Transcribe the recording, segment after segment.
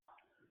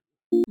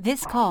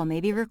This call may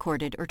be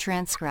recorded or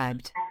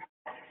transcribed.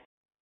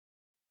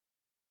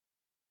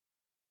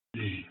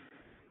 Thank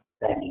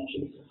you,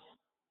 Jesus.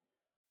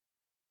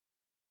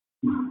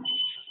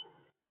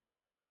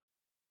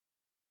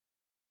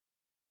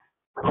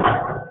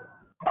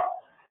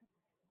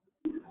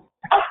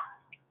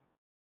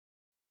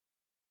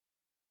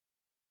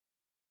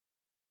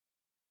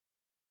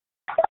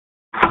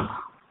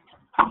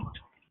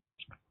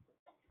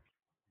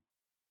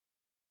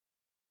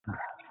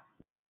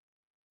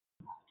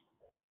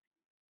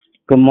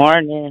 Good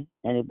morning.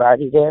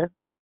 Anybody there?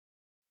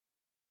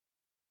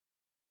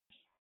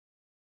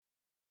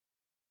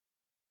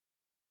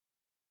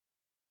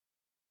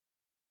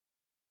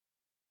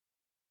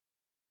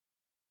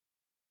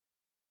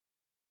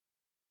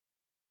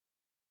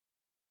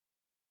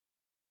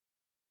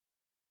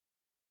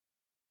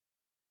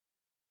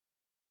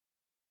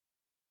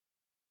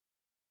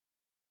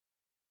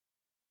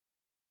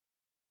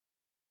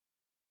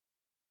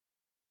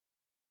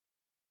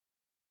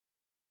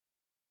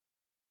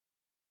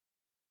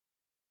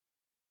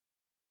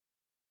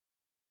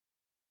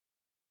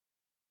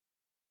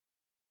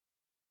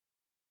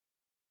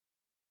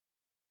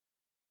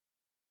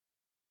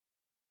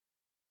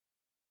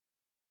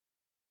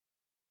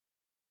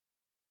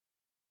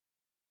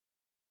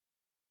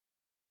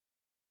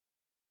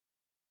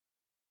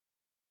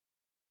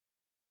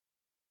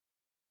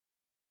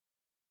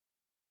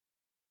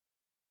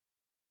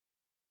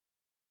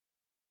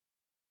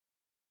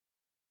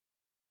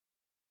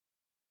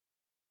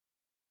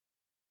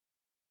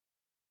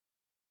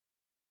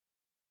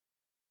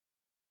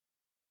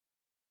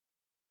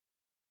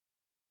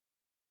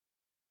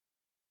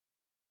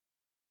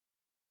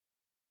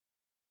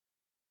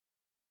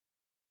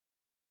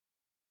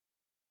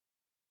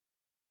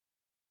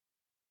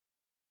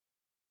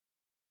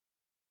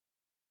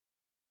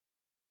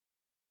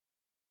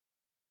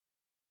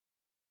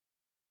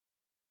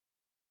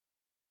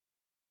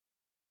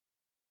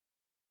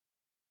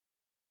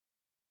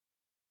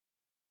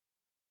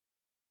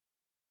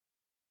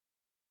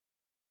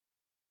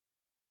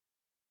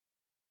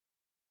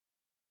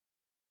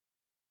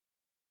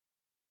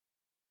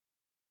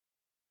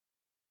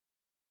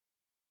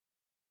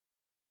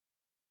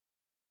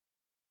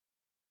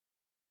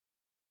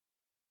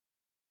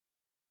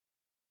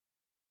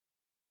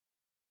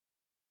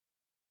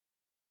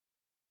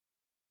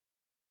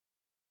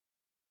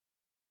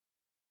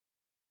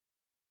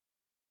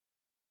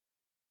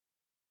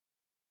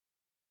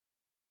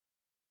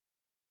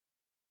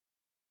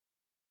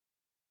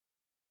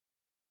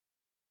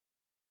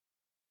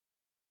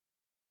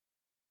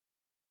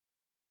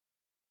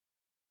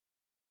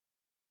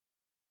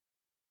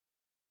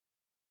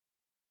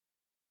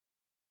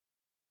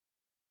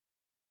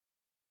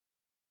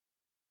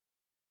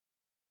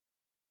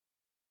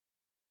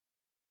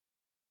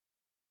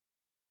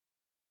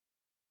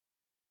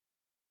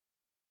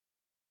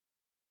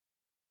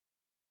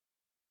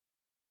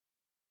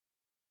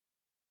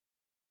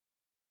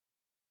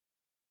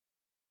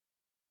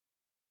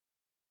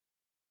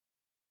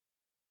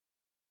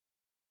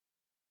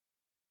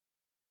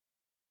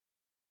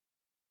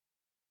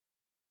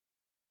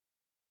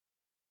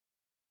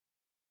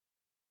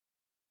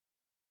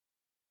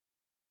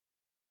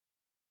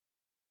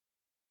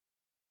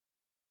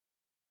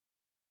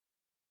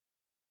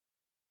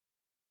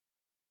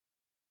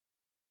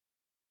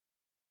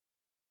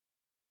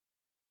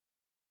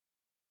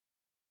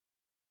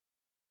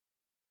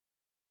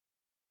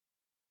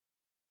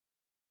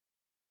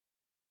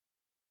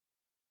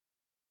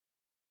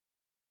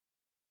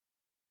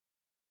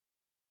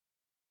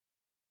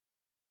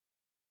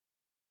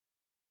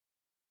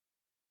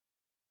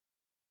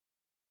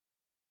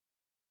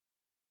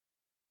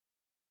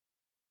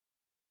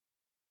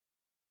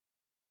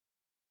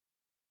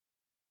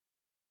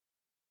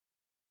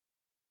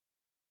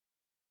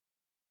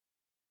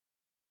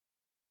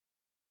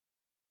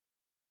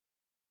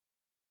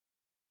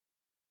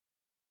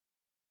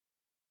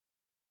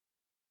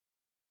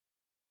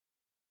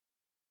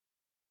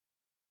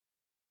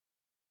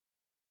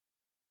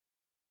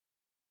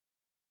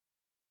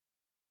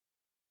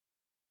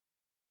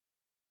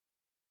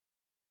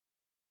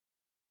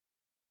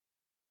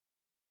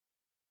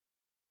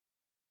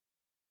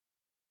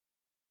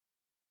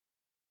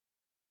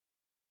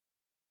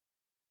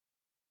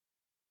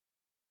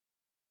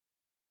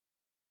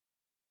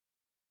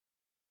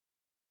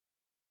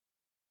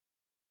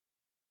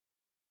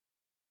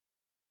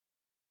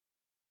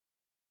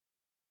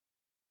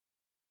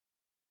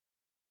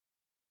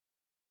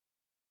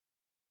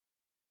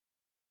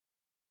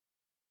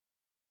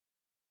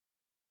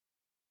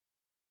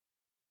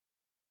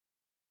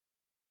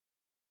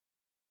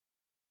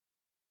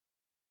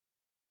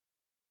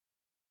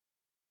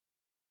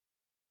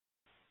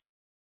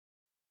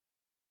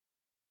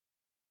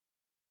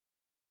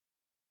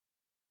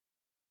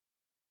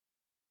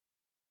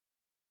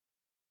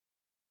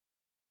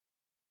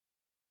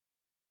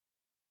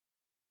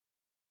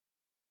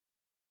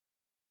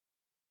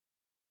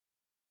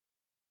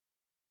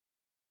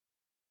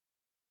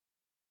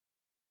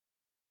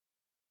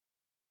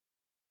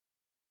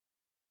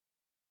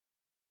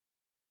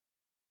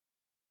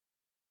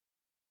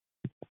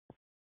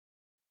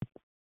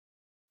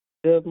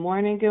 Good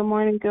morning, good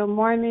morning, good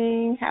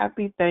morning.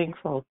 Happy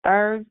Thankful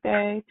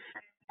Thursday.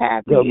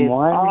 Happy Good is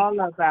morning. all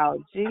about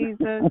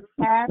Jesus.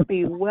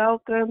 Happy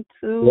welcome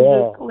to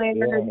Yeah,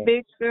 Declare yeah.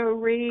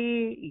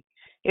 Victory.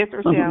 It's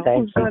Rochelle.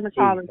 Thank Who's you, doing the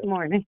call this Jesus.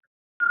 morning?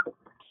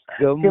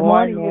 Good Good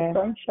morning, Miss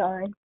morning.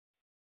 Sunshine.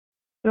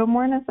 Good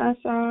morning,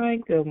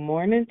 Sunshine. Good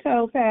morning,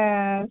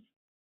 Topaz.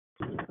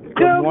 Good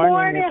Good morning,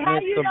 morning. Miss How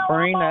Miss you know I'm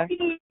Sabrina.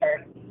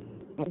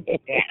 over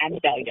here? I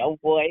know your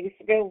voice.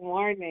 Good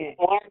morning.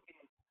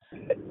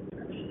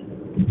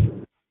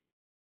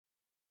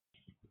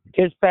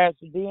 It's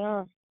Pastor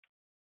Dion.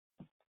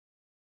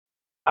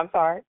 I'm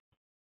sorry.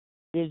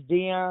 It's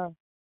Dion.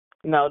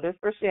 No, this is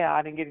Rochelle.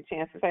 I didn't get a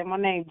chance to say my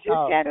name just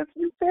Oh, yet. It's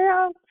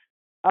Rochelle.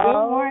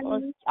 Good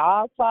morning.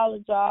 I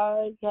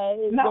apologize.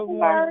 Hey, No good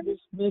morning, worries.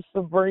 Miss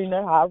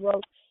Sabrina. I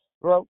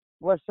wrote.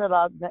 What should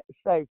I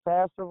say,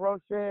 Pastor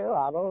Rochelle?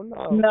 I don't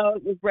know. No,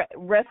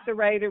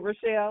 restorated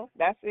Rochelle.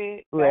 That's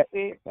it. Re- That's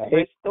it. hey,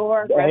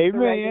 Restored,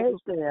 restorated Amen.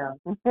 Rochelle.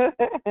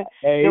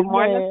 Good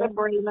morning, Amen.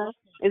 Sabrina.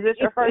 Is this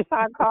your first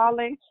time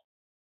calling?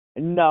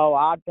 No,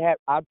 I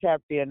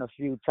tapped in a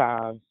few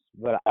times,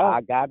 but Oh,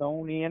 I got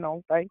on in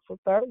on Thankful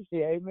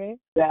Thursday. Amen.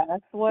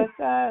 that's what's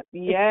up.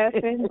 Yes,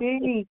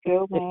 indeed.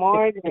 Good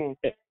morning.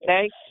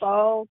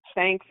 Thankful,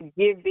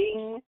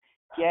 Thanksgiving.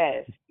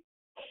 Yes.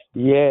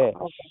 Yes.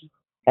 Okay.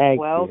 Thank you.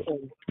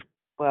 Welcome.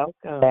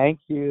 Welcome. Thank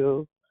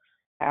you.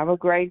 Have a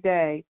great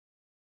day.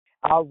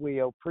 I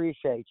will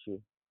appreciate you.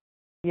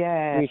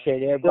 Yes. Appreciate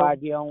Good.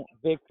 everybody on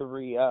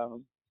Victory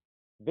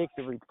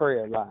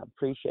Prayer Line.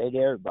 Appreciate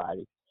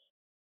everybody.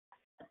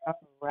 All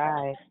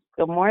right.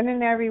 Good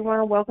morning,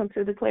 everyone. Welcome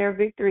to Declare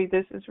Victory.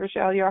 This is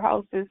Rochelle, your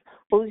hostess,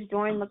 who's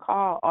joined the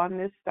call on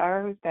this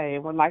Thursday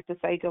and would like to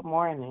say good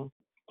morning.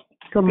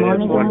 Good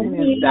morning,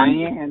 Miss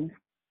Diane.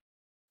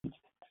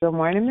 Good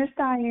morning, Miss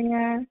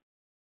Diane.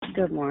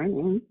 Good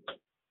morning.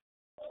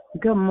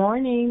 Good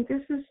morning.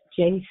 This is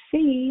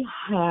JC.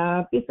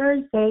 Happy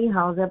Thursday.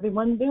 How's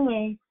everyone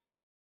doing?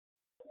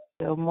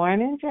 Good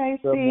morning,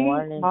 JC. Good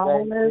morning,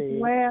 All is JC.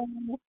 well.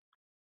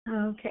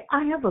 Okay.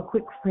 I have a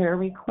quick prayer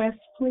request,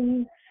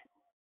 please.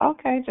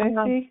 Okay,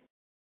 JC.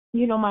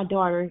 My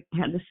daughter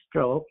had a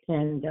stroke,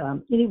 and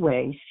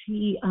anyway,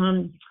 she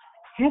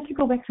had to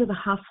go back to the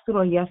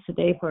hospital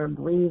yesterday for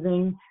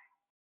breathing,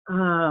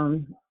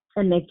 and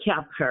they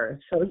kept her.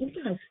 So you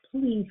guys,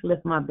 please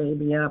lift my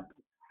baby up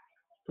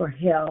for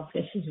health,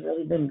 and she's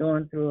really been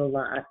going through a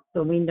lot.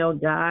 So we know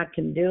God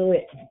can do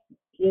it.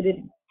 Get it,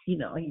 he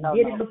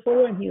did it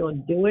before, and he'll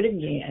do it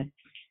again.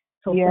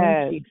 So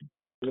Yes. thank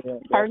you. Yeah,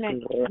 Her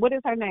name. What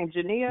is her name?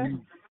 Jania?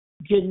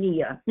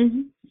 Jania.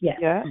 Yes.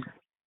 Yeah.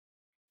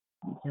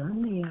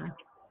 Jania.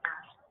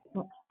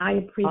 Well, I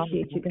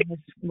appreciate you guys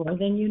more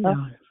than you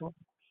know.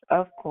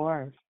 Of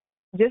course.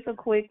 Just a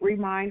quick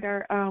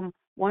reminder,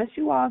 once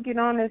you all get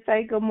on and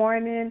say good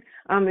morning,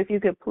 if you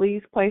could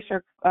please place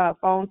your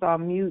phones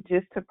on mute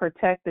just to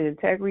protect the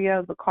integrity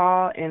of the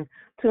call and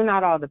tune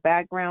out all the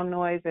background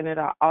noise, and it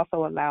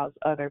also allows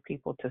other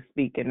people to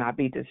speak and not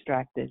be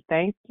distracted.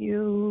 Thank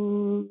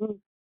you.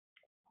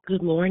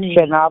 Good morning.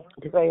 Can I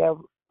say,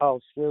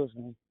 excuse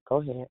me.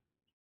 Go ahead.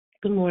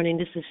 Good morning.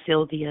 This is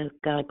Sylvia.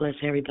 God bless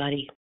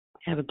everybody.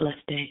 Have a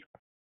blessed day.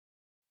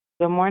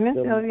 Good morning,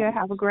 Good Sylvia. morning.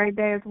 Have a great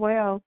day as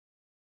well.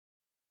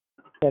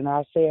 Can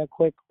I say a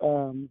quick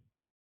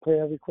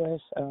prayer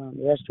request?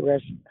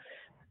 Restoration.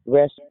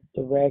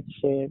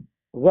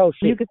 Rochelle.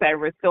 You could say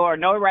restore.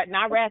 No,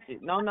 not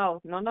ratchet. No.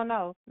 No,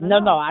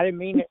 I didn't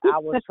mean it. I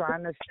was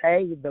trying to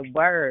say the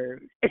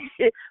word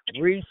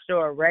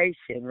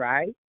restoration,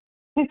 right?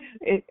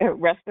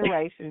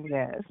 Restoration,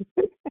 yes.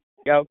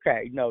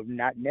 Okay, no,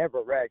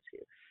 never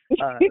ratchet.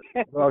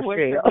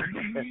 Rochelle.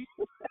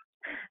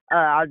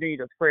 I need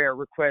a prayer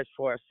request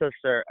for a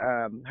sister.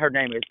 Her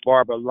name is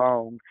Barbara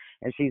Long,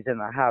 and she's in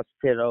a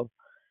hospital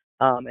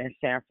in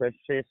San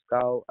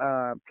Francisco.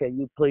 Can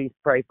you please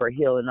pray for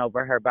healing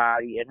over her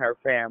body and her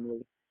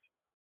family?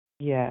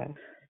 Yes.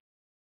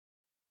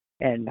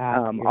 And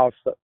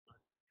also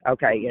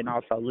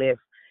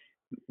lift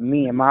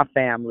me and my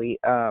family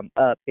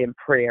up in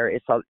prayer.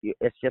 It's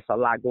just a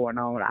lot going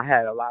on. I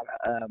had a lot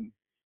of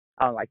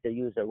I don't like to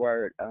use the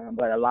word,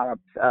 but a lot of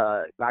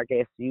I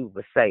guess you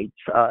would say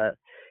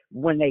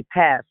when they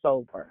pass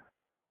over,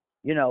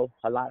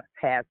 a lot of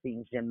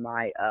passings in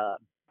my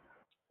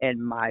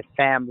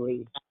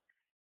family,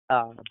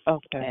 Okay.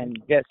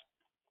 and just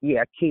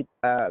keep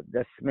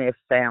the Smith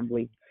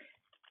family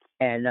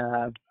and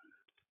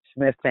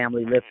Smith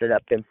family lifted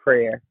up in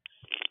prayer,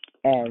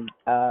 and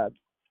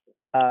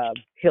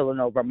healing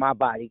over my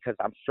body because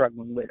I'm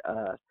struggling with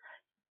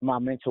my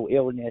mental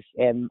illness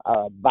and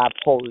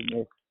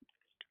bipolarness.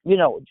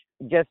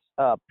 Just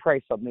pray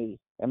for me.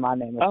 And my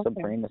name is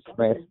Sabrina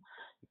Smith.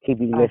 Keep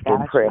me lifted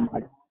in prayer.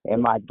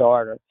 And my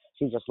daughter,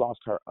 she just lost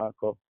her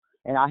uncle.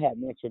 And I had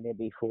mentioned it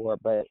before,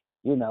 but,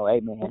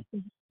 amen.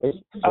 It's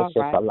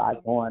just a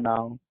lot going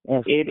on.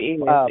 And, it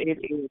is.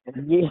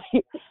 Yeah,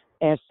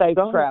 and safe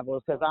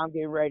travels because I'm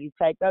getting ready to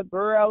take a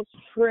girls'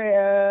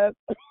 trip.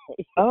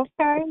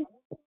 Okay.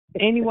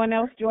 Anyone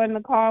else join the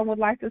call and would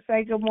like to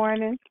say good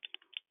morning?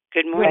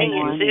 Good Good morning,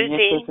 morning. it's This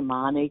Susie. is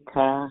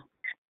Monica.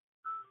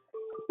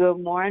 Good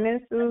morning,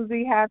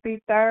 Susie.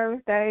 Happy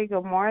Thursday.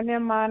 Good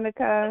morning,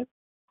 Monica.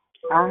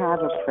 I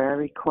have a prayer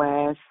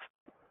request.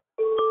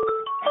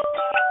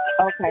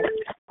 Okay.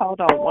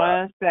 Hold on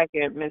 1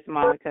 second, Miss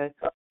Monica.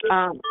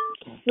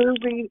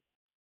 Susie,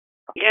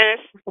 Yes.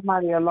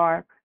 somebody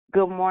alarm.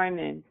 Good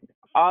morning.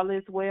 All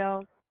is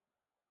well?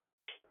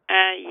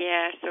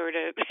 Yeah, sort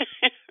of.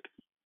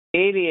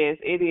 It is.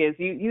 It is.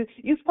 You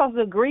supposed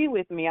to agree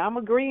with me. I'm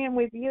agreeing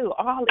with you.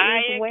 All I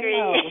is agree.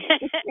 well.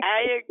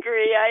 I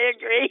agree.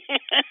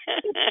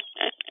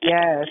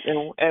 Yes,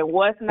 and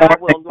what's not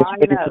will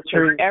line up. So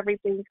True.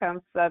 everything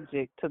comes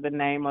subject to the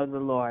name of the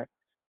Lord.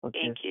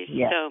 Thank you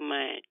Yes. so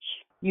much.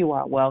 You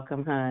are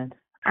welcome, hon.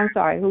 I'm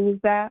sorry, who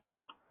was that?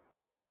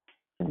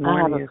 Good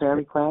I have morning, a prayer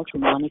request for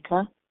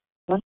Monica.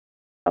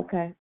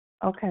 Okay.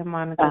 Okay,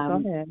 Monica,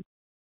 go ahead.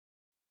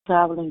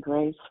 Traveling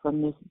grace for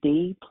Miss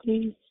D,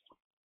 please.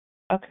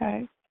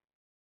 Okay.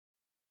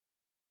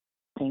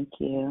 Thank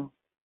you.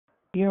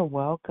 You're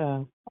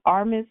welcome.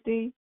 Our Miss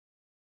D?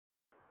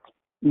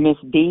 Miss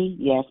D,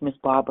 yes, Miss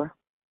Barbara.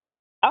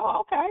 Oh,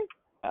 okay.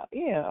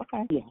 Yeah,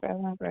 okay. Yeah.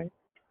 Traveling Grace.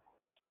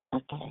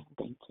 Okay,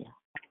 thank you.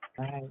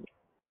 All right.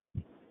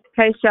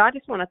 Hey, Shaw, I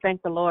just want to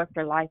thank the Lord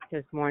for life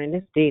this morning.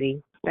 This Dee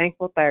Dee.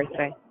 Thankful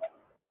Thursday.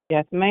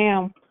 Yes,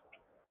 ma'am.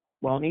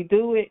 Won't he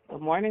do it?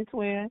 Good morning,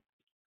 twin.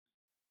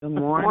 Good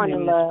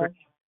Morning, love.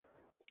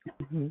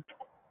 Mm-hmm.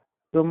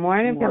 Good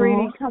morning, Good pretty.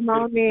 morning. Come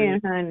on in,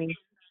 honey.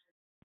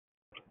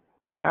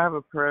 I have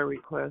a prayer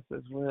request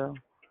as well.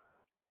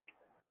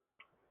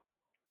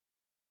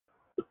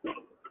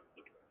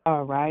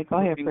 All right. Go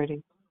ahead,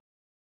 pretty.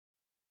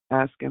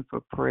 Asking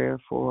for prayer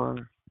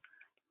for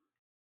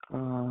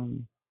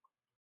Mr.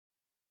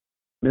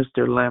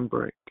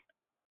 Lembrick.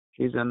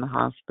 He's in the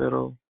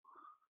hospital.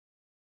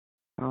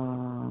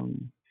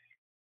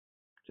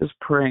 Just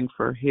praying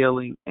for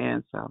healing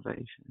and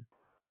salvation.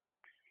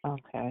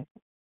 Okay.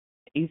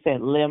 You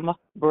said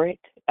Limbrick,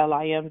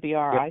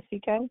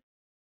 Limbrick?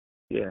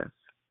 Yes.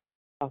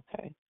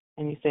 Okay.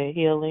 And you said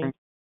healing?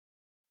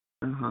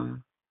 Uh-huh.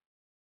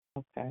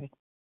 Okay.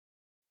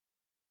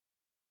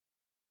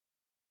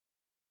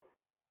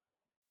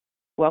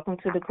 Welcome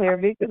to Declare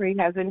Victory.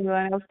 Has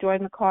anyone else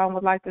joined the call and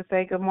would like to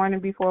say good morning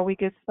before we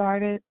get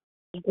started?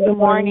 Good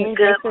morning.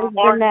 This is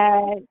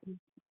Jeanette.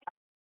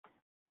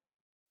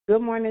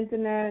 Good morning,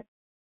 Jeanette.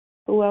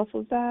 Who else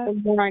was that?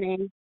 Good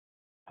morning.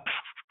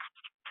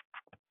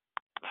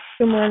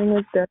 Good morning,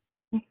 Miss Deb.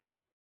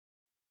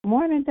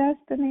 Morning,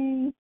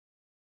 Destiny.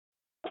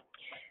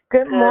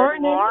 Good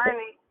morning.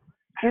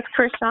 It's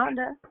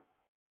Krishonda.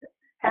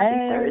 Happy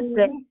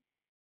Thursday.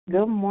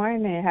 Good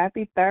morning.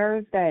 Happy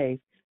Thursday.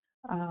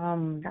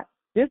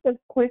 Just a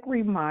quick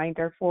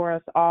reminder for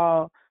us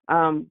all.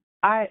 I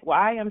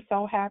am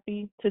so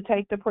happy to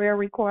take the prayer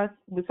requests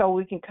so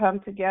we can come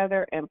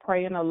together and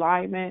pray in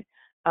alignment,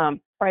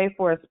 pray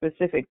for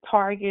specific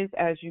targets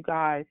as you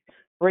guys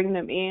bring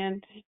them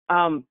in.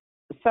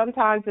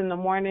 Sometimes in the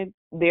morning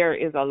there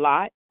is a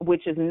lot,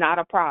 which is not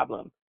a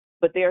problem.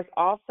 But there's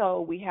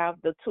also, we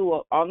have the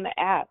tool on the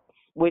app,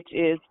 which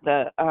is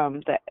the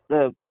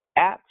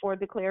app for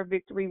Declare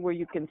Victory, where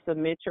you can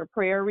submit your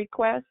prayer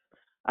requests.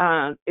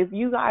 If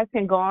you guys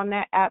can go on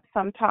that app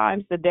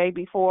sometimes the day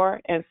before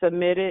and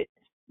submit it,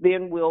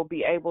 then we'll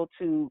be able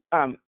to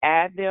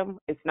add them.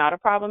 It's not a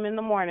problem in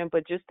the morning,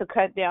 but just to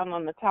cut down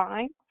on the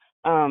time,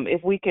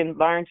 if we can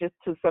learn just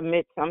to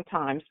submit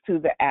sometimes to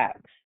the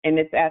app. And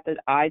it's at the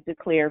I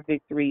Declare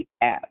Victory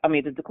app. The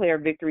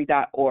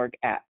declarevictory.org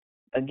app.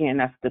 Again,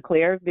 that's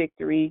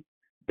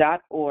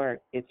declarevictory.org.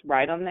 It's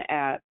right on the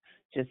app.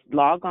 Just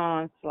log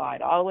on,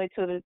 slide all the way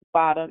to the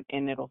bottom,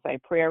 and it'll say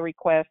prayer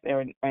request,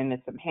 and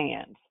there's some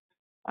hands.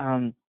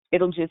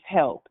 It'll just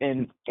help,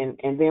 and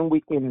then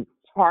we can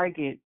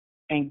target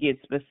and get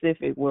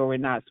specific where we're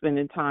not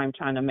spending time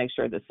trying to make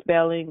sure the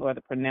spelling or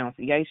the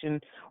pronunciation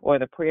or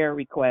the prayer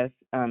request,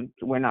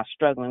 we're not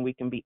struggling. We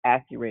can be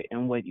accurate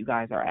in what you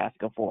guys are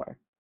asking for.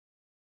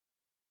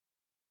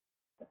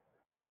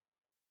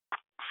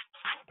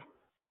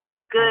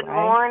 Good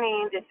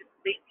morning. This is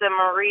Lisa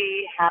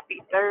Marie.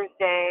 Happy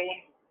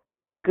Thursday.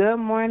 Good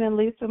morning,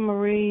 Lisa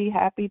Marie.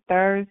 Happy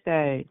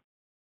Thursday.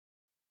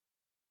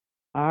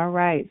 All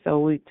right.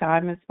 So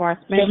time is far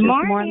spent Good this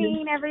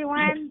morning,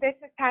 everyone. This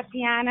is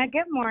Tatiana.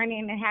 Good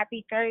morning and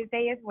happy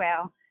Thursday as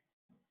well.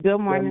 Good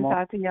morning,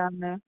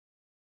 Tatiana.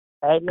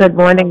 Good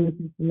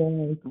morning,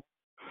 Mary.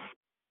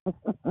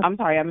 I'm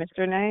sorry, I missed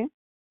your name.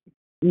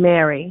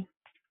 Mary.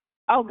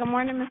 Oh, good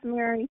morning, Miss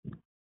Mary.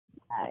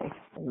 Hi.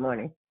 Good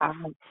morning.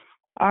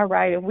 All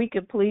right, if we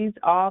could please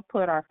all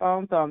put our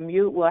phones on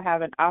mute, we'll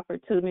have an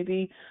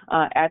opportunity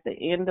at the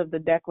end of the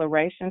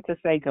declaration to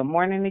say good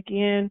morning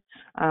again.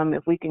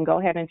 If we can go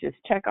ahead and just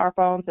check our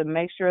phones and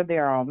make sure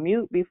they're on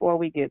mute before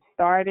we get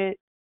started.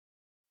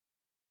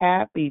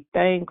 Happy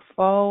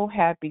Thankful,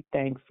 happy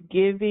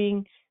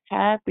Thanksgiving,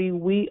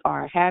 we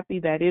are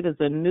happy that it is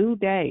a new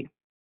day.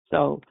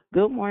 So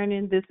good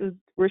morning, this is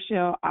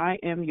Rochelle. I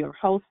am your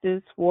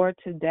hostess for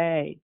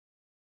today.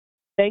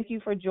 Thank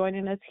you for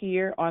joining us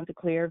here on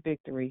Declare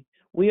Victory.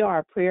 We are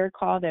a prayer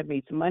call that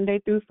meets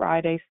Monday through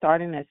Friday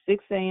starting at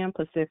 6 a.m.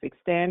 Pacific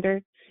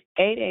Standard,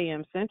 8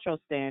 a.m. Central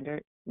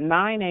Standard,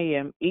 9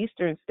 a.m.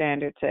 Eastern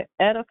Standard to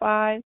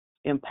edify,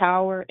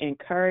 empower,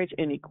 encourage,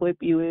 and equip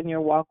you in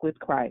your walk with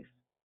Christ.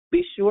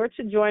 Be sure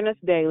to join us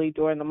daily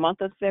during the month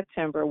of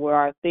September, where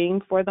our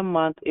theme for the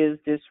month is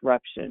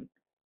disruption.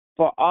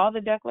 For all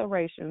the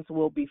declarations,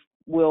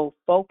 will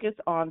focus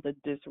on the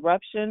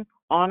disruption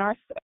on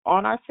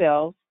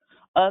ourselves,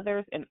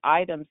 others, and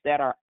items that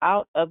are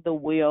out of the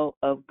will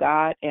of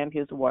God and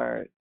His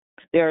Word.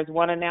 There is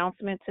one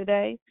announcement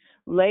today.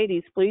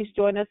 Ladies, please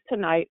join us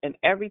tonight and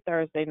every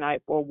Thursday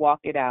night for Walk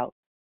It Out,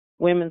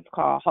 Women's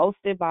Call,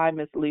 hosted by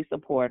Miss Lisa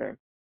Porter.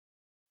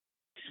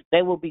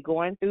 They will be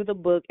going through the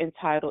book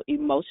entitled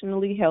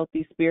Emotionally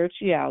Healthy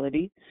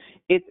Spirituality.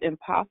 It's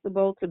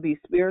Impossible to be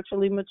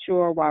Spiritually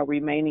Mature While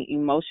Remaining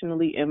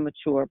Emotionally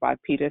Immature by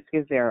Peter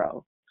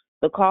Scazzaro.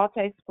 The call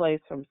takes place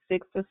from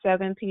 6 to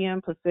 7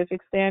 p.m.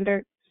 Pacific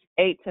Standard,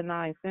 8 to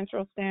 9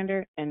 Central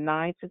Standard, and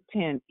 9 to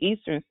 10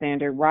 Eastern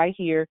Standard right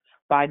here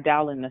by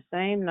dialing the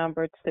same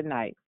number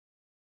tonight.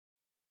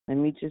 Let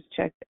me just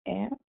check the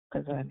app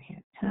because I haven't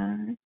had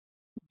time.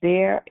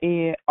 There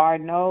are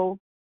no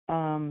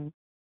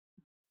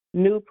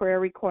new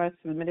prayer requests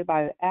submitted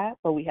by the app,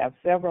 but we have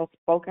several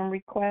spoken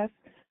requests.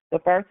 The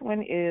first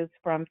one is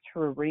from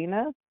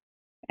Tarina,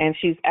 and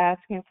she's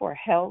asking for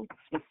health,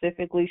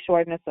 specifically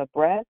shortness of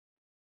breath,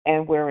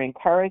 and we're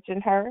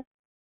encouraging her.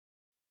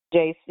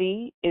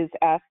 JC is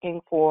asking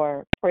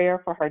for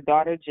prayer for her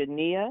daughter,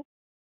 Jania,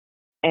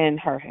 and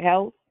her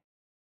health.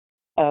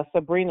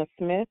 Sabrina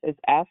Smith is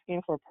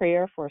asking for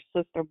prayer for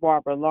Sister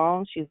Barbara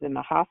Long. She's in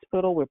the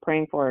hospital. We're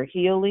praying for her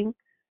healing.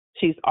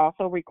 She's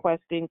also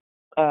requesting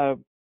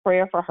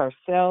prayer for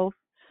herself.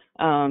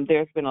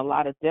 There's been a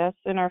lot of deaths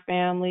in her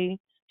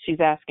family. She's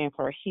asking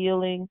for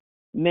healing,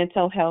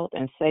 mental health,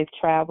 and safe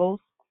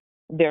travels.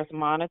 There's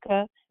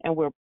Monica, and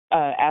we're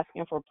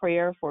asking for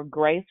prayer for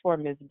grace for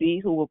Miss B,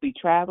 who will be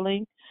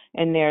traveling.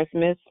 And there's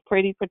Miss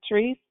Pretty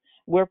Patrice.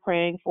 We're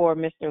praying for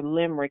Mr.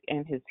 Limerick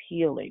and his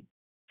healing.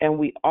 And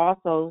we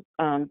also,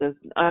 the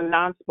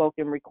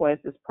non-spoken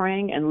request is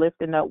praying and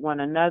lifting up one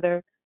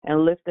another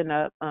and lifting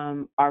up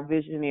our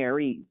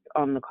visionaries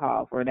on the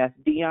call for. That's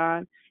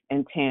Dion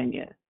and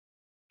Tanya.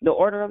 The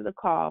order of the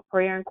call: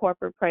 prayer and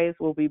corporate praise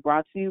will be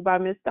brought to you by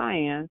Miss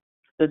Diane.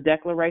 The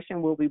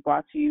declaration will be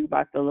brought to you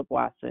by Philip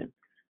Watson.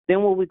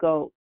 Then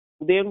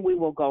we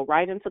will go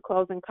right into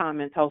closing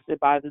comments hosted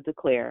by the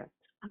declarer.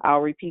 I'll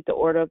repeat the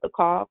order of the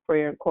call.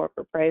 Prayer and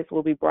corporate praise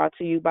will be brought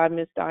to you by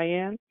Miss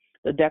Diane.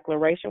 The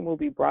declaration will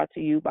be brought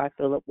to you by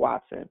Philip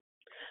Watson.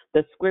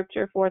 The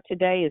scripture for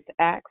today is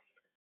Acts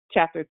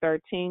chapter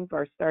 13,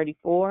 verse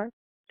 34.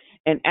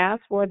 And as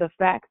for the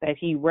fact that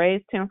he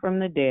raised him from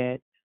the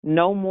dead,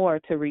 no more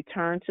to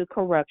return to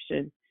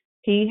corruption,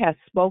 he has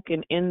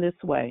spoken in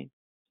this way: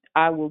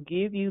 I will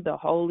give you the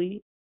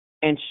holy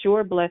and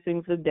sure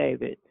blessings of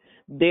David.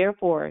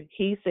 Therefore,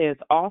 he says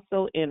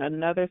also in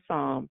another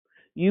psalm,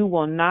 you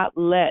will not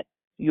let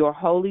your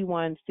Holy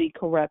One see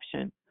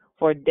corruption.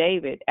 For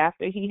David,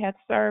 after he had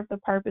served the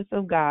purpose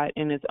of God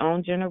in his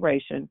own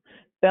generation,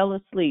 fell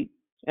asleep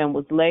and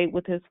was laid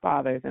with his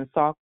fathers and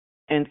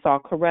saw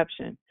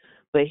corruption.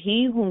 But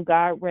he whom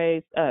God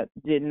raised up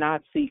did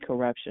not see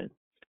corruption.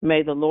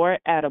 May the Lord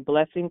add a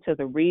blessing to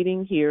the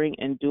reading, hearing,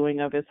 and doing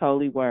of his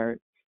holy word.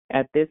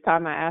 At this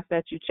time, I ask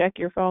that you check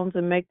your phones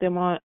and make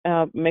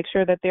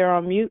sure that they're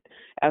on mute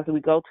as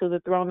we go to the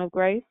throne of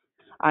grace.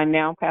 I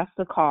now pass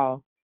the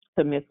call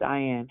to Miss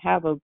Diane.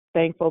 Have a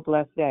thankful,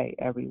 blessed day,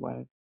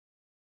 everyone.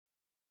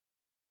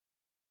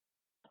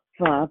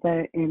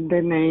 Father, in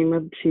the name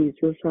of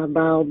Jesus, I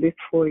bow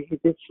before you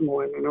this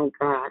morning, oh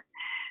God,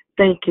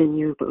 thanking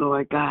you,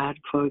 Lord God,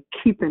 for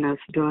keeping us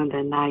during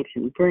the night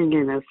and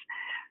bringing us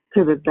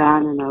to the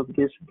dawning of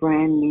this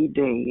brand new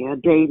day, a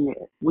day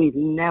that we've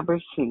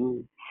never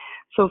seen.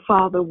 So,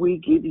 Father, we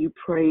give you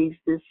praise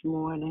this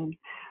morning.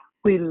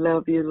 We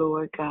love you,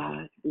 Lord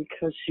God,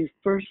 because you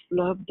first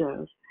loved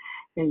us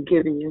and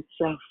giving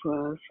yourself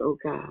for us, oh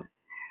God.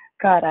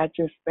 God, I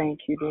just thank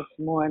you this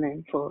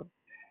morning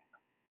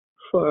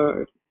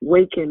for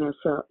waking us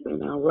up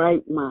in our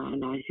right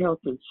mind, our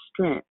health and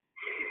strength.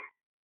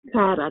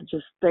 God, I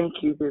just thank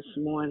you this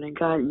morning.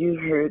 God, you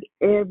heard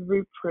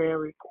every prayer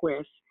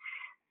request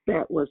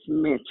that was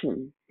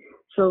mentioned.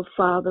 So,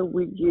 Father,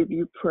 we give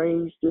you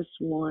praise this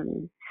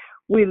morning.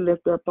 We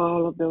lift up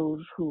all of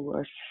those who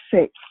are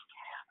sick,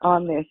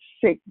 on their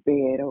sick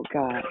bed, oh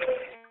God,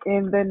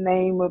 in the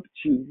name of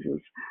Jesus.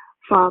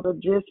 Father,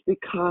 just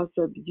because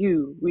of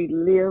you, we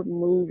live,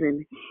 move,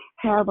 and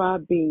have our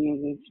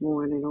being this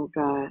morning, oh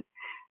God.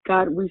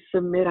 God, we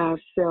submit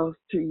ourselves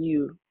to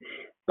you.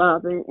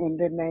 Father, in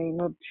the name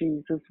of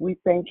Jesus, we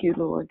thank you,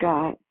 Lord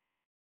God,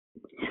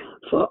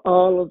 for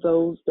all of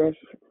those that's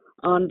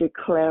on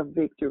Declare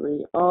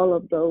Victory, all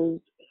of those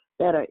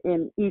that are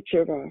in each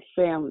of our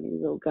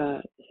families, oh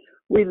God.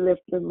 We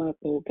lift them up,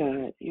 oh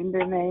God, in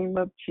the name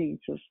of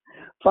Jesus.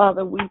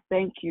 Father, we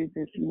thank you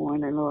this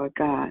morning, Lord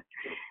God.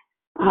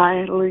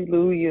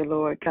 Hallelujah,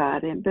 Lord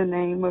God. In the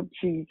name of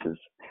Jesus,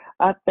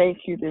 I thank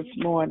you this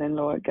morning,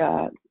 Lord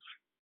God.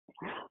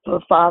 So,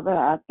 Father,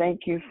 I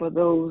thank you for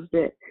those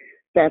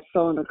that's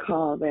on the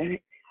call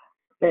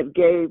that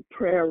gave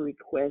prayer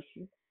requests.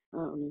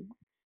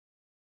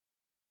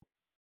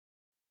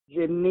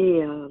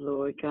 Jania,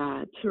 Lord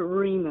God,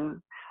 Tarina,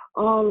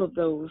 all of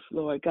those,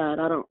 Lord God.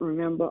 I don't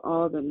remember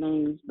all the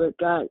names, but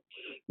God,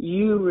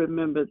 you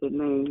remember the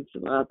names,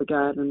 Father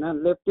God, and I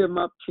lift them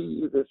up to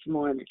you this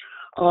morning.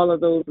 All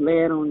of those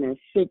laying on their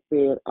sick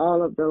bed,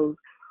 all of those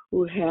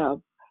who have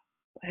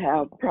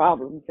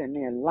problems in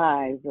their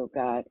lives, oh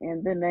God,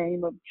 in the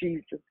name of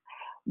Jesus.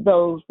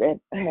 Those that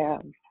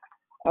have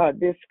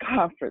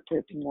discomfort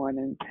this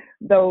morning,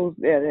 those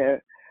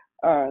that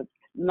are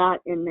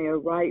not in their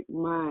right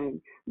mind,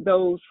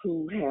 those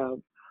who have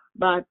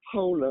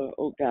bipolar,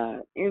 oh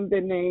God, in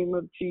the name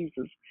of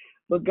Jesus.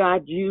 But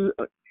God, you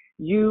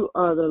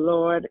are the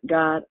Lord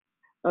God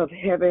of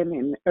heaven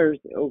and earth,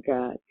 oh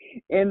God.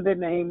 In the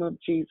name of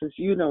Jesus,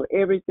 you know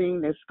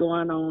everything that's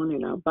going on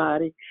in our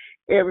body,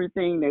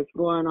 everything that's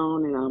going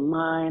on in our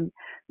mind,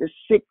 the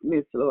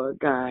sickness, Lord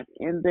God.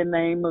 In the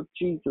name of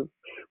Jesus,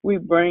 we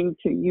bring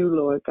to you,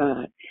 Lord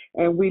God,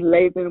 and we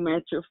lay them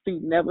at your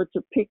feet, never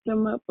to pick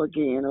them up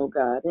again, oh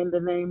God, in the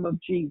name of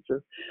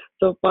Jesus.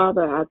 So,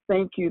 Father, I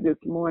thank you this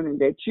morning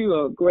that you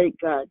are a great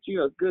God.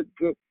 You are a good,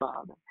 good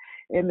Father.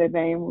 In the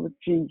name of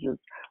Jesus,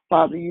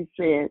 Father, you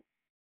said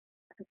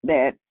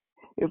that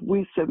if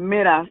we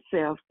submit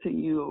ourselves to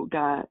you, oh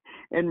God,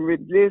 and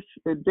resist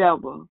the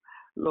devil,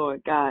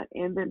 Lord God,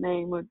 in the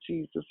name of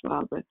Jesus,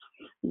 Father,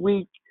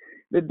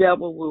 the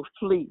devil will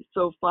flee.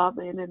 So,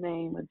 Father, in the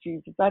name of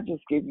Jesus, I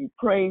just give you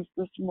praise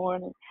this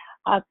morning.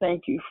 I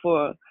thank you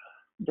for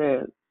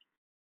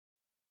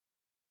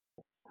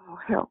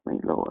help me,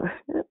 Lord.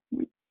 Help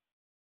me.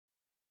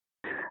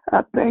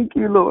 I thank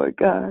you, Lord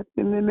God,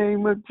 in the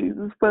name of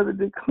Jesus, for the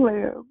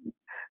declare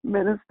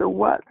Minister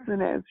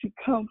Watson as he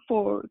come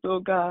forward, oh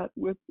God,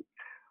 with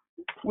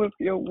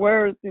your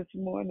word this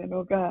morning,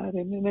 oh God,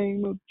 in the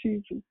name of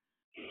Jesus.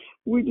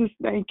 We just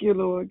thank you,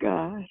 Lord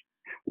God.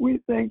 We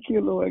thank you,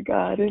 Lord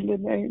God, in the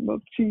name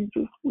of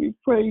Jesus. We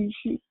praise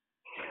you.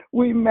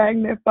 We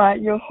magnify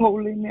your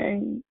holy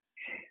name.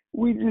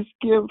 We just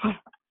give,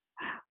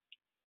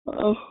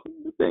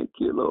 thank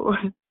you,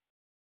 Lord.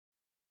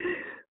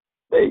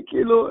 Thank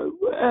you, Lord,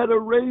 for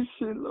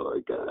adoration,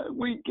 Lord God.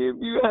 We give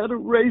you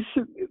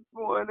adoration this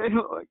morning,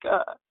 Lord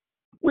God.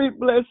 We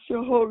bless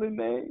your holy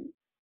name.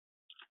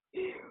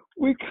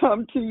 We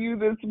come to you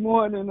this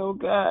morning, oh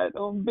God,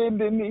 on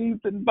bending knees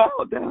and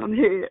bow down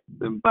heads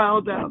and bow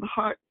down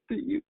hearts to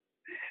you,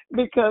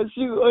 because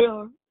you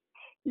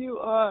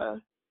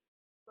are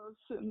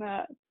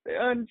Shaddai, the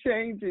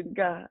unchanging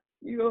God.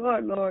 You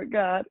are, Lord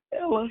God,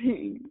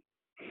 Elohim.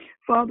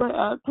 Father,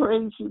 I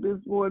praise you this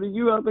morning.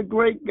 You are the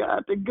great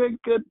God, the good,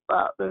 good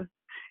Father.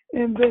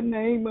 In the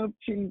name of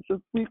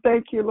Jesus, we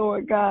thank you,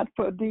 Lord God,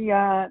 for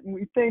Dion.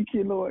 We thank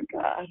you, Lord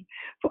God,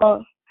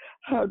 for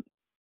her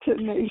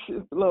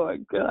tenacious,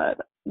 Lord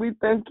God. We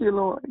thank you,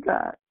 Lord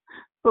God,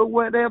 for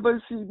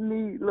whatever she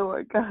needs,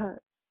 Lord God.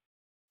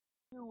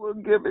 You will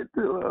give it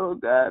to her, oh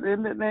God,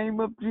 in the name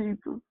of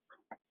Jesus.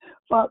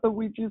 Father,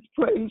 we just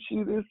praise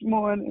you this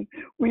morning.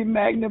 We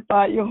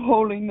magnify your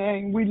holy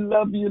name. We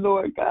love you,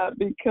 Lord God,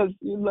 because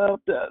you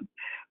loved us.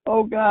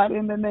 Oh God,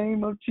 in the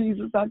name of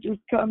Jesus, I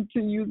just come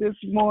to you this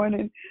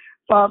morning,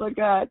 Father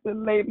God, to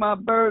lay my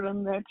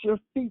burden at your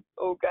feet,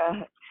 oh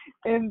God.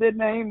 In the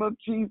name of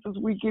Jesus,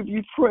 we give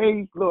you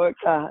praise, Lord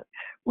God.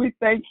 We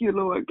thank you,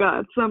 Lord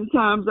God.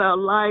 Sometimes our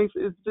life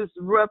is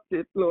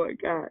disrupted, Lord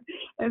God.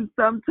 And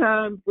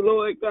sometimes,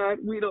 Lord God,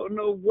 we don't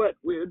know what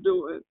we're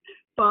doing.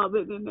 Father,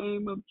 in the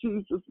name of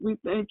Jesus, we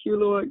thank you,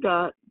 Lord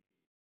God,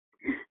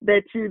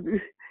 that you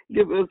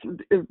give us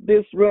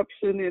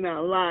disruption in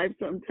our lives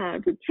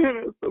sometimes to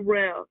turn us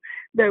around,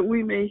 that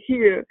we may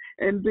hear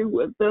and do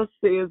what thus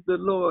says the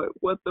Lord,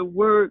 what the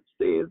word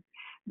says,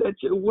 that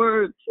your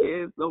word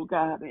says, oh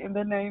God, in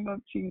the name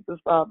of Jesus,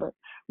 Father.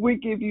 We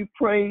give you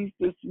praise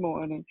this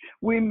morning.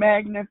 We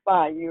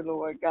magnify you,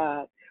 Lord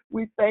God.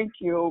 We thank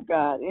you, oh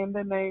God, in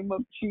the name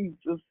of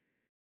Jesus.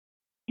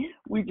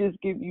 We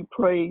just give you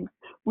praise.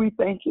 We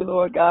thank you,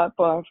 Lord God,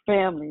 for our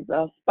families,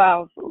 our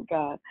spouse, oh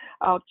God,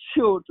 our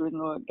children,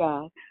 Lord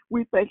God.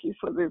 We thank you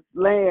for this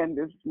land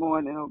this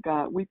morning, oh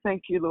God. We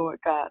thank you, Lord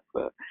God,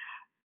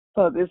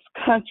 for this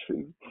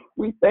country.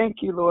 We thank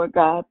you, Lord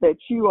God, that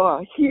you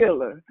are a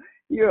healer.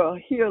 You're a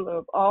healer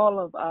of all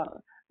of our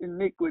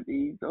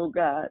iniquities, oh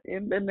God.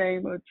 In the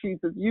name of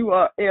Jesus, you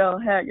are El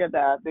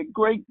Haggadah, the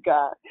great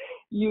God.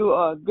 You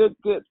are a good,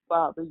 good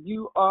Father.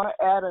 You are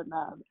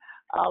Adonai,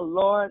 our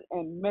Lord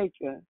and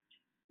Maker.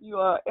 You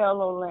are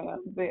Elohim,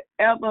 the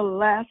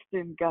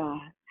everlasting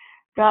God.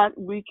 God,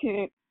 we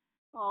can't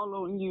call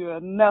on you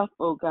enough,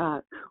 oh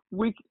God.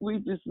 We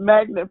just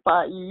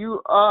magnify you.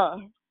 You are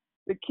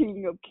the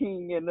King of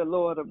Kings and the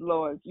Lord of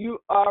Lords. You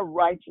are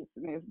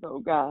righteousness, oh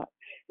God.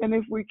 And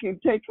if we can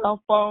take our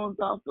phones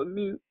off of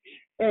mute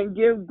and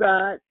give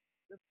God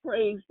the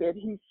praise that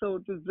he so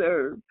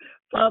deserves.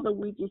 Father,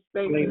 we just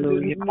thank you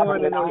Hallelujah. this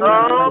morning, oh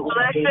Oh, God.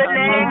 bless your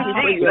name, Thank you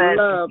for Jesus. your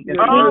love, your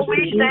Oh, mercy,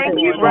 we thank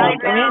you right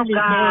now,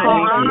 God.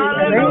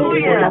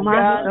 Hallelujah.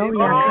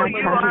 Oh,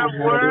 you are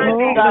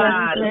worthy,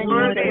 God.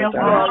 Worthy of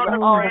all the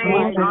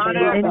praise,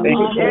 honor, and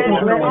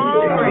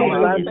glory.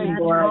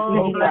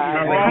 Oh, bless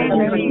your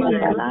name,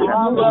 Jesus.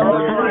 Oh,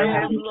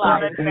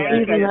 Father,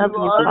 thank you.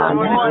 Lord,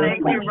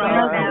 thank you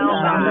right now,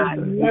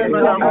 God,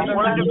 for the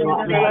wonderful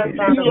things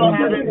that you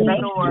have in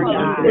store,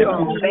 God.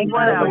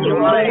 What a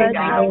joy,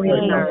 God, we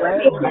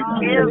serve.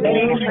 Give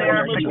me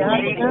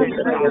clarification,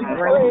 God.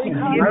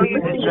 Give me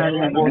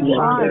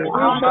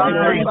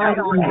honor in my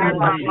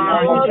mind, in my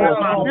heart.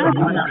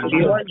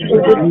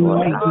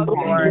 Lord,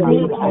 open my voice,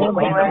 open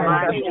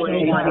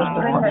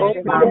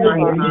my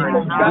right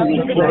mind,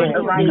 open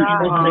the right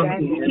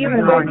heart,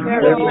 even my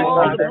nervous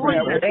Father.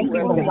 Thank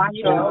you for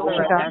watching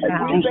over us as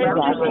we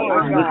slept,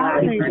 Lord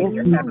God.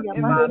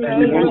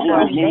 Father,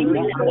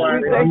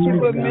 Thank you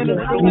for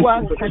Minister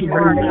Watson,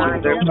 Lord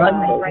God.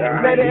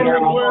 Let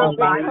every word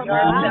that come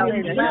out of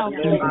his mouth,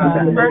 oh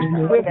God,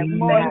 this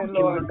morning,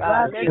 Lord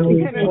God, let it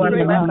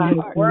penetrate my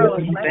heart this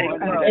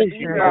morning. Thank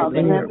you,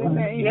 Father, in the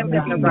name of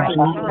Jesus,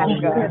 Lord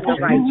God.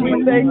 We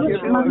thank you,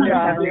 Lord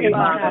God, that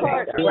my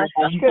heart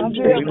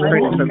condemns,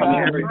 Lord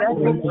God,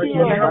 but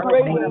you are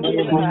greater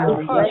than my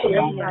heart.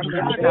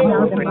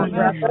 Oh, we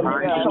bless you,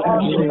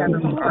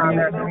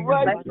 God. The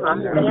righteous,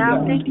 Lord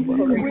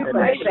God. We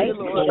thank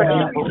you, Lord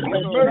God,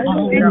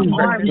 for your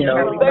mercy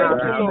this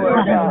morning.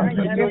 Thank you,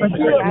 Lord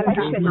God,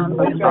 for your healing.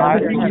 Oh God,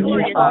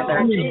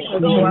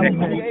 healing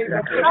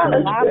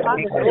all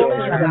things, Lord,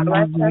 in the name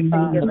of Jesus.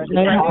 We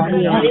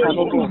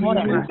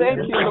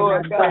thank you,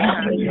 Lord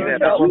God, for your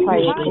help this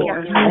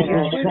morning.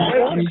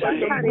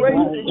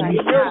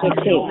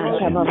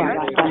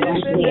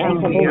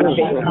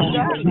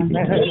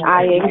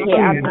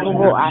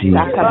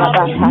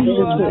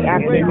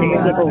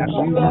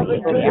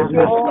 We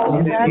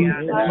thank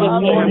you for your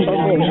grace and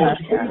your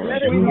mercy.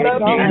 We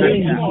love you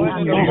this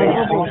morning, oh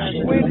God.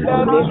 We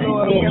love you,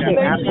 Lord. We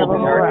thank you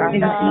for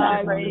opening our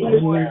eyes this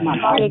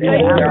morning. We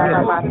thank you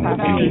for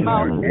opening our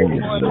mouth this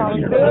morning.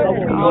 We live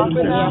to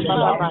open our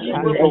mouth to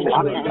declare the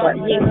goodness of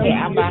you,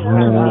 oh God.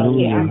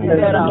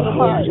 That our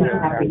heart is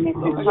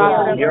oh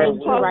God.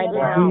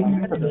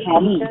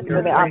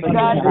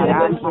 God,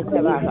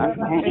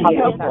 and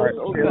help us,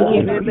 oh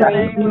God, in the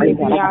name of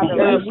Jesus,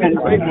 as we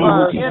pray for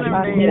our inner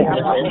man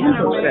and our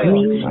inner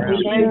man.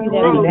 We thank you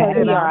that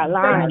we are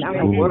aligned in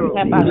the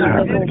world. In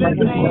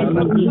the name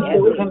of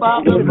Jesus,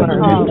 Father, we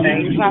call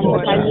you this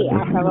morning.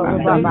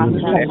 Thank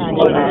you this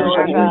morning,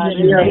 Lord God,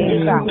 in the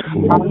name of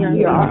Jesus.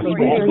 We are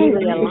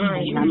spiritually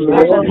aligned. We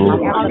bless you.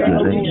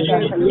 Hallelujah. As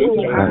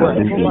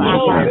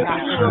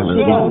we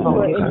move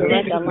forward in your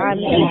direct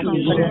alignment.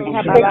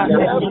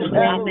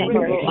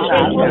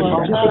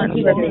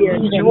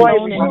 Joy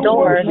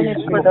restored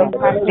for those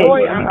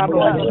joy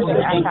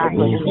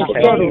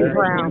fertile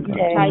ground.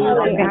 Right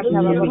now,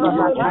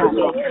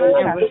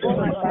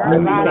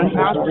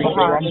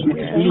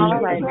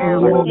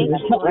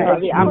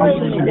 the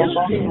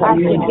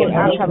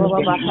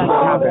opportunity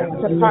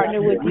to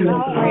partner with you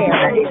in prayer.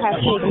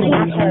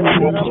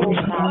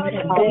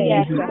 We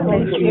ask that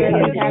Holy Spirit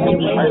is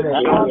having way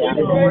with all the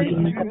Lord.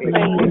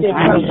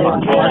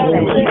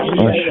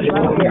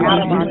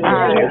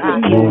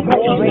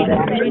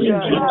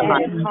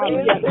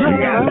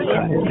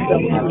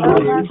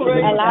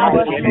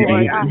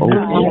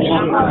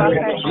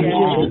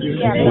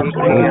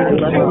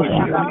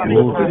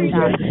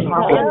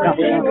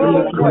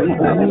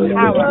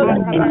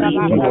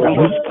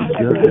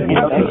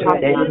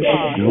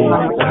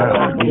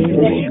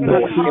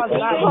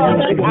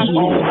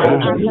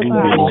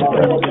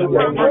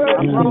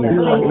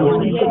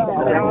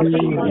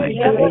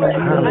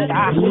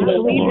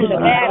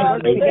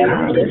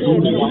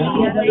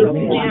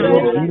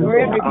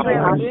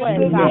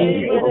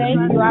 We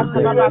disrupt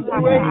the out of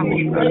our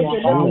lives.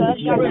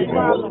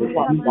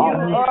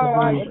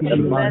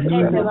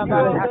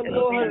 Allow us,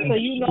 Lord, so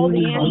you know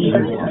the answer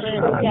to this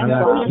prayer.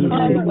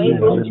 The way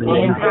that you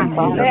stand, I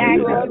ask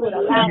that you would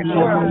allow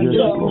Holy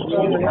Spirit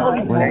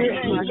to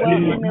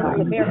dwell in us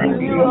to bear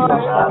fruit.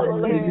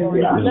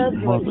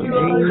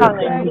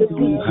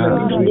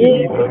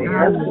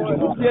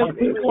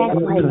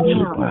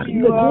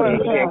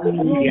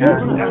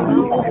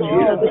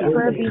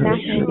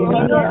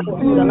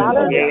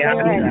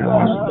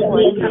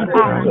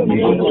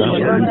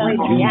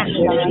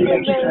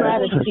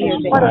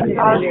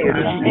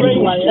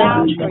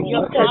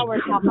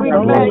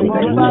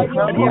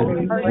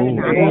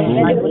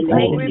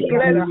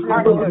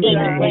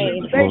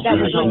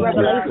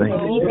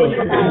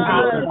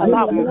 A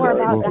lot more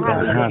about the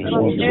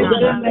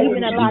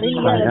even about any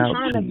other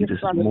kind of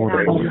destruction.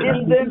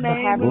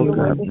 Have your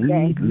way this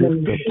day.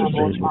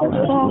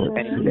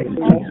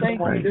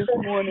 Thank you this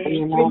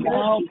morning. We can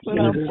all put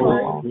our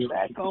phones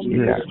back on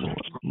mute.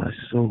 My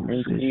soul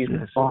says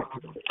yes.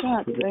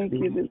 God, thank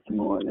you this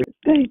morning.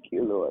 Thank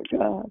you, Lord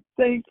God.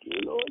 Thank you,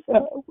 Lord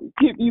God. We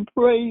give you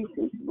praise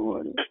this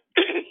morning.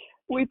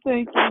 We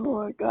thank you,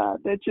 Lord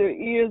God, that your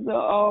ears are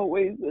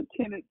always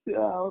attentive to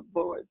our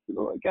voice,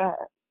 Lord God.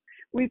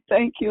 We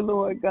thank you,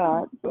 Lord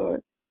God,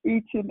 for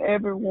each and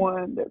every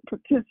one that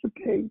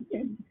participates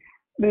in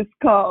this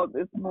call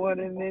this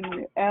morning in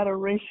the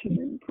adoration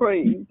and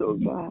praise, oh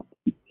God.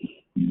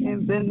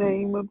 In the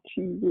name of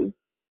Jesus,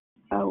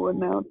 I will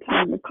now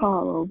turn the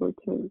call over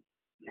to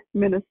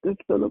Minister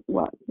Philip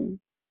Watson.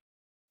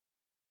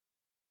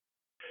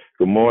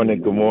 Good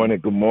morning, good morning,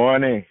 good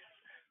morning.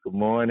 Good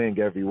morning,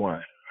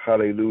 everyone.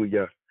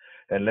 Hallelujah.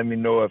 And let me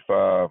know if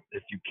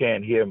you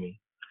can't hear me.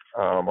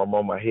 I'm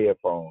on my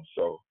headphones,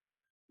 so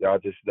y'all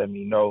just let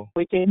me know.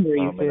 We can hear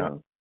you,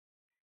 Phil.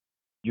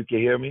 You can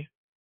hear me?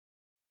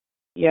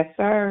 Yes,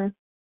 sir.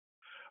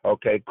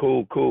 Okay,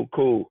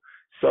 cool.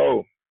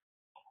 So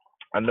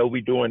I know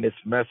we're doing this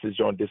message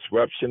on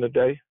disruption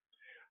today.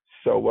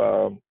 So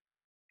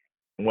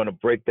I want to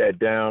break that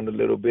down a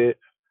little bit.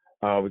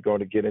 We're going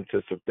to get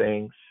into some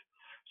things.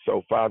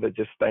 So, Father,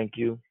 just thank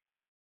you.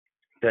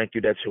 Thank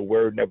you that your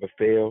word never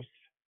fails.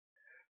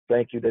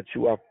 Thank you that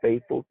you are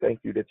faithful. Thank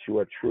you that you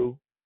are true.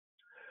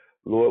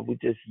 Lord, we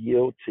just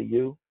yield to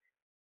you.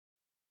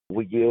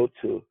 We yield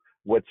to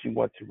what you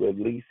want to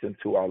release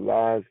into our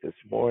lives this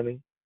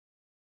morning.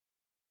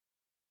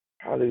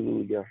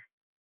 Hallelujah.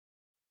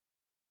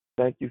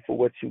 Thank you for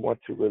what you want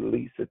to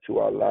release into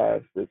our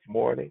lives this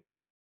morning.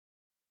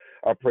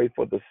 I pray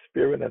for the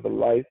spirit and the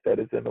life that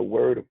is in the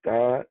word of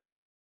God.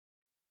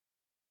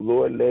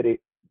 Lord, let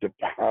it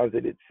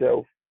deposit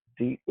itself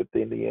deep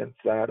within the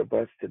inside of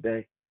us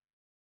today.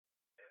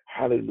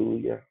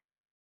 Hallelujah.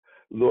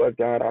 Lord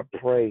God, I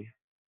pray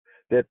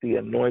that the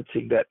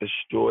anointing that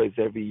destroys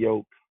every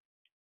yoke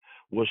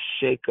will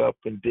shake up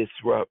and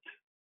disrupt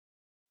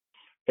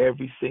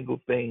every single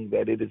thing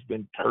that it has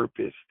been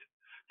purposed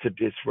to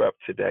disrupt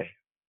today.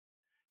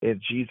 In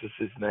Jesus'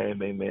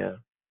 name, amen.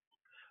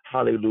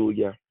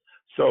 Hallelujah.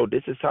 So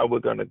this is how we're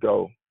going to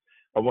go.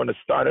 I want to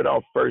start it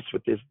off first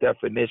with this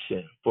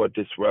definition for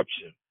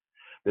disruption.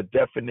 The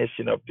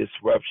definition of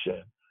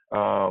disruption,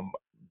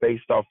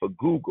 based off of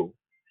Google,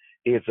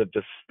 is a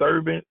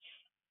disturbance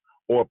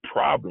or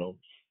problems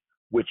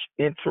which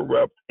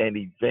interrupt an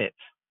event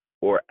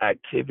or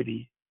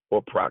activity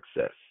or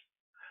process.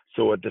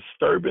 So a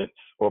disturbance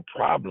or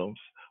problems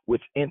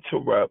which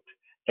interrupt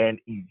an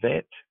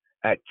event,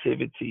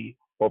 activity,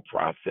 or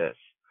process.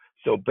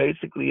 So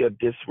basically a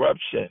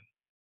disruption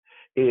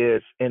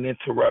is an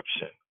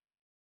interruption,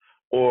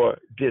 or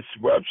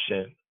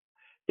disruption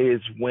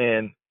is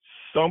when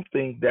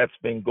something that's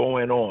been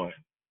going on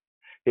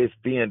is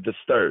being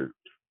disturbed,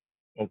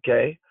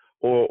 okay,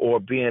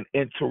 or being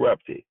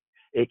interrupted.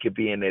 It could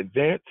be an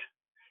event,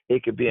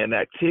 it could be an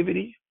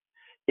activity,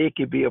 it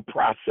could be a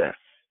process.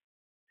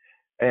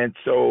 And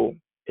so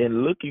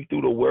in looking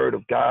through the word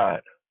of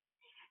God,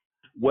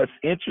 what's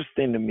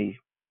interesting to me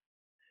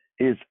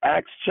is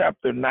Acts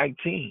chapter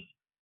 19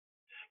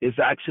 is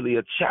actually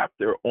a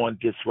chapter on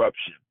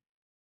disruption.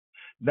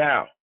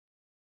 Now,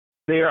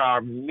 there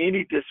are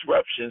many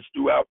disruptions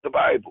throughout the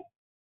Bible.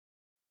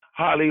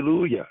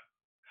 Hallelujah.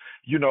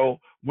 You know,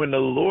 when the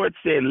Lord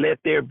said, let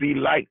there be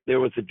light, there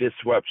was a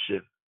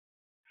disruption.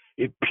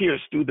 It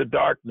pierced through the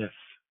darkness.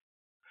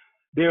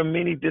 There are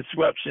many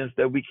disruptions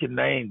that we can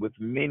name with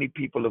many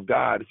people of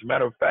God. As a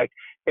matter of fact,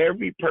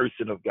 every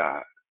person of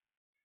God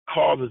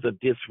causes a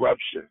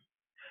disruption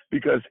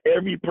because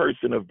every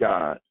person of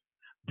God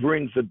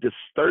brings a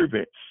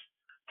disturbance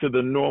to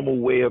the normal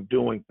way of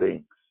doing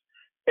things.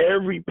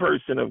 Every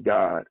person of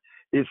God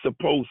is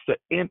supposed to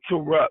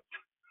interrupt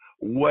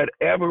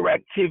whatever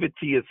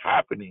activity is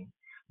happening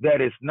that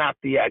is not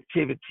the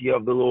activity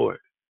of the Lord.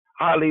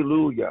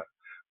 Hallelujah.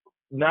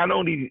 Not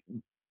only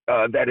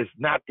that is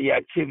not the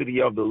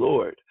activity of the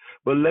Lord,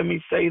 but let me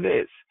say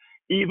this,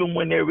 even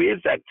when there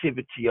is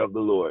activity of the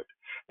Lord,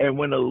 and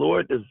when the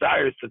Lord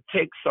desires to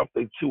take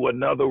something to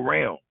another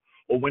realm,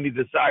 or when he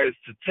desires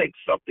to take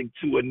something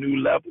to a new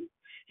level,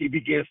 he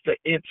begins to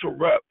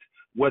interrupt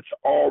what's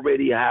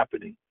already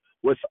happening,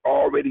 what's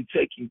already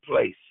taking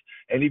place,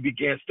 and he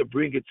begins to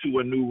bring it to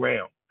a new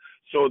realm.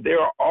 So there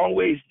are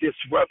always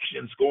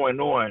disruptions going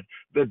on.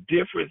 The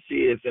difference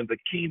is in the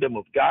kingdom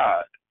of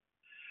God,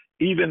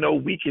 even though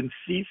we can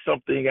see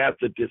something as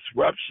a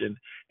disruption,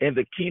 in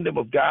the kingdom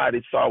of God,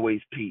 it's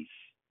always peace.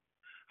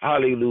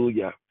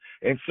 Hallelujah.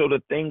 And so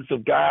the things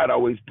of God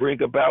always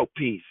bring about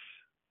peace.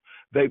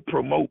 They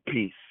promote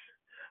peace.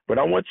 But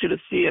I want you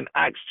to see in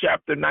Acts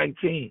chapter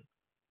 19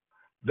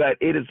 that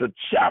it is a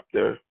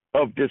chapter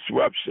of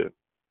disruption.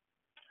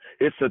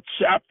 It's a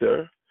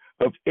chapter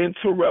of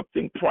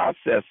interrupting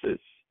processes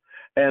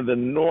and the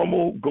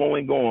normal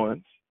going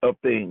on of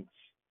things.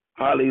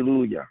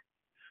 Hallelujah.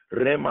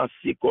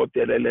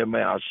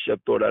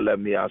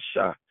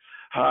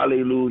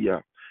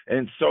 Hallelujah.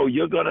 And so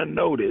you're going to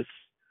notice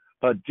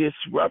a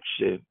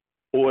disruption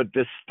or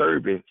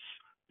disturbance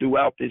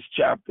throughout this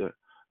chapter.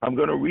 I'm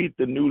going to read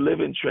the New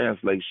Living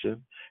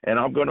Translation, and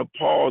I'm going to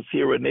pause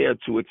here and there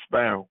to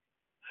expound.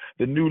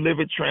 The New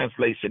Living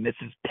Translation, this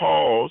is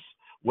Paul's,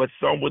 what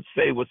some would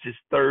say was his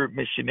third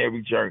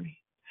missionary journey.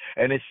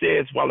 And it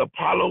says, while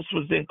Apollos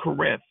was in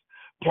Corinth,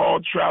 Paul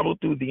traveled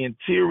through the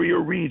interior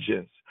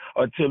regions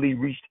until he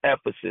reached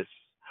Ephesus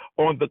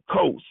on the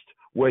coast,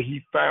 where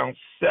he found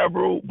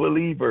several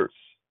believers.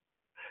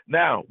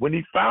 Now, when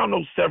he found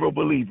those several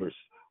believers,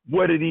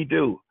 what did he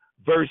do?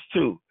 Verse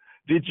 2.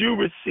 Did you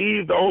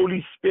receive the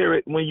Holy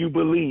Spirit when you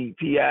believed?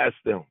 He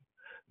asked them.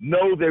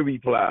 No, they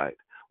replied.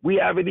 We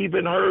haven't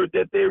even heard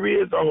that there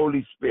is a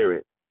Holy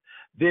Spirit.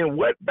 Then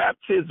what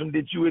baptism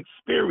did you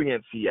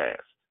experience? He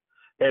asked.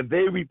 And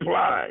they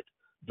replied,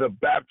 the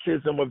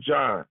baptism of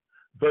John.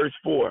 Verse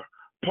 4.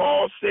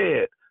 Paul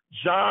said,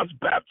 John's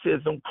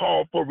baptism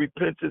called for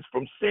repentance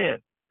from sin.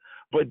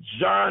 But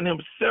John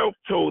himself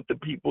told the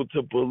people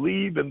to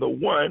believe in the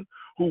one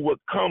who would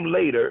come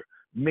later,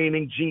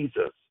 meaning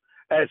Jesus.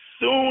 As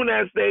soon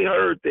as they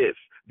heard this,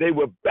 they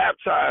were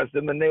baptized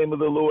in the name of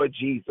the Lord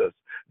Jesus.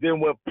 Then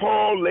when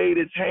Paul laid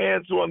his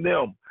hands on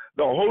them,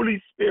 the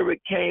Holy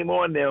Spirit came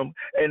on them,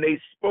 and they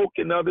spoke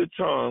in other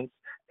tongues,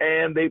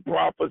 and they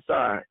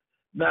prophesied.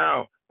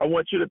 Now, I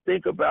want you to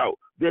think about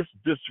this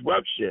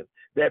disruption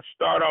that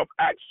start off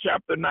Acts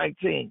chapter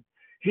 19.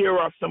 Here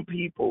are some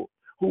people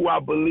who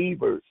are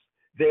believers.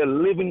 They're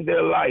living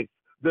their life.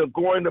 They're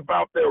going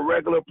about their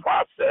regular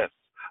process.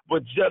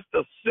 But just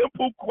a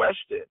simple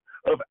question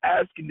of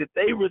asking that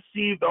they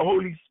receive the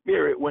Holy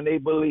Spirit when they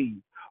believe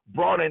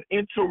brought an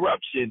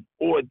interruption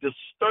or a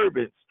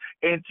disturbance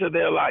into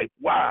their life.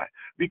 Why?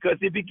 Because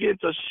it began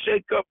to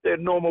shake up their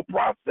normal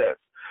process.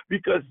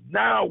 Because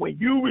now when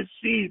you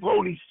receive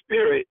Holy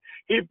Spirit,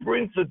 it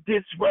brings a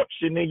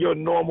disruption in your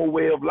normal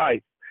way of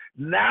life.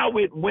 Now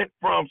it went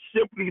from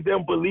simply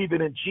them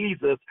believing in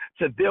Jesus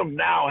to them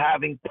now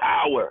having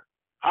power.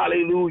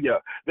 Hallelujah.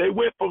 They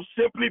went from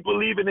simply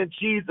believing in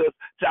Jesus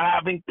to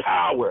having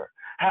power.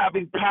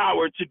 Having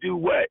power to do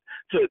what?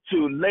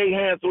 To lay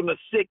hands on the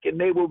sick and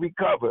they will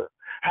recover.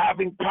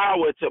 Having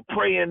power to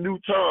pray in new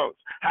tongues.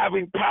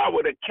 Having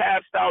power to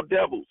cast out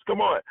devils. Come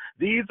on.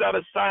 These are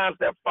the signs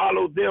that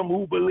follow them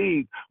who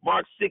believe.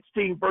 Mark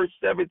 16, verse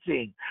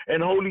 17.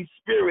 And Holy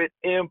Spirit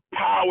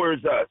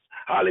empowers us.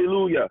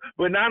 Hallelujah.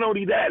 But not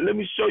only that, let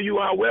me show you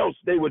how else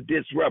they were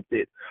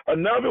disrupted.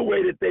 Another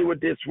way that they were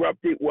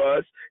disrupted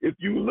was, if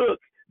you look,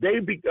 they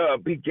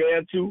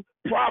began to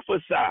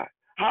prophesy.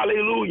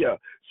 Hallelujah.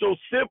 So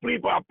simply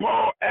by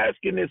Paul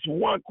asking this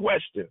one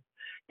question,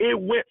 it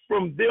went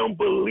from them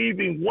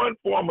believing one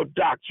form of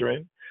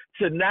doctrine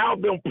to now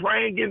them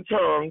praying in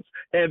tongues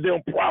and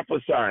them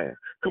prophesying.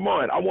 Come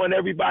on, I want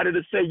everybody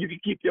to say, you can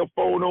keep your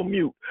phone on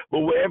mute, but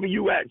wherever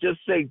you at, just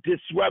say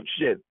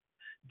disruption,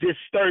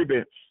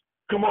 disturbance.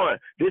 Come on,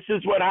 this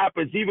is what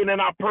happens even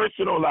in our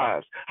personal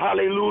lives.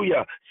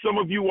 Hallelujah. Some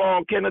of you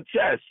all can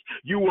attest.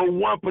 You were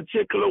one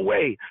particular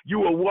way. You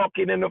were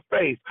walking in the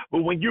faith.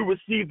 But when you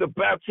received the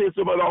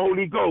baptism of the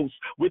Holy Ghost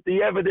with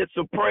the evidence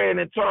of praying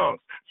in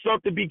tongues,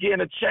 something began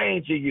to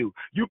change in you.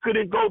 You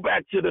couldn't go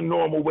back to the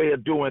normal way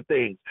of doing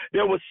things.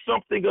 There was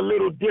something a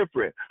little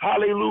different.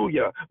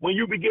 Hallelujah. When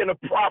you began to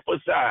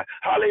prophesy,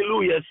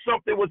 hallelujah,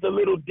 something was a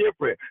little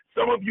different.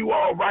 Some of you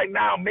all right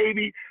now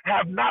maybe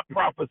have not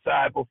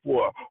prophesied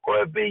before or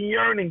have been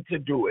yearning to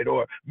do it,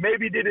 or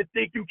maybe didn't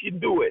think you can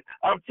do it.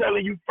 I'm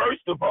telling you,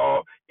 first of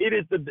all, it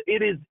is a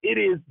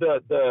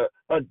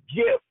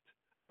gift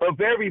of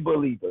every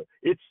believer.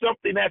 It's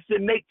something that's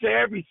innate to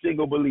every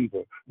single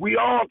believer. We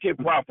all can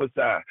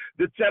prophesy.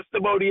 The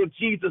testimony of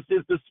Jesus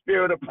is the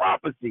spirit of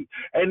prophecy.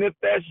 And if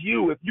that's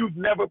you, if you've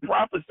never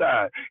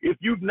prophesied, if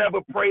you've never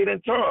prayed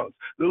in tongues,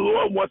 the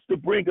Lord wants to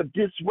bring a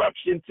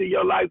disruption to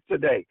your life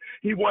today.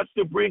 He wants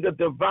to bring a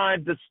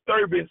divine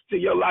disturbance to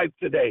your life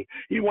today.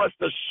 He wants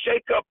to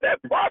shake up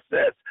that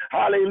process.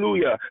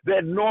 Hallelujah.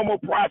 That normal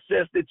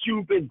process that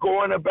you've been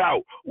going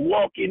about,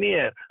 walking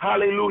in.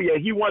 Hallelujah.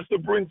 He wants to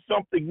bring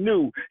something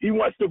new. He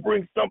wants to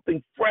bring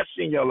something fresh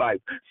in your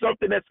life,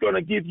 something that's going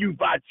to give you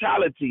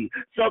vitality,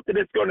 something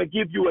that's going to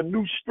give you a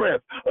new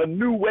strength, a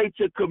new way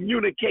to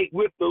communicate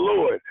with the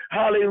Lord.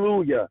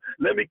 Hallelujah.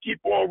 Let me keep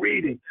on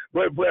reading.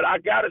 But I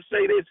got to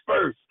say this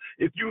first.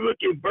 If you look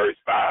at verse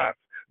 5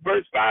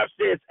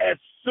 says, as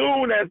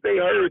soon as they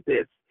heard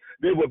this,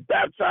 they were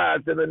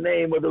baptized in the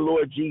name of the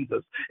Lord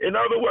Jesus. In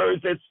other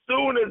words, as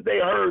soon as they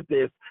heard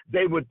this,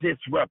 they were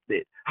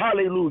disrupted.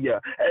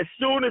 Hallelujah. As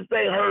soon as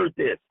they heard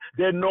this,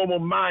 their normal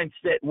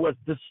mindset was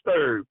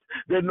disturbed.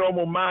 Their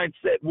normal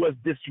mindset was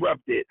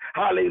disrupted.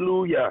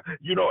 Hallelujah.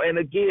 And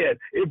again,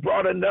 it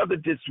brought another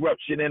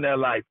disruption in their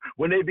life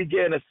when they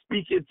began to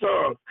speak in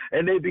tongues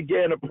and they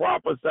began to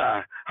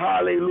prophesy.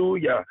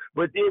 Hallelujah.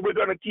 But then we're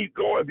going to keep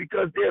going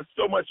because there's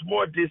so much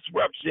more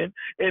disruption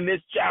in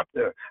this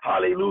chapter.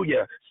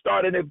 Hallelujah.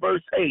 Starting at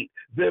verse 8,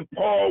 then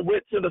Paul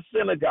went to the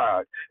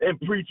synagogue and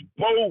preached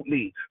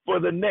boldly for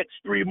the next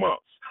 3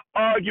 months,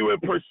 arguing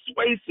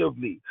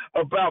persuasively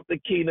about the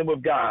kingdom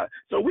of God.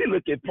 So we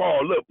look at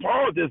Paul. Look,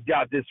 Paul just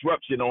got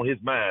disruption on his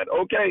mind,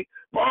 okay?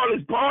 Paul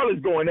is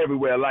going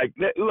everywhere. Like,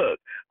 look,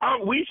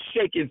 we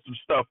shaking some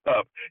stuff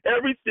up.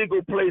 Every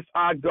single place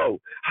I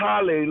go,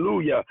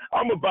 hallelujah,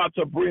 I'm about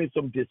to bring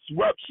some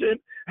disruption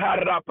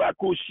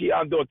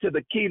to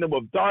the kingdom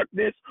of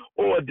darkness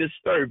or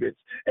disturbance.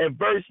 And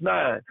verse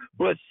 9,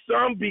 but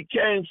some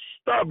became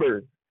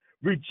stubborn,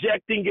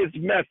 rejecting his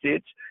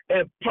message,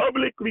 and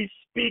publicly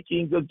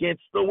speaking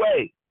against the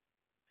way.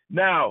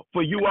 Now,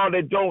 for you all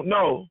that don't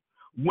know,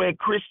 when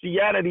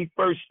Christianity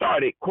first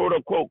started, quote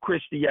unquote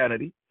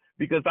Christianity,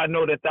 because I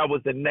know that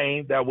was a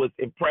name that was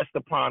impressed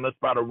upon us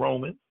by the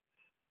Romans.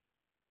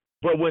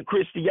 But when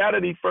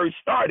Christianity first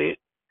started,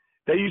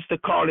 they used to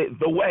call it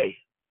the way.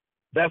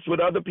 That's what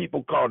other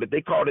people called it.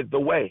 They called it the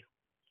way.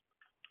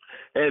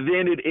 And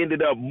then it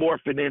ended up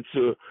morphing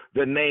into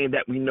the name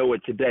that we know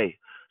it today.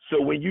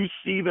 So when you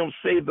see them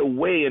say the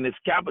way and it's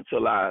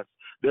capitalized,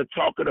 they're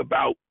talking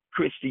about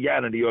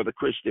Christianity or the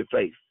Christian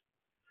faith,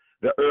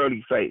 the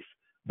early faith.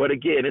 But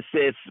again, it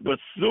says, but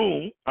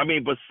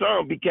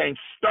some became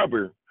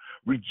stubborn,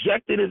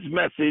 rejecting his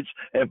message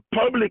and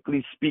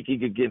publicly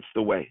speaking against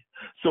the way.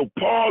 So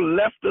Paul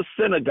left the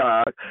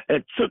synagogue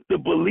and took the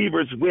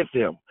believers with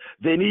him.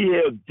 Then he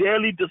held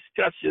daily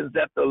discussions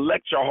at the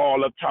lecture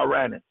hall of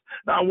Tyrannus.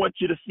 Now I want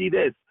you to see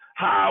this.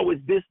 How is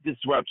this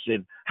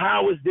disruption?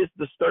 How is this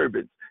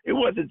disturbance? It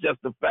wasn't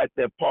just the fact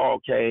that Paul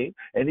came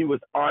and he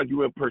was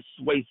arguing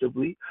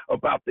persuasively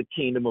about the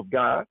kingdom of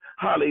God.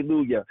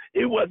 Hallelujah.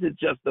 It wasn't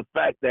just the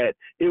fact that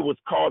it was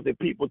causing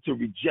people to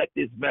reject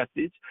his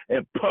message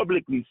and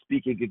publicly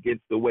speaking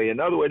against the way. In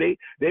other words,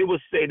 they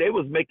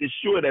was making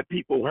sure that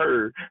people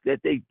heard that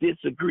they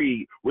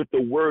disagreed with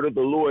the word of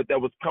the Lord that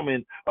was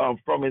coming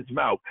from his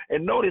mouth.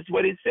 And notice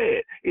what it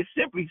said. It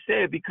simply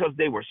said because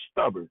they were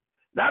stubborn.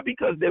 Not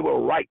because they were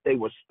right, they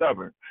were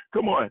stubborn.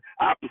 Come on,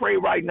 I pray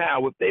right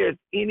now, if there's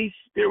any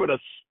spirit of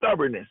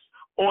stubbornness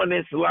on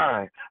this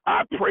line,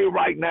 I pray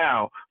right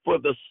now for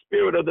the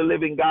Spirit of the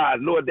living God,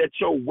 Lord, that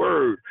your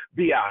word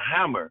be a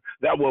hammer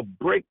that will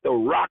break the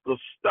rock of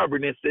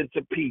stubbornness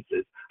into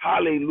pieces.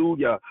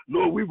 Hallelujah.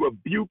 Lord, we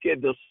rebuke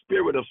the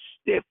spirit of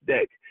stiff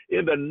neck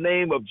in the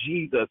name of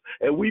Jesus.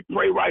 And we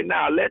pray right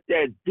now, let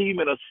that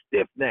demon of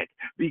stiff neck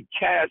be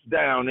cast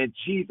down in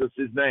Jesus'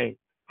 name.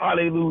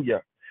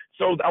 Hallelujah.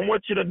 So I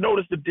want you to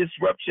notice the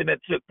disruption that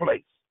took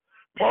place.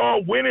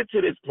 Paul went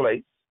into this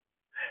place,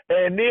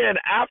 and then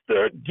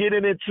after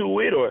getting into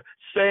it or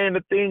saying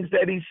the things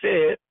that he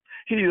said,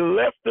 he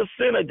left the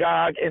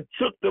synagogue and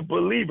took the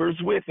believers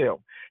with him.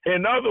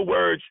 In other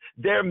words,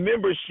 their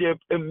membership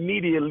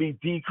immediately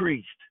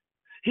decreased.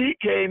 He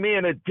came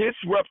in and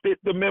disrupted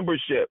the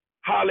membership.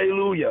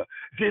 Hallelujah.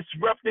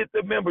 Disrupted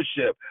the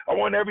membership. I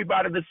want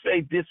everybody to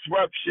say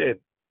disruption,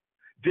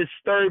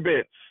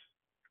 disturbance.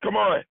 Come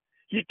on.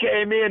 He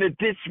came in and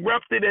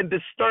disrupted and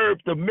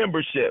disturbed the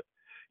membership.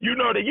 You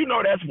know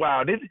that's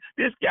wild.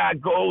 This guy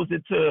goes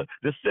into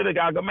the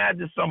synagogue.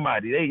 Imagine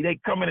somebody, they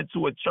coming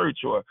into a church,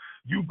 or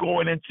you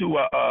going into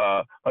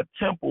a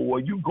temple, or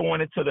you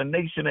going into the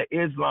Nation of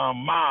Islam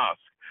mosque,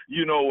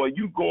 or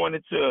you going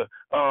into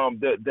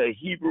the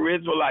Hebrew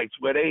Israelites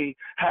where they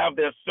have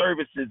their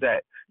services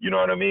at. You know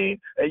what I mean?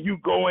 And you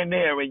go in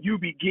there and you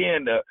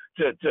begin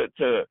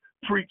to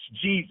preach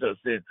Jesus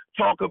and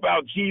talk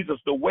about Jesus,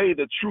 the way,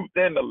 the truth,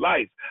 and the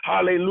life.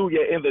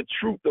 Hallelujah. And the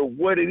truth of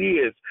what it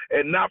is,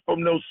 and not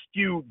from no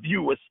skewed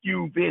view or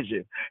skewed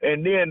vision.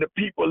 And then the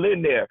people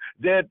in there,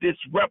 they're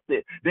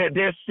disrupted.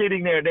 They're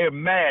sitting there, they're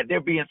mad, they're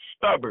being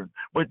stubborn.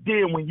 But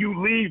then when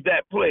you leave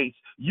that place,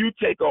 you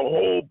take a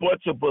whole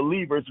bunch of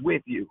believers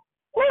with you.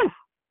 Woo!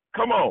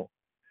 Come on.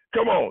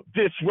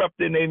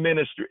 Disrupting their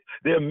ministry.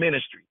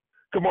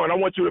 Come on, I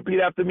want you to repeat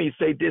after me.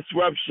 Say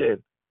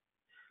disruption,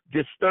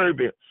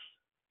 disturbance.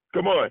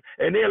 Come on.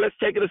 And then let's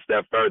take it a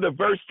step further.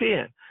 Verse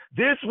 10.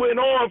 This went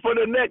on for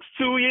the next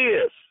 2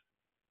 years,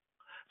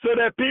 so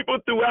that people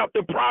throughout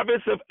the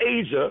province of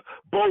Asia,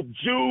 both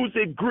Jews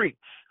and Greeks,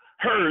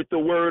 heard the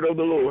word of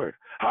the Lord.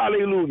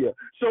 Hallelujah.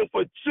 So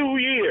for 2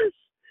 years,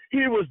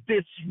 he was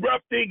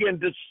disrupting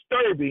and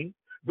disturbing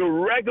the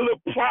regular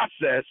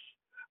process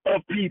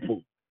of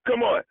people.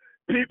 Come on.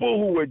 People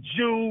who were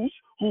Jews,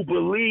 who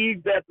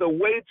believed that the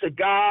way to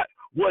God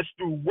was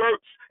through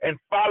works and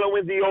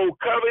following the old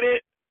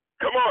covenant.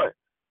 Come on.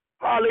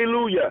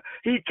 Hallelujah.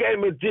 He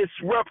came and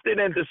disrupted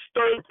and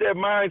disturbed their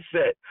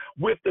mindset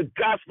with the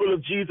gospel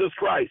of Jesus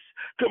Christ.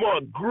 Come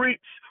on,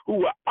 Greeks who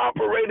were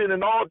operating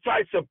in all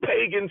types of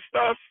pagan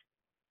stuff.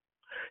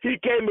 He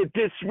came and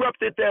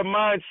disrupted their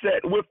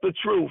mindset with the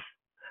truth.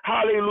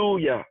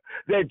 Hallelujah.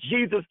 That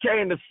Jesus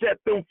came to set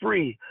them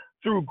free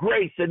through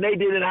grace, and they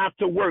didn't have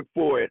to work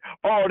for it.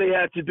 All they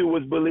had to do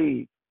was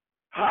believe.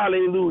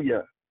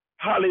 Hallelujah.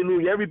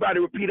 Hallelujah. Everybody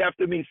repeat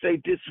after me. Say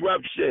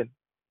disruption,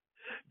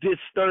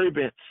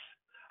 disturbance.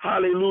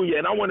 Hallelujah.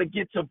 And I want to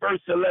get to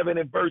verse 11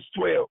 and verse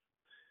 12.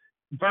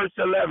 Verse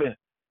 11.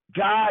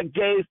 God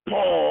gave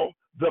Paul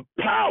the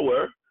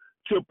power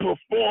to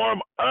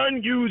perform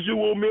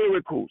unusual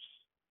miracles.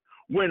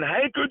 When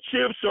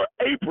handkerchiefs or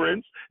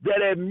aprons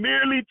that had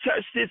merely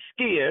touched his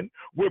skin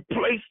were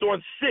placed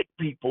on sick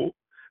people,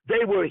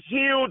 they were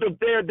healed of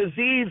their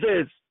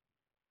diseases,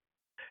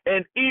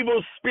 and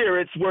evil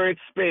spirits were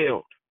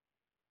expelled.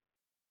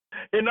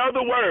 In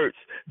other words,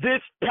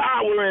 this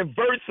power in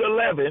verse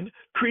 11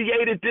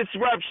 created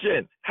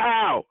disruption.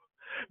 How?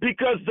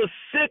 Because the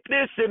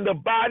sickness in the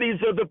bodies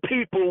of the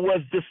people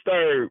was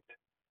disturbed.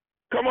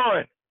 Come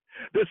on.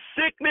 The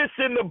sickness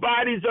in the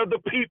bodies of the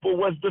people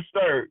was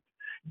disturbed.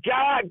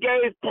 God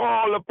gave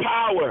Paul the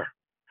power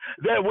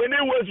that when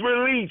it was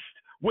released,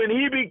 when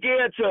he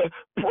began to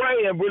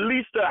pray and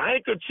release the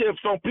handkerchiefs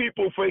on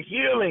people for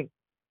healing,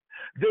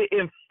 the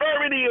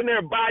infirmity in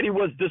their body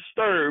was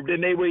disturbed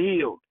and they were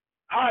healed.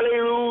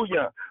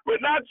 Hallelujah.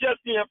 But not just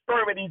the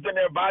infirmities in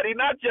their body,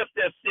 not just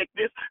their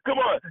sickness. Come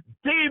on,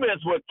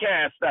 demons were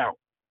cast out.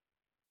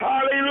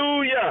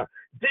 Hallelujah.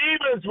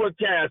 Demons were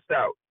cast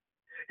out.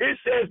 It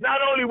says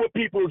not only were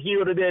people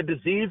healed of their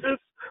diseases,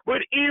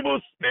 but evil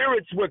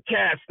spirits were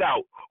cast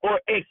out or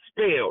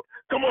expelled.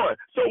 Come on.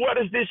 So what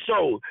does this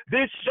show?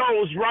 This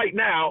shows right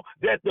now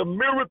that the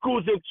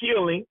miracles of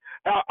healing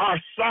are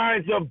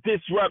signs of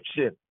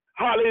disruption.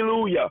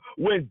 Hallelujah.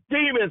 When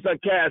demons are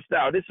cast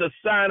out, it's a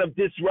sign of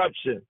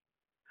disruption.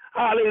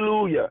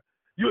 Hallelujah.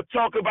 You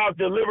talk about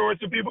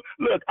deliverance of people.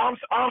 Look, I'm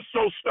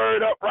so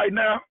stirred up right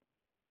now.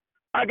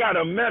 I got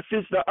a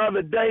message the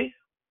other day.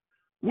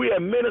 We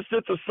had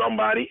ministered to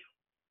somebody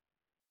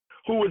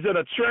who was in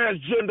a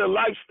transgender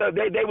lifestyle.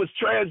 They was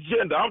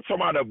transgender. I'm talking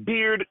about a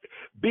beard,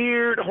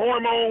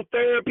 hormone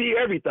therapy,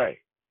 everything.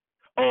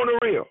 On the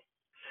real.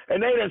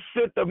 And they done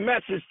sent the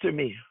message to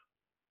me,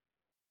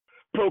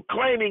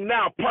 proclaiming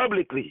now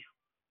publicly.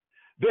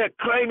 They're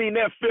claiming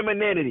their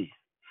femininity.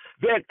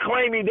 They're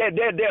claiming that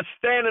they're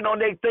standing on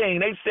their thing.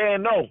 They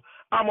saying, no,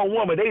 I'm a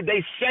woman.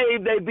 They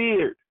shave their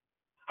beard.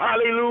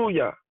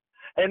 Hallelujah.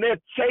 And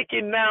they're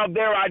taking now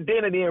their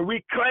identity and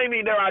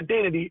reclaiming their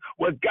identity,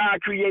 what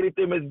God created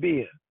them as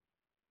being.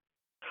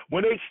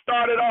 When they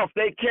started off,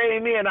 they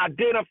came in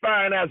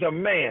identifying as a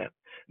man.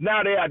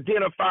 Now they're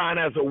identifying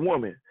as a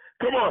woman.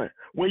 Come on.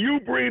 When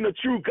you bring the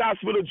true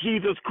gospel of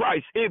Jesus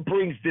Christ, it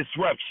brings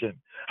disruption.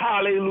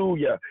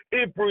 Hallelujah.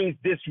 It brings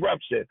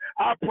disruption.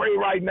 I pray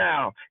right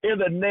now in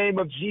the name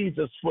of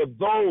Jesus for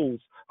those,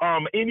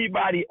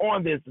 anybody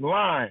on this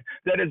line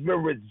that has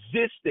been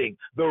resisting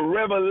the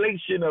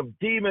revelation of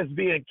demons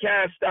being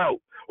cast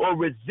out or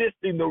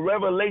resisting the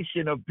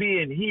revelation of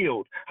being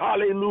healed.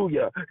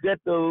 Hallelujah. That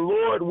the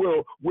Lord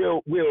will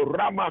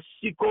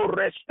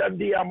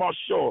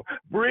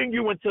bring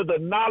you into the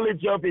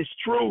knowledge of his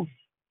truth.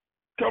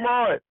 Come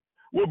on.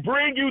 Will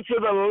bring you to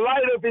the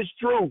light of his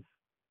truth.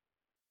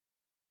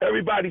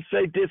 Everybody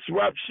say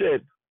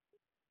disruption,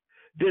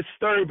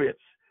 disturbance.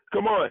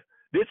 Come on.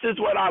 This is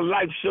what our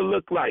life should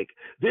look like.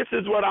 This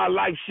is what our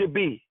life should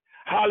be.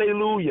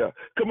 Hallelujah.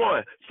 Come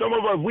on. Some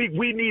of us,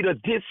 we need a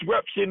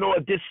disruption or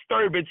a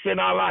disturbance in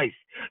our life.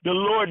 The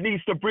Lord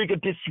needs to bring a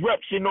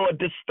disruption or a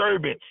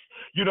disturbance,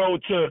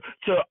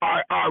 to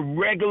our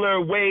regular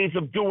ways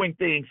of doing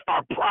things,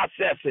 our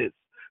processes.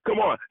 Come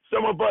on.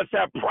 Some of us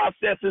have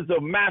processes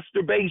of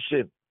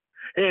masturbation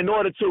in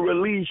order to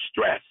relieve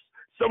stress.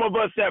 Some of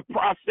us have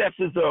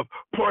processes of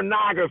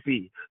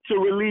pornography to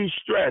relieve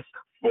stress,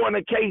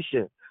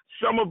 fornication.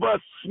 Some of us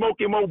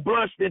smoking more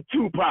blunts than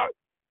Tupac.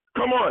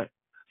 Come on.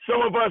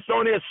 Some of us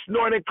on there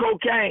snorting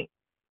cocaine.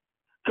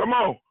 Come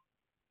on.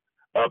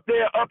 Up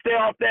there off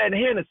that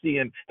Hennessy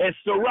and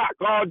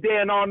Ciroc all day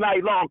and all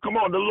night long. Come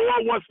on. The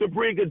Lord wants to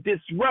bring a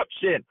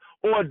disruption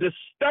or a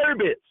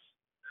disturbance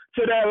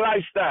to that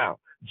lifestyle.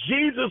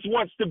 Jesus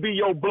wants to be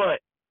your blunt.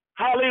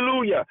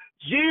 Hallelujah.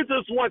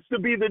 Jesus wants to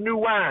be the new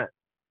wine.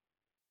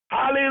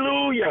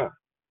 Hallelujah.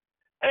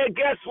 And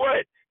guess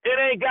what? It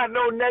ain't got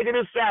no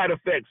negative side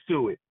effects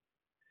to it.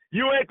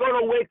 You ain't going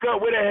to wake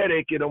up with a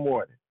headache in the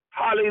morning.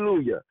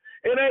 Hallelujah.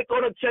 It ain't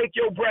going to take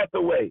your breath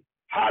away.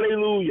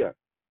 Hallelujah.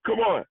 Come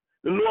on.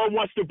 The Lord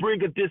wants to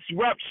bring a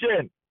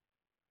disruption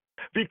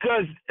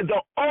because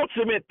the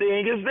ultimate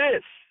thing is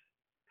this.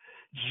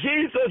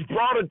 Jesus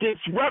brought a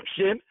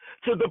disruption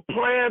to the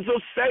plans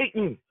of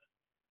Satan,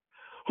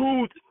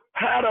 who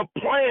had a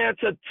plan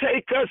to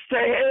take us to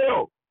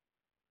hell.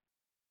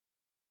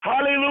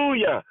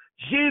 Hallelujah.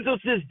 Jesus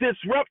is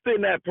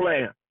disrupting that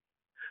plan,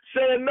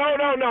 saying,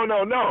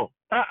 no.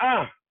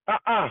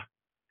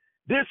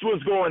 This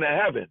was going to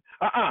heaven.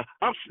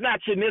 I'm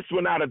snatching this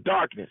one out of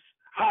darkness.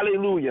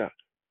 Hallelujah.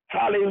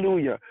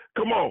 Hallelujah.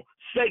 Come on.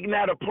 Satan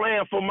had a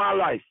plan for my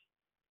life.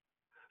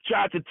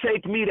 Tried to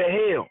take me to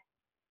hell.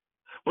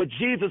 But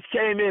Jesus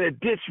came in and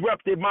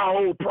disrupted my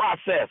whole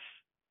process.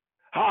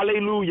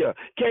 Hallelujah.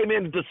 Came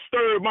in to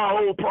disturb my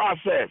whole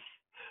process.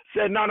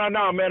 Said, no,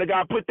 man of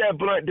God, put that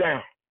blunt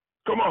down.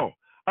 Come on.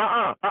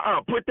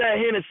 Put that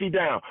Hennessy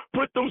down.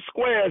 Put them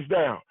squares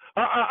down.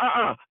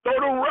 Throw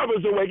the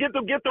rubbers away. Get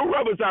the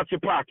rubbers out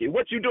your pocket.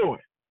 What you doing?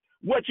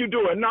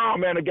 No,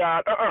 man of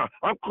God.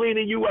 I'm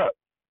cleaning you up.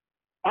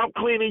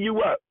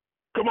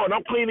 Come on,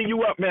 I'm cleaning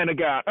you up, man of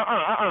God.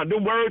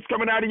 Them words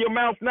coming out of your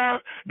mouth now,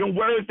 them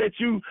words that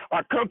you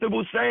are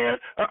comfortable saying,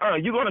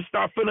 you're going to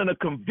start feeling a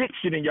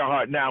conviction in your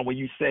heart now when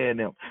you're saying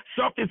them.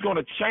 Something's going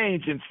to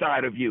change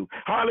inside of you.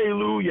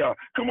 Hallelujah.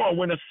 Come on,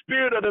 when the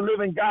Spirit of the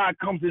living God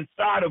comes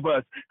inside of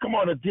us, come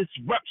on, a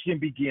disruption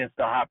begins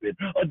to happen.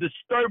 A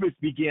disturbance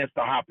begins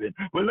to happen.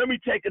 But let me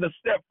take it a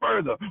step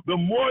further. The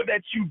more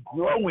that you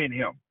grow in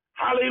him,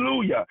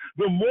 Hallelujah.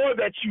 The more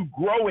that you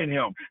grow in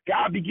him,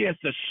 God begins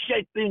to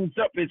shake things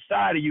up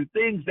inside of you,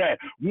 things that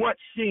once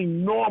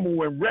seemed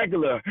normal and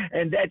regular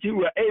and that you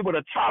were able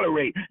to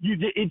tolerate.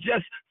 It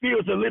just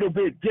feels a little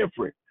bit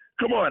different.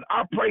 Come on,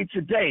 I pray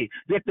today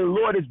that the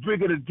Lord is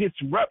bringing a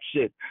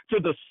disruption to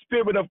the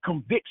spirit of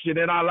conviction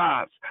in our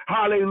lives.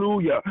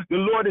 Hallelujah. The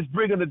Lord is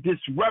bringing a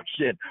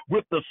disruption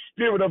with the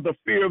spirit of the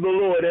fear of the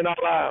Lord in our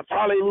lives.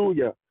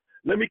 Hallelujah.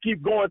 Let me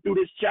keep going through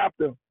this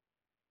chapter.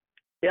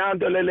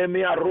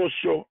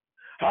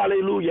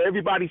 Hallelujah.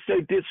 Everybody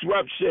say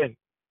disruption,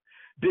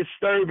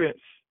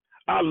 disturbance.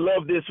 I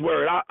love this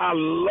word. I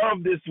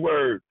love this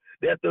word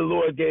that the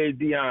Lord gave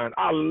Dion.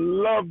 I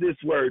love this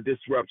word,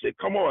 disruption.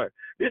 Come on.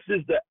 This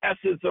is the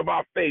essence of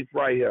our faith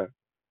right here.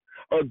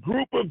 A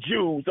group of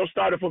Jews, I'm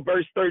starting from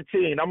verse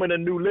 13. I'm in the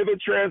New Living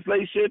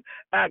Translation,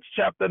 Acts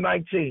chapter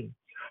 19.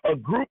 A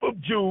group of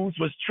Jews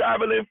was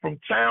traveling from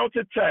town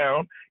to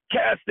town,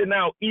 casting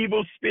out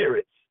evil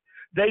spirits.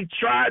 They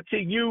tried to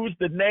use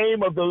the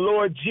name of the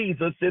Lord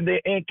Jesus in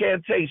their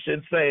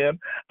incantation, saying,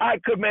 I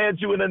command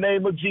you in the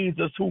name of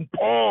Jesus, whom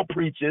Paul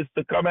preaches,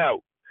 to come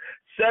out.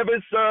 7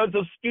 sons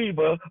of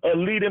Sceva, a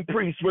leading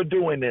priest, were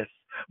doing this.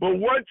 But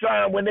one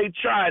time when they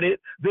tried it,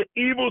 the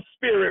evil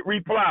spirit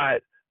replied,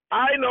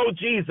 I know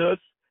Jesus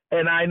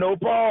and I know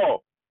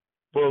Paul,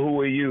 but who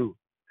are you?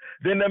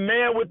 Then the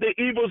man with the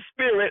evil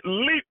spirit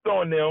leaped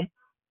on them,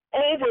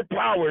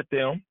 overpowered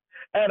them,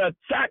 and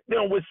attacked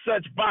them with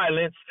such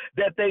violence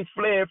that they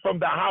fled from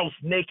the house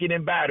naked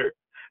and battered.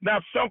 Now,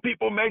 some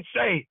people may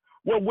say,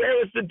 well, where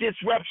is the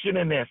disruption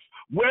in this?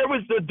 Where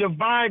is the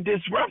divine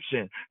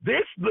disruption?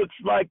 This looks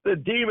like the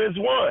demons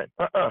won.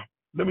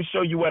 Let me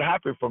show you what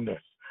happened from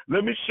this.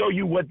 Let me show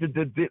you what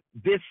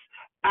this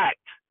act,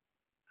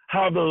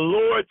 how the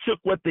Lord took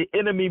what the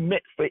enemy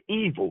meant for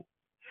evil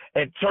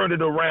and turned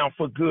it around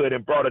for good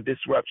and brought a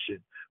disruption.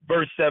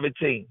 Verse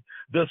 17,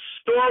 the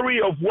story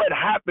of what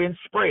happened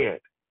spread.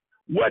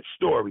 What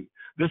story?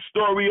 The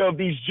story of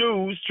these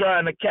Jews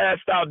trying to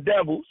cast out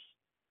devils.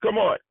 Come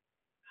on.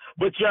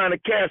 But trying to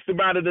cast them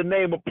out of the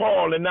name of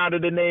Paul and out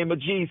of the name of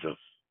Jesus.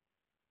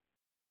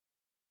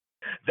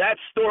 That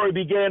story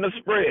began to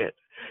spread.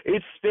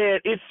 It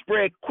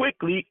spread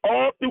quickly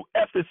all through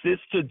Ephesus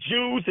to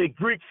Jews and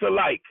Greeks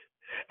alike.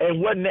 And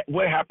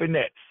what happened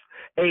next?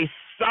 A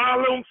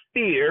solemn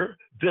fear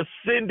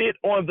descended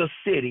on the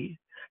city,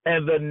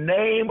 and the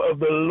name of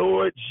the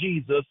Lord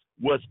Jesus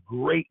was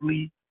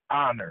greatly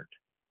honored.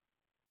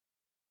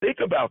 Think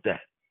about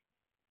that.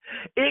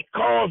 It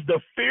caused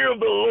the fear of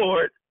the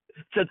Lord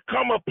to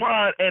come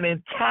upon an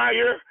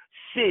entire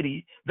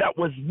city that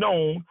was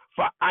known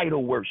for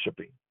idol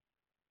worshiping.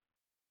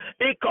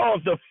 It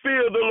caused the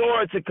fear of the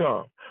Lord to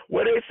come.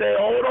 Where they say,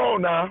 hold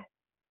on now.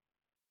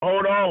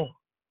 Hold on.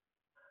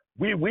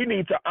 We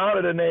need to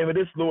honor the name of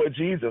this Lord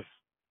Jesus.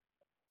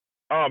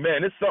 Oh,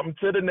 man, it's something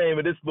to the name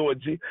of this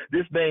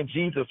this name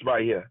Jesus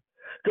right here.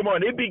 Come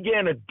on, it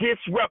began to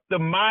disrupt the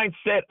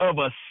mindset of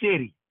a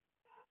city.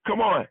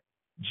 Come on.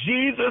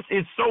 Jesus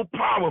is so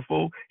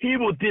powerful, he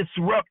will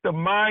disrupt the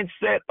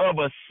mindset of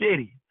a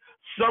city.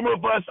 Some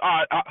of us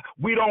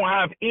we don't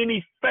have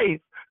any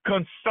faith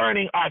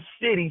concerning our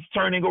cities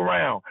turning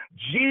around.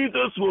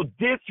 Jesus will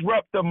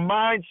disrupt the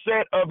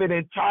mindset of an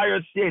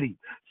entire city.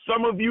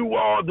 Some of you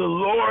all, the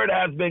Lord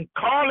has been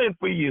calling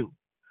for you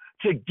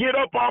to get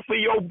up off of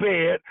your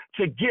bed,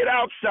 to get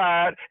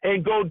outside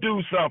and go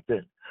do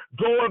something.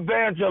 Go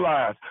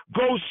evangelize.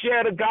 Go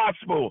share the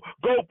gospel.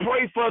 Go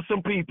pray for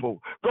some people.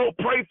 Go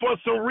pray for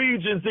some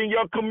regions in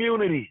your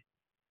community.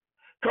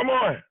 Come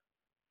on.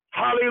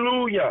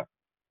 Hallelujah.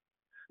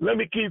 Let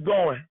me keep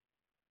going.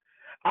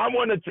 I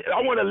want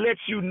to let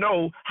you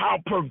know how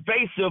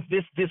pervasive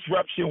this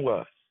disruption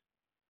was.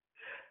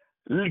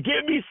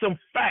 Give me some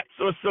facts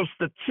or some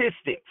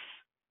statistics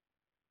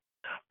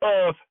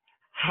of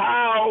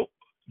how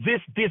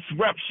this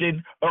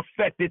disruption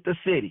affected the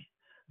city.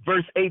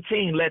 Verse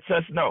 18 lets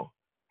us know.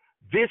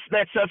 This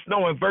lets us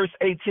know in verse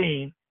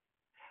 18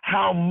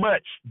 how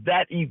much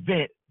that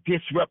event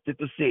disrupted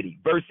the city.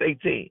 Verse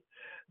 18,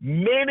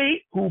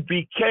 many who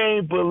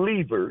became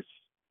believers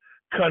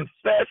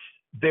confessed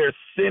their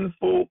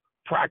sinful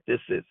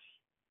practices.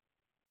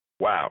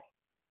 Wow.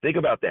 Think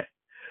about that.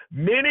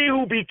 Many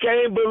who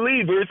became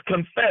believers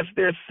confessed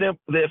their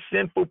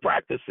sinful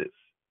practices.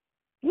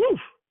 Woo.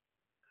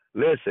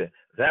 Listen,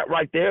 that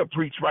right there,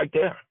 preach right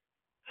there.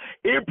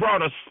 It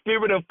brought a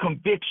spirit of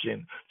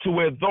conviction to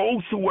where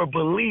those who were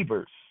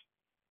believers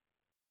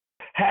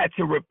had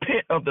to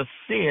repent of the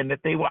sin that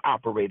they were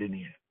operating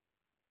in.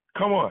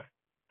 Come on.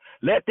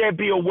 Let that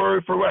be a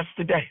word for us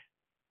today.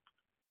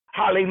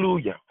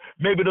 Hallelujah.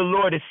 Maybe the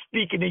Lord is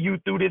speaking to you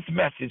through this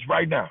message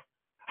right now.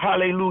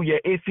 Hallelujah.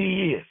 If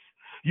he is.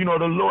 You know,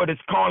 the Lord is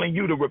calling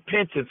you to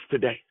repentance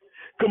today.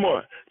 Come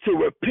on. To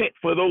repent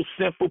for those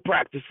sinful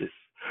practices.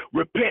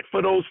 Repent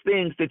for those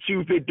things that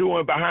you've been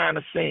doing behind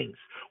the scenes.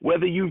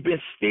 whether you've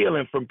been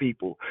stealing from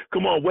people,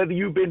 come on, whether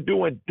you've been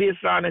doing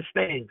dishonest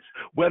things,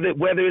 whether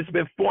it's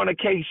been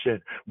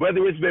fornication,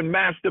 whether it's been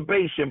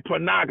masturbation,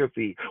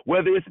 pornography,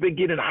 whether it's been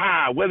getting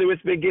high, whether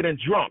it's been getting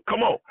drunk,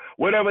 come on,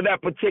 whatever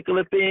that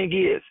particular thing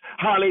is,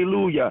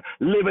 hallelujah,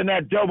 living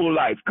that double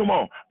life, come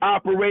on,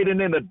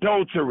 operating in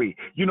adultery,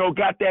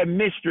 got that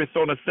mistress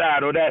on the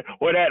side, or that,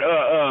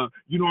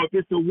 if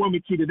it's a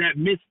woman cheated, that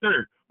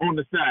mister on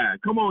the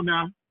side, come on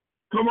now,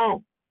 come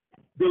on.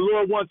 The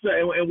Lord wants us,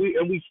 and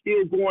we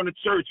still going to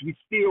church. We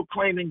still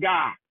claiming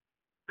God.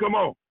 Come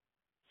on.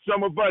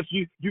 Some of us,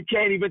 you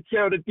can't even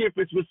tell the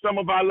difference with some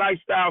of our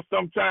lifestyles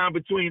sometimes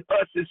between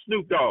us and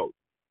Snoop Dogg.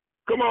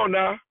 Come on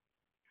now.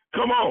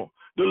 Come on.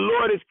 The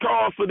Lord has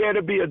called for there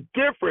to be a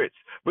difference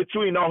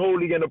between the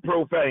holy and the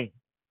profane.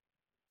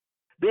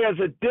 There's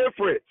a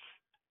difference.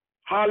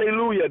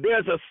 Hallelujah.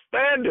 There's a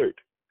standard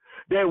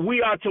that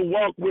we are to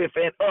walk with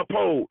and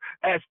uphold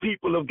as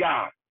people of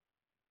God.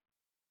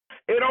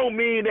 It don't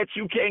mean that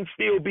you can't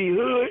still be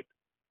hood,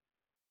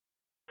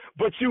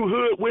 but you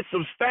hood with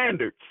some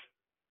standards.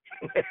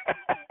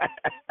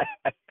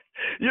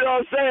 You know what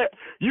I'm saying?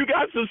 You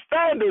got some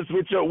standards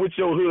with your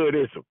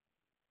hoodism.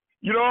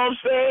 You know what I'm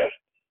saying?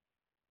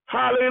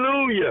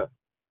 Hallelujah.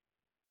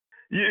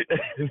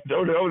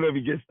 Don't let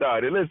me get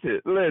started.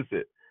 Listen. Let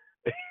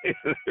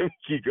me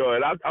keep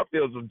going. I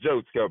feel some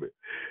jokes coming.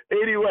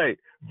 Anyway,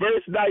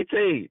 verse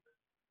 19.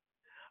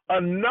 A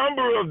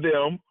number of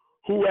them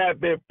who have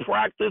been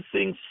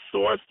practicing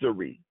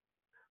sorcery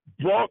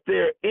brought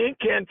their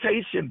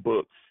incantation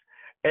books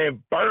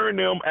and burned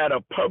them at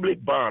a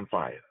public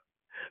bonfire.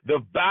 The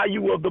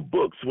value of the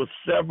books was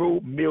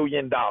several $1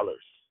 million.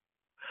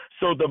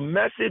 So the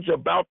message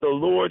about the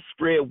Lord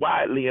spread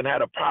widely and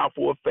had a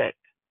powerful effect.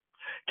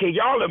 Can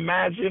y'all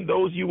imagine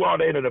those you all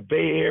that in the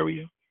Bay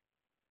Area?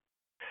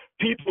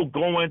 People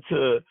going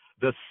to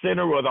the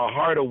center or the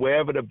heart of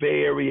wherever the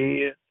Bay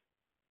Area is,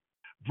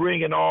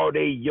 bringing all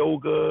their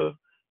yoga,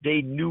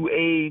 they new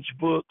age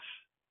books.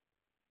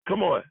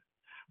 Come on.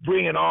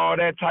 Bringing all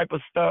that type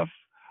of stuff,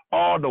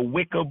 all the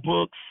Wicca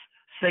books,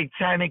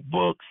 satanic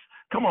books.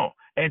 Come on.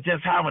 And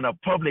just having a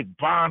public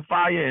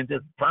bonfire and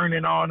just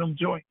burning all them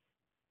joints.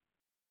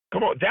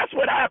 Come on. That's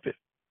what happened.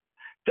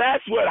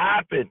 That's what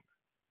happened.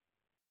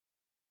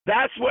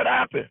 That's what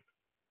happened.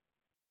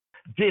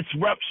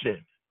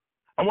 Disruption.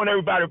 I want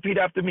everybody to repeat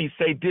after me.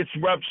 Say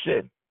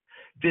disruption.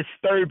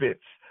 Disturbance.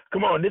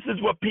 Come on. This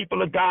is what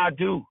people of God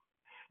do.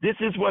 This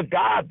is what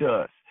God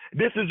does.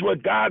 This is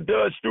what God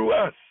does through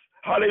us.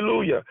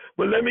 Hallelujah.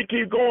 But let me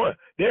keep going.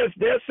 There's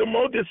some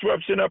more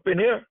disruption up in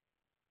here.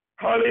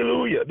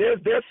 Hallelujah.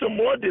 There's some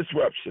more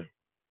disruption.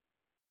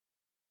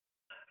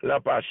 La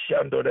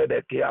pasando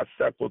de kia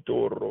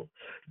sakotoro.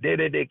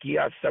 De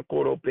kia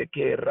sakoro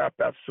peke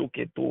rapa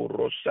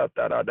suketuro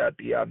satarada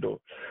tiado.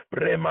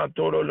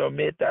 Prematoro lo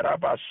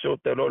metaraba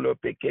sotero lo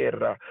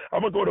pekera.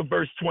 I'm going to go to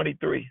verse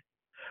 23.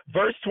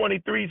 Verse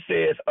 23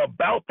 says,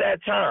 about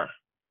that time,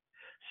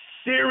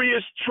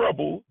 serious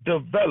trouble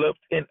developed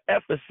in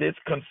Ephesus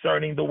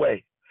concerning the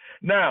way.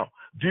 Now,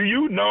 do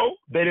you know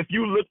that if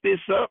you look this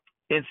up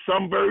in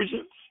some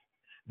versions,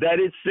 that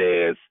it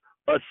says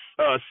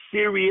a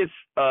serious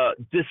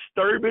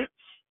disturbance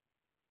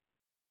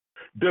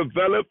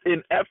developed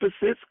in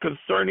Ephesus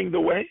concerning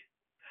the way?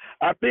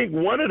 I think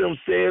one of them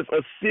says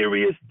a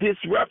serious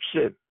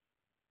disruption.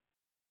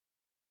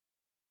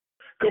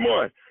 Come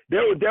on.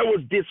 There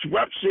was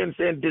disruptions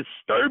and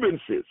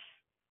disturbances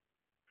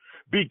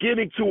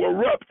beginning to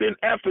erupt in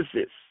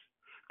Ephesus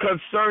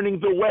concerning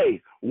the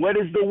way. What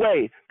is the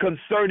way?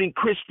 Concerning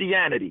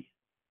Christianity.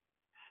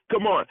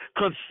 Come on.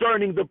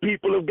 Concerning the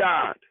people of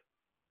God.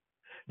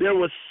 There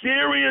was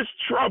serious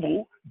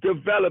trouble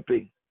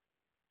developing.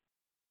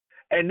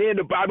 And then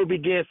the Bible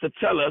begins to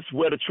tell us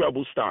where the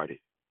trouble started.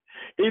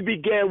 It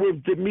began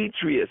with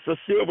Demetrius, a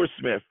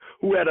silversmith,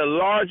 who had a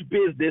large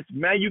business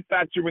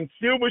manufacturing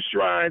silver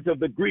shrines of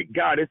the Greek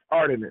goddess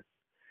Artemis.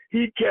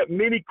 He kept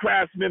many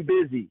craftsmen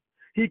busy.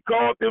 He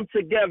called them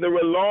together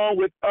along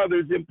with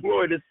others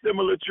employed in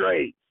similar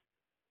trades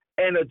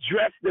and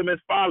addressed them as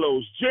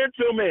follows.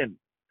 Gentlemen,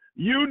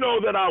 you know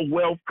that our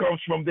wealth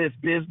comes from this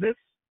business.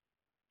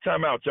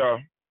 Time out, y'all.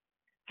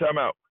 Time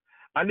out.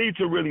 I need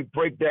to really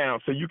break down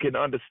so you can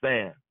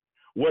understand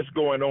what's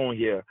going on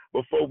here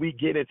before we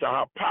get into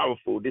how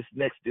powerful this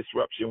next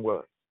disruption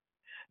was.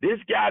 This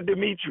guy,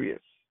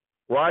 Demetrius,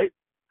 right,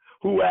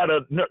 who had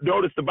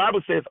notice the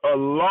Bible says a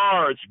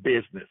large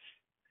business.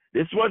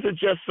 This wasn't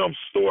just some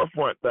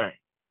storefront thing.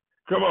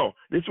 Come on.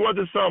 This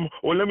wasn't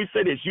let me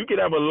say this. You could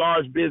have a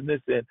large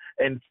business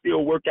and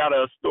still work out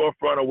of a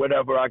storefront or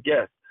whatever, I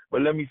guess.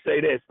 But let me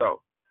say this,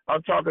 though.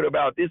 I'm talking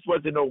about this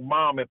wasn't no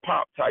mom and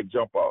pop type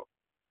jump off.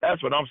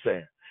 That's what I'm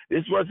saying.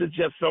 This wasn't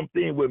just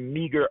something with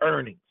meager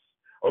earnings.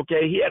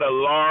 Okay, he had a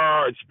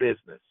large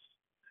business.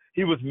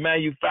 He was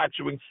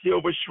manufacturing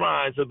silver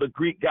shrines of the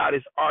Greek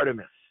goddess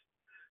Artemis.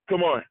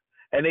 Come on.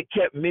 And it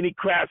kept many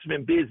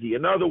craftsmen busy.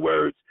 In other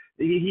words,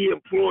 he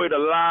employed a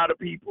lot of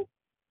people.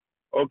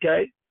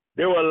 Okay?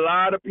 There were a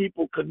lot of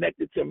people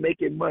connected to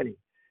making money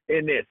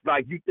in this.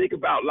 Like you think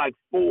about like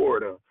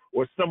Ford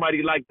or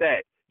somebody like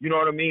that. You know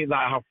what I mean?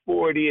 Like how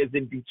Ford is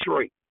in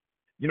Detroit.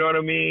 You know what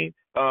I mean?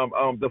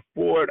 The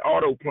Ford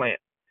auto plant,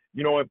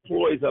 you know,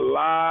 employs a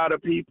lot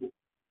of people.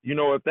 You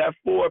know, if that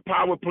Ford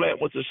power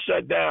plant was to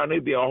shut down,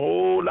 there'd be a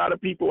whole lot of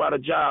people out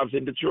of jobs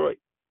in Detroit.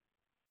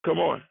 Come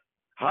on.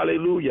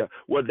 Hallelujah.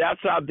 Well, that's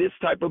how this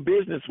type of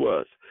business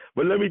was.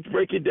 But let me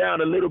break it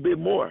down a little bit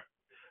more,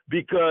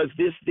 because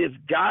this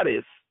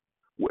goddess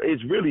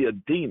is really a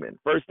demon.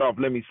 First off,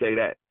 let me say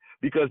that,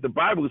 because the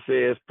Bible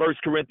says, 1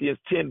 Corinthians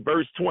 10,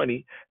 verse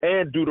 20,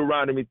 and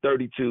Deuteronomy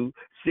 32,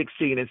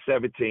 16 and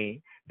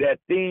 17, that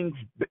things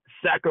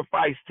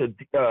sacrificed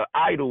to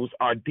idols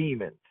are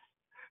demons.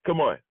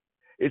 Come on.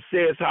 It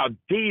says how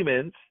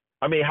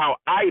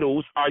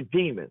idols are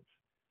demons.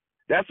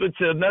 That's what's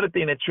another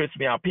thing that trips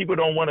me out. People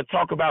don't want to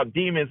talk about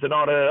demons and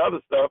all that other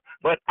stuff,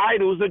 but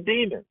idols are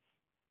demons.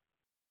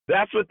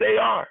 That's what they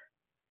are.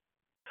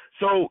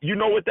 So you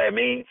know what that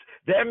means?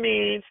 That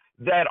means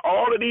that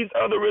all of these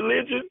other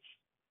religions,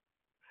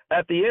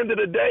 at the end of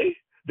the day,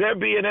 they're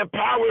being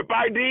empowered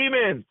by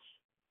demons.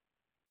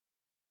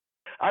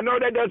 I know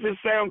that doesn't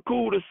sound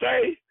cool to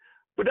say,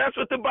 but that's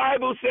what the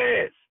Bible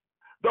says.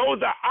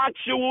 Those are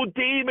actual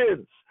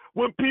demons.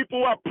 When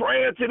people are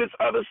praying to this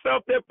other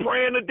stuff, they're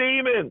praying to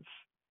demons.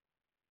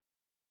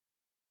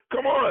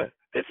 Come on,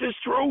 this is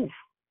truth.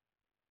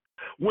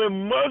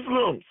 When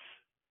Muslims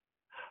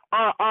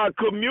are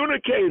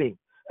communicating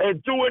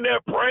and doing their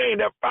praying,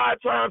 they're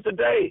 5 times a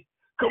day.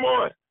 Come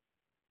on.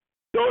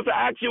 Those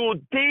are actual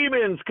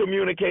demons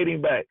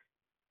communicating back.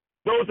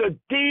 Those are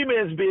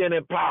demons being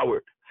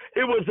empowered.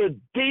 It was a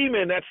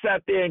demon that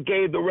sat there and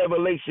gave the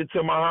revelation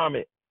to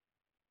Muhammad.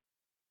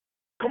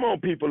 Come on,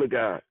 people of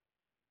God.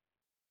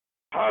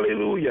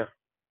 Hallelujah.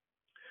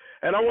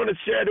 And I want to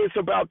share this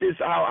about this,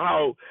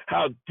 how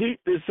deep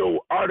this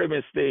whole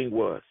Artemis thing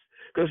was.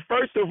 Because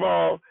first of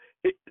all,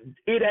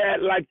 it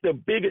had like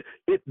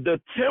the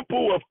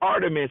temple of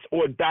Artemis,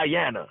 or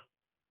Diana.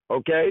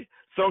 Okay?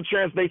 Some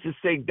translations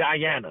say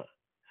Diana.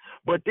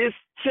 But this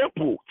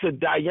temple to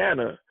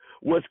Diana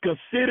was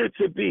considered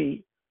to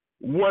be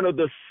one of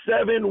the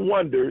 7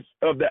 wonders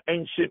of the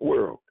ancient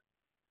world.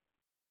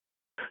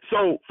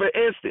 So, for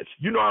instance,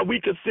 you know how we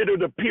consider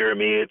the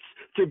pyramids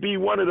to be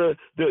one of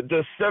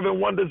the 7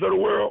 wonders of the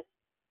world?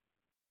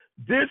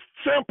 This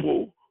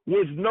temple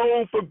was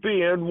known for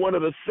being one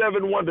of the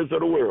 7 wonders of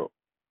the world.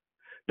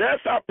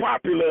 That's how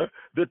popular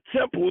the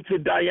temple to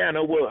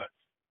Diana was.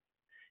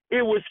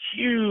 It was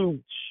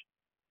huge.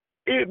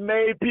 It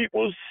made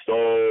people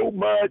so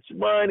much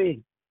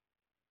money.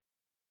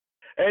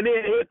 And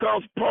then here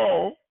comes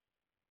Paul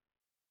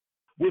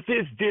with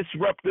his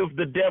disruptive,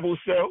 the devil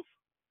self.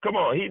 Come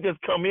on, he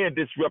just come in,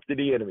 disrupted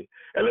the enemy.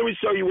 And let me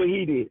show you what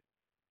he did.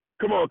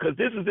 Come on, because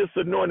this is this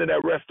anointing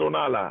that rests on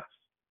our lives.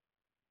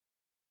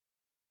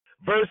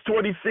 Verse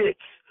 26,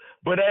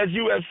 but as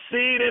you have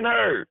seen and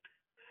heard,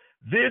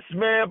 this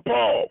man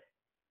Paul,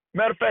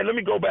 matter of fact, let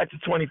me go back to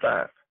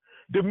 25.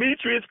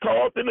 Demetrius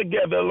called them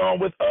together along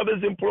with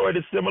others employed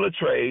in similar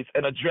trades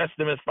and addressed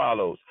them as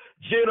follows.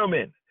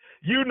 Gentlemen,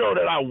 you know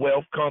that our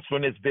wealth comes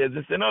from this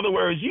business. In other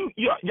words,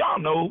 y'all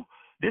know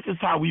this is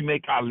how we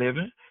make our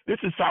living. This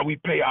is how we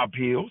pay our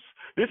bills.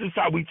 This is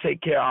how we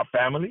take care of our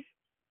family.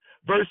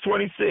 Verse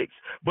 26,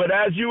 but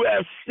as you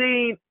have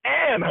seen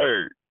and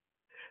heard,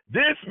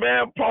 this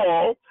man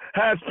Paul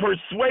has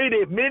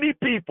persuaded many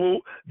people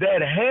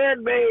that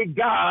handmade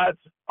gods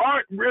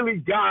aren't really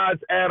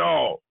gods at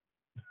all.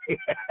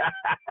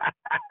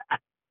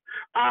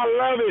 I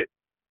love it.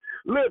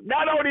 Look,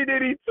 not only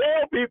did he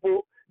tell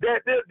people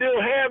that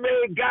them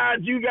handmade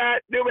gods you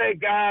got, them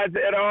ain't gods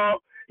at all,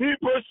 he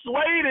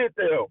persuaded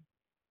them.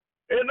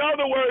 In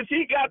other words,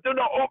 he got them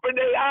to open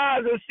their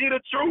eyes and see the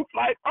truth,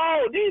 like,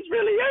 oh, these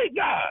really ain't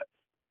gods.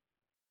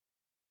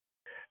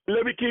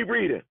 Let me keep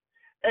reading.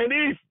 And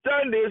he's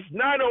done this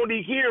not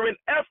only here in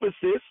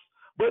Ephesus,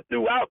 but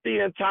throughout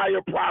the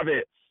entire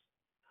province.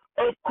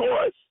 Of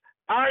course,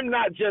 I'm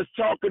not just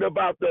talking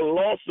about the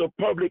loss of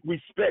public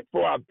respect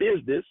for our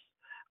business.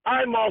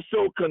 I'm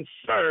also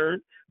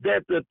concerned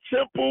that the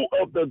temple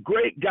of the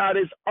great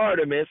goddess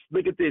Artemis,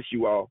 look at this,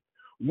 you all,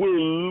 will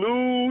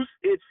lose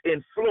its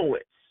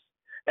influence.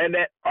 And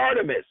that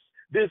Artemis,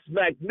 this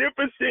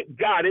magnificent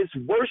goddess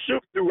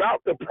worshipped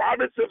throughout the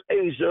province of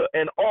Asia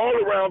and all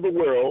around the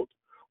world,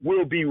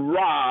 will be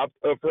robbed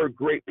of her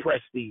great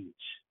prestige.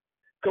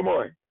 Come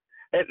on.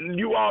 And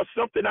you all,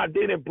 something I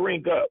didn't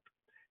bring up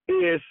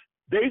is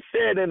they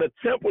said in the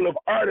temple of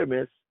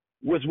Artemis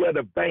was where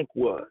the bank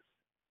was.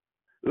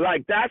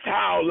 Like, that's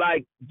how,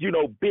 like, you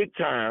know, big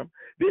time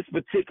this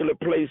particular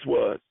place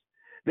was.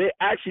 They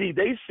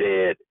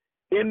said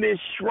in this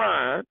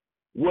shrine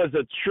was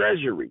a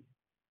treasury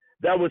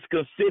that was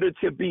considered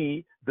to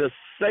be the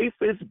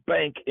safest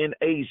bank in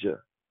Asia.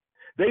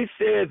 They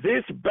said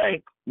this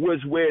bank was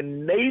where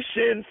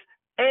nations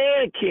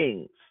and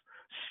kings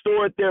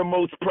stored their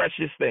most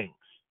precious things.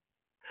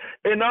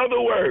 In other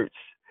words,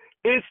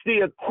 it's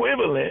the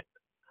equivalent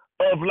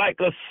of like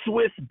a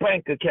Swiss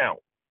bank account.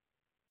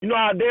 You know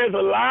how there's a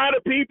lot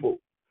of people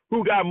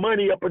who got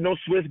money up in those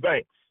Swiss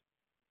banks.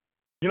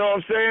 You know what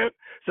I'm saying?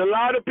 It's a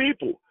lot of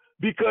people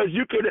because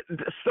you could,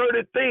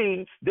 certain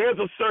things, there's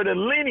a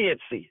certain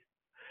leniency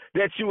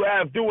that you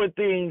have doing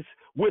things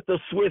with the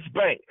Swiss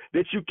bank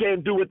that you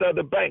can't do with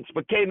other banks,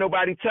 but can't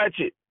nobody touch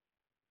it.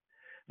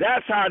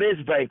 That's how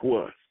this bank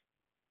was.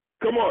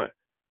 Come on.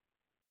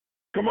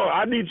 Come on.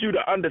 I need you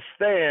to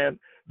understand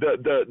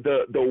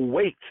the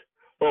weight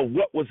of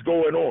what was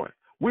going on.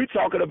 We're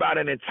talking about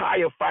an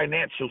entire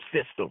financial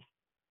system.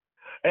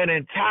 An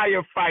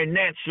entire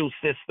financial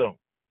system.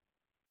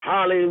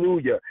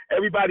 Hallelujah.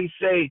 Everybody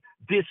say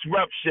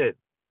disruption,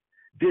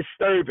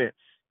 disturbance.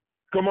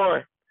 Come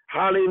on.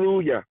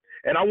 Hallelujah.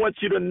 And I want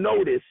you to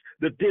notice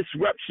the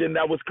disruption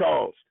that was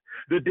caused.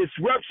 The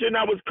disruption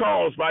that was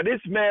caused by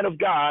this man of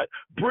God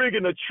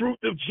bringing the truth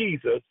of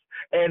Jesus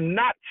and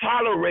not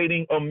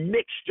tolerating a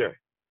mixture.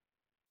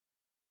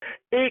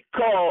 It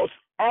caused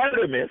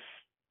Artemis,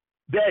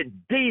 that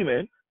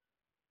demon,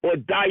 or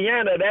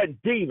Diana,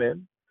 that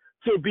demon,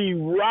 to be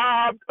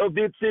robbed of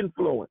its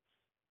influence.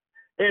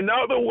 In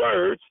other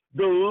words,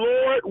 the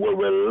Lord will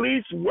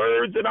release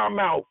words in our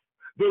mouth.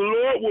 The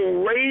Lord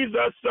will raise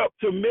us up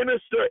to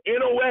minister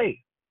in a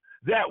way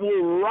that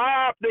will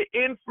rob the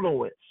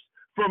influence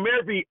from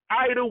every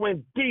idol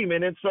and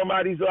demon in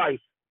somebody's life.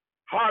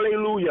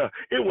 Hallelujah.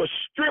 It will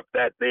strip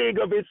that thing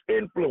of its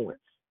influence.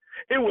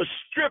 It will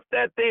strip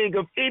that thing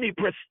of any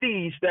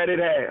prestige that it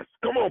has.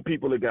 Come on,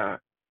 people of God.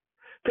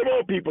 Come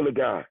on, people of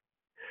God.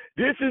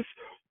 This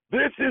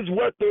is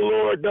what the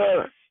Lord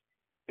does.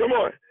 Come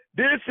on.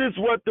 This is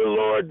what the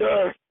Lord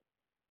does.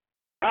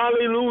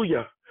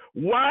 Hallelujah.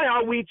 Why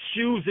are we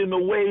choosing the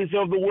ways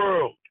of the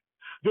world?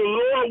 The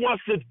Lord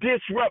wants to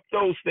disrupt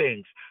those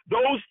things.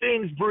 Those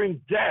things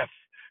bring death.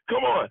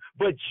 Come on.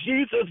 But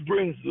Jesus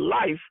brings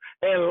life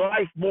and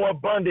life more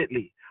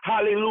abundantly.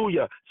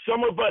 Hallelujah.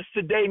 Some of us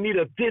today need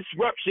a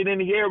disruption in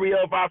the area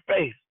of our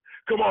faith.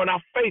 Come on,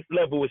 our faith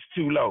level is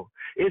too low.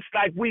 It's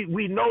like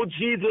we know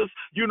Jesus,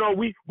 you know,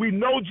 we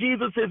know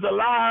Jesus is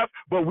alive,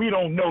 but we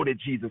don't know that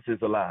Jesus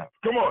is alive.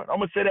 Come on, I'm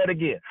going to say that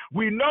again.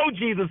 We know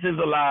Jesus is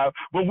alive,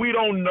 but we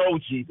don't know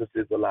Jesus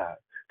is alive.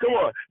 Come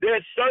on,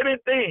 there's certain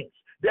things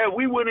that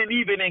we wouldn't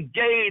even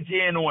engage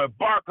in or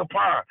embark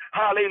upon.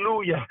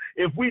 Hallelujah.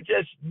 If we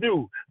just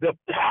knew the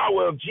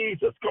power of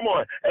Jesus, come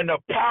on, and the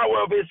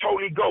power of his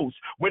Holy Ghost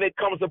when it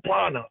comes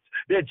upon us,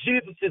 that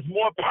Jesus is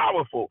more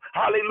powerful.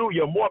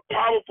 Hallelujah. More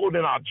powerful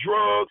than our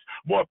drugs,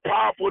 more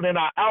powerful than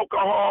our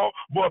alcohol,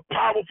 more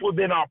powerful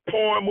than our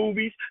porn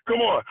movies.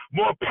 Come on.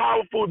 More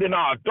powerful than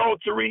our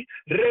adultery.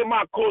 Come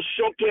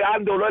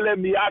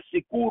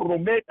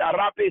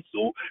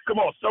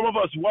on. Some of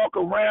us walk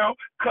around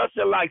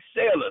cussing like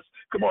sailors.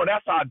 Come on,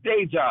 that's our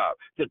day job,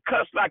 to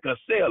cuss like a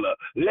sailor.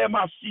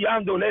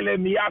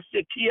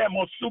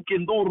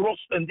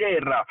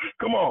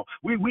 Come on,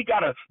 we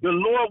gotta, the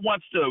Lord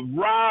wants to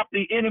rob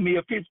the enemy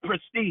of his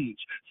prestige.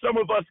 Some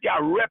of us got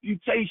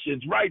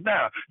reputations right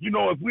now. You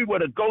know, if we were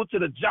to go to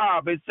the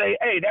job and say,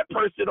 hey, that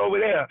person over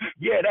there,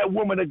 yeah, that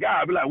woman of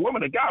God, be like,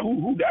 woman of God,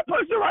 who that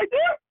person right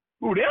there?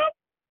 Who them?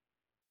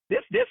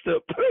 This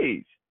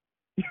please.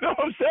 You know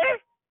what I'm saying?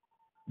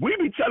 We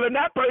be telling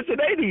that person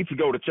they need to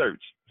go to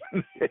church.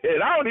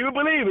 And I don't even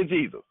believe in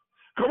Jesus.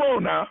 Come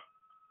on now.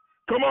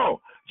 Come on.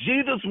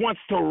 Jesus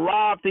wants to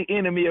rob the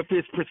enemy of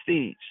his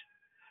prestige.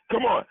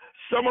 Come on.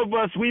 Some of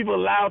us, we've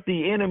allowed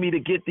the enemy to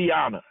get the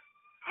honor.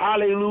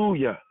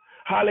 Hallelujah.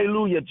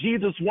 Hallelujah.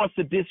 Jesus wants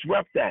to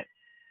disrupt that.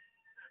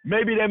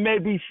 Maybe there may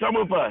be some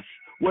of us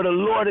where the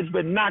Lord has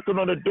been knocking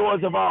on the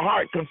doors of our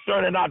heart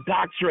concerning our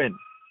doctrine.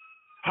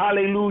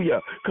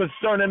 Hallelujah.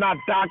 Concerning our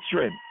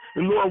doctrine.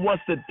 The Lord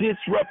wants to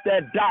disrupt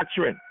that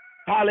doctrine.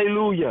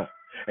 Hallelujah.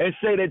 And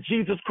say that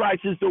Jesus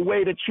Christ is the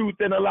way, the truth,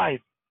 and the life.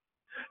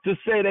 To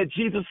say that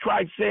Jesus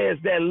Christ says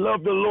that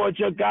love the Lord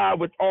your God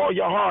with all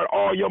your heart,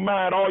 all your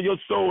mind, all your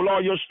soul,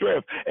 all your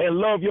strength, and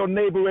love your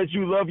neighbor as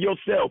you love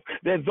yourself.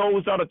 That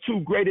those are the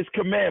two greatest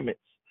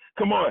commandments.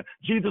 Come on.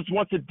 Jesus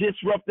wants to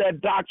disrupt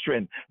that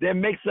doctrine that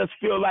makes us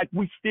feel like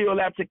we still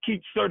have to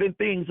keep certain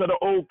things of the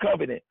old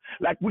covenant.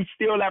 Like we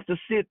still have to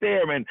sit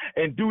there and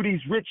do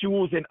these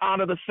rituals and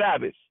honor the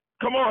Sabbath.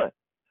 Come on.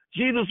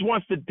 Jesus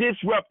wants to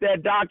disrupt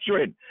that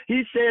doctrine.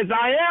 He says,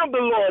 I am the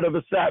Lord of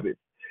the Sabbath.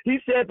 He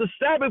said the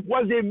Sabbath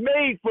wasn't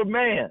made for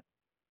man.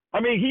 I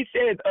mean, he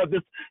said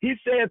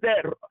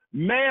that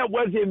man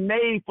wasn't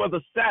made for the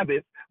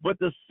Sabbath, but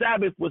the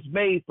Sabbath was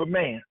made for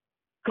man.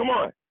 Come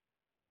on.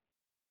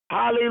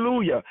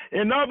 Hallelujah.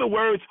 In other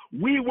words,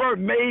 we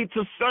weren't made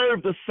to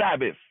serve the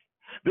Sabbath.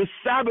 The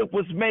Sabbath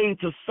was made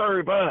to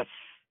serve us.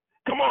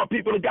 Come on,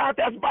 people of God,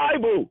 that's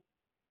Bible.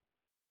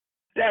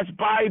 That's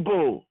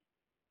Bible.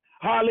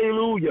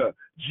 Hallelujah.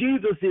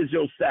 Jesus is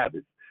your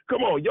Sabbath.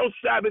 Come on, your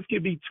Sabbath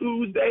can be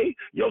Tuesday.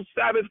 Your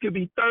Sabbath can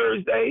be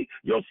Thursday.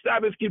 Your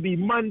Sabbath can be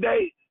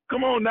Monday.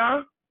 Come on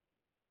now.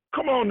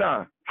 Come on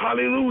now.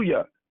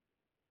 Hallelujah.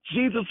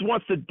 Jesus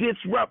wants to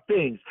disrupt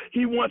things.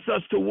 He wants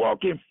us to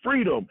walk in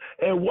freedom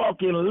and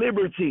walk in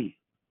liberty.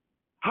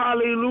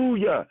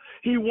 Hallelujah.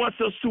 He wants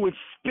us to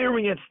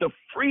experience the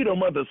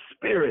freedom of the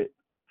Spirit.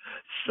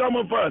 Some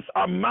of us,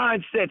 our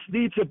mindsets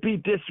need to be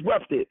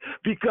disrupted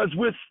because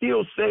we're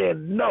still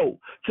saying no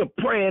to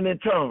praying in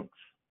tongues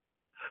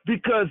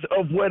because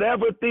of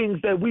whatever things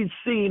that we've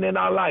seen in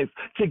our life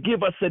to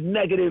give us a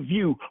negative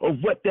view of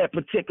what that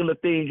particular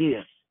thing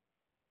is.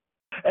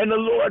 And the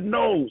Lord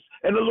knows,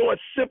 and the Lord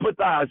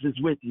sympathizes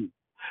with you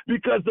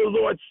because the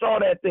Lord saw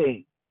that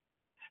thing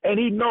and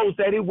he knows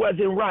that it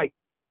wasn't right.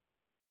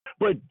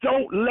 But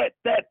don't let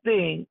that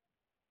thing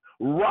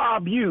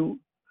rob you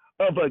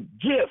of a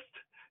gift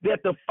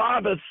that the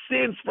Father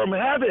sends from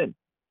heaven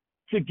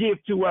to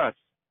give to us.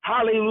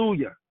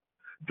 Hallelujah.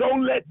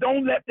 Don't let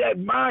that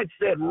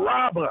mindset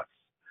rob us,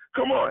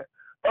 come on,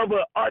 of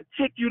an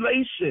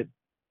articulation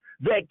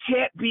that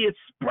can't be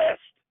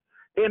expressed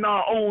in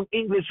our own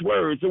English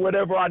words or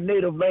whatever our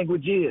native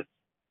language is.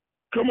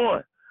 Come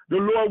on. The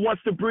Lord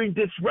wants to bring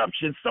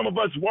disruption. Some of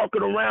us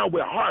walking around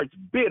with hearts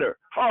bitter,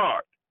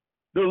 hard.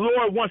 The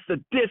Lord wants to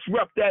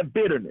disrupt that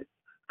bitterness.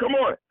 Come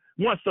on.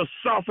 Wants to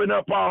soften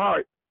up our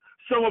heart.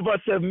 Some of us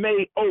have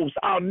made oaths.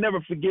 I'll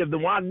never forgive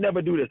them. I'll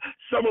never do this.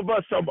 Some of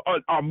us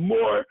are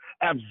more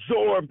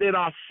absorbed in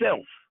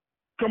ourselves.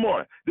 Come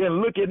on.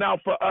 Than looking out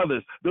for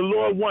others. The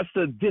Lord wants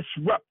to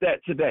disrupt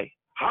that today.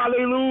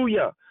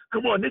 Hallelujah.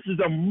 Come on. This is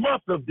a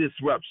month of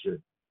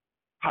disruption.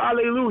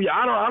 Hallelujah.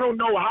 I don't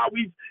know how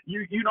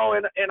you know,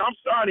 and I'm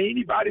sorry to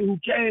anybody who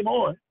came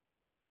on.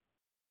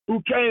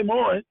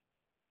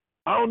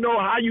 I don't know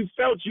how you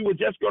felt you were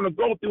just going to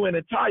go through an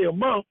entire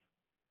month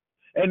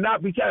and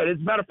not be challenged.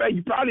 As a matter of fact,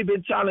 you've probably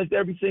been challenged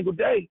every single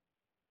day.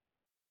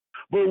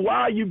 But why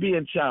are you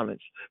being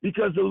challenged?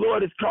 Because the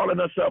Lord is calling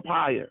us up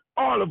higher.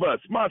 All of us,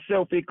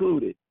 myself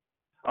included.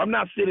 I'm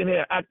not sitting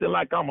here acting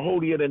like I'm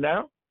holier than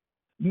thou.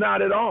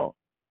 Not at all.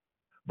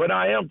 But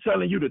I am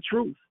telling you the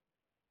truth.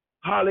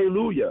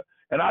 Hallelujah.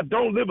 And I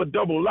don't live a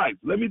double life.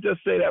 Let me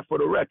just say that for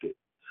the record.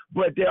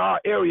 But there are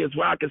areas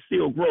where I can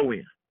still grow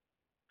in.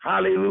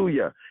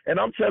 Hallelujah. And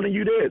I'm telling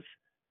you this.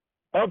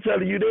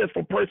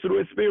 From personal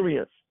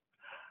experience.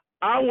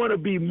 I want to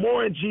be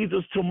more in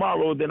Jesus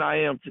tomorrow than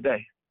I am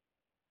today.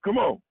 Come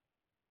on.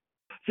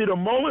 See, the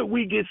moment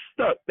we get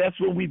stuck, that's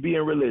when we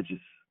being religious.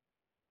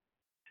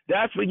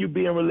 That's when you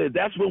being religious.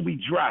 That's when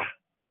we dry.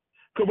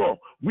 Come on.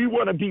 We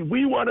want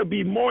to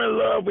be more in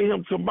love with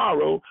him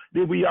tomorrow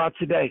than we are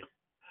today.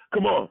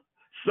 Come on.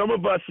 Some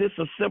of us, it's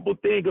a simple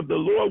thing of the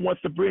Lord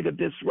wants to bring a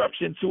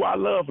disruption to our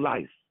love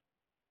life.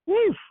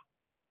 Woo.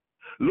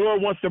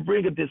 Lord wants to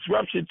bring a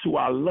disruption to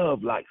our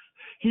love life.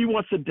 He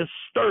wants to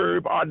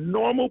disturb our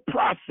normal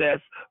process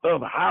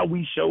of how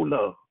we show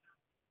love.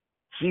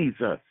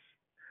 Jesus.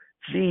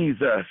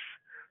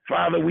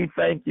 Father, we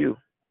thank you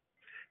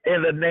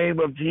in the name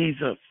of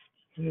Jesus.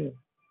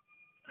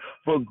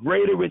 For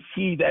greater is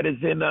he that is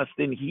in us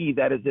than he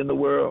that is in the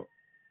world.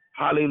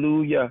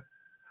 Hallelujah.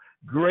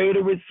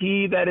 Greater is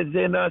he that is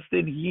in us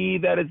than he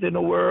that is in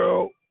the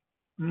world.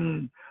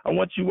 I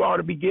want you all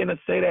to begin to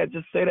say that.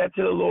 Just say that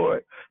to the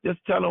Lord. Just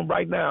tell him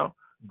right now.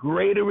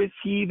 Greater is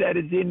he that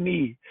is in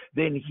me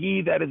than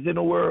he that is in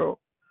the world.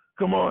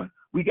 Come on.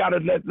 We got to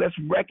let's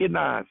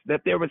recognize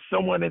that there is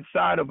someone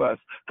inside of us.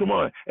 Come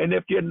on. And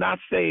if you're not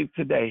saved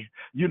today,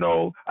 I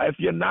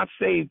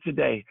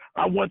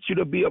want you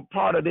to be a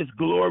part of this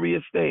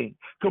glorious thing.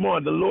 Come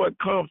on. The Lord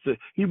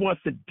he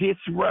wants to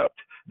disrupt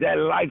that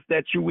life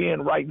that you're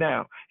in right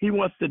now. He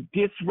wants to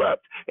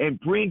disrupt and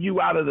bring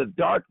you out of the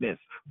darkness,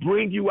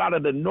 bring you out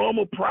of the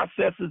normal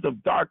processes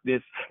of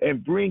darkness,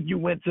 and bring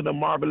you into the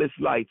marvelous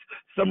lights.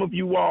 Some of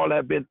you all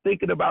have been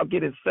thinking about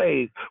getting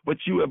saved, but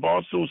you have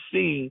also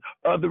seen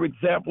other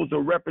examples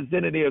or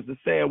representatives that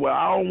say, well,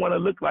 I don't want to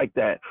look like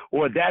that,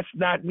 or that's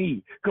not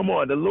me. Come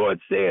on, the Lord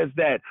says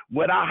that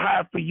what I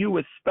have for you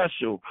is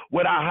special.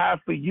 What I have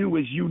for you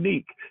is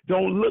unique.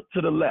 Don't look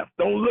to the left.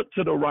 Don't look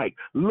to the right.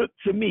 Look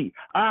to me.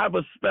 I have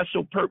a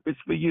special purpose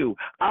for you.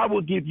 I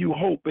will give you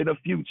hope in the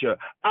future.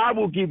 I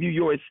will give you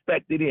your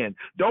expected end.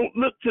 Don't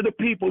look to the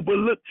people, but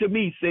look to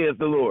me, says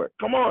the Lord.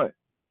 Come on.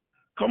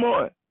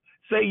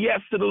 Say yes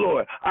to the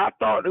Lord. I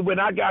thought that when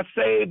I got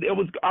saved,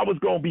 I was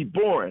going to be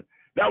boring.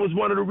 That was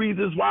one of the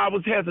reasons why I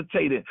was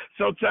hesitating.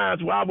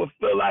 Sometimes where I would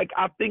feel like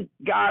I think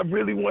God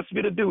really wants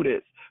me to do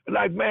this.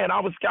 Like, man, I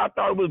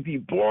thought it would be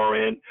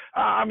boring.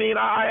 I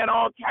had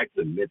all types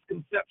of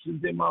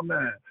misconceptions in my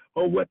mind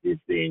of what this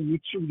thing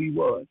truly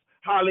was.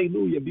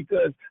 Hallelujah,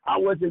 because I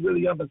wasn't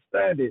really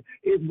understanding.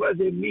 It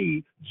wasn't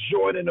me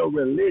joining a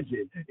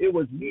religion. It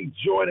was me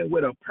joining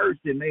with a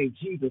person named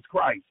Jesus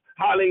Christ.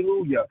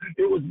 Hallelujah.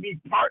 It was me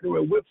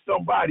partnering with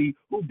somebody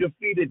who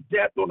defeated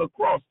death on the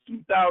cross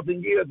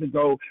 2,000 years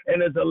ago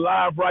and is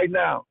alive right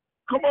now.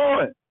 Come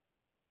on.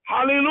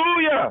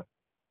 Hallelujah.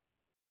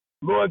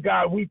 Lord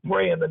God, we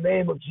pray in the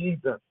name of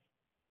Jesus.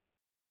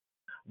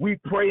 We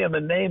pray in the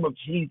name of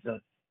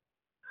Jesus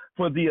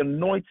for the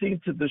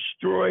anointing to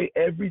destroy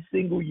every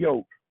single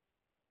yoke.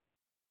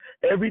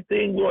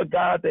 Everything, Lord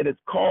God, that has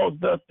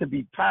caused us to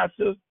be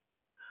passive,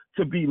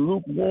 to be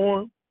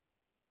lukewarm.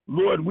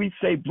 Lord, we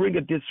say bring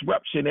a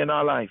disruption in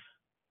our life.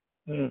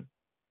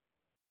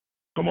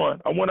 Come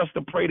on. I want us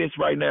to pray this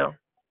right now.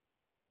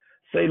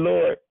 Say,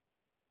 Lord,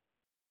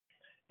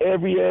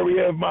 every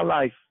area of my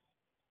life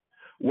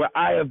where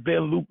I have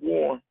been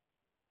lukewarm,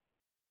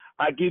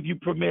 I give you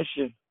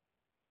permission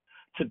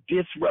to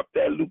disrupt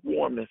that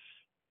lukewarmness.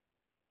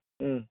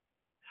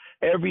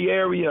 Every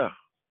area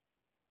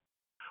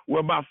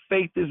where my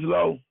faith is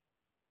low,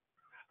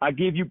 I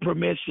give you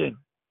permission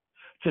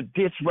to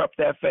disrupt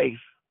that faith.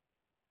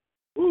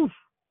 Oof.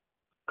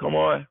 Come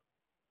on.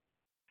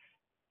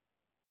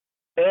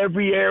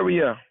 Every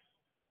area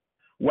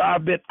where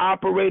I've been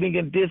operating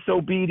in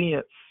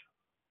disobedience,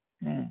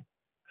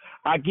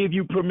 I give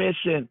you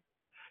permission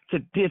to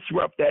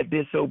disrupt that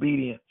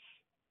disobedience.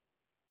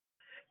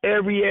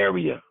 Every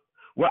area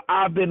where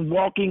I've been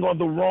walking on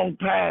the wrong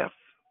path,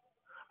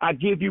 I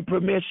give you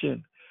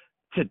permission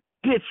to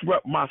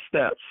disrupt my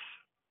steps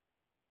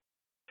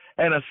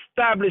and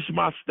establish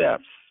my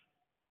steps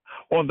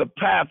on the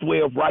pathway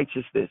of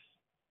righteousness.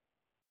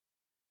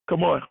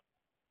 Come on.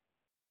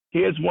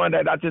 Here's one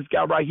that I just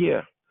got right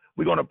here.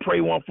 We're going to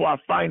pray one for our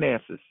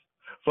finances,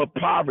 for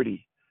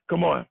poverty.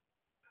 Come on.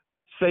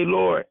 Say,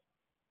 Lord,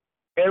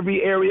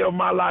 every area of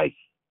my life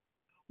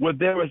where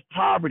there is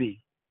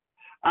poverty,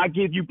 I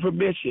give you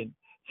permission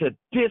to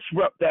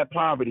disrupt that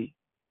poverty,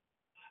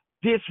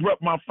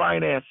 disrupt my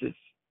finances,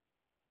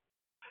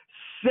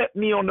 set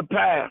me on the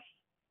path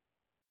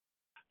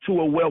to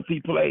a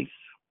wealthy place.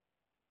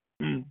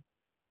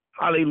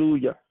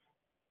 Hallelujah.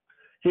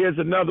 Here's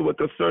another one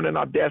concerning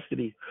our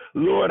destiny.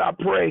 Lord, I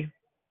pray.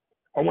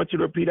 I want you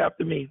to repeat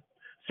after me.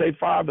 Say,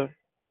 Father,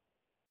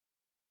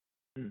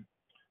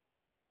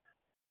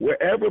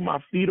 wherever my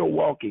feet are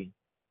walking,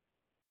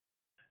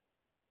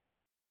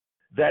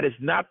 that is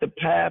not the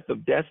path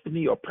of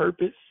destiny or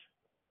purpose,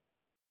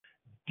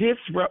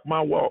 disrupt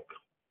my walk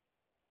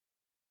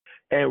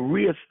and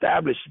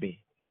reestablish me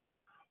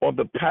on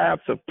the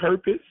paths of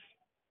purpose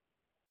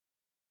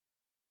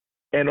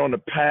and on the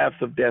paths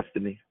of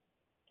destiny.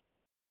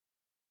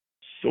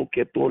 So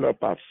que tola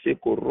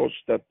paseko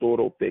rosta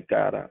toro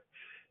pekara.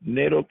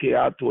 Nero que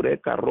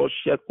atoreka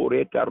rosha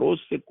koreka rose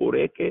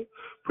koreke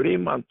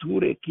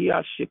primanture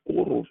kia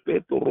shekoro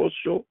feto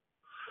rosho.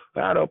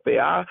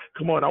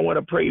 Come on, I want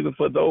to pray even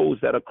for those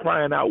that are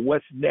crying out,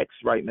 what's next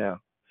right now?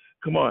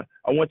 Come on,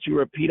 I want you to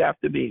repeat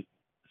after me.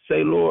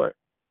 Say, Lord,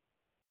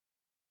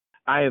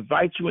 I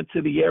invite you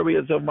into the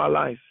areas of my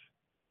life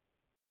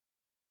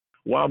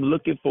while I'm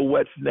looking for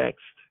what's next,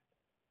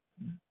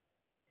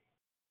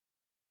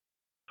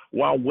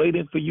 while I'm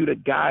waiting for you to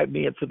guide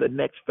me into the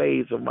next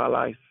phase of my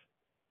life.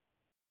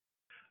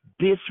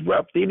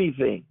 Disrupt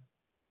anything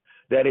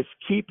that is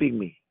keeping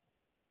me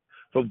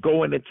from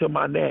going into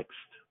my next.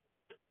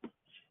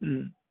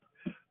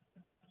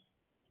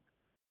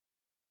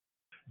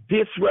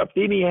 Disrupt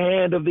any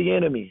hand of the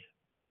enemy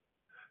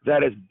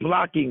that is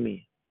blocking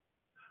me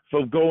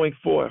from going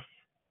forth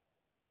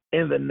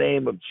in the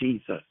name of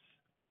Jesus.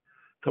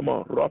 Come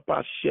on.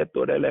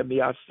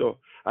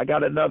 I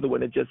got another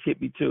one that just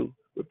hit me too.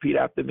 Repeat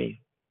after me.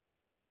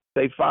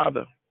 Say,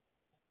 Father,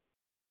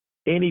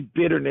 any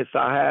bitterness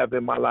I have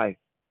in my life,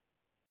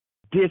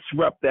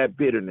 disrupt that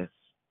bitterness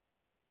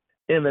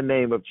in the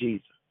name of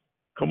Jesus.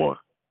 Come on.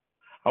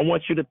 I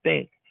want you to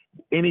think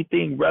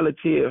anything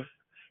relative,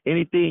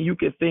 anything you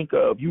can think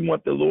of, you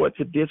want the Lord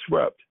to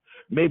disrupt.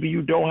 Maybe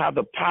you don't have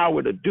the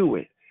power to do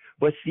it.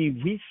 But see,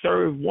 we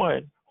serve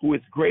one who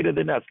is greater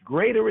than us.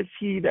 Greater is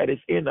he that is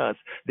in us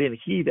than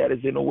he that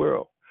is in the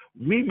world.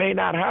 We may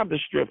not have the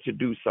strength to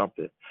do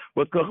something,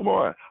 but come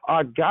on,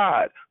 our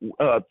God,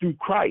 through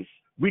Christ,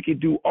 we can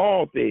do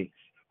all things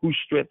who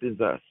strengthens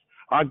us.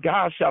 Our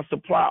God shall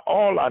supply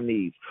all our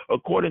needs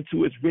according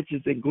to his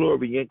riches and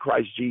glory in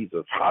Christ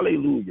Jesus.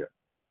 Hallelujah.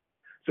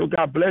 So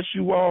God bless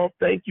you all.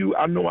 Thank you.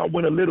 I know I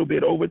went a little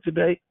bit over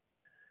today.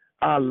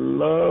 I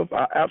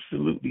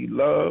absolutely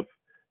love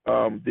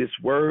this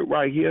word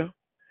right here.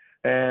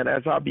 And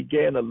as I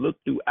began to look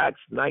through Acts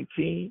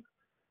 19,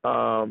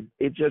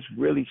 it just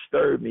really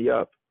stirred me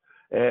up.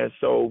 And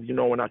so, you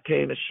know, when I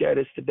came to share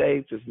this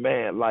today, just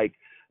man,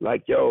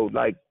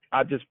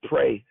 I just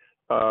pray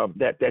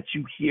that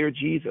you hear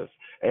Jesus.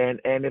 And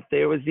if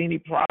there was any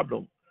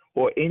problem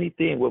or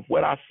anything with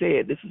what I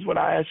said, this is what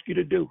I ask you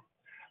to do.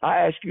 I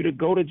ask you to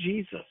go to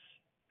Jesus.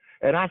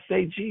 And I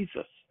say,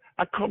 Jesus,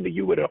 I come to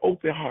you with an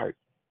open heart.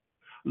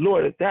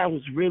 Lord, if that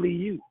was really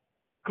you,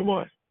 come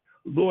on.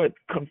 Lord,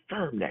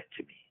 confirm that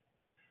to me.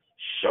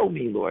 Show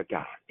me, Lord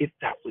God, if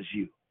that was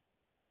you.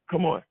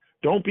 Come on.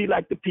 Don't be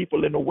like the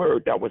people in the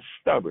word that was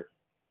stubborn.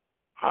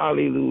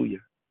 Hallelujah.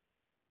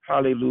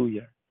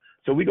 Hallelujah.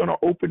 So we're going to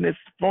open this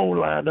phone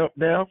line up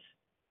now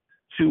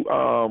to,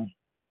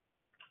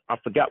 I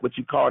forgot what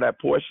you call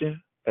that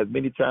portion, as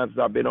many times as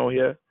I've been on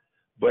here.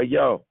 But,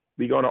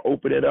 we're going to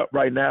open it up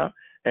right now.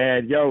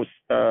 And,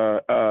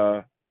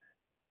 I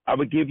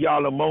would give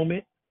y'all a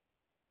moment.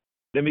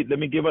 Let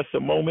me give us a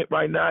moment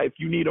right now. If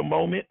you need a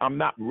moment, I'm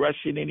not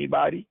rushing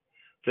anybody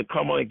to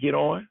come on and get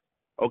on.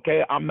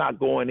 Okay, I'm not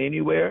going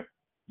anywhere.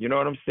 You know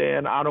what I'm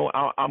saying?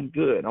 I'm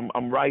good.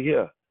 I'm right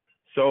here.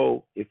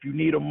 So if you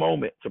need a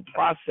moment to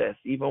process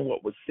even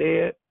what was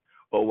said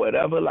or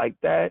whatever like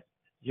that,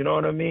 you know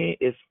what I mean?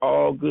 It's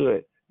all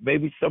good.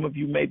 Maybe some of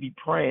you may be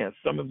praying.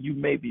 Some of you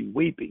may be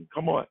weeping.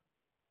 Come on.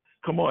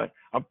 Come on.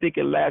 I'm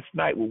thinking last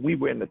night when we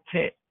were in the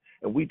tent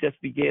and we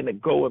just began to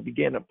go and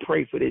began to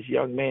pray for this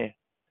young man.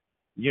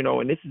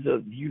 And this is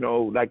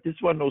like this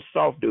wasn't no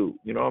soft dude.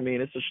 You know what I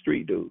mean? It's a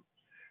street dude.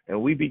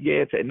 And we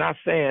began to, not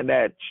saying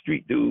that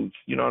street dudes,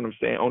 you know what I'm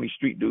saying, only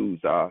street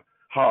dudes are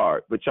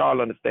hard, but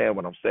y'all understand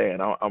what I'm saying.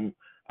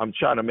 I'm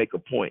trying to make a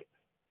point.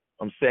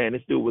 I'm saying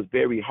this dude was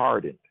very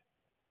hardened.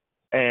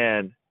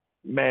 And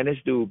man, this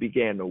dude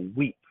began to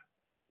weep.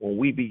 When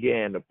we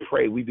began to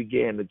pray, we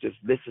began to just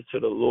listen to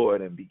the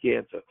Lord and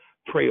began to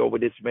pray over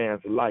this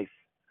man's life.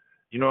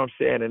 You know what I'm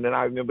saying? And then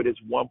I remember this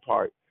one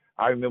part.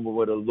 I remember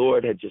what the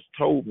Lord had just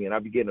told me, and I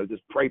began to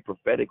just pray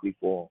prophetically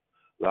for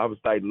him. I was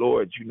like,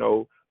 Lord,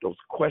 those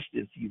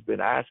questions he's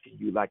been asking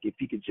you, like if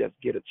he could just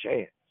get a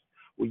chance.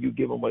 Will you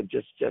give him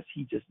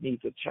he just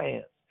needs a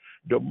chance.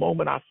 The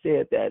moment I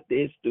said that,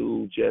 this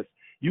dude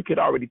you could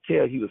already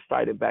tell he was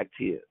fighting back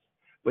tears.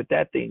 But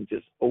that thing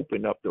just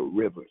opened up the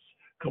rivers.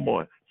 Come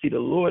on. See, the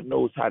Lord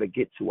knows how to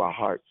get to our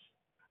hearts.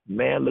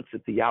 Man looks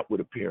at the outward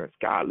appearance.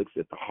 God looks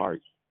at the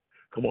heart.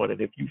 Come on.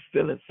 And if you're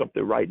feeling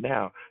something right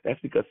now, that's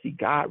because, see,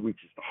 God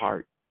reaches the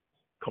heart.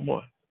 Come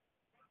on.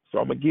 So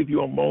I'm going to give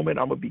you a moment.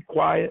 I'm going to be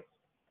quiet.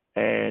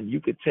 And you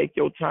could take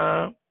your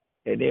time.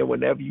 And then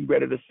whenever you're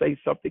ready to say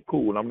something,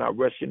 cool. I'm not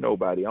rushing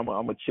nobody. I'm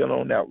going to chill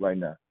on out right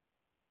now.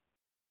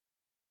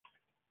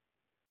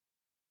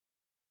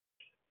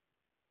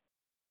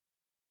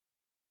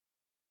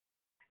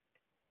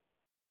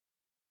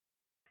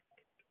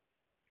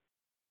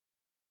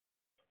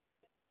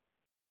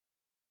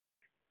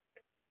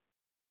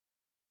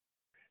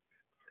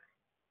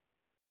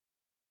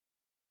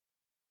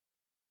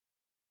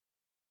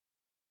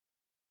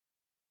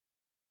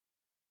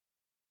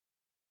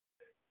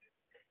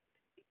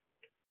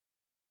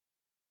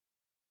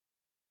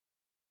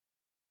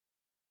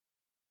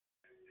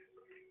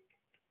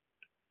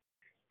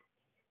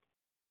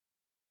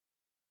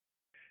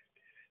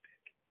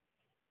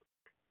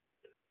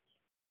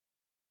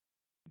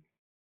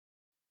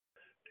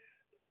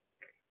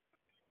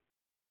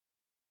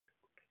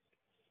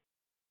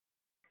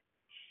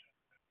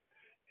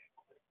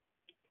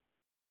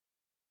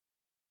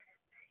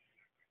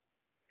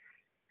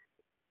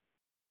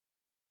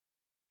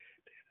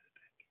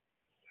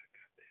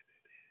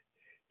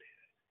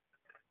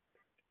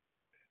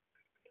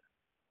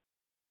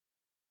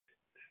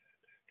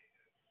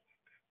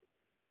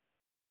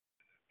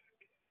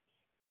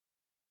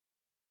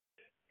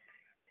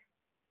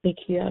 Thank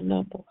you,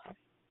 Anabo.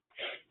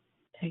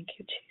 Thank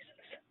you, Jesus.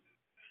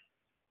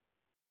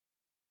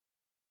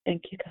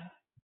 Thank you, God.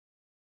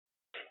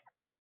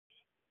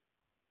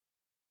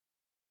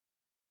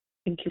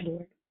 Thank you,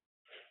 Lord.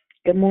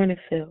 Good morning,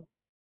 Phil.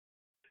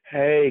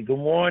 Hey, good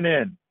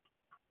morning.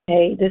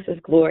 Hey, this is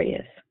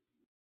Glorious.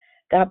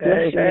 God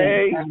bless you,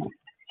 man.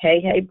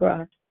 Hey,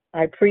 bro.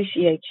 I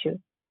appreciate you.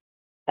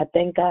 I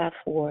thank God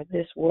for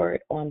this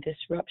word on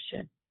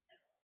disruption.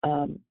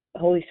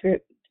 Holy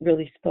Spirit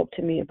really spoke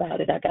to me about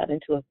it. I got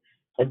into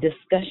a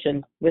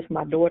discussion with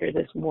my daughter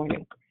this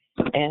morning,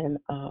 and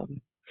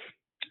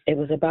it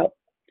was about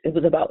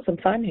some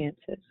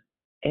finances,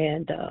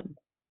 and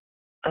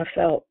I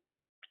felt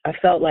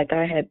like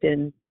I had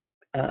been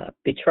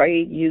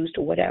betrayed, used,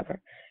 or whatever.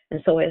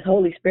 And so, as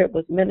Holy Spirit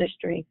was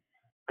ministering,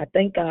 I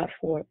thank God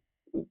for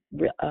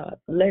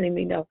letting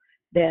me know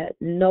that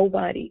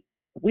nobody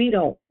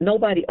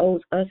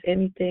owes us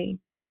anything,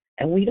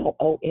 and we don't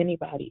owe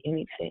anybody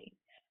anything.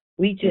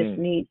 We just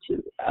need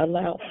to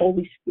allow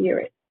Holy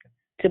Spirit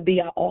to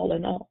be our all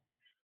in all.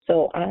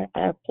 So I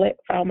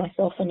found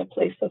myself in a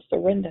place of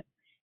surrender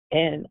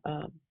and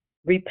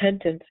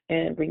repentance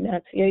and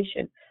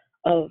renunciation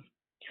of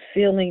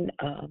feeling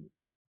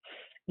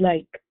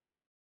like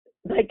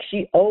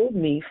she owed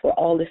me for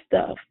all this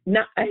stuff.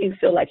 I didn't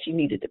feel like she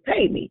needed to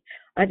pay me.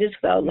 I just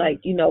felt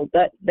like,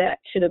 that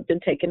should have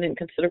been taken in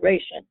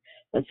consideration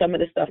when some of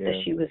the stuff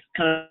that she was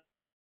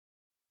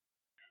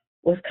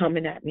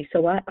coming at me.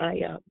 So I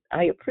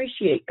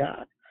appreciate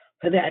God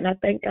for that, and I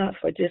thank God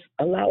for just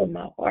allowing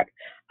my heart.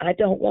 I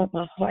don't want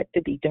my heart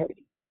to be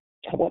dirty.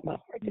 I want my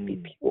heart to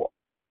be pure.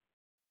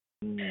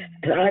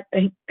 And I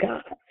thank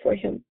God for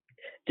him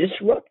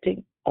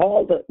disrupting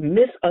all the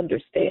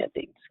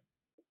misunderstandings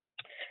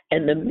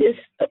and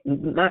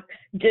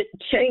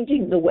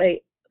changing the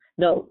way,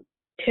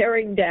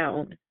 tearing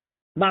down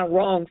my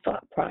wrong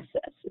thought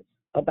processes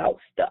about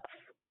stuff.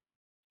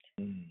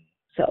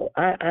 So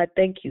I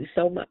thank you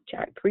so much.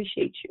 I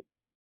appreciate you.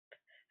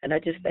 And I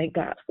just thank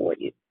God for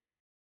you.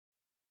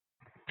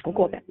 I'm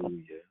going back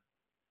on.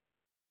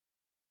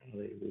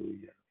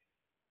 Hallelujah.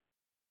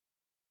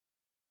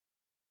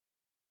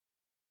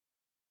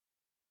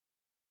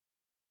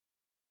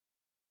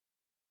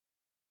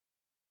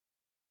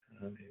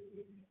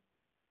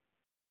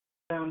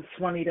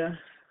 Swanita.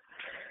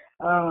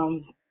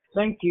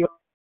 Thank you.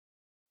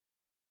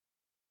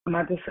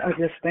 I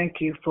just thank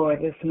you for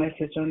this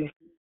message on this.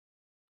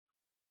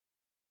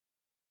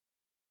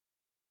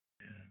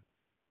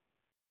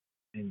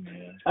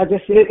 Amen.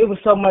 It was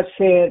so much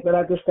said, but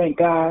I just thank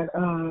God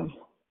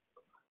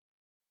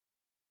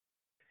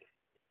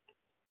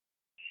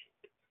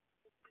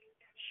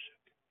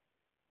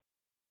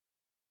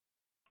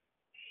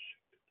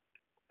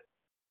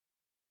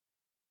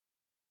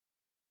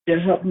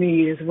to help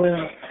me as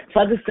well. So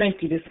I just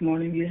thank you this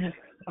morning. You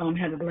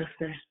have a blessed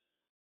day.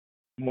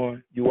 Come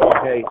on, you all.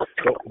 Hey,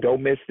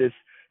 don't miss this.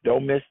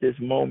 Don't miss this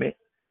moment.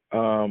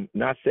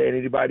 Not saying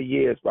anybody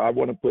is, but I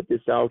want to put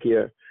this out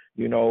here.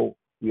 You know,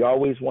 we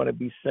always want to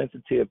be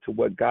sensitive to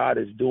what God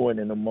is doing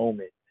in the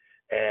moment,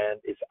 and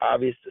it's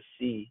obvious to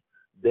see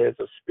there's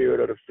a spirit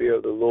of the fear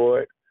of the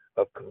Lord,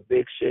 of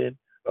conviction,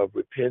 of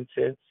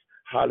repentance.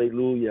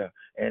 Hallelujah.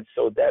 And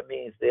so that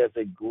means there's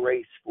a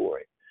grace for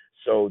it.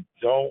 So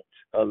don't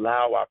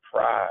allow our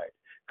pride,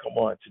 come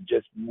on, to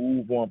just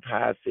move on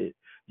past it.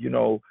 You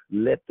know,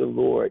 let the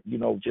Lord, you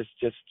know, just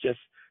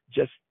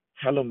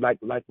tell him like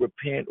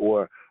repent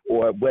or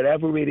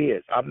whatever it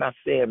is. I'm not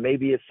saying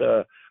maybe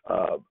it's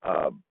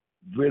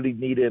really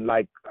needing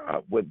like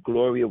what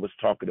Gloria was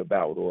talking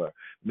about, or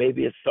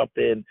maybe it's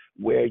something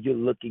where you're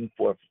looking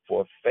for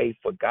faith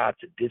for God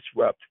to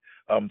disrupt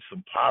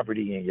some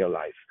poverty in your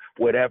life,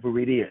 whatever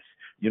it is.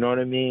 You know what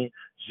I mean?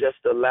 Just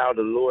allow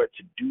the Lord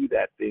to do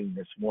that thing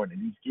this morning.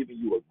 He's giving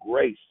you a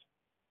grace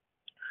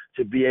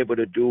to be able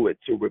to do it,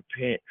 to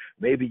repent.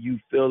 Maybe you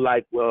feel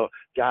like, well,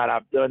 God,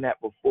 I've done that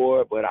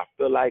before, but I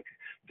feel like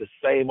the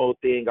same old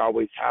thing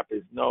always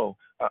happens. No,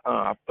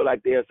 I feel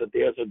like there's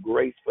a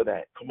grace for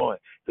that. Come on,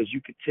 because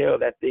you can tell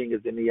that thing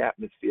is in the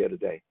atmosphere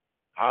today.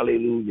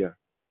 Hallelujah.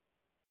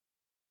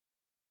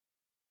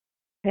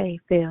 Hey,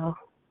 Phil.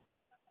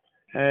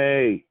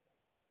 Hey.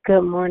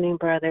 Good morning,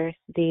 brothers.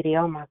 Dee Dee.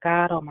 Oh, my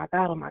God. Oh, my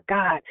God. Oh, my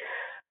God.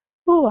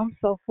 Ooh, I'm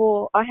so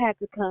full. I had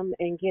to come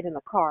and get in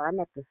a car. I'm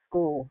at the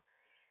school.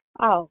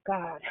 Oh,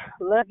 God.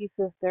 Love you,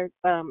 sister.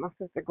 My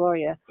sister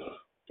Gloria.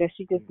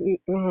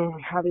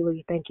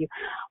 Hallelujah. Thank you.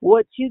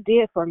 What you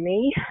did for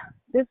me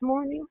this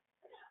morning.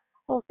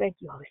 Oh,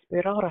 thank you, Holy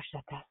Spirit.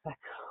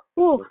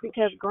 Ooh,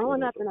 because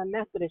growing up in a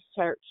Methodist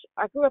church,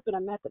 I grew up in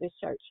a Methodist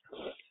church.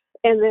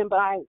 And then, but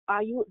I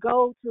would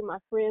go to my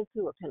friends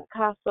who were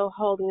Pentecostal,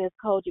 holiness,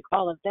 Kojic,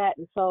 all of that.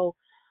 And so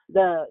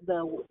the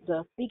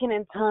speaking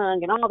in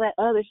tongue and all that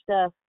other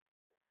stuff,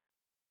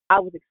 I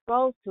was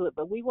exposed to it,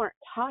 but we weren't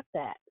taught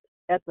that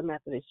at the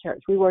Methodist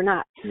church. We were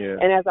not. Yeah.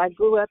 And as I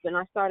grew up and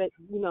I started,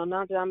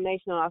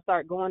 non-denominational, I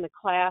started going to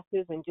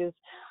classes and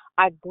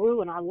I grew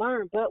and I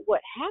learned. But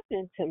what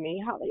happened to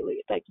me,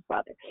 hallelujah, thank you,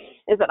 Father,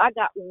 is that I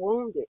got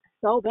wounded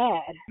so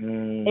bad.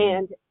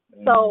 And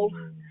so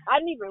I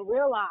didn't even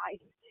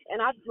realize. And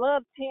I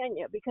love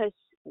Tanya because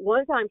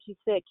one time she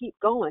said, keep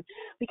going,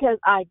 because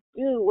I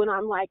do when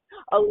I'm like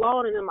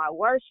alone and in my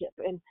worship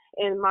and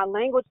my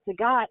language to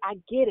God, I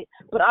get it.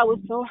 But I was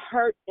so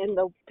hurt, and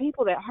the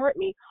people that hurt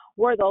me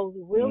were those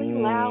really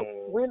loud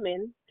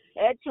women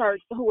at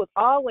church who was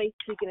always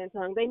speaking in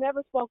tongues. They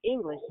never spoke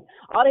English.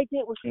 All they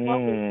did was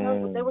spoke in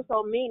tongues, but they were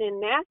so mean and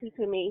nasty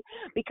to me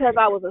because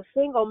I was a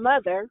single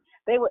mother.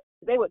 They would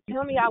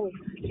tell me I was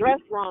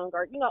dressed wrong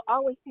or,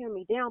 always tear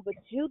me down. But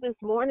you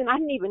this morning, I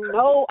didn't even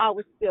know I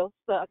was still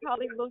stuck.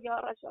 Hallelujah.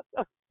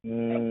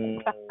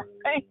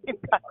 Thank you,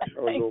 God.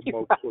 Thank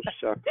you, God.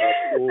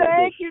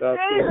 Thank you,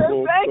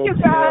 Jesus. Thank you,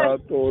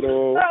 God.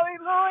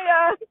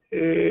 Hallelujah.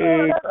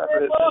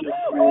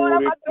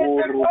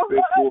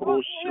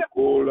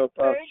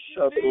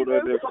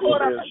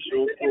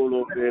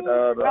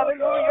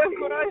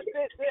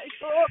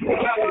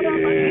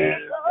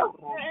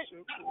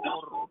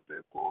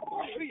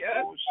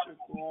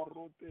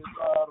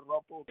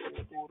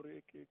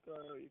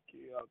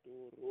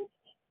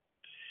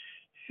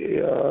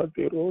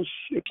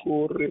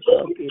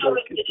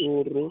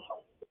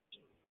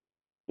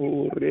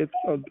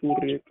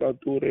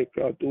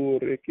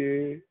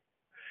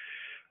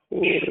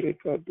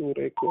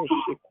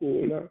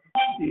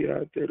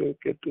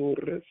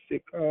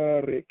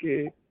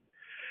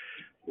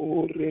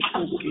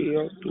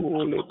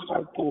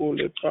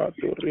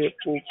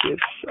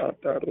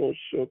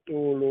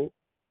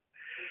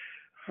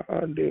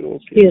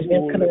 Excuse me,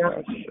 I'm coming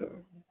out.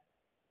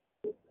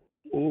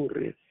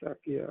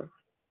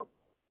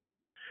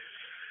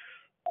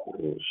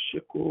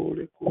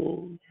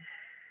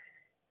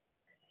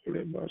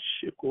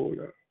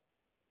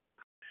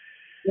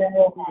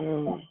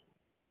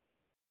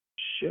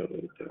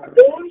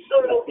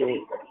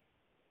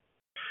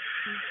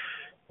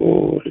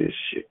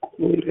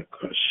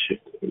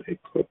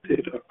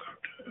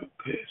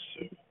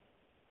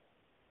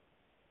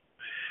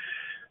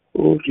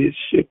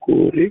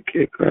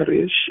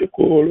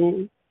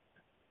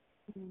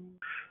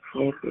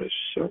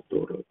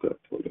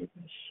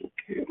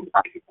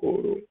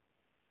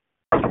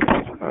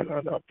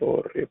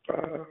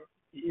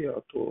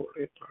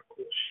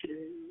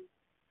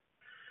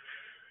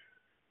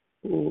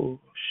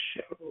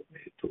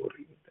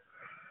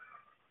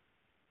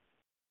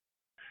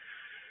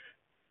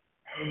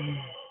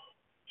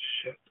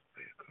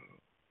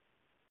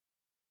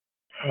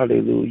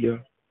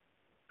 Hallelujah.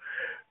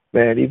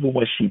 Man, even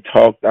when she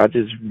talked, I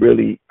don't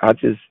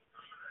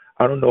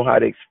know how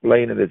to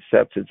explain it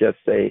except to just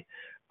say,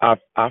 I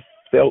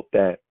felt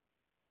that.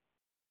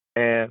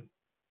 And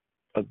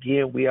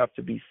again, we have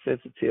to be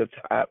sensitive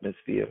to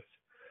atmospheres.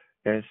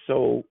 And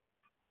so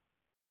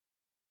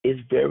it's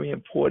very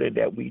important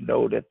that we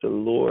know that the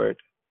Lord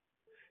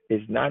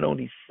is not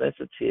only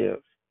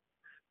sensitive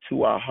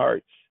to our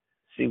hearts.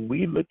 See,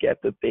 we look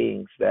at the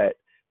things that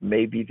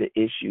may be the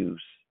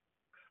issues,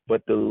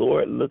 but the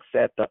Lord looks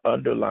at the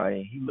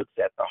underlying. He looks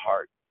at the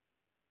heart.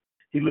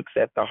 He looks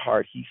at the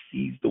heart. He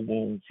sees the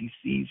wounds. He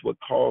sees what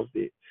caused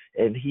it,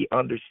 and he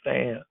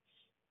understands.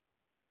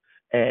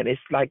 And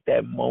it's like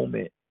that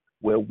moment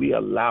where we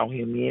allow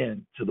him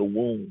in to the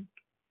wound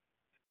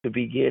to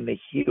begin to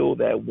heal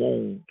that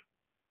wound.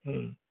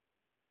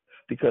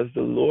 Because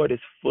the Lord is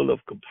full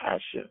of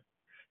compassion.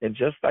 And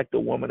just like the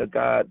woman of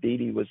God, Dee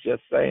Dee, was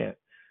just saying,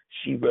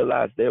 she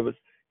realized there was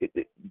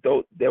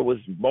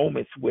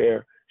moments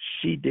where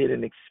she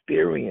didn't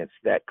experience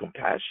that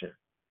compassion.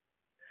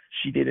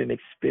 She didn't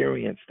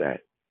experience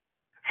that.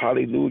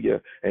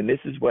 Hallelujah. And this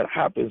is what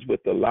happens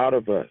with a lot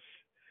of us.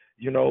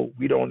 You know,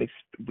 we don't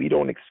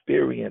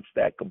experience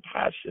that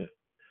compassion.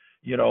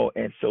 You know,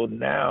 and so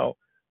now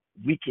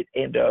we could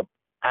end up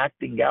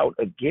acting out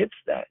against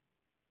that.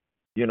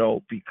 You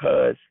know,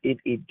 because it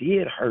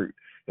did hurt,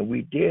 and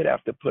we did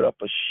have to put up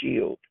a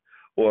shield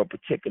or a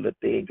particular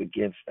thing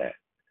against that.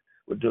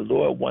 But the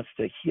Lord wants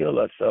to heal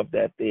us of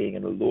that thing,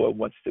 and the Lord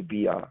wants to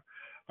be our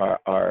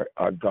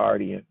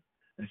guardian.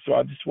 And so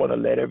I just want to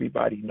let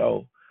everybody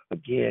know,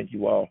 again,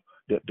 you all,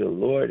 that the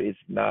Lord is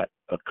not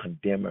a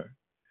condemner.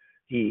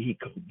 He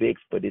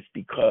convicts, but it's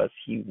because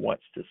he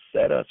wants to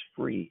set us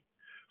free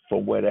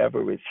from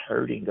whatever is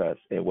hurting us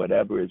and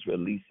whatever is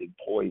releasing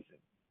poison.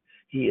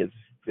 He is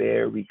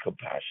very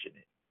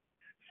compassionate,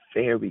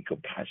 very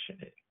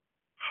compassionate.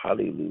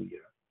 Hallelujah.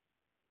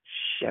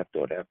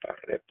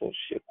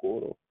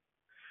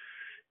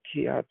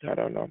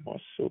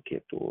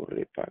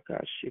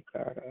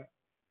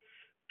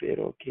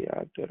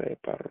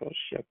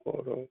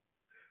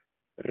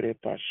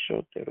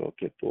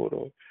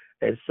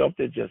 And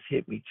something just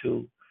hit me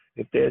too.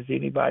 If there's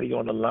anybody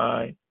on the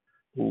line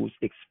who's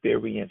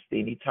experienced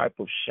any type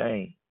of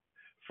shame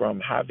from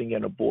having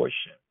an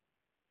abortion,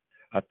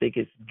 I think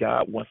it's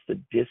God wants to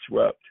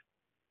disrupt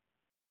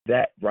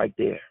that right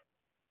there.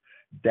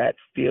 That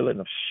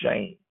feeling of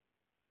shame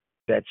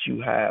that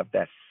you have,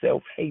 that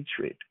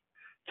self-hatred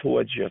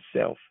towards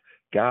yourself,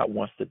 God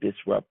wants to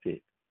disrupt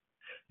it.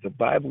 The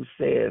Bible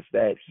says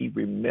that he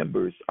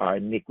remembers our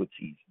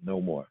iniquities no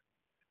more.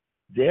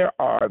 There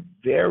are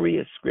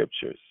various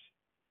scriptures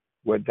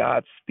where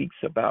God speaks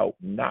about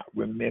not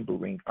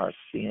remembering our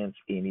sins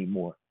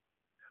anymore.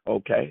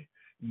 Okay?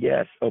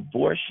 Yes,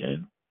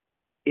 abortion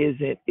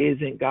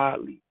isn't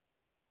godly.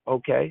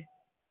 Okay?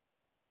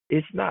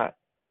 It's not.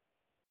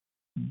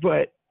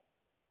 But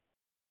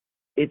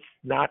it's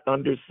not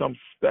under some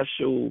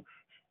special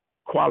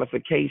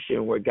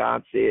qualification where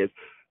God says,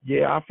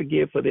 yeah, I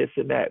forgive for this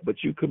and that,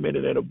 but you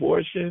committed an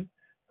abortion?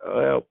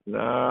 Well,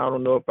 I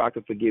don't know if I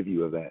can forgive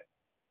you of that.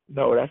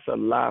 No, that's a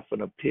lie from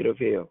the pit of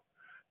hell.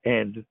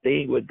 And the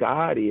thing with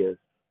God is,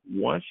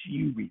 once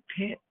you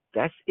repent,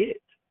 that's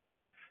it.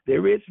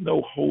 There is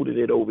no holding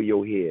it over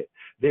your head.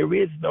 There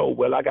is no,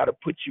 well, I got to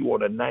put you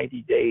on a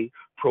 90-day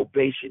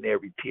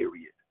probationary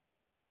period.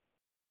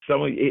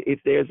 If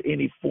there's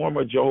any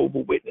former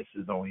Jehovah's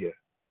Witnesses on here,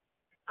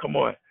 come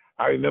on.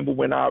 I remember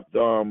when a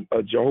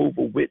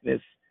Jehovah's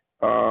Witness,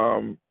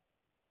 a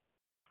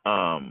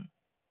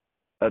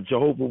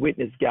Jehovah's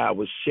Witness guy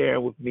was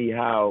sharing with me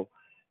how,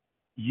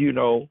 you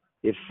know,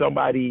 if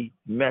somebody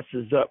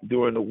messes up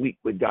during the week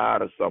with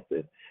God or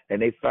something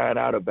and they find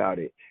out about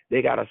it,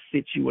 they got to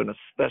sit you in a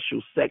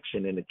special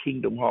section in the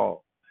Kingdom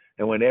Hall.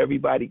 And when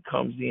everybody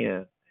comes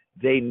in,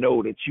 they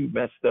know that you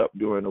messed up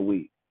during the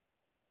week.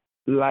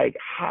 Like,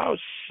 how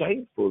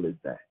shameful is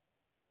that?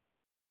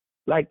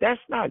 Like,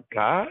 that's not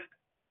God.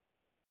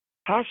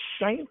 How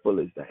shameful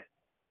is that?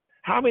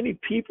 How many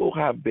people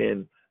have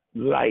been,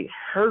 like,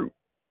 hurt,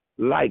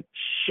 like,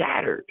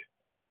 shattered,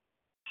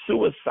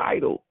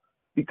 suicidal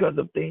because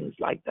of things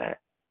like that?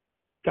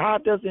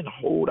 God doesn't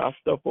hold our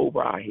stuff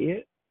over our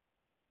head.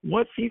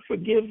 Once he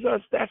forgives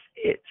us, that's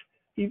it.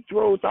 He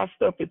throws our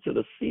stuff into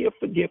the sea of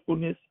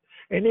forgetfulness,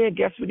 and then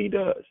guess what he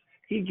does?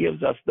 He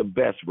gives us the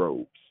best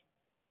robes.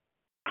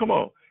 Come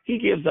on. He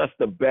gives us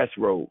the best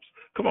robes.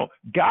 Come on.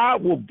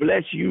 God will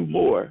bless you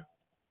more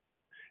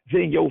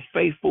than your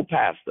faithful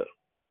pastor.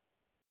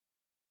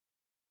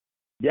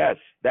 Yes,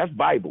 that's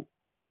Bible.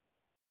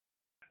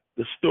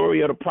 The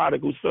story of the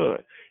prodigal son.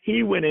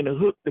 He went in and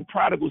hooked the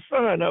prodigal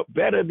son up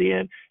better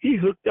than he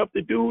hooked up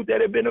the dude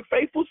that had been a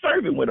faithful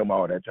servant with him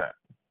all that time.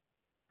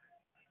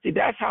 See,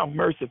 that's how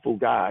merciful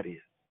God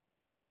is.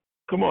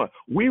 Come on.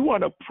 We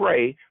want to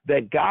pray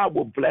that God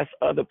will bless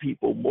other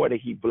people more than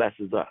he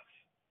blesses us.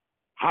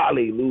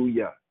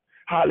 Hallelujah.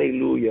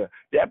 Hallelujah.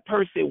 That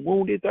person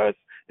wounded us.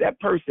 That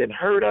person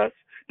hurt us.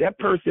 That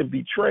person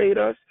betrayed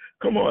us.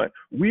 Come on.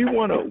 We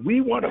want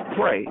to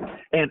pray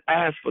and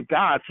ask for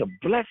God to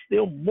bless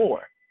them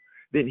more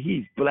than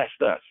he's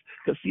blessed us.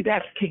 Because, see,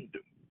 that's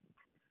kingdom.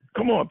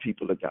 Come on,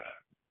 people of God.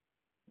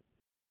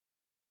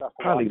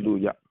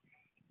 Hallelujah.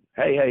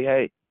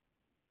 Hey.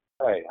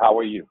 Hey, how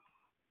are you?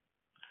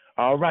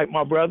 All right,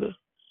 my brother.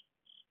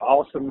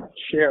 Awesome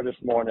share this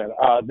morning.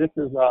 This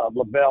is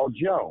LaBelle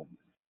Jones.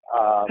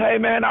 Hey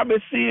man, I be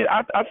seeing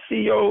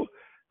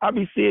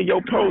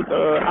your post.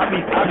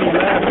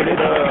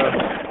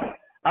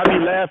 I be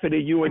laughing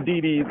at you and Dee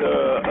Dee's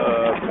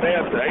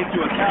answer. Ain't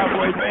you a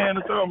Cowboy fan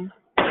or something?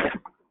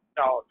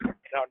 No.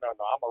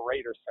 I'm a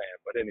Raiders fan,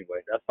 but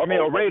anyway, that's. I mean,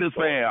 a Raiders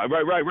fan.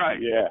 Right.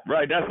 Yeah.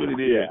 Right. That's what it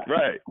is. Yeah.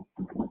 Right.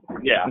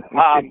 Yeah.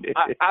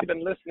 I've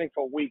been listening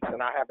for weeks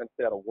and I haven't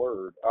said a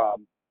word.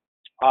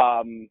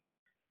 Awesome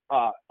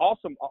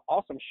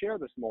share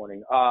this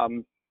morning.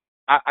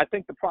 I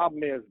think the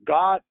problem is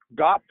God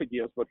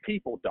forgives, but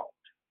people don't,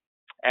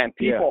 and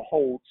people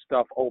hold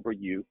stuff over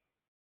you.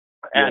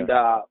 And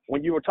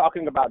when you were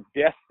talking about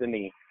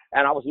destiny,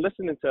 and I was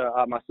listening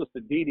to my sister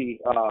Dee Dee,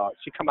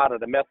 she come out of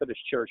the Methodist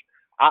Church.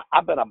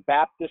 I've been a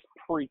Baptist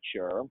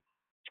preacher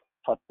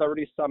for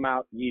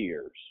 30-some-odd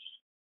years.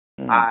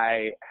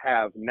 I've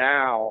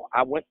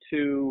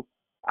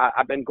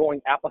been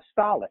going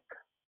apostolic,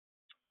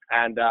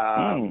 and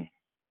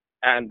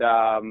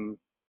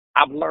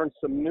I've learned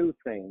some new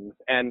things.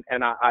 And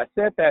I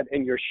said that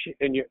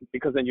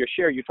because in your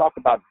share you talked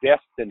about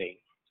destiny.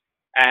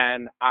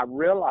 And I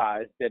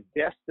realized that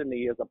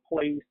destiny is a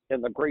place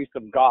in the grace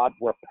of God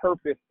where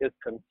purpose is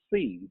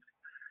conceived.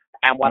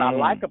 And what I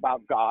like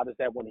about God is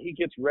that when he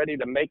gets ready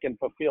to make and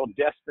fulfill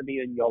destiny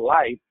in your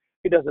life,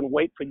 he doesn't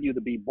wait for you to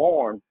be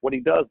born. What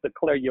he does,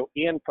 declare your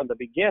end from the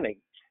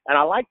beginning. And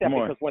I like that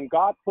because when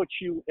God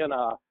puts you in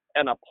a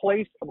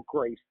place of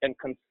grace and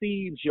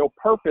conceives your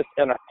purpose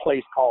in a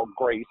place called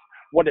grace,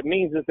 what it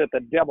means is that the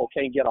devil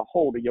can't get a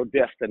hold of your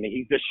destiny.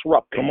 He's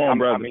disrupting. Come on,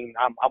 brother.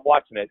 I'm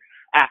watching it.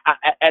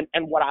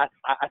 And what I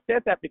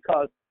said that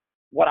because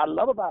what I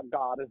love about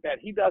God is that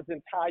he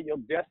doesn't tie your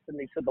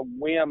destiny to the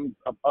whims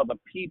of other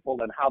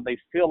people and how they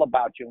feel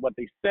about you and what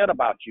they said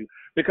about you,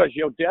 because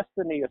your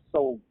destiny is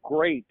so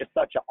great. It's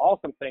such an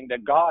awesome thing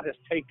that God has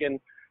taken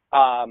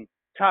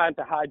time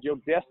to hide your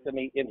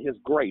destiny in his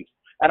grace.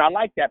 And I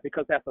like that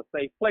because that's a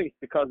safe place,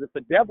 because if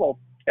the devil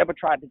ever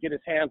tried to get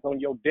his hands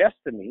on your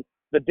destiny,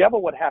 the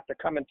devil would have to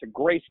come into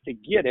grace to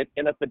get it.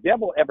 And if the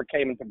devil ever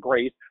came into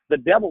grace, the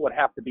devil would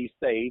have to be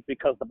saved,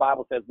 because the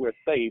Bible says we're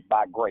saved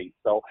by grace.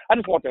 So I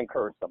just want to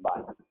encourage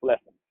somebody. Bless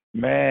them.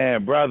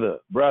 Man, brother,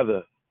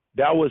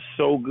 that was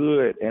so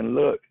good. And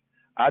look,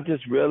 I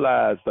just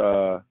realized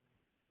I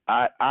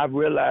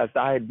realized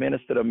I had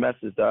ministered a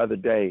message the other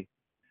day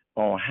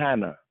on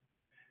Hannah,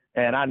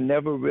 and I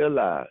never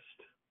realized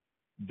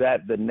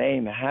that the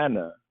name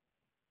Hannah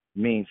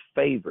means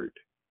favored.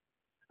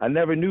 I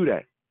never knew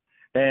that.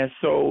 And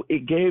so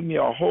it gave me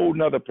a whole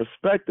nother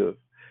perspective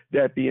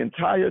that the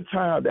entire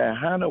time that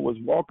Hannah was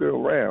walking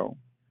around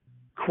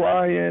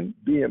crying,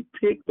 being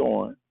picked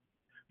on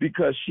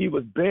because she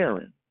was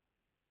barren,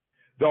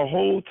 the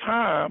whole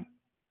time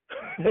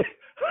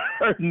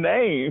her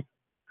name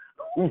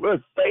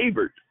was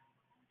favored.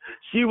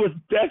 She was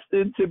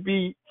destined to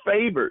be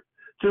favored,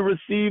 to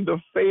receive the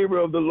favor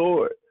of the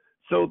Lord.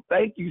 So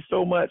thank you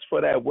so much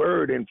for that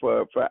word and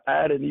for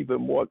adding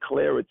even more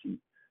clarity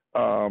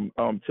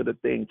to the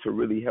thing to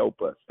really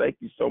help us. Thank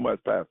you so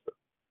much, Pastor.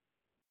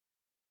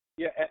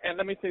 Yeah, and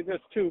let me say this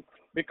too,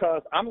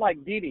 because I'm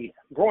like Dee Dee.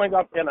 Growing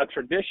up in a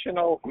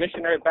traditional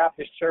missionary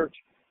Baptist church,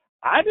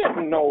 I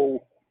didn't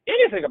know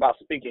anything about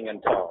speaking in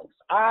tongues.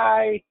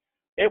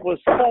 It was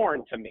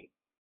foreign to me.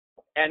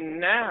 And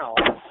now,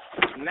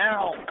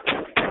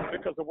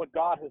 because of what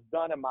God has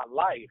done in my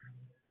life,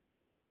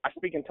 I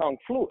speak in tongues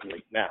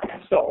fluently now.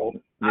 So,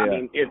 yeah. I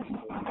mean,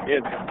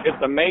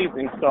 it's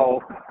amazing.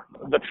 So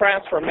the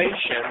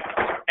transformation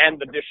and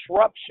the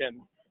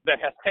disruption that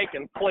has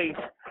taken place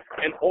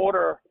in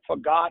order for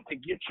God to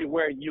get you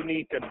where you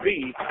need to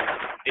be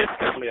is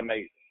simply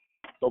amazing.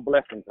 So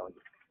blessings on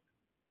you.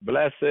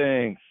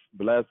 Blessings.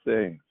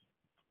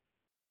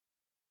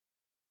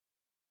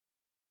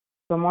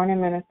 Good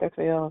morning, Minister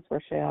Phil.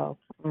 Rochelle.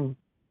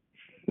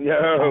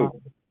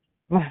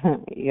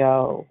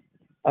 Yo.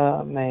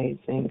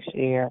 Amazing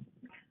share.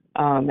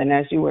 And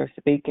as you were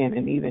speaking,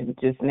 and even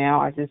just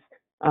now, the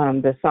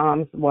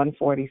Psalms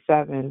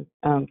 147,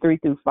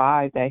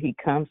 3-5, that he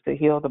comes to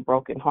heal the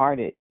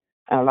brokenhearted.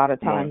 And a lot of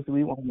times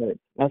we want to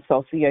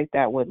associate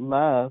that with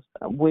love,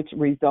 which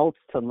results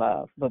to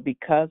love. But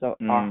because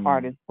our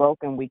heart is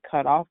broken, we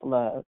cut off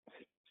love.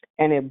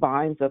 And he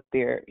binds up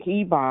their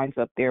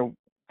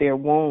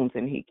wounds,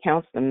 and he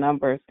counts the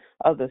numbers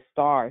of the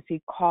stars.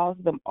 He calls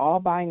them all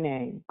by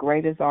name.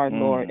 Great is our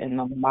Lord, and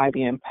the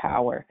mighty in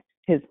power.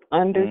 His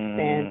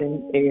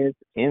understanding is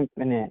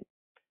infinite.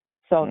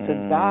 So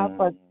to God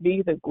must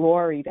be the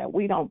glory, that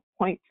we don't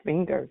point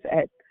fingers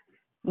at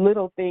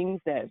little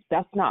things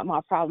that's not my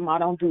problem. I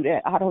don't do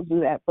that.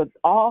 But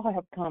all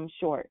have come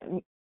short,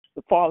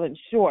 fallen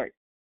short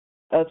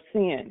of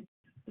sin.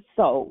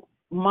 So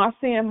my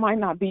sin might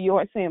not be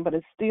your sin, but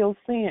it's still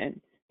sin.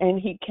 And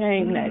he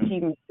came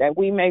that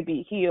we may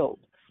be healed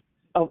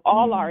of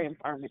all our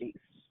infirmities,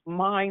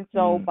 mind,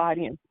 soul,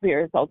 body, and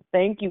spirit. So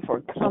thank you for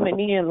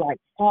coming in like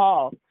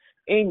Paul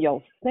in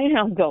your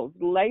sandals,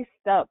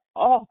 laced up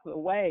all the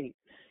way,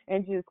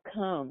 and just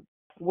come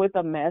with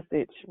a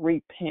message,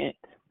 repent.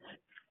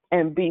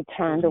 and be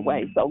turned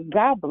away. So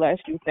God bless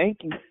you.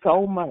 Thank you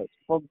so much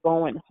for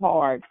going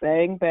hard.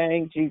 Bang,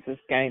 bang, Jesus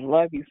gang.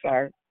 Love you,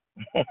 sir.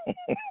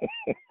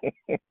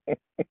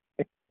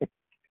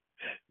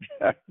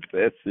 God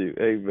bless you.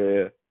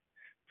 Amen.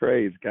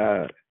 Praise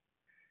God.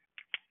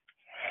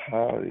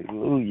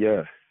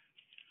 Hallelujah.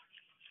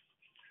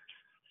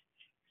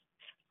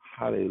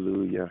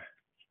 Hallelujah.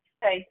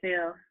 Hey,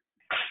 Phil.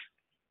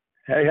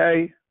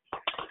 Hey.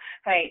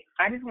 Hey,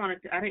 I just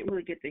I didn't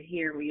really get to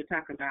hear when you're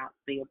talking about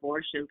the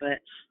abortion, but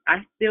I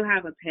still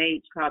have a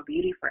page called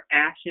Beauty for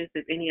Ashes.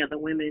 If any of the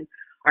women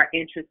are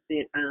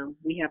interested,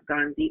 we have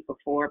gone deep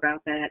before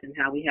about that and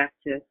how we have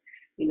to,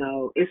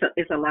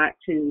 it's a lot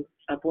to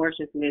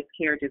abortions,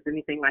 miscarriages,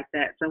 anything like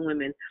that. Some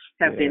women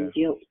have been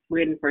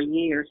guilt-ridden for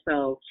years.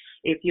 So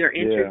if you're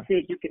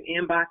interested, you can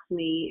inbox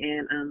me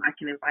and I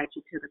can invite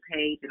you to the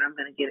page, and I'm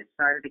going to get it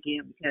started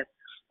again, because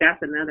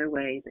that's another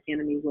way the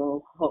enemy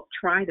will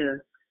try to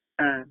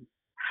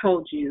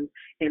hold you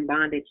in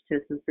bondage to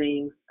some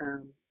things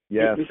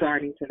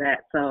regarding to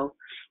that. So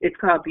it's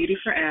called Beauty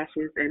for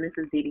Ashes, and this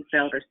is Dee Dee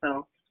Felder.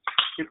 So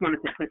just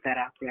wanted to put that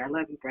out there. I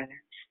love you,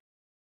 brother.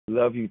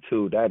 Love you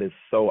too. That is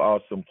so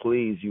awesome.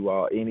 Please, you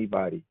all,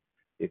 anybody,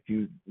 if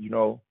you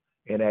know,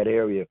 in that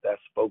area, if that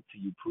spoke to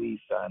you, please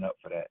sign up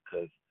for that,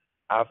 because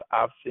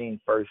I've seen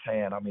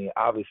firsthand. I mean,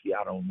 obviously,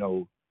 I don't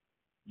know,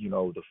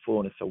 the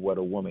fullness of what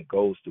a woman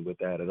goes through with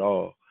that at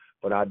all,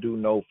 but I do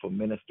know for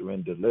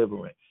ministering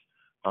deliverance,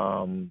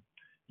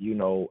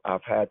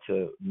 I've had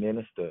to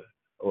minister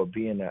or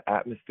be in the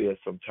atmosphere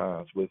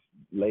sometimes with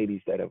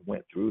ladies that have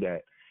went through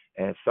that,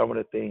 and some of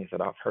the things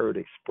that I've heard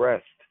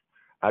expressed,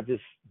 I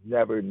just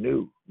never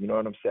knew. You know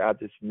what I'm saying? I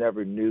just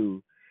never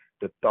knew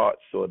the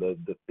thoughts or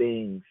the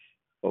things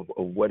of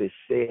what is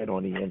said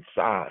on the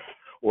inside,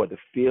 or the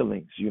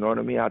feelings. You know what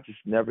I mean? I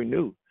just never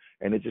knew.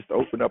 And it just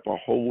opened up a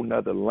whole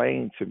nother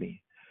lane to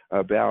me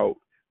about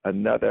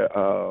another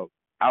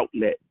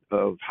outlet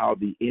of how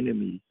the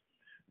enemy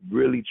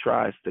really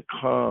tries to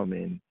come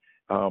and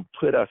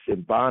put us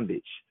in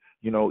bondage,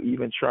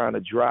 even trying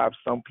to drive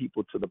some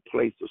people to the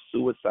place of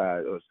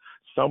suicide, or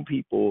some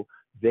people,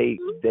 they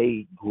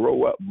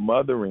grow up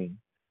mothering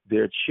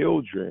their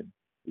children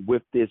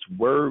with this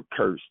word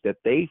curse that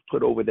they've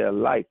put over their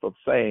life of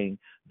saying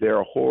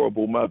they're a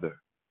horrible mother.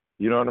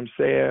 You know what I'm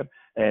saying?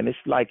 And it's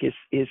like it's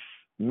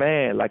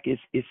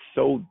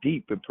so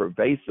deep and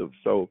pervasive.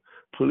 So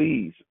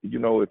please,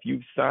 if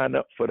you sign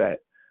up for that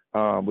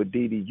with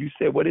Dee Dee, you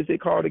said, what is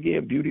it called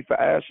again? Beauty for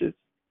Ashes?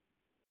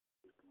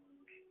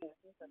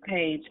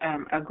 Page,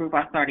 a group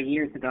I started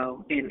years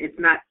ago, and it's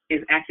not as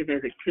active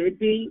as it could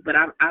be, but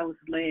I was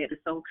led.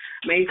 It's so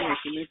amazing that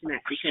you mentioned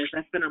that, because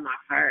that's been on my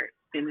heart.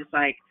 And it's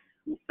like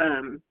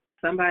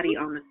somebody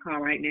on this call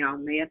right now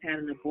may have had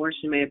an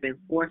abortion, may have been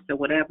forced or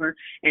whatever,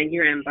 and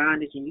you're in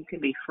bondage and you can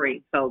be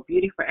free. So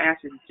Beauty for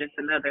Ashes is just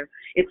another.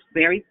 It's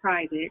very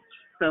private.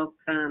 So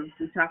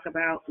we talk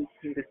about, we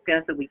can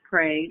discuss it, we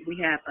pray. We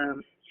have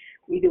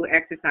we do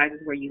exercises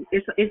where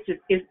it's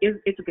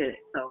good.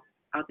 So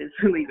I'll just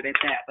leave it at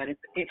that. But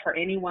if for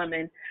any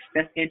woman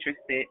that's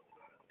interested,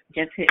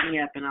 just hit me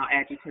up and I'll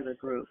add you to the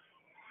group.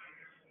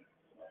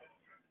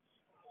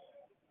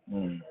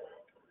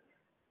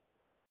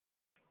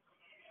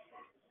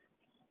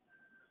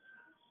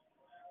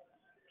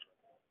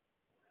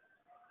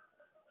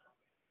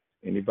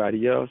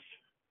 Anybody else?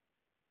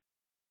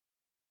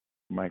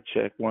 Mic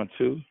check, 1,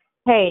 2.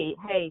 Hey,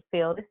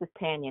 Phil, this is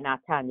Tanya, not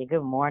Tanya.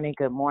 Good morning,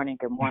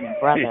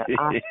 brother.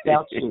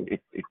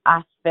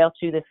 I felt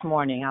you this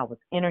morning. I was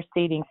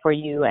interceding for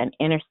you and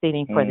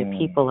interceding for the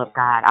people of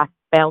God. I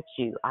felt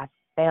you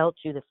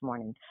this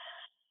morning.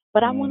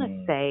 But I want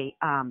to say,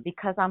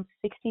 because I'm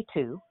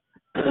 62,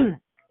 and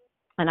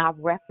I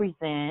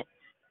represent,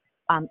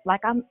 I'm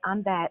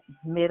that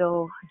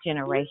middle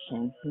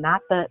generation,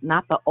 not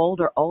the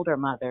older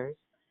mothers,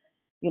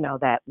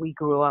 that we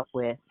grew up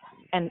with,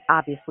 and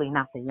obviously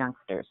not the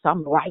youngsters. So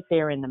I'm right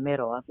there in the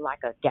middle. I'm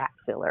like a gap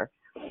filler.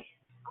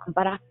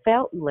 But I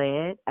felt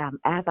led,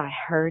 as I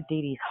heard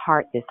Dee Dee's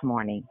heart this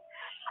morning,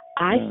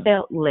 I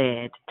felt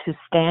led to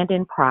stand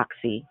in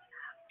proxy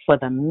for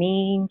the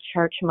mean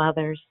church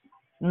mothers.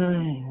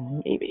 That's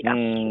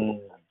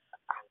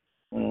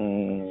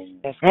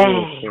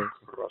good.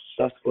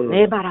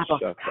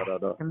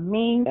 The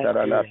mean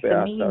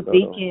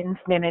deacons,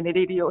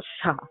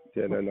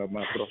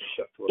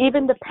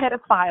 even the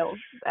pedophiles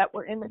that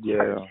were in the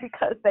church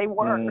because they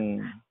were.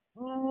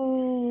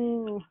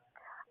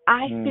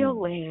 I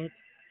feel led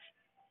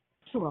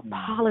to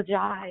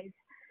apologize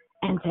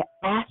and to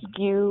ask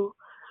you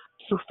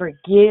to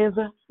forgive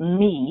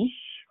me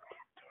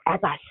as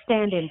I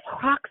stand in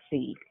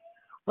proxy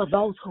for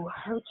those who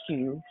hurt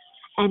you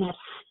and have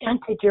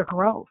stunted your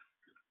growth.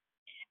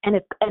 And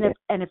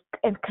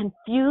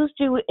confused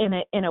you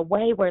in a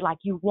way where, like,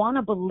 you want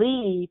to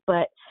believe,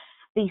 but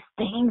these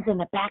things in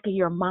the back of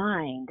your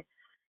mind,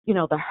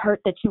 the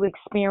hurt that you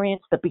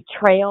experienced, the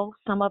betrayal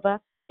some of us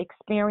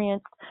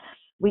experienced,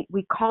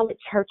 we call it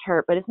church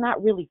hurt, but it's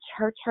not really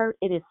church hurt.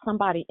 It is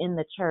somebody in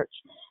the church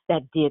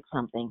that did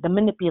something. The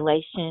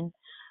manipulation,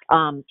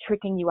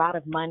 tricking you out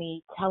of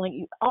money, telling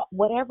you,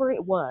 whatever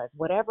it was,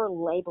 whatever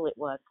label it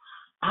was,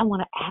 I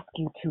want to ask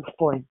you to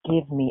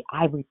forgive me.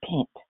 I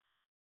repent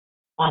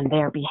on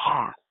their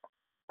behalf.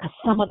 Because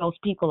some of those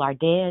people are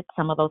dead.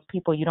 Some of those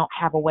people you don't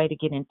have a way to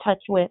get in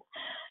touch with.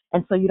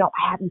 And so you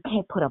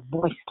can't put a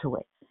voice to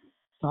it.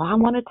 So I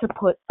wanted to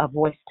put a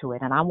voice to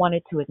it, and I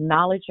wanted to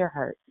acknowledge your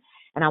hurt,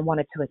 and I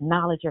wanted to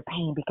acknowledge your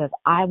pain because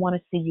I want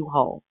to see you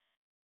whole.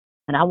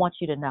 And I want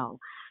you to know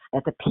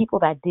that the people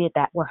that did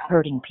that were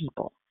hurting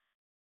people,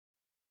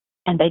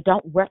 and they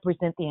don't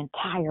represent the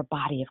entire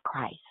body of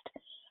Christ.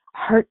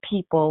 Hurt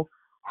people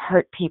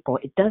hurt people.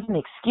 It doesn't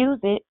excuse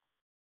it.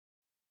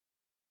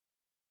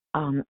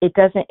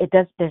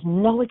 There's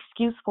no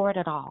excuse for it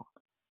at all.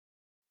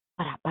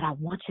 But I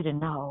want you to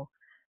know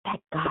that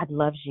God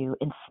loves you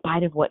in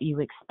spite of what you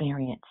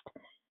experienced.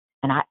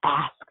 And I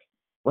ask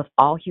with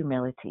all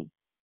humility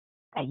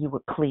that you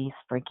would please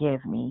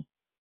forgive me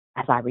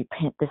as I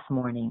repent this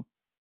morning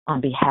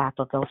on behalf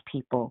of those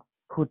people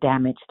who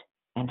damaged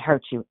and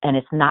hurt you. And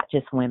it's not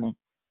just women.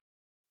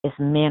 It's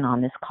men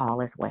on this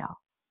call as well.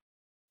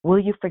 Will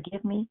you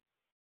forgive me?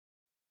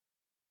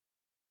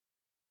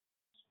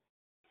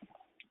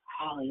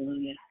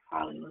 Hallelujah.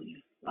 Hallelujah.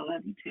 I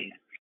love you too.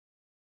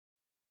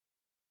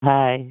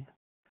 Hi,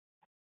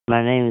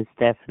 my name is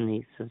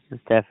Stephanie,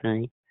 Sister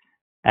Stephanie.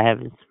 I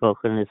haven't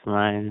spoken this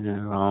line in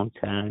a long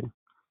time,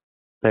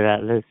 but I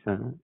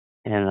listened,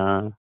 and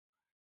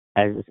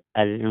I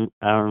don't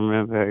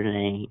remember her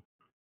name,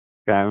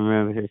 but I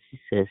remember that she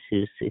said she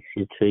was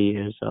 63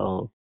 years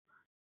old,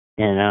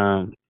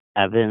 and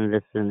I've been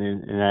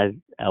listening,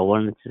 and I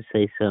wanted to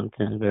say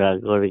something, but I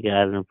go to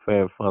God in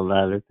prayer for a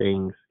lot of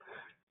things,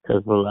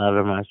 because a lot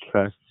of my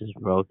trust is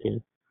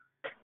broken.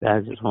 But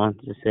I just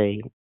wanted to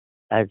say,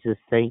 I just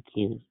thank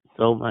you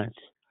so much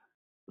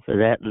for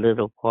that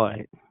little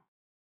part.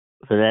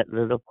 For that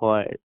little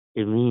part,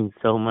 it means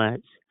so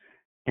much,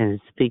 and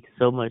it speaks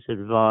so much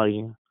in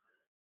volume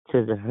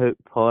to the hurt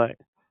part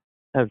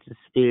of the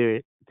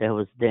spirit that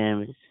was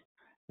damaged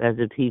by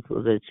the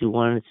people that you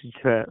wanted to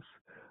trust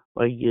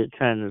while you're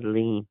trying to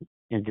lean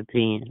and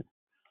depend.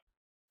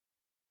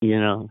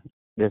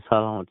 That's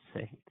all I want to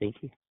say. Thank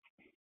you.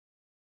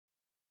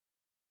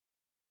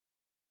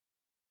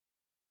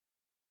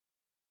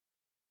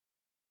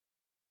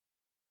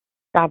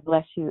 God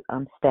bless you,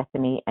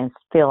 Stephanie. And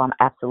Phil, I'm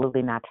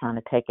absolutely not trying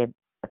to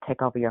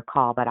take over your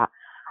call, but I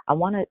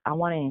want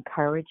to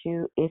encourage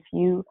you. If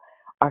you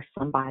are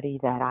somebody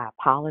that I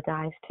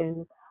apologize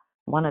to,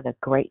 one of the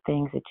great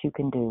things that you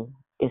can do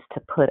is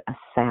to put a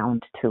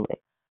sound to it,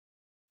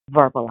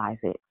 verbalize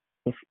it.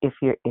 If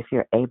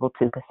you're able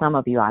to, because some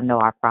of you I know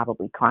are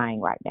probably crying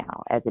right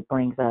now as it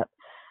brings up.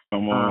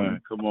 Come on.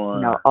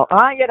 Verbalize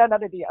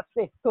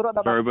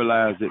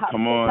it.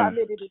 Come on.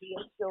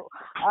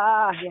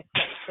 Yes,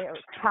 there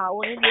is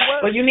power in your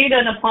word. Well, you need it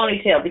in a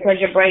ponytail because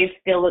your braids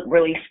still look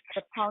really.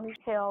 The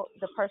ponytail,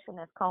 the person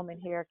that's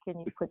combing here, can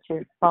you put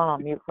your phone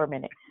on mute for a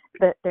minute?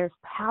 There's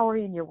power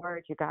in your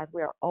words, you guys.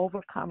 We are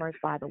overcomers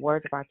by the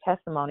words of our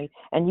testimony,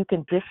 and you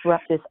can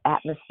disrupt this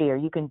atmosphere.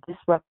 You can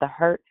disrupt the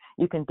hurt.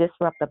 You can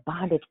disrupt the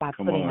bondage by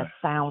putting a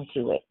sound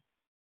to it,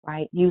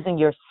 right? Using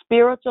your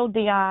spiritual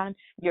Dion,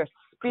 your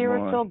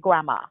spiritual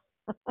grandma.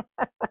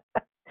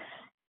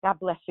 God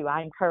bless you.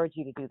 I encourage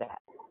you to do that.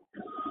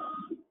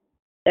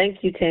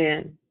 Thank you,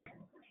 Tan.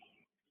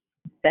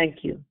 Thank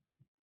you.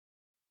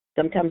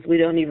 Sometimes we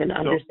don't even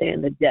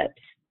understand the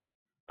depths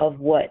of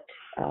what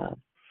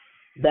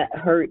that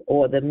hurt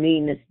or the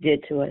meanness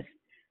did to us.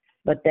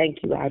 But thank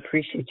you. I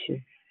appreciate you.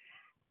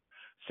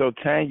 So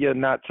Tanya,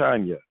 not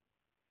Tanya.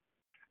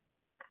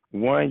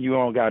 One, you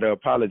don't got to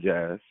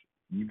apologize.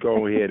 You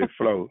go ahead and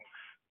flow.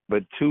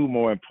 But two,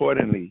 more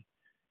importantly,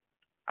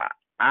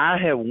 I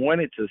have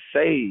wanted to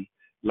say,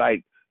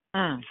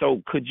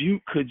 so could you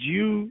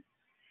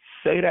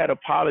say that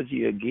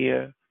apology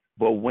again?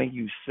 But when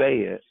you say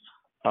it,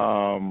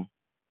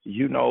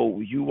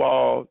 you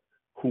all,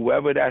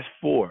 whoever that's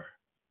for,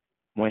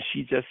 when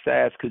she just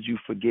says, could you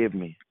forgive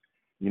me?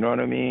 You know what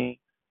I mean?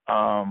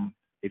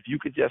 If you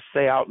could just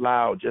say out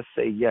loud, just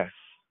say yes.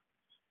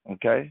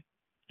 Okay?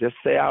 Just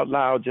say out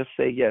loud, just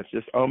say yes.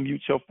 Just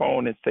unmute your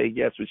phone and say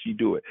yes when she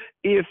do it.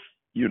 If,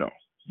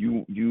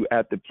 you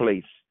at the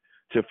place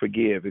to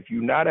forgive. If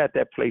you're not at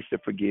that place to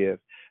forgive,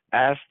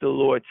 ask the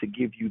Lord to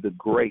give you the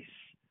grace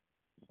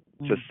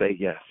to say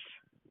yes.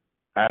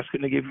 Ask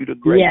him to give you the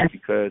grace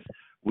because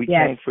we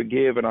can't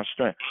forgive in our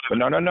strength. But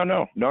no.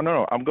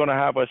 I'm gonna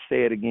have her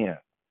say it again.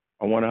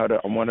 I want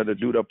her to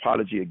do the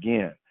apology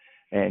again,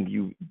 and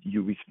you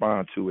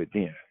respond to it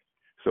then.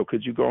 So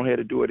could you go ahead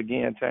and do it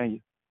again, Tanya?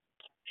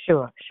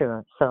 Sure.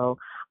 So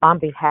on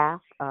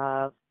behalf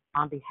of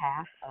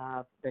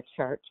the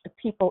church, the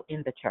people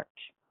in the church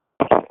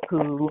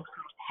who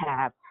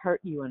have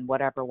hurt you in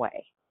whatever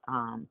way,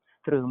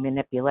 through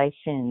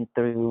manipulation,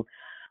 through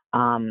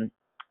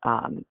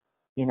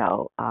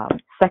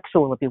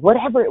sexual abuse,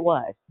 whatever it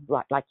was,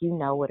 like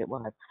what it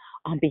was.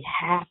 On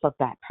behalf of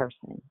that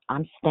person,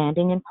 I'm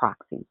standing in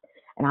proxy,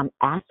 and I'm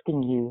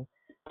asking you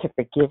to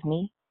forgive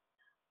me.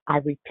 I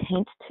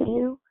repent to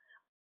you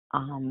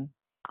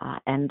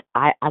And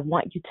I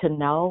want you to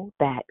know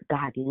that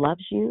God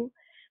loves you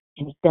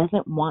and He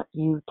doesn't want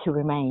you to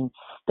remain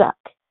stuck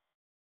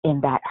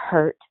in that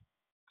hurt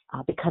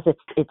because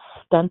it's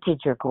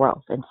stunted your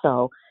growth. And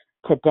so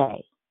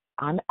today,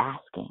 I'm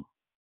asking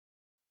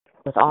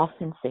with all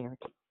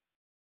sincerity,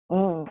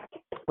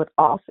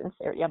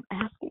 I'm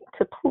asking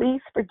to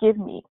please forgive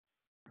me.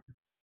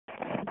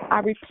 I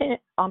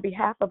repent on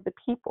behalf of the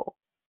people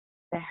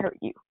that hurt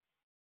you.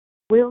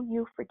 Will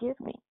you forgive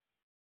me?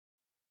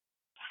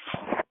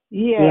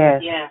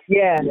 Yes. Yes.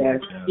 Yes. Yes.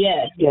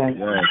 Yes. Yes.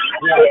 Yes.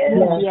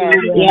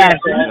 Yes. Yes.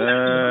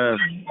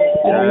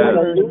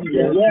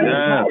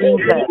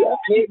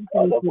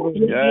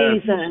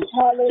 Jesus.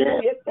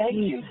 Hallelujah. Thank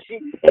you,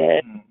 Jesus.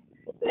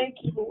 Thank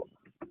you,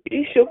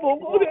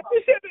 Lord.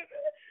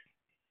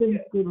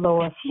 Thank you,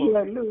 Lord.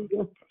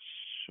 Hallelujah.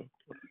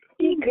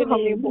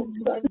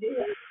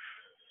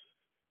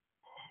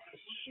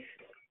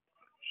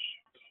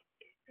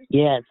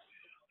 Yes.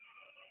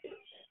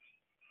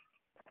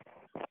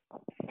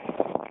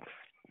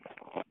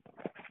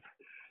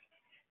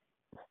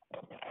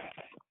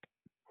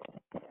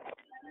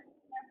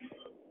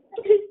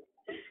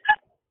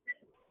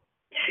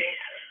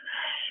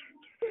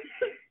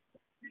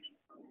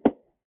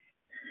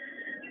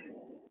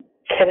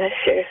 Can I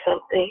share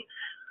something?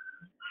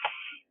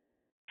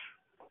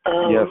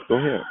 Yes, go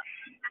ahead.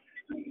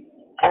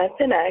 I've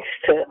been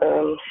asked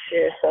to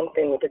share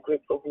something with a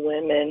group of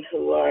women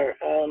who are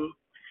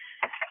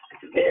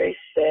very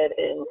set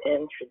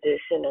in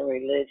tradition and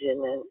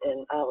religion,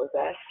 and I was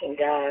asking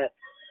God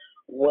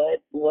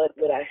what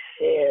would I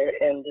share,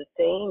 and the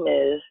theme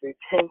is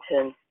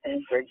repentance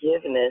and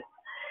forgiveness,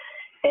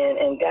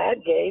 and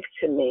God gave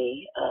to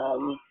me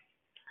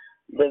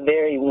the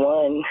very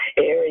one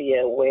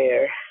area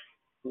where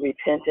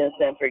repentance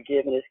and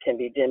forgiveness can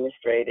be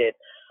demonstrated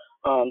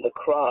on the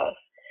cross,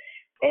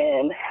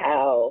 and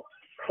how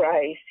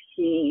Christ,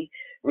 He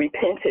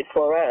repented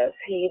for us.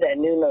 He that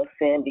knew no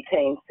sin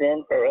became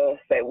sin for us,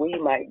 that we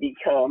might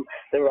become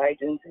the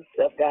righteousness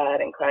of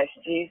God in Christ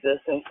Jesus.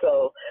 And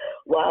so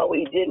while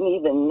we didn't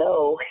even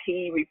know,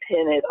 He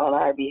repented on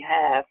our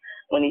behalf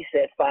when He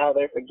said,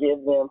 Father,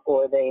 forgive them,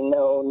 for they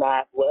know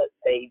not what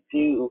they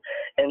do.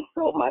 And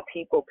so my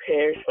people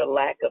perished for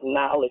lack of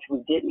knowledge.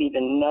 We didn't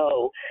even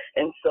know.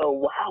 And so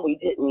while we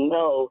didn't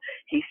know,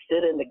 He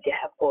stood in the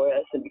gap for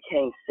us and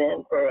became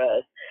sin for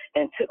us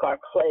and took our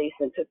place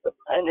and took the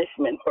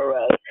punishment for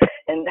us.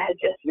 And that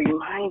just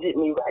reminded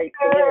me right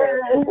there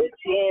what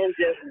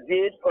Jesus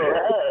did for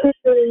us.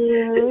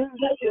 It's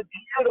such a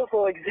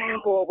beautiful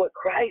example of what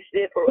Christ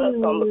did for us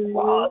on the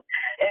cross.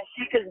 And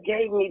she just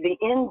gave me the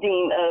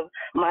ending of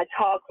my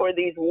talk for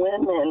these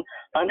women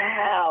on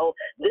how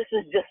this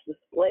is just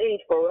displayed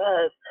for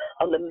us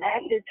on the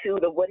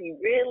magnitude of what He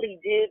really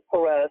did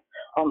for us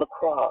on the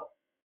cross.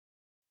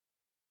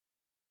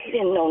 He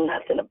didn't know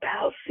nothing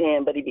about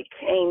sin, but He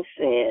became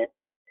sin.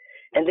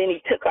 And then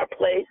He took our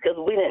place because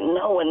we didn't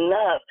know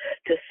enough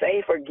to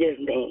say, forgive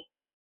me.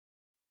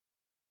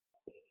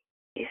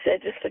 He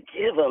said, just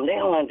forgive them. They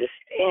don't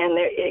understand.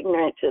 They're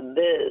ignorant to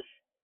this.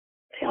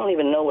 They don't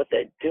even know what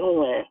they're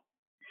doing.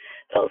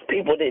 Those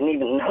people didn't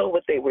even know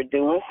what they were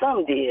doing.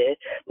 Some did,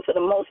 but for the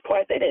most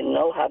part, they didn't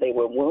know how they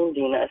were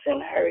wounding us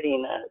and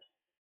hurting us.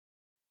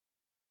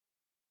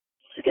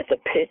 Look at the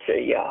picture,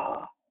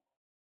 y'all.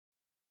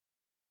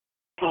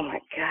 Oh, my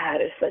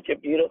God, it's such a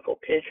beautiful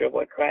picture of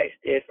what Christ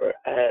did for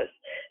us.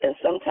 And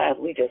sometimes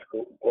we just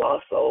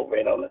gloss over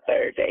it on the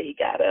third day He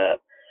got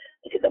up.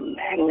 Look at the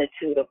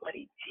magnitude of what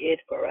He did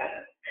for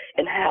us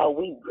and how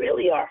we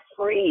really are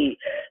free,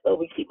 but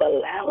we keep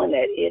allowing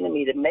that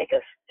enemy to make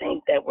us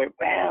think that we're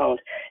bound.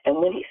 And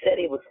when He said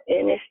it was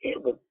finished,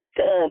 it was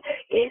done.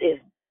 It is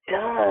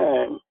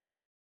done.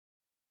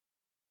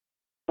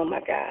 Oh,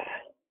 my God.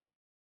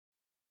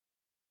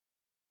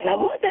 And I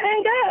want to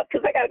hang up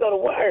because I got to go to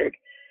work.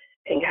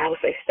 And God would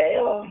say, stay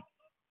on.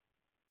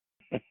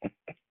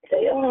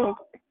 Stay on.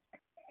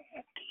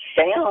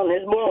 Stay on,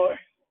 there's more.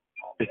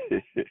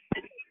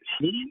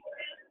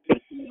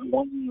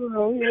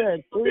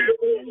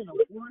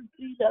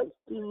 That's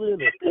too little.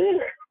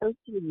 That's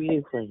too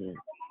mean for Him.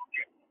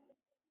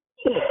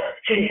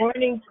 Good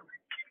morning.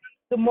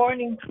 Good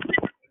morning.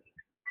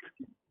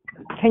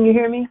 Can you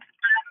hear me?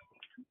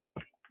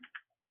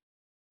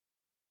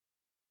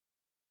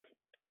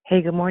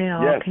 Hey, good morning,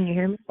 all. Yes. Can you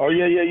hear me? Oh,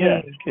 yeah.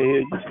 Hey. Can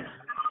hear you.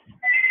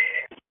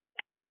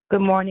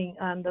 Good morning.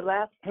 The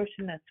last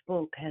person that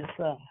spoke has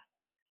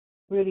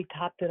really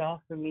topped it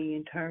off for me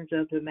in terms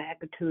of the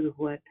magnitude of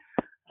what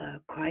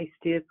Christ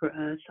did for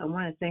us. I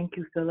want to thank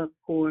you, Philip,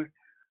 for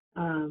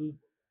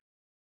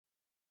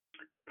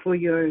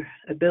your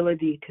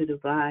ability to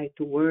divide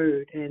the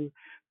word and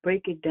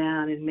break it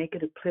down and make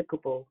it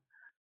applicable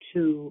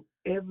to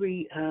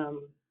every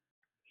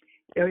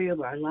area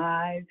of our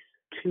lives,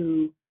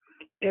 to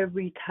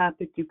every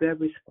topic you've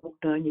ever spoke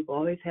on. You've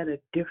always had a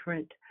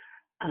different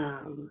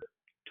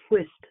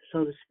twist,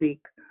 so to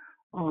speak,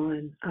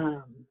 on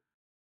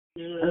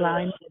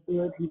allowing the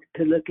ability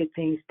to look at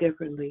things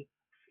differently.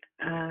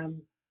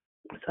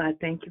 So I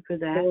thank you for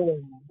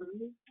that.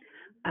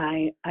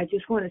 I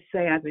just want to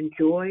say I've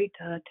enjoyed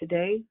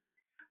today.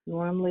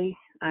 Normally,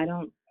 I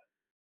don't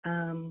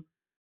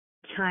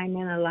chime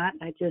in a lot.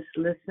 I just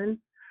listen.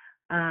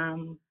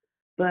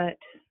 But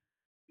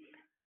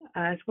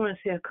I just want to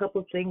say a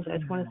couple of things. I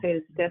just want to say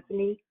to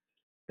Stephanie,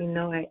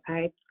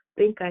 I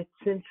think I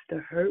sensed the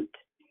hurt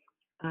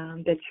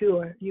that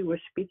you were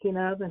speaking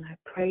of, and I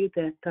pray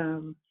that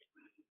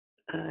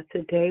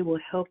today will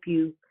help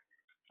you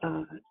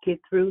get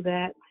through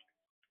that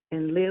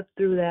and live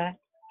through that.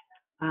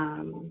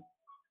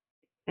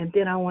 And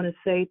then I want to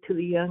say to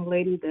the young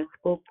lady that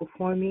spoke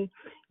before me,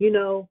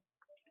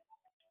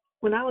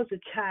 when I was a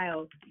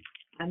child,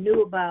 I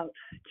knew about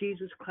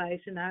Jesus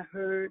Christ, and I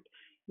heard,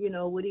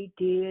 what he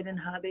did and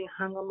how they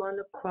hung him on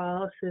the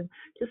cross. And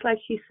just like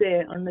she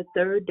said, on the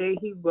third day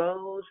he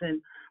rose and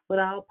with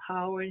all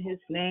power in his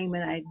name.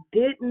 And I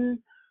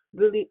didn't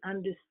really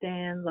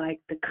understand like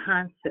the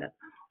concept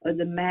or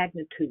the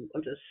magnitude or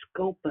the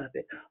scope of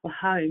it or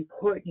how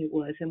important it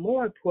was. And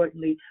more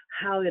importantly,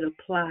 how it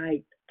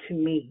applied to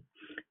me.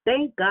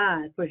 Thank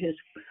God for his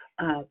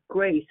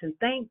grace, and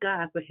thank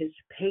God for his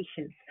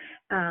patience.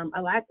 I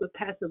like what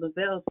Pastor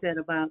Lavelle said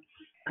about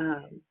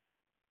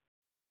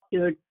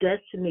your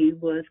destiny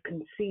was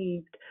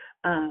conceived.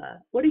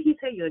 What did he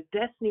say? Your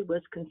destiny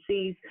was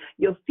conceived.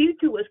 Your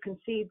future was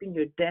conceived in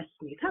your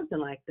destiny, something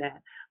like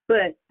that.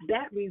 But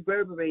that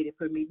reverberated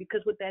for me,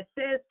 because what that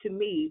says to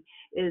me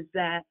is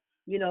that,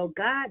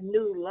 God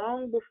knew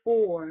long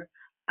before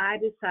I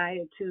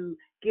decided to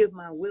give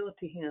my will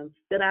to him,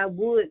 that I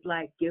would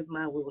give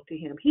my will to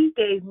him. He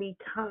gave me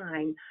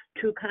time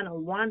to kind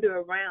of wander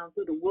around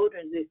through the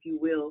wilderness, if you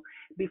will,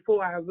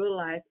 before I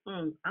realized,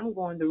 I'm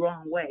going the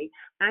wrong way.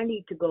 I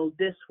need to go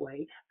this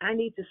way. I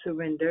need to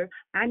surrender.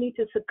 I need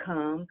to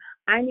succumb.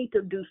 I need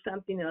to do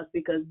something else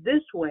because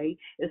this way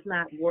is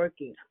not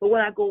working. But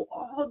when I go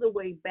all the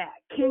way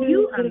back, can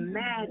you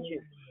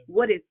imagine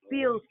what it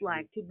feels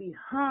like to be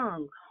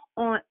hung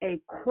on a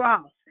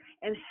cross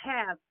and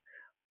have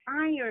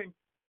iron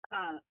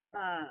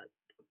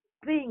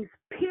things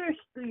pierced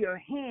through your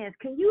hands?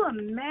 Can you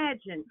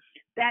imagine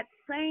that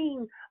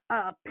same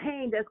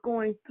pain that's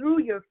going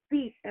through your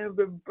feet and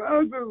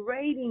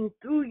reverberating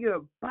through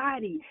your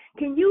body?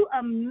 Can you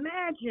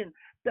imagine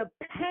the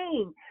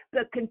pain,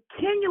 the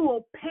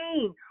continual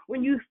pain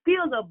when you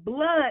feel the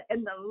blood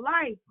and the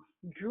life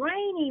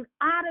draining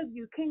out of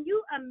you? Can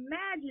you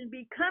imagine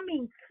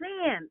becoming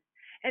sin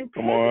and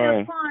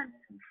taking upon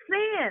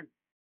sin?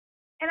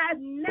 And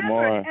I've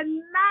never and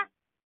not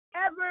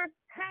ever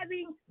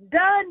having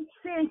done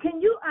sin.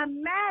 Can you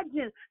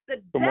imagine the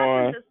depth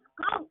and the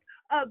scope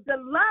of the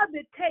love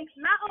it takes,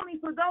 not only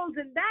for those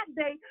in that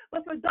day,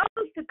 but for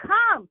those to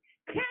come?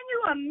 Can you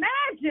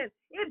imagine?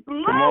 It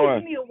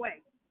blows me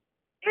away.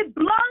 It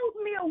blows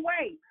me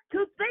away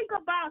to think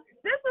about,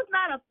 this is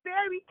not a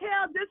fairy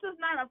tale. This is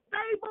not a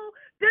fable.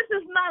 This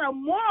is not a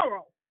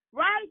moral,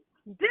 right?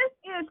 This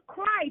is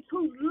Christ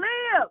who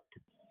lived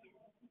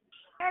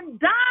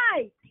and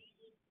died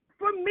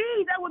for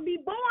me that would be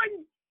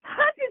born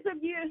hundreds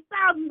of years,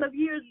 thousands of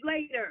years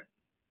later.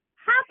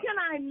 How can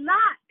I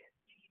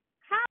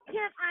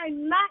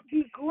not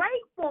be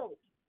grateful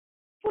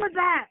for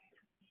that?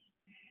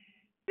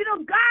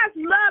 God's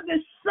love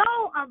is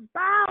so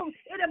abounds.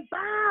 It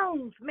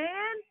abounds,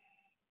 man.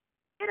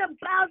 It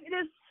abounds. It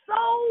is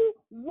so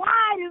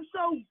wide and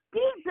so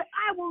deep that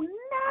I will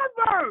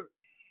never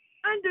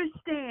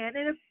understand.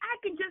 And if I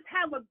can just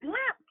have a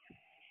glimpse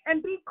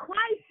and be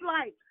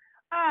Christ-like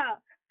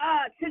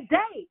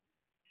today,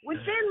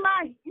 within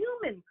my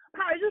human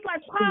power, just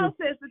like Paul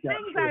says, the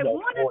things I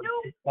want to do,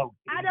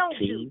 I don't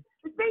do.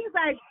 The things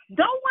I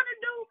don't want to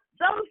do,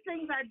 those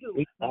things I do.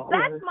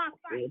 That's my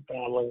fight.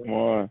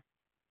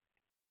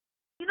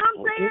 You know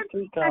what I'm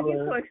saying? I get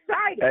so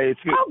excited. Hey,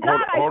 oh,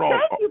 God, hold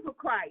I thank you for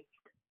Christ.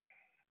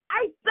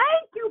 I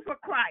thank you for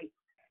Christ.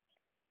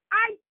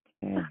 I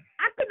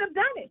couldn't have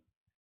done it.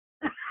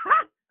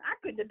 I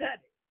couldn't have done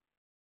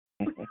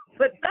it.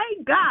 But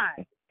thank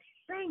God.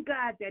 Thank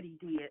God that he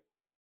did.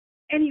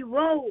 And he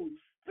rose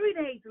 3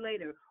 days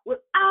later with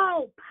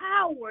all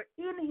power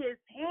in his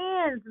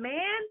hands,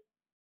 man.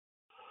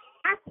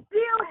 I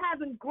still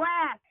haven't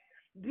grasped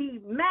the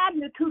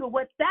magnitude of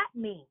what that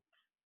means.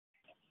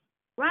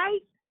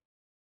 Right?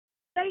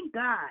 Thank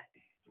God.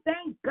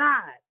 Thank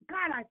God.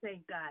 God, I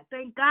thank God.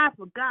 Thank God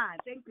for God.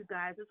 Thank you,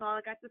 guys. That's all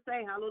I got to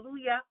say.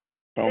 Hallelujah.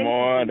 Come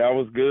on. That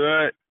was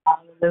good.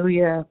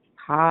 Hallelujah.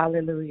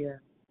 Hallelujah.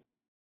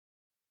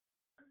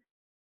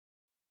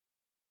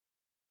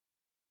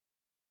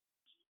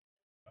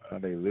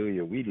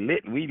 Hallelujah. We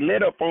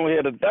lit up on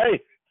here today.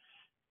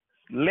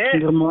 Lit.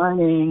 Good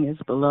morning.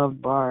 It's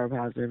beloved Barb.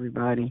 How's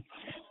everybody?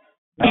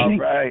 All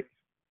right.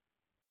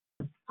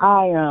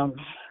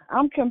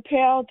 I'm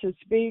compelled to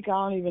speak. I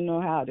don't even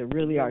know how to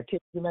really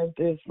articulate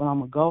this, but I'm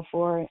gonna go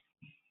for it.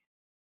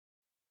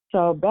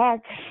 So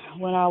back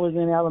when I was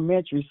in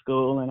elementary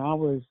school, and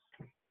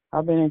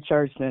I've been in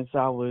church since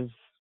I was,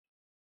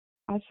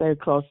 I'd say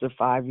close to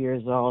 5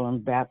 years old,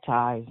 and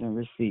baptized and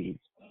received.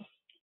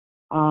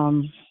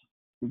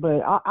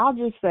 but I'll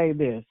just say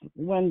this.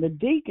 When the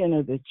deacon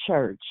of the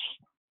church,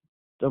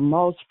 the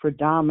most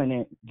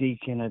predominant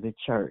deacon of the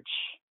church,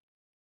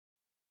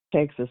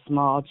 takes a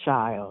small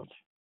child,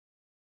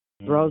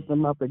 throws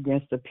them up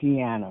against the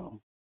piano,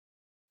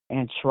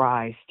 and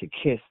tries to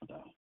kiss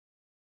them.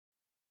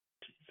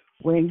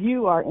 When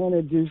you are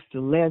introduced to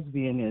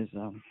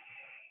lesbianism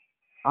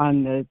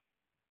on the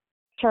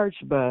church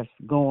bus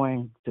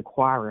going to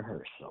choir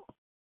rehearsal,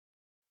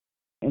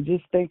 and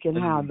just thinking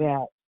how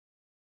that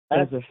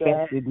has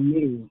affected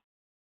me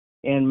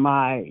in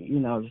my,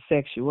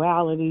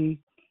 sexuality,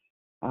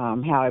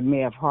 how it may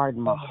have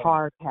hardened my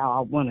heart, how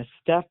I want to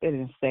stuff it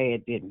and say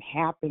it didn't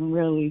happen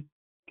really,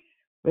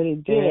 but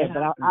it did.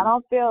 But I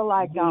don't feel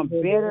like I'm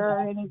bitter or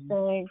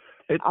anything.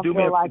 I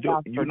feel like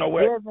I'm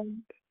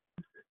forgiven.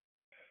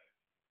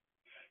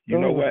 You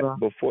know what?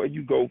 Before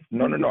you go,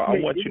 no. I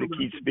want you to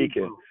keep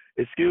speaking.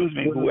 Excuse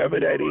me, whoever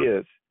that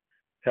is.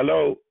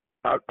 Hello,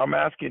 I'm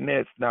asking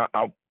this now.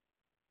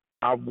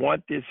 I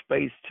want this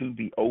space to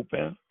be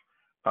open,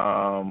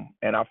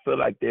 and I feel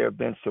like there have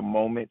been some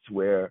moments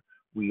where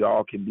we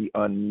all can be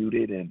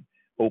unmuted and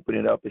open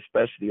it up,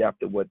 especially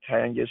after what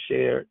Tanya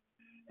shared.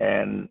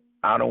 And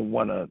I don't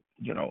want to,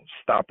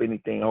 stop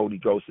anything Holy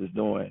Ghost is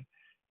doing.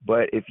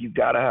 But if you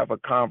got to have a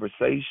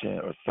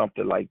conversation or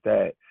something like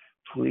that,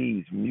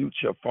 please mute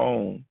your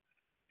phone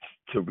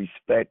to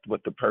respect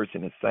what the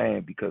person is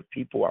saying, because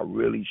people are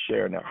really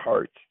sharing their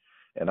hearts.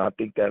 And I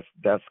think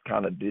that's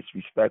kind of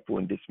disrespectful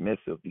and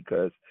dismissive,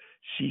 because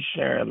she's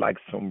sharing like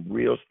some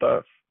real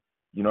stuff.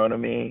 You know what I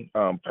mean?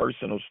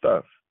 Personal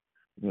stuff.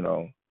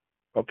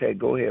 Okay,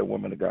 go ahead,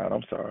 woman of God.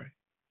 I'm sorry.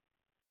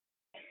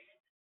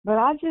 But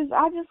I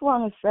just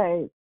want to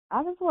say,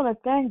 I just want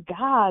to thank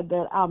God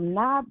that I'm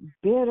not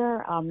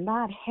bitter. I'm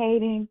not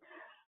hating.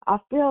 I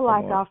feel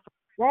like I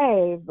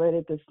forgave, but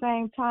at the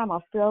same time, I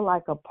feel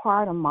like a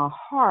part of my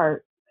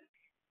heart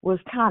was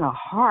kind of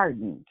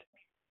hardened,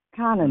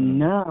 kind of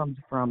numbed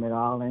from it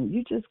all. And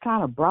you just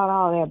kind of brought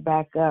all that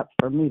back up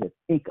for me to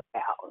think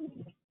about.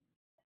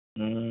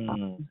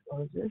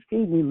 So just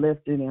keep me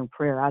lifted in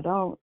prayer. I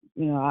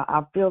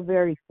feel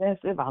very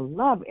sensitive. I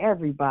love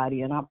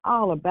everybody, and I'm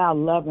all about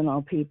loving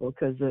on people,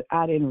 because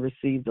I didn't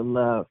receive the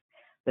love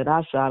that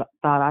I thought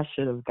I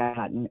should have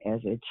gotten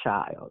as a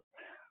child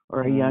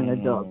or a young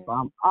adult.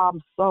 So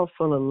I'm so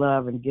full of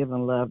love and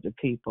giving love to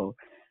people.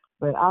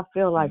 But I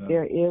feel like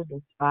there is a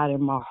spot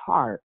in my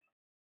heart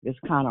that's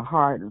kind of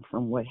hardened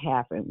from what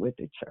happened with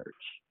the church.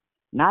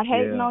 Not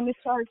hating on the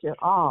church at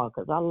all,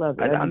 because I love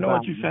everybody. I know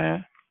what you're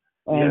saying.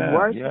 And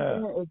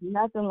worshiping is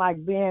nothing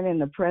like being in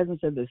the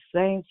presence of the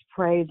saints,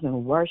 praising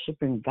and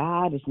worshiping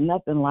God. It's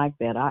nothing like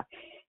that.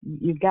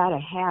 You got to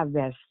have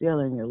that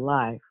still in your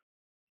life.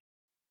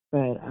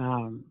 But,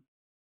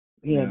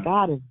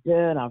 God is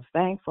good. I'm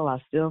thankful.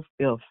 I still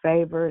feel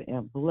favored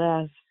and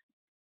blessed.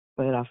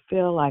 But I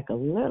feel like a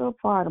little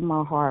part of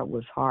my heart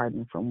was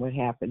hardened from what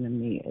happened to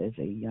me as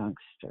a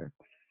youngster.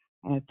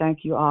 And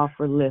thank you all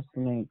for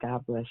listening.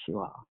 God bless you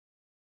all.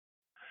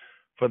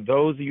 For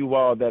those of you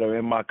all that are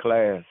in my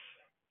class,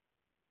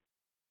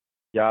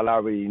 y'all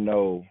already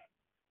know,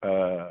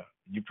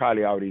 you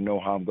probably already know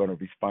how I'm going to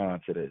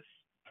respond to this,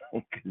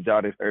 because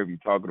y'all just heard me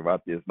talking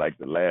about this like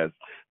the last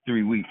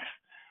 3 weeks.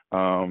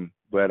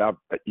 But I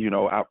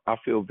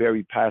feel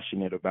very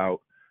passionate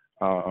about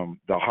the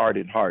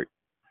hardened heart,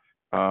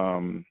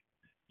 and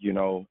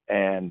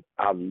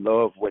I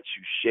love what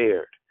you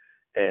shared.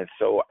 And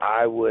so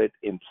I would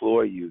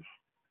implore you,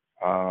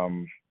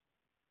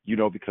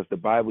 because the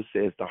Bible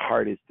says the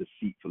heart is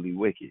deceitfully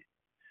wicked.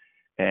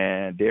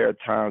 And there are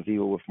times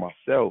even with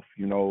myself,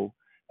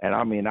 and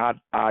I mean, I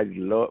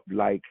love,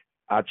 like,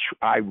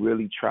 I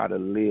really try to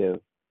live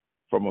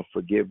from a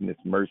forgiveness,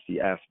 mercy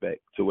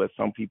aspect, to where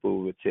some people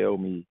would tell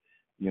me,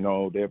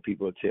 there are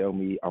people who tell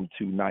me I'm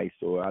too nice,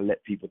 or I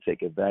let people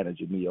take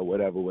advantage of me, or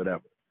whatever.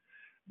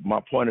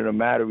 My point of the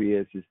matter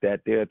is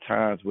that there are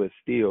times where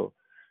still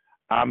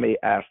I may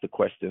ask the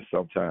question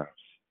sometimes,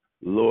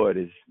 Lord,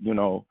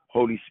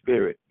 Holy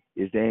Spirit,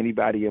 is there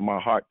anybody in my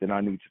heart that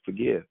I need to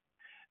forgive?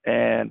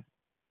 And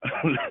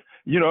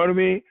you know what I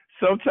mean?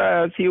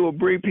 Sometimes he will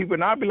bring people,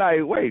 and I'll be like,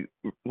 wait,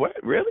 what,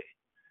 really?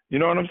 You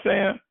know what I'm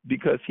saying?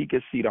 Because he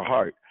can see the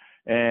heart.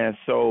 And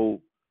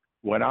so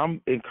what I'm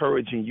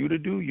encouraging you to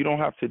do, you don't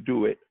have to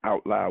do it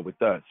out loud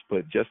with us,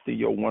 but just in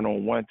your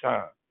one-on-one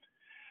time,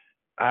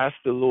 ask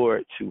the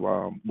Lord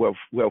to,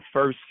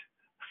 first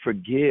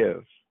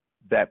forgive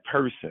that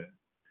person.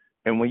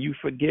 And when you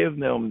forgive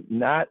them,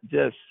 not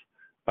just,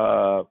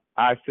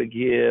 I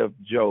forgive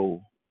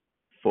Joe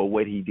for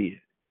what he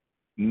did.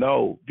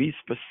 No, be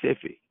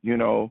specific.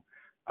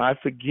 I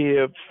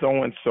forgive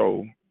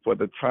so-and-so for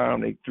the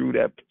time they threw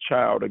that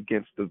child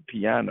against the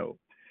piano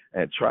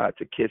and tried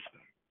to kiss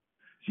them.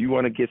 So you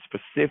want to get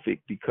specific,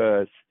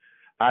 because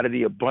out of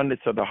the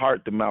abundance of the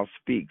heart, the mouth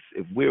speaks.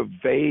 If we're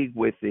vague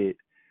with it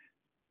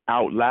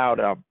out loud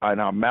in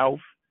our mouth,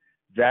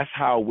 that's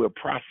how we're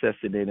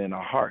processing it in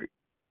our heart.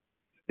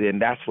 Then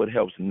that's what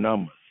helps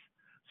numb us.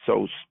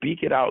 So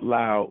speak it out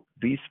loud,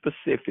 be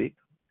specific,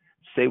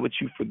 say what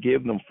you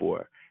forgive them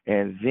for.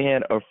 And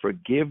then a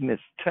forgiveness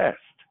test,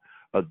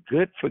 a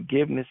good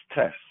forgiveness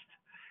test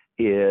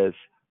is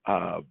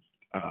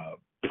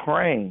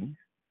praying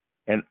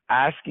and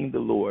asking the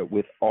Lord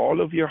with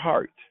all of your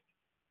heart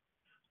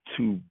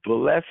to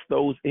bless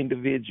those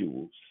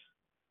individuals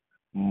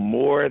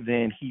more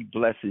than he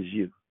blesses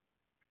you.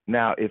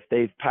 Now, if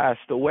they've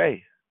passed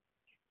away,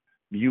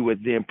 you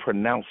would then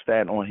pronounce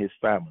that on his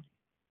family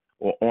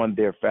or on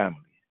their family.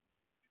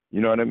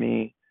 You know what I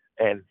mean?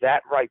 And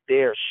that right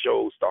there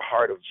shows the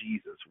heart of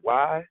Jesus.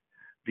 Why?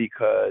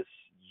 Because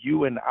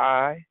you and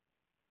I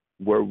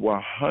were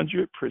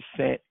 100%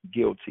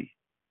 guilty.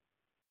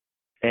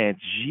 And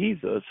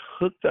Jesus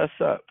hooked us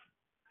up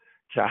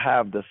to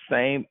have the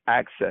same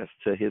access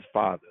to his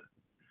Father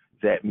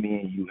that me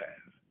and you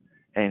have.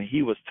 And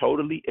he was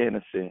totally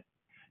innocent,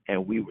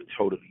 and we were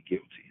totally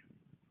guilty.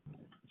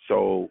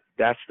 So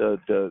that's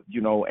the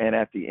you know, and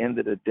at the end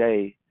of the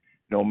day,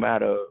 no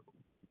matter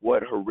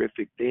what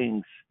horrific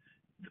things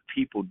the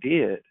people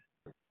did,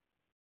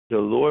 the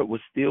Lord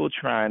was still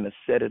trying to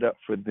set it up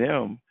for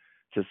them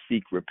to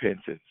seek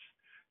repentance.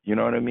 You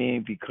know what I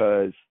mean?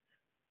 Because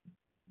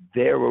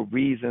there were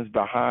reasons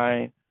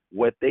behind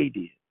what they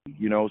did.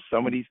 You know,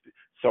 some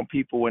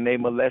people, when they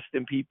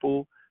molesting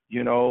people,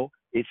 you know,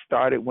 it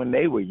started when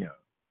they were young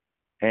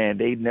and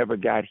they never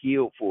got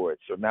healed for it.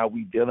 So now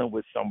we dealing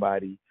with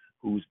somebody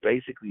who's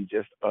basically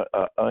just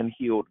a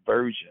unhealed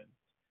version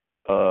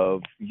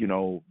of, you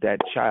know, that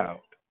child.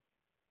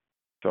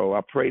 So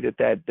I pray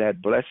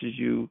that blesses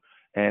you,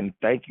 and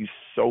thank you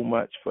so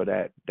much for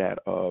that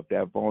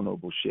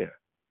vulnerable share.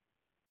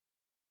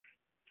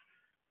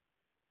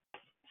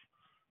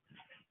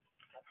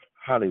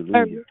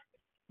 Hallelujah.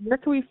 Where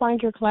can we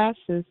find your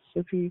classes,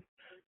 if you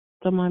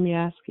don't mind me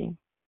asking?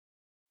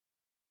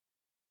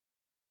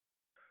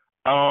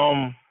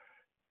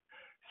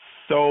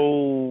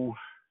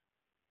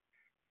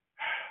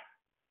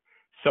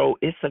 So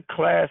it's a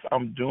class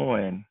I'm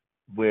doing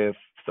with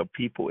some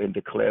people in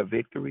Declare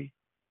Victory.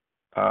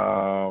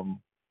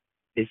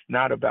 It's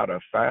not about a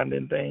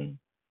finding thing.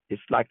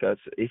 It's like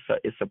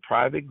it's a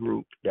private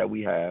group that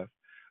we have.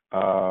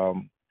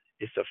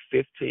 It's a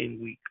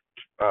 15-week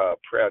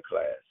prayer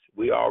class.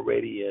 We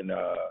already in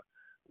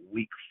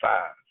week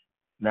 5.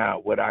 Now,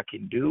 what I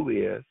can do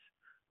is,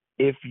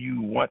 if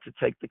you want to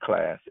take the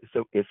class,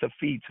 it's a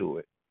fee to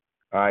it.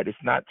 All right,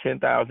 it's not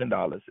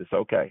 $10,000. It's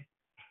okay.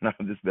 No,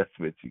 I'm just messing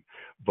with you.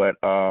 But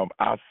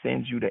I'll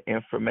send you the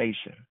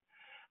information.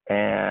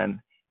 And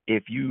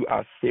if you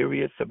are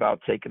serious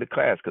about taking the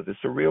class, because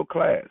it's a real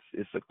class,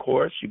 it's a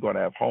course, you're going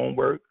to have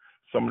homework.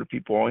 Some of the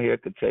people on here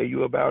could tell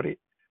you about it.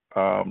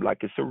 Like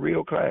it's a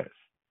real class.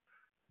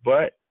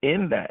 But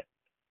in that,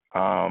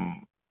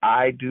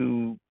 I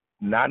do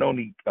not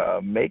only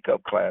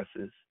makeup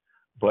classes,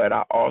 but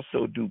I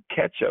also do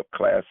catch-up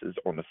classes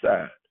on the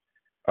side.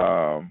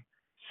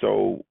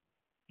 So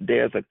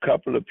there's a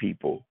couple of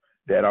people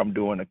that I'm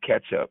doing a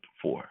catch-up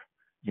for,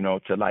 you know,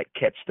 to like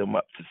catch them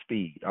up to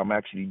speed. I'm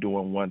actually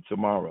doing one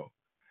tomorrow.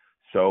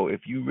 So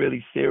if you're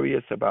really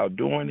serious about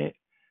doing it,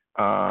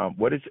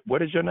 what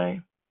is your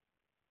name?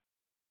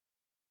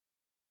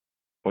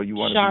 Or you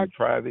want to be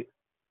private?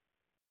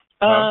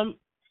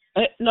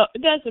 No,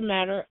 it doesn't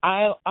matter.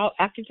 I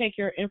can take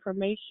your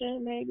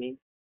information, maybe.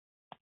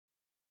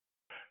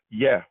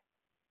 Yeah.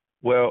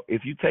 Well,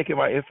 if you taking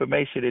my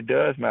information, it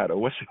does matter.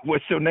 What's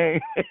your name?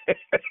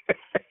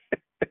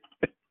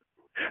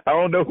 I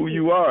don't know who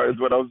you are, is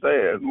what I'm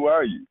saying. Who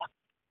are you?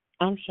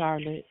 I'm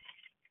Charlotte.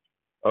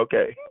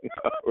 Okay.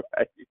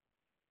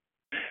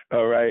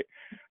 All right.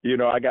 You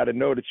know, I got to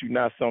know that you're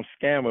not some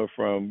scammer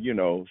from, you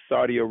know,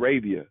 Saudi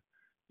Arabia,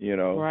 you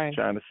know, right,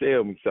 trying to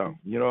sell me something.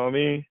 You know what I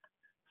mean?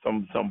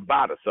 Some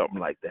bot or something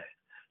like that.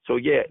 So,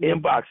 yeah,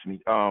 inbox me.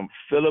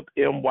 Philip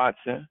M.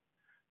 Watson.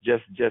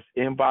 Just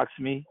inbox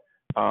me.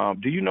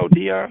 Do you know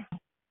Dion?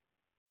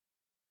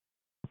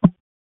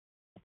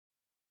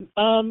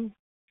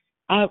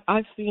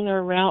 I've seen her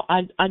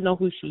around. I know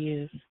who she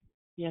is.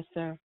 Yes,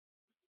 sir.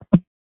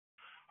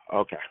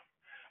 Okay.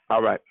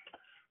 All right.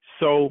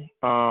 So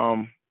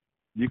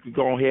you can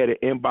go ahead and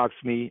inbox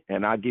me,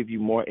 and I'll give you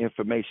more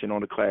information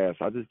on the class.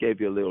 I just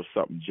gave you a little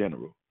something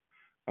general.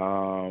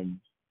 But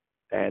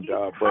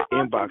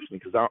inbox me,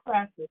 because I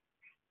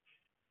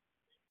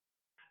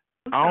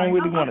don't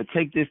really want to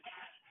take this.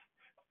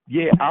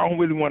 Yeah, I don't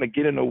really want to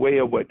get in the way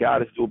of what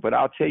God is doing, but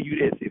I'll tell you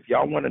this. If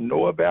y'all want to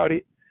know about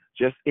it,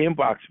 just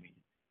inbox me,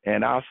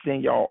 and I'll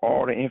send y'all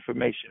all the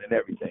information and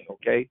everything,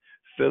 okay?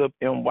 Philip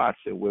M.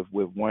 Watson with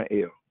one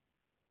L.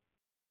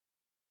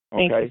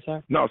 Okay? Thank you,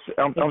 sir. No,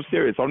 I'm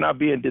serious. I'm not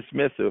being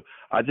dismissive.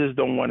 I just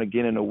don't want to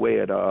get in the way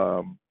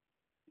of,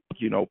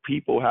 you know,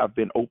 people have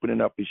been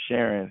opening up and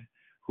sharing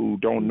who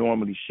don't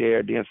normally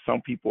share. Then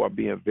some people are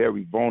being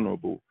very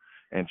vulnerable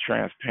and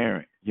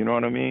transparent. You know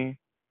what I mean?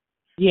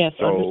 Yes,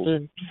 so,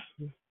 understood.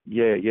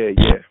 Yeah.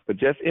 But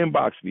just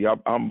inbox me.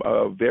 I'm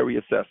very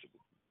accessible.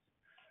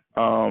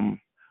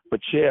 But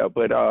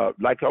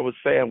like I was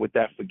saying with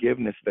that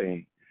forgiveness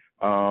thing,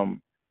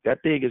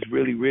 that thing is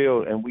really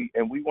real, and we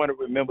want to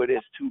remember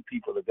this too,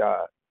 people of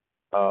God,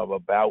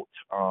 about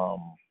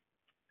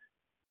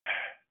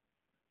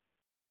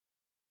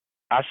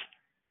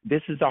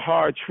this is a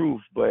hard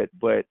truth, but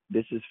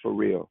this is for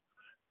real.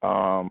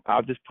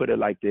 I'll just put it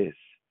like this.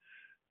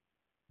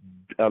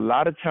 A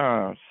lot of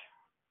times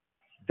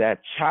that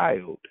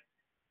child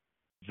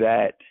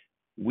that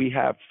we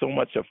have so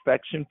much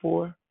affection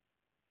for,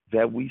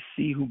 that we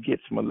see who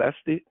gets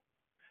molested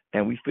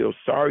and we feel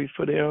sorry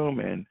for them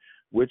and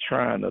we're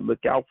trying to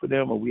look out for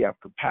them and we have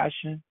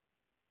compassion.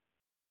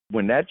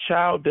 When that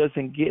child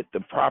doesn't get the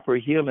proper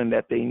healing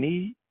that they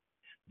need,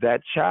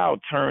 that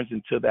child turns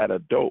into that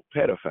adult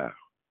pedophile.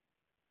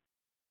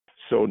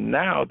 So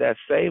now that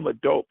same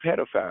adult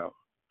pedophile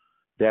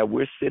that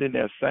we're sitting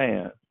there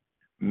saying,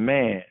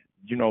 man,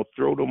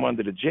 throw them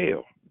under the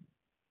jail,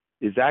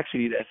 is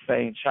actually that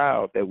same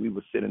child that we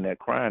were sitting there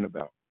crying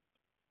about.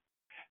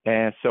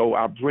 And so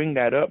I bring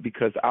that up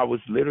because I was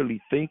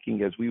literally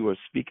thinking as we were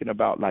speaking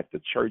about like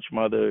the church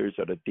mothers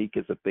or the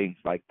deacons or things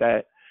like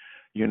that,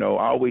 I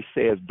always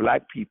say as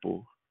Black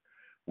people,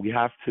 we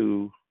have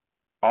to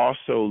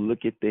also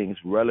look at things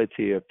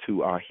relative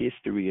to our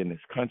history in this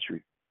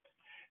country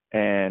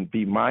and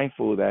be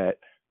mindful that,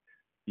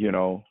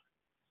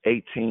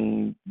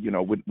 18,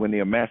 when the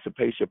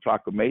Emancipation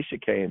Proclamation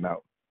came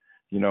out,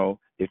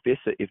 if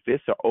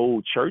it's an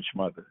old church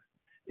mother,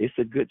 it's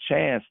a good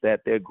chance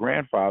that their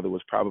grandfather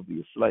was probably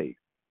a slave.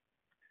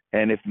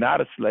 And if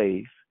not a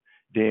slave,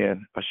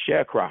 then a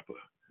sharecropper,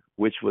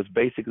 which was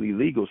basically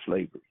legal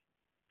slavery.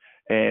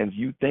 And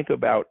you think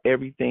about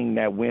everything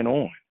that went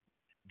on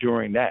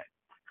during that.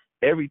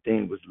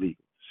 Everything was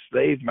legal.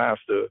 Slave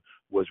master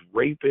was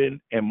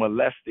raping and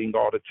molesting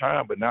all the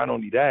time, but not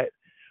only that,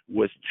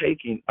 was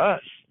taking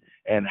us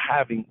and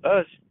having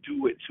us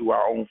do it to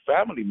our own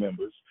family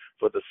members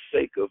for the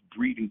sake of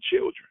breeding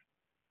children.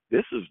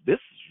 This is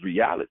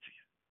reality.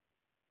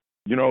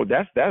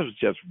 That was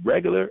just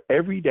regular,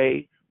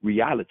 everyday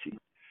reality.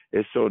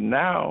 And so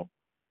now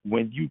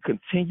when you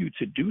continue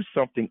to do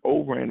something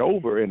over and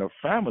over in a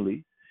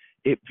family,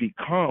 it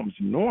becomes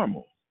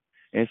normal.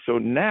 And so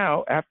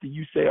now after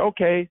you say,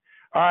 okay,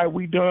 all right,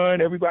 we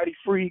done, everybody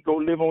free, go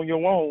live on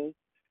your own,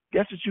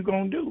 guess what you're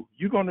going to do?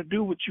 You're going to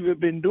do what you have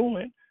been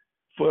doing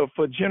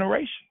for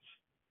generations.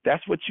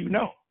 That's what you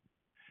know.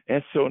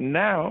 And so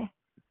now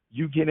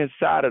you get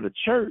inside of the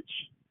church,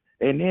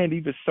 and then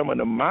even some of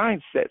the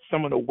mindsets,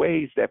 some of the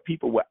ways that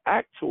people will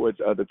act towards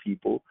other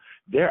people,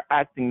 they're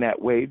acting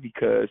that way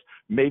because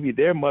maybe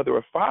their mother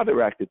or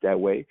father acted that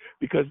way.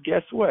 Because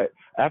guess what?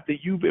 After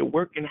you've been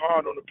working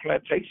hard on the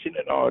plantation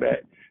and all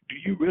that, do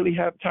you really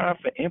have time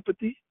for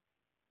empathy?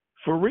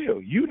 For real,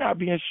 you not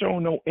being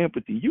shown no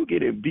empathy. You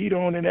getting beat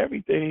on and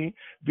everything,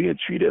 being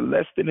treated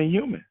less than a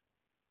human.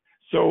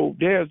 So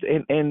there's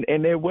and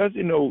there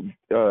wasn't no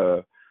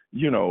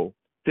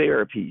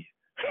therapy,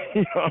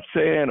 you know what I'm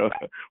saying, or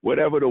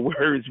whatever the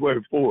words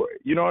were for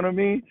it. You know what I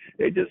mean?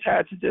 They just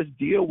had to just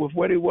deal with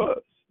what it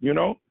was,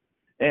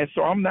 And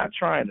so I'm not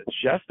trying to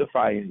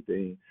justify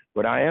anything,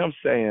 but I am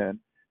saying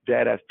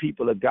that as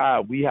people of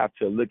God, we have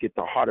to look at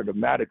the heart of the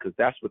matter because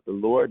that's what the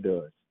Lord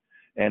does.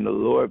 And the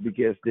Lord,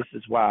 because this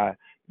is why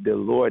the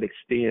Lord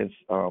extends,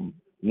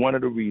 one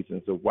of the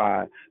reasons of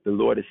why the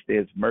Lord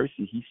extends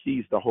mercy, he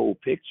sees the whole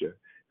picture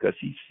because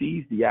he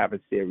sees the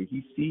adversary.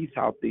 He sees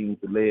how things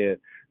led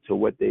to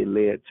what they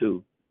led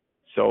to.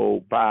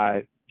 So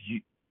by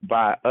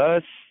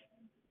us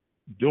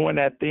doing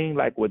that thing,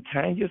 like what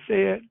Tanya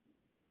said,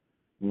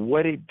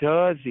 what it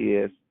does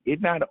is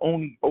it not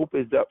only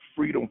opens up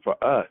freedom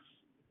for us,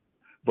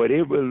 but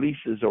it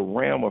releases a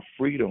realm of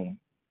freedom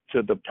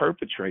to the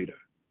perpetrator.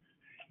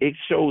 It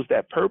shows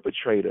that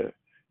perpetrator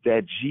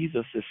that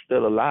Jesus is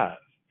still alive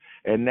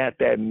and that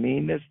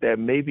meanness that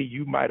maybe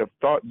you might have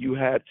thought you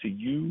had to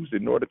use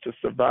in order to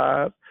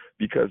survive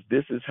because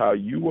this is how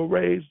you were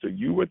raised or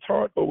you were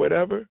taught or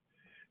whatever,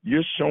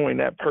 you're showing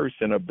that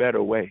person a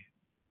better way.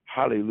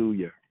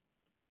 Hallelujah.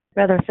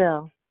 Brother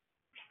Phil.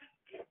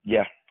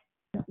 Yeah.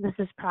 This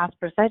is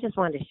Prosperous. I just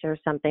wanted to share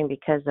something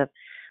because of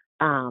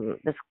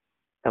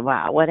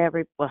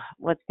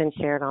what's been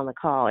shared on the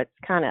call. It's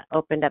kind of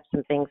opened up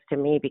some things to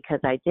me because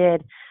I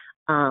did.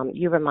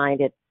 You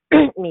reminded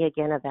me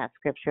again of that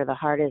scripture. The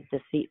heart is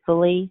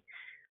deceitfully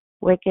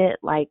wicked.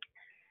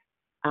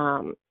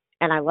 And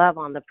I love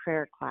on the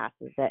prayer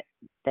classes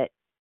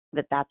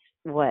that's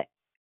what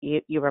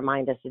you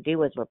remind us to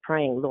do as we're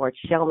praying. Lord,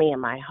 show me in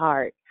my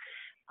heart.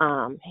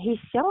 He's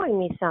showing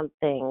me some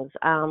things.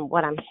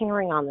 What I'm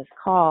hearing on this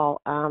call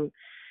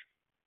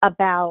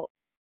about.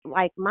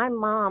 Like my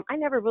mom, I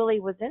never really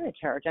was in a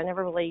church. I've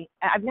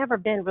never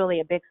been really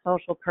a big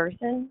social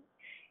person.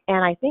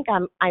 And I think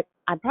I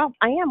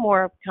am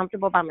more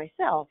comfortable by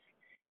myself.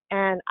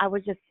 And I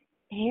was just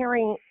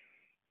hearing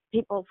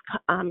people's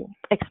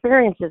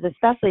experiences,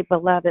 especially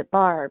beloved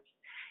Barb's.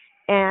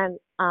 And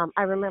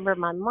I remember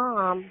my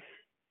mom,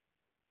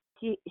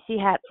 she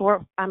had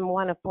I'm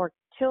one of 4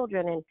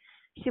 children, and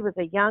she was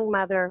a young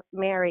mother,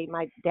 married.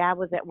 My dad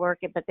was at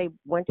work, but they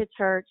went to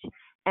church.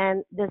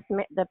 And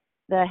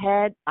the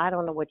head, I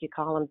don't know what you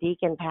call him,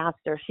 deacon,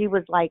 pastor, she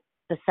was like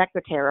the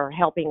secretary or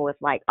helping with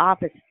like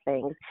office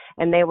things.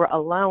 And they were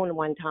alone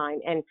one time.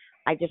 And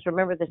I just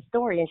remember the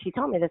story. And she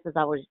told me this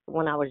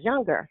when I was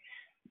younger.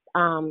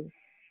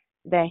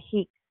 that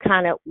he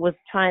kind of was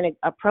trying to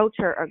approach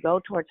her or go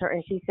towards her,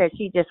 and she said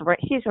she's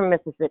from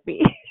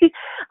Mississippi.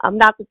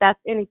 Not that that's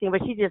anything,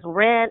 but she just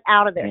ran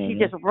out of there.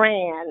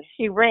 Mhm.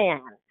 She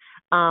ran.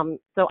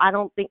 So I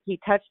don't think he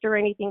touched her or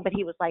anything, but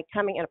he was like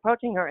coming and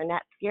approaching her, and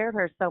that scared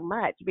her so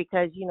much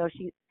because,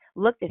 she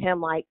looked at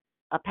him like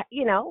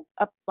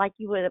like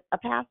you would a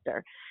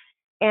pastor.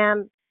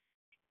 And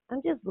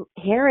I'm just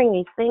hearing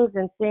these things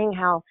and seeing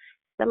how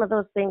some of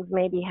those things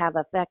maybe have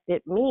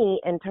affected me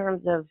in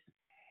terms of,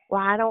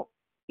 well, I don't,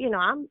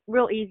 I'm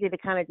real easy to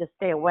kind of just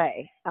stay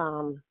away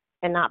and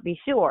not be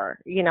sure.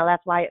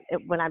 That's why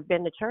when I've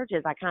been to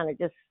churches, I kind of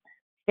just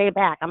stay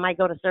back. I might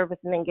go to service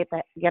and then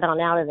get on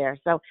out of there.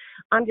 So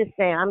I'm just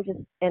saying, I'm just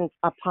in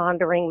a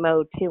pondering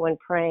mode too, and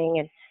praying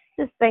and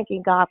just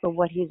thanking God for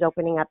what He's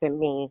opening up in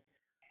me.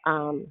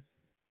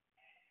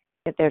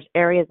 If there's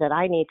areas that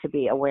I need to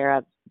be aware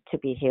of to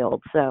be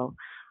healed. So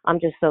I'm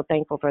just so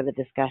thankful for the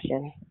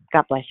discussion.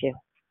 God bless you.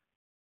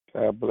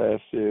 God bless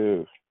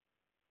you.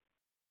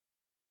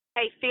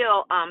 Hey,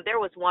 Phil, there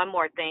was one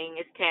more thing.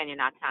 It's Tanya,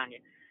 not Tanya.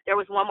 There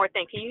was one more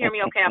thing. Can you hear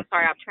me okay? I'm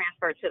sorry, I've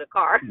transferred to the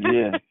car.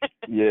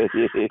 Yeah.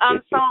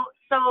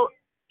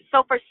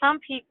 So for some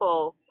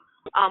people,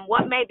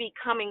 what may be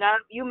coming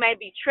up, you may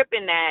be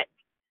tripping that,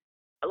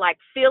 like,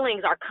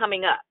 feelings are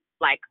coming up,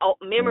 like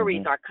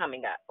memories are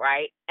coming up,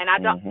 right? And I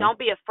don't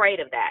be afraid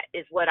of that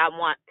is what I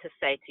want to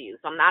say to you.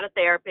 So I'm not a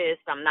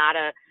therapist. I'm not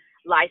a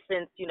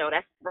licensed,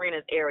 that's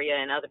Sabrina's area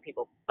and other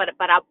people. But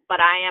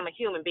I am a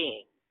human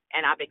being,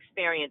 and I've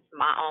experienced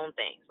my own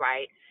things,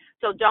 right?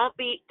 So don't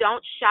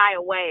shy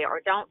away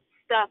or don't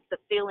stuff the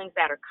feelings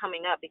that are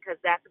coming up, because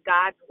that's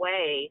God's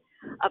way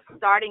of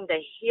starting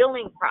the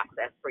healing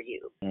process for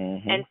you.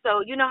 And so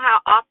you know how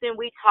often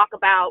we talk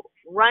about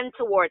run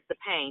towards the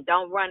pain,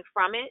 don't run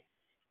from it.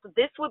 So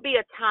this would be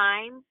a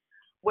time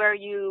where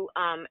you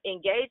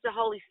engage the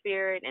Holy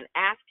Spirit and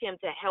ask Him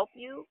to help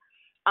you.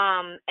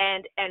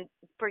 And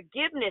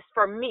forgiveness,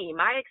 for me,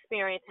 my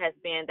experience has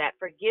been that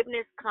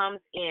forgiveness comes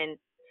in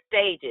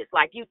stages.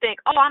 Like you think,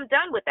 oh, I'm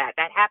done with that.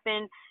 That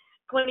happened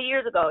 20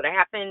 years ago. That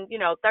happened,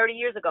 30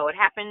 years ago. It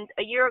happened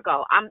a year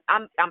ago. I'm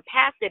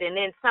past it, and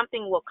then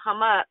something will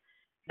come up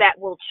that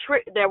will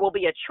there will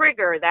be a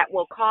trigger that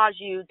will cause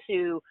you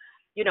to,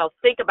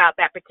 think about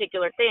that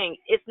particular thing.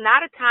 It's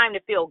not a time to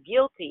feel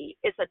guilty.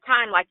 It's a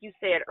time, like you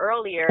said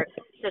earlier,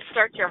 to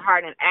search your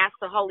heart and ask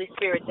the Holy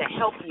Spirit to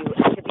help you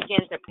and to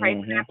begin to pray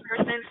for that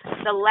person.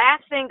 The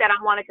last thing that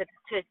I wanted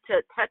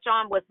to touch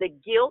on was the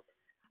guilt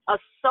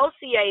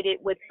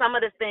associated with some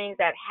of the things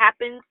that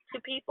happens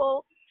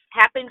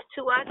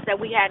to us that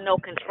we had no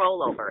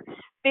control over.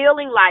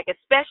 Feeling like,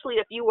 especially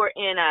if you were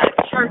in a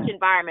church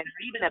environment or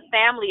even a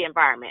family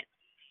environment,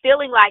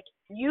 feeling like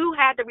you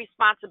had the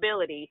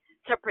responsibility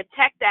to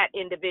protect that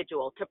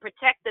individual, to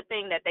protect the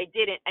thing that they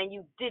didn't, and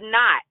you did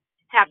not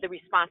have the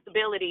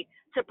responsibility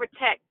to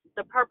protect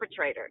the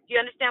perpetrator. Do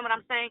you understand what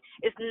I'm saying?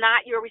 It's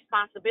not your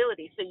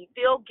responsibility. So you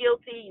feel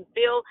guilty,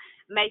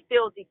 may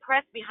feel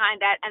depressed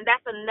behind that, and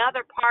that's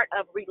another part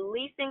of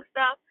releasing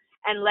stuff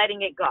and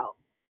letting it go.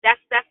 That's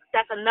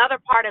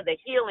another part of the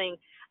healing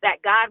that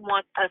God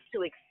wants us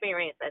to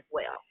experience as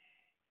well.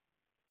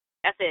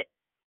 That's it.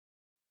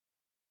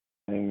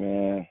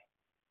 Amen.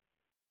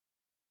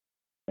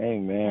 Hey,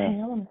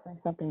 I want to say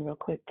something real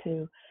quick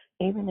too.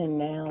 Even in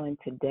now and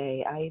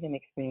today, I even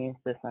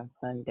experienced this on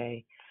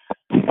Sunday.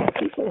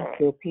 People are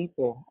still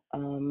people.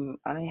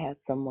 I had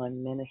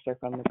someone minister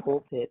from the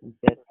pulpit and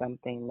said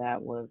something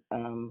that was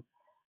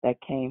that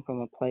came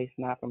from a place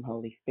not from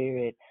Holy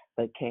Spirit,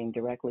 but came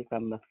directly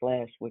from the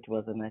flesh, which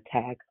was an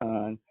attack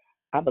on,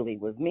 I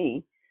believe, was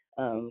me,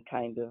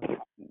 kind of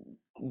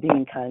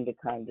being kind of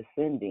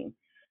condescending.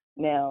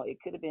 Now, it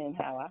could have been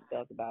how I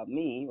felt about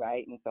me,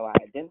 right? And so I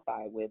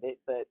identified with it,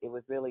 but it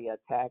was really an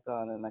attack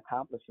on an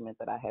accomplishment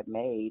that I had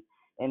made.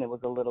 And it was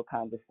a little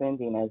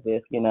condescending, as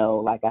if,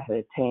 like I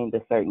had attained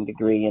a certain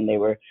degree, and they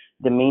were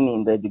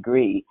demeaning the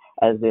degree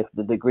as if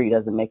the degree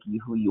doesn't make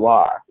you who you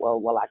are.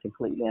 Well, I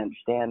completely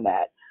understand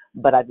that,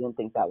 but I didn't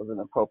think that was an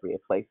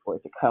appropriate place for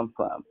it to come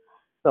from.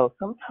 So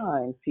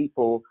sometimes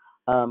people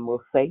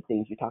will say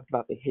things. You talked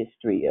about the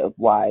history of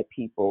why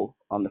people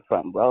on the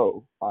front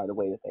row are the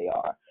way that they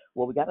are.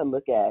 Well, we got to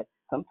look at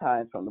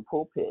sometimes from the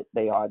pulpit,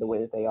 they are the way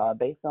that they are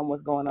based on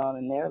what's going on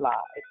in their lives.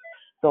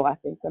 So I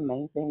think the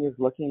main thing is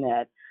looking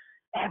at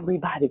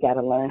everybody got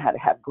to learn how to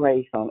have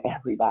grace on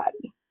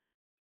everybody.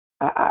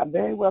 I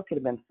very well could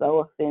have been so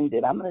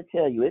offended. I'm going to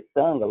tell you, it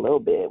stung a little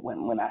bit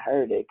when I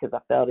heard it, because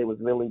I felt it was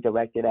really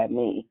directed at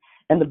me.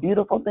 And the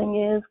beautiful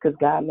thing is, because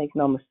God makes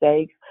no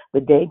mistakes, the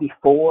day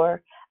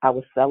before I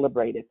was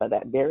celebrated for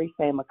that very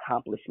same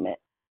accomplishment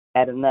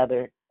at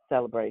another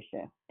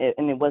celebration.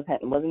 And it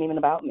wasn't even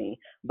about me,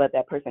 but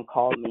that person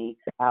called me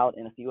out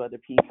and a few other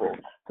people.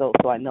 So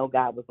I know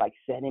God was like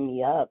setting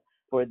me up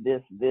for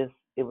this.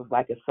 It was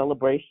like a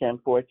celebration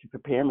for it to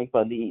prepare me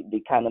for the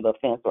kind of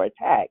offense or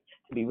attack,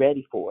 to be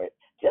ready for it,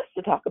 just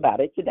to talk about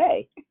it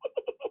today.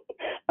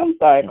 I'm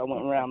sorry if I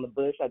went around the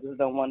bush. I just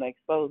don't want to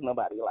expose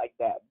nobody like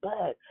that.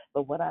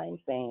 But what I'm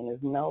saying is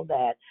know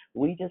that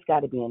we just got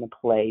to be in a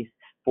place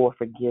for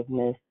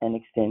forgiveness and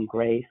extend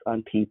grace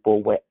on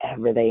people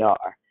wherever they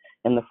are,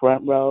 in the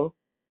front row,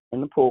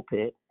 in the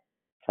pulpit,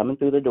 coming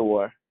through the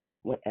door,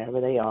 wherever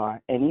they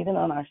are, and even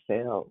on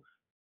ourselves,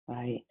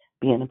 right?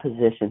 Be in a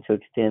position to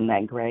extend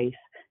that grace,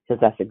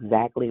 because that's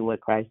exactly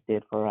what Christ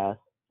did for us.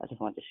 I just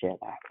wanted to share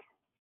that.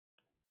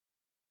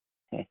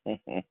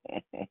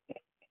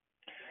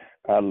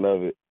 I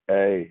love it.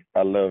 Hey,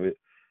 I love it.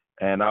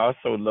 And I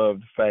also love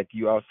the fact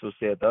you also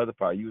said the other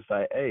part. You was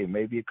like, hey,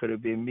 maybe it could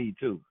have been me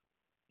too.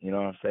 You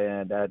know what I'm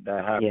saying? That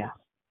happened. Yeah.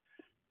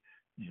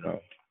 You know,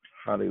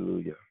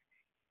 hallelujah.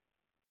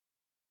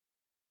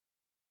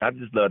 I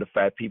just love the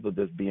fact people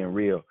just being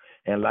real.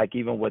 And like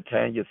even what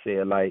Tanya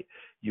said, like,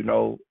 you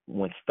know,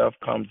 when stuff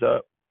comes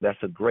up,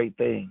 that's a great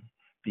thing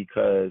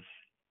because,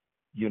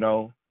 you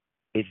know,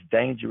 it's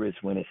dangerous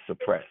when it's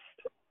suppressed.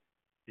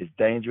 It's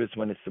dangerous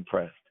when it's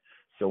suppressed.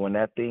 So when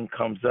that thing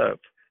comes up,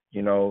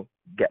 you know,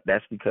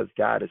 that's because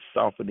God is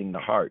softening the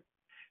heart.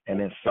 And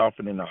then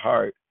softening the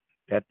heart,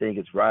 that thing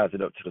is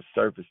rising up to the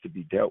surface to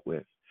be dealt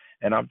with.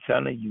 And I'm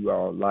telling you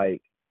all,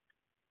 like,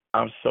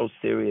 I'm so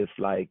serious,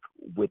 like,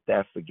 with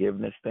that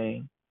forgiveness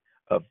thing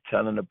of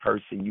telling the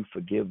person you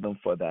forgive them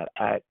for that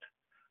act.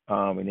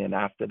 And then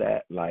after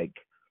that, like,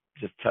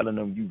 just telling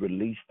them you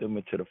release them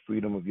into the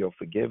freedom of your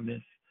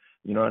forgiveness.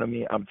 You know what I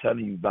mean? I'm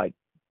telling you, like,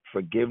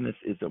 forgiveness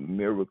is a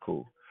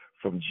miracle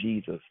from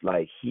Jesus.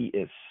 Like, he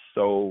is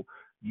so,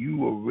 you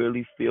will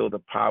really feel the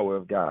power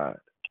of God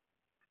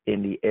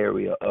in the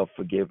area of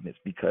forgiveness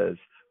because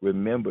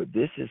remember,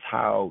 this is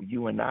how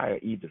you and I are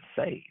even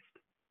saved.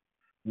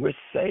 We're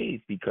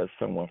saved because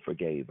someone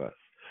forgave us.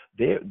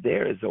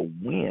 There is a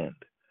wind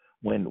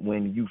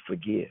when you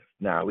forgive.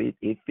 Now,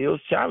 it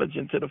feels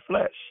challenging to the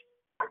flesh,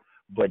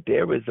 but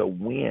there is a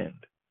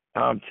wind.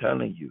 I'm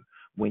telling you,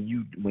 when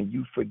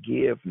you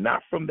forgive,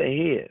 not from the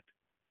head,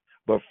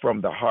 but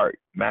from the heart.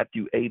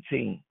 Matthew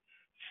 18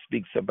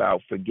 speaks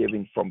about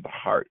forgiving from the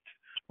heart.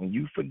 When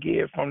you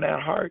forgive from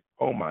that heart,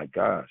 oh my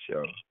gosh,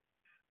 yo.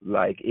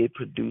 Like it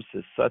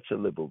produces such a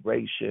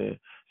liberation,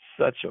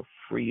 such a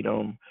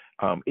freedom.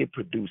 It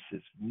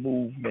produces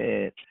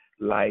movement.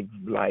 Like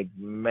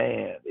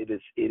man, it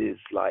is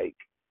like,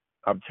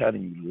 I'm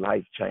telling you,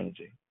 life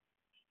changing.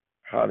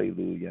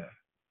 Hallelujah.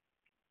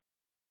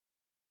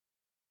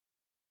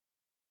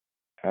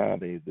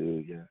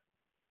 Hallelujah.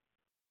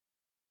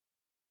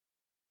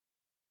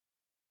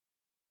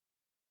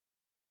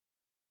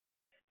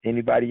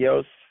 Anybody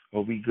else?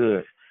 Or we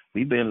good?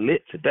 We've been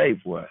lit today,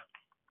 boy.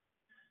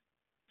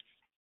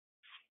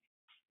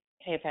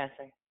 Hey,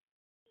 Pastor.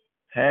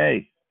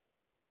 Hey.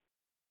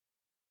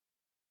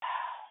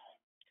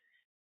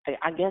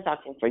 I guess I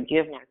can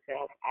forgive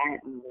myself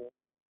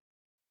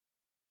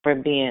for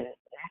being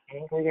not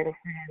angry at a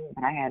friend,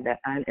 but I had to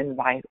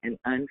uninvite and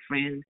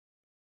unfriend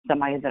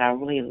somebody that I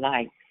really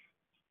liked.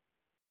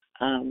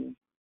 I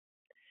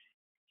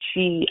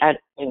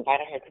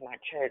invited her to my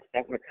church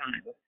several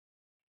times,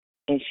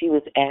 and she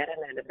was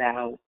adamant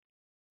about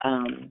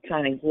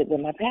trying to get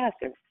with my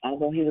pastor,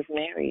 although he was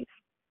married.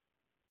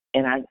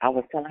 And I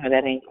was telling her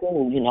that ain't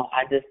cool. You know,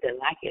 I just didn't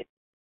like it.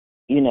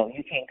 You know,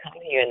 you can't come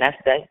here, and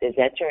is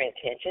that your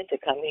intention, to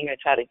come here and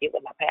try to get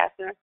with my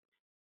pastor?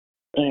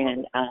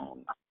 And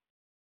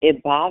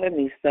it bothered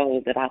me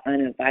so that I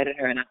uninvited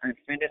her and I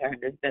unfriended her.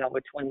 This has been over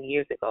 20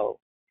 years ago.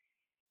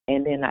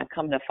 And then I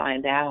come to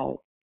find out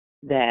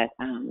that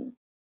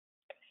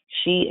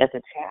she, as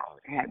a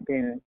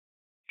child,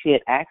 she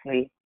had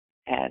actually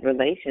had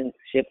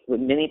relationships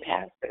with many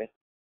pastors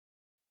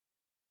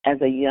as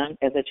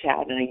a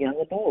child and a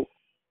young adult.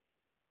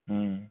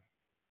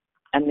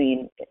 I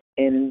mean,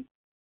 and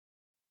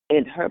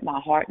it hurt my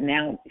heart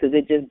now because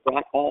it just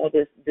brought all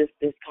this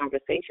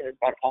conversation. It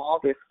brought all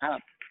this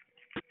up.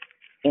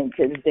 And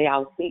to this day,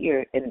 I'll see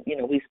her, and you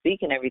know, we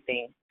speak and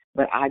everything,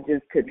 but I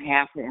just couldn't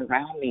have her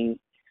around me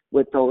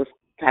with those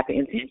type of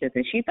intentions.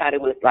 And she thought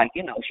it was like,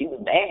 you know, she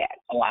was bad.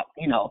 So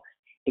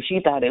and she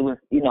thought it was,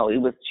 you know,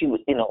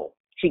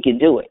 she could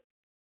do it.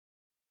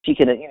 She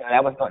could, you know,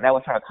 that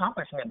was her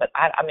accomplishment. But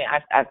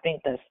I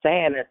think that's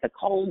sad. It's a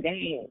cold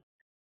game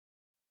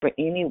for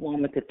any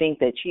woman to think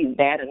that she's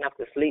bad enough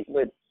to sleep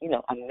with, you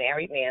know, a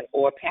married man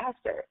or a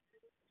pastor.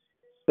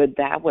 But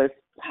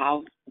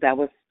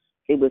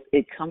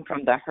it come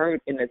from the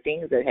hurt and the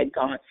things that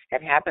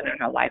had happened in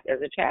her life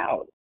as a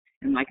child.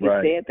 And like you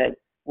said, that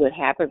what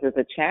happens as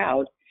a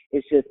child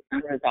is just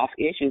unresolved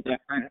issues or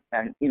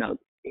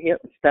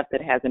stuff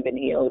that hasn't been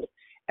healed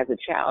as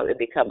a child and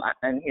become an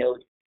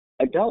unhealed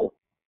adult.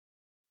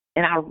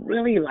 And I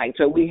really liked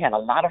her. We had a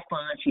lot of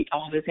fun. She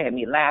always had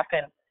me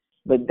laughing.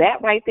 But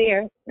that right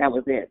there, that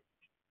was it.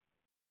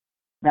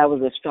 That was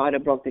the straw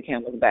that broke the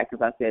camel's back,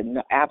 because I said,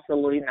 no,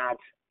 absolutely not.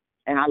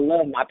 And I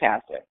love my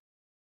pastor.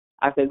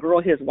 I said,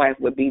 girl, his wife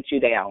would beat you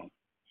down.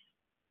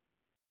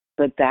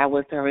 But that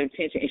was her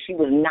intention, and she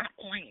was not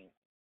playing.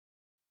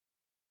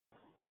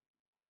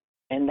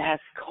 And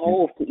that's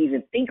cold to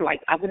even think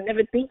like. I would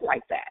never think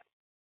like that.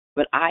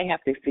 But I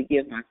have to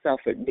forgive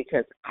myself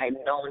because I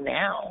know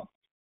now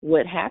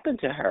what happened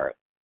to her.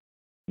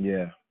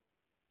 Yeah.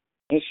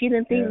 And she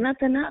didn't think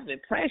nothing of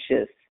it.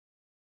 Precious.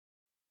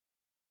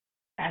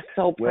 That's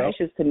so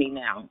precious to me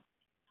now.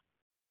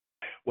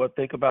 Well,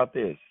 think about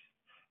this.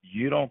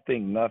 You don't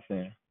think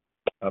nothing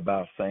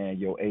about saying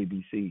your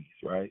ABCs,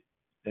 right?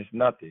 It's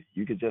nothing.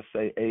 You could just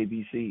say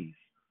ABCs.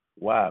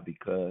 Why?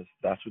 Because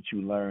that's what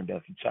you learned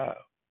as a child.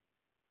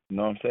 You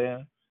know what I'm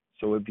saying?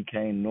 So it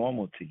became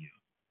normal to you.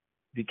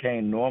 It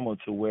became normal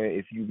to where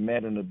if you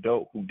met an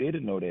adult who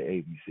didn't know their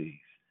ABCs,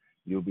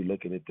 you'll be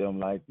looking at them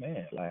like,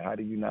 man, like, how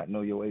do you not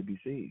know your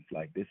ABCs?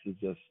 Like, this is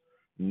just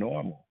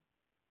normal.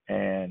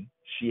 And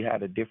she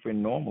had a different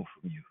normal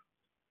from you.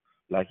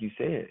 Like you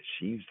said,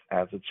 she's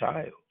as a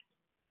child,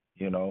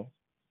 you know?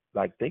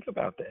 Like, think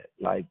about that.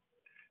 Like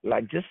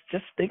just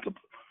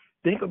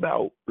think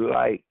about,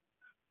 like,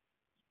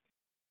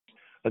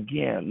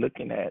 again,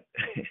 looking at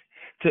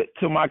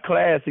to my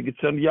class, you can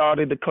tell me y'all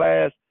in the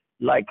class,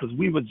 like, because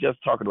we were just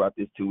talking about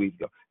this 2 weeks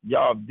ago.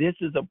 Y'all, this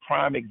is a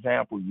prime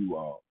example, you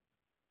all,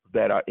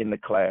 that are in the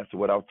class,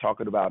 what I was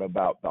talking about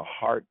the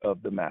heart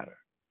of the matter.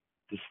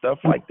 The stuff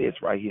like this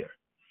right here.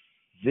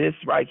 This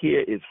right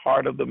here is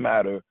heart of the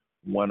matter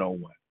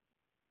 101.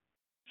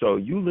 So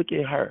you look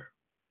at her,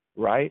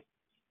 right?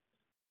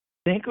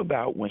 Think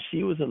about when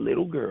she was a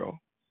little girl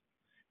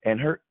and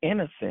her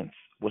innocence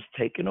was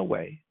taken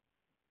away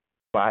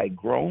by a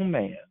grown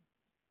man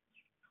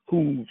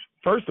who,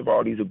 first of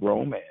all, he's a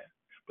grown man,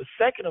 but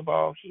second of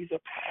all, he's a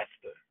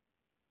pastor.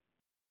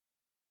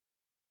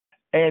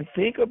 And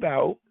think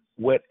about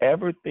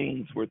whatever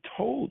things were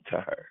told to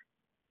her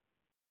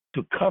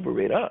to cover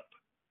it up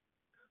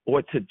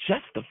or to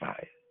justify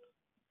it.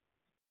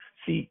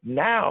 See,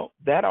 now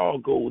that all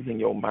goes in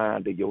your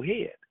mind or your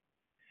head.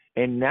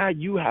 And now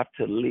you have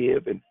to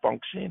live and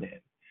function,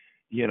 and,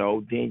 you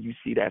know, then you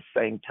see that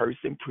same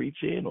person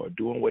preaching or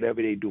doing whatever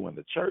they do in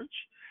the church.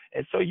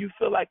 And so you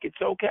feel like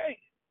it's okay.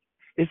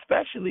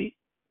 Especially,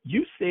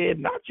 you said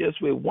not just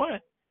with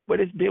one, but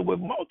it's been with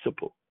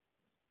multiple.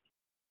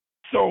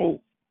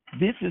 So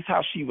this is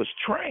how she was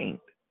trained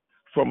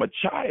from a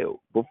child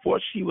before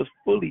she was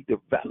fully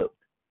developed.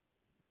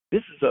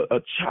 This is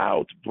a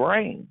child's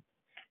brain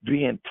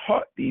being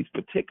taught these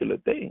particular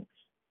things.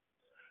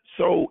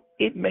 So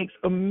it makes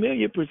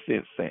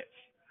 1,000,000% sense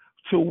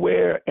to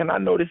where, and I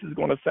know this is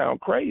going to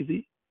sound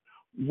crazy,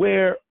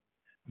 where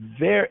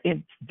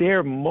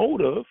their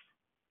motive,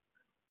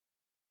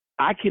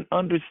 I can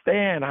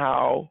understand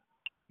how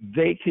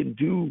they can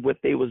do what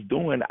they was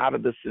doing out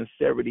of the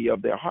sincerity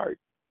of their heart,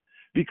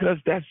 because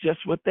that's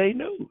just what they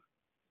knew.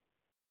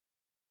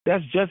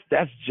 That's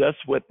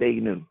just what they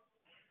knew.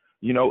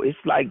 You know,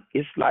 it's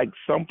like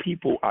some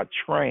people are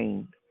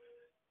trained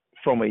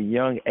from a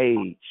young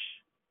age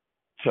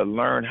to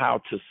learn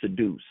how to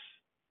seduce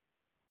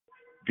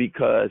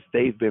because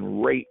they've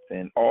been raped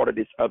and all of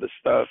this other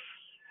stuff.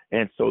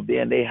 And so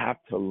then they have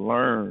to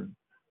learn,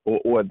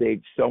 or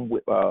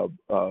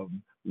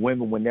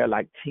women, when they're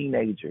like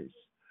teenagers,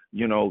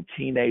 you know,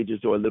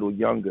 teenagers or a little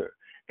younger,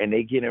 and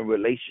they get in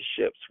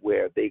relationships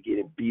where they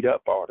get beat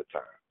up all the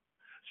time.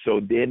 So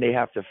then they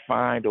have to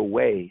find a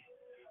way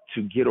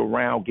to get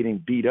around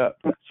getting beat up.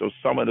 So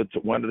one of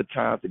the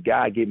times the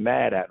guy get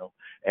mad at them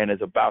and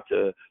is about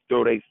to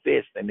throw their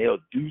fist, and they'll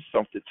do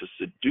something to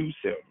seduce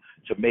him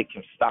to make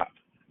him stop.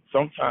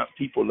 Sometimes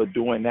people are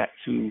doing that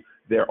to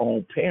their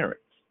own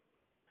parents.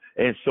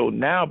 And so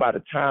now by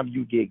the time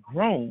you get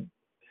grown,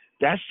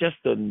 that's just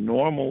a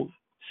normal,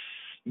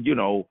 you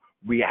know,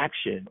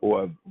 reaction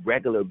or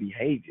regular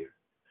behavior,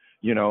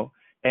 you know,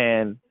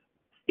 and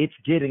it's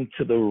getting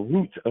to the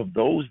root of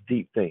those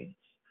deep things.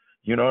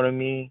 You know what I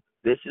mean?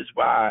 This is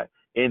why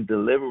in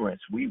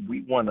deliverance, we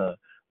want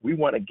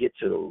to get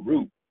to the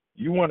root.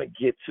 You want to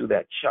get to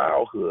that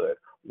childhood.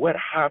 What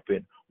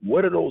happened?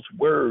 What are those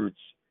words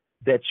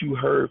that you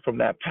heard from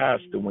that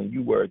pastor when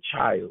you were a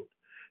child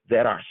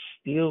that are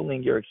still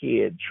in your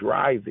head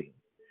driving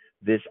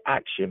this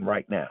action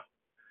right now?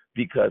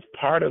 Because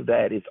part of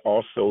that is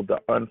also the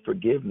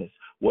unforgiveness.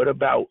 What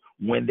about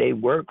when they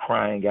were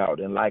crying out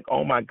and like,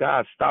 oh my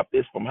God, stop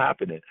this from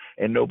happening,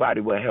 and nobody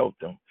will help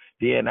them?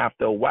 Then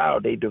after a while,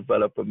 they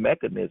develop a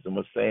mechanism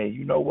of saying,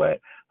 you know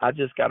what, I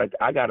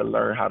gotta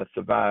learn how to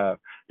survive.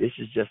 This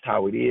is just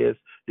how it is.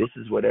 This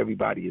is what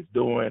everybody is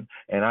doing,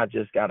 and I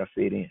just gotta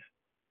fit in,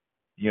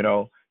 you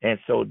know? And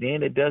so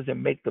then it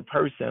doesn't make the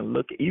person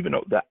look, even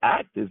though the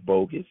act is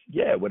bogus,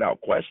 yeah, without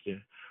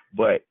question,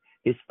 but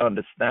it's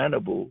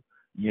understandable,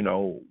 you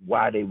know,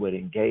 why they would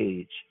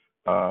engage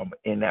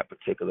in that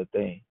particular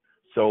thing.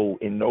 So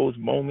in those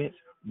moments,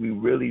 we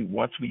really,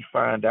 once we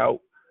find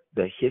out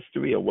the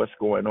history of what's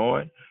going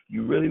on,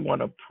 you really want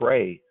to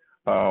pray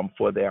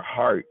for their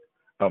heart,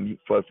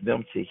 for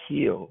them to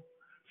heal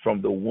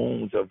from the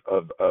wounds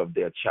of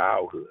their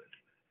childhood.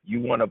 You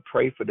want to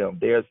pray for them.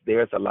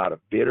 There's a lot of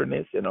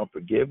bitterness and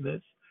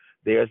unforgiveness.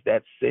 There's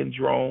that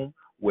syndrome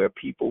where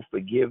people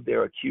forgive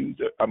their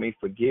abuser.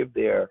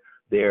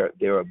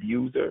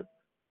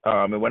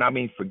 And when I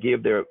mean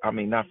forgive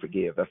not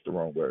forgive, that's the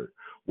wrong word,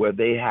 where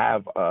they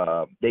have,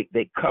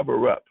 they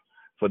cover up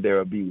for their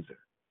abuser.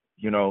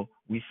 You know,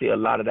 we see a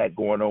lot of that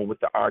going on with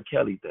the R.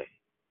 Kelly thing.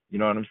 You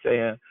know what I'm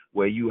saying?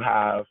 Where you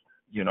have,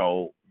 you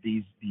know,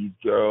 these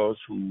girls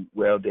who,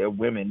 well, they're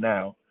women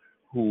now,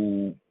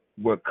 who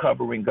were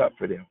covering up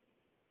for them.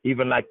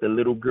 Even like the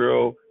little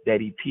girl that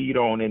he peed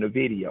on in the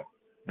video.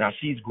 Now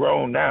she's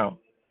grown now,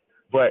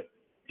 but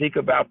think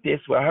about this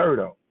with her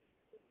though.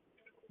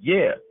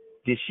 Yeah,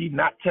 did she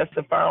not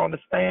testify on the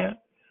stand?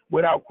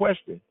 Without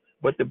question.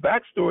 But the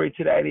backstory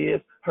to that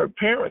is her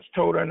parents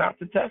told her not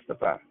to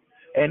testify.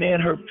 And then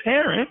her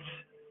parents,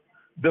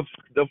 the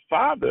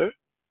father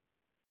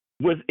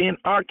was in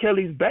R.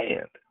 Kelly's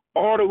band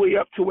all the way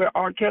up to where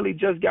R. Kelly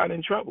just got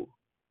in trouble.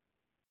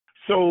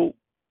 So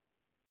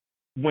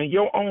when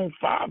your own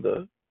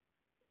father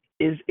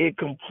is in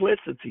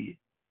complicity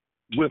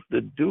with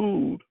the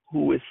dude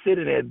who is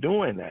sitting there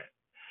doing that,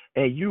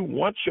 and you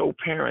want your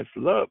parents'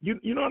 love, you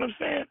know what I'm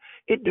saying?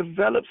 It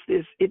develops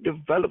this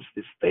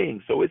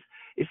thing. So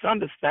it's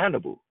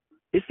understandable.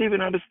 It's even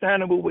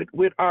understandable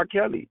with R.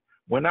 Kelly.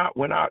 When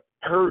I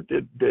heard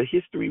the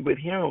history with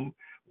him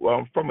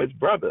from his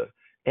brother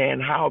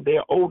and how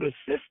their older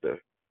sister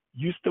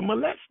used to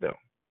molest them.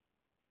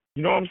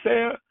 You know what I'm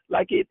saying?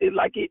 Like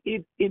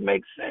it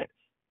makes sense.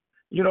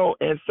 You know,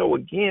 and so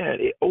again,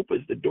 it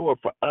opens the door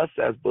for us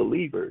as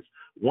believers.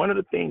 One of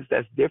the things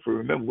that's different,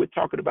 remember, we're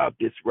talking about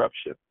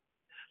disruption.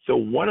 So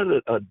one of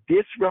a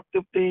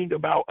disruptive thing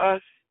about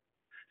us,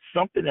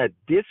 something that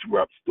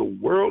disrupts the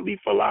worldly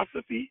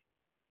philosophy,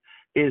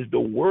 is the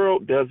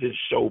world doesn't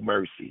show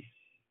mercy.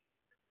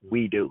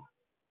 We do.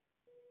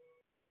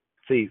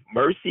 See,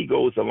 mercy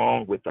goes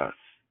along with us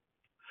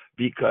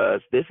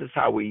because this is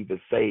how we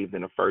even saved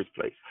in the first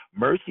place.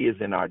 Mercy is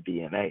in our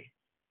DNA.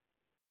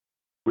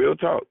 Real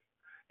talk.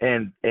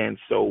 And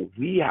so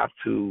we have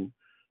to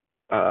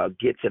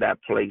get to that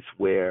place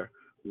where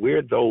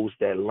we're those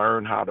that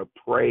learn how to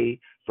pray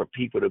for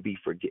people to be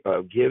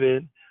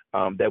forgiven,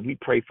 that we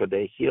pray for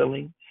their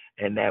healing,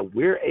 and that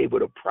we're able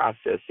to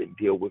process and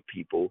deal with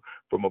people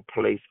from a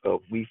place of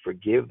we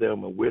forgive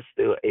them and we're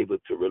still able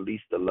to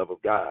release the love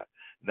of God.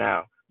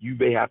 Now, you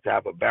may have to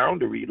have a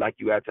boundary like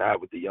you had to have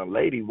with the young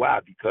lady. Why?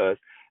 Because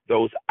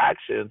those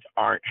actions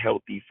aren't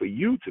healthy for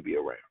you to be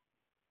around.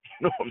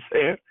 You know what I'm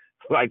saying?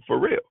 Like, for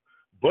real.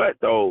 But,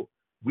 though,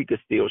 we could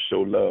still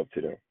show love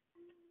to them.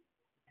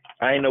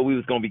 I didn't know we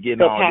was going to be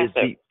getting all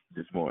this deep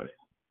this morning.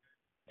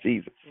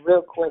 Jesus.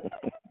 Real quick,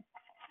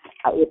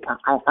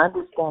 I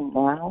understand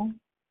now,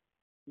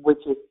 which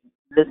is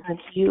listening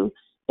to you,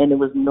 and it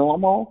was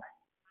normal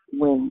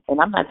when, and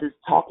I'm not just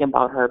talking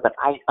about her, but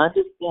I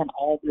understand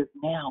all this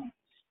now.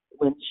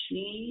 When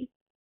she,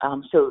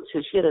 so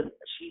she had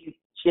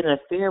an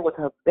affair with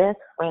her best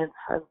friend's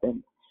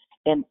husband,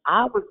 and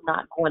I was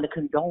not going to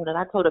condone it.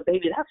 I told her,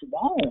 baby, that's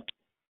wrong.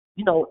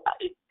 You know,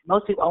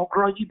 most people, oh,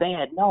 girl, you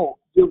bad. No,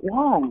 you're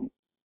wrong.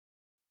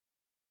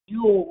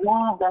 You're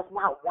wrong. That's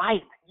not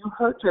right. You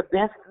hurt your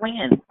best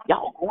friend.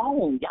 Y'all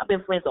grown. Y'all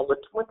been friends over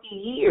 20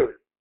 years.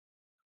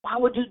 Why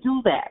would you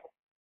do that?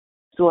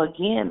 So,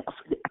 again,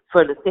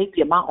 for the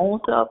safety of my own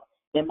self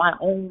and my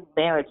own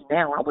marriage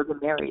now, I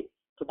wasn't married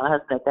to my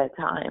husband at that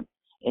time.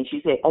 And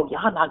she said, oh,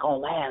 y'all not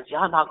going to last.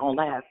 Y'all not going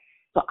to last.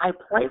 So I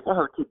pray for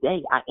her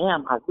today. I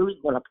really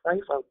want to pray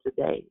for her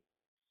today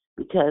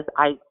because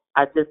I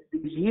just,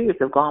 these years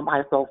have gone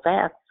by so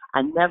fast.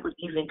 I never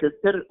even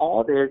considered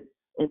all this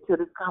until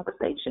this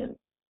conversation.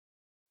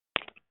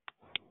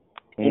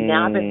 And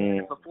now I've been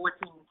married for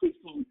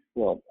 15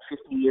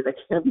 years. I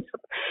can't remember.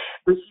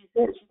 But she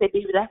said,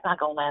 baby, that's not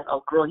going to last.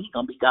 Oh, girl, he's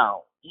going to be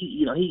gone.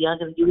 He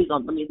younger than you. He's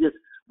going to, this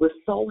was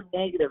so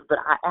negative, but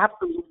I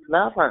absolutely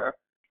love her.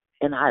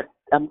 And I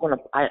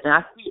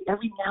see it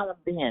every now and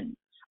then,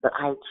 but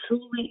I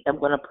truly am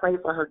going to pray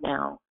for her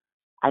now.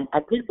 I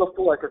did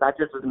before because I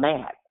just was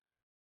mad,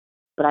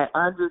 but I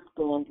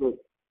understand it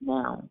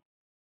now.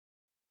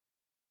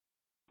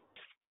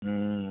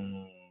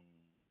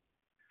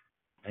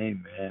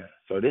 Amen.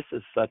 So this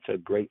is such a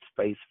great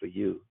space for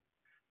you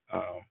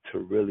to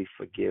really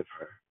forgive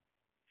her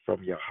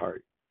from your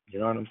heart. You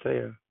know what I'm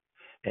saying?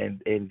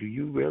 And do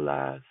you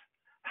realize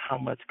how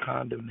much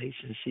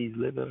condemnation she's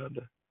living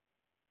under?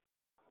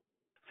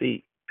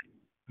 See,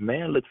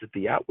 man looks at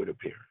the outward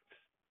appearance.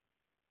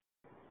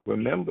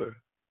 Remember,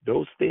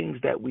 those things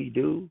that we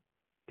do,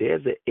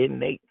 there's an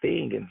innate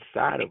thing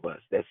inside of us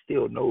that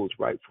still knows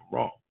right from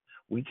wrong.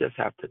 We just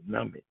have to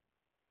numb it.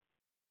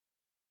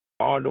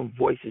 All them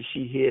voices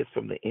she hears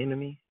from the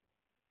enemy,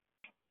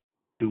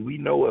 do we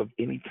know of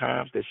any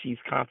times that she's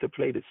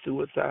contemplated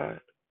suicide?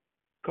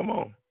 Come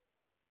on.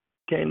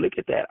 Can't look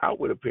at that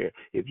outward appearance.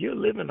 If you're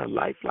living a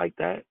life like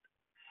that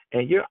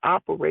and you're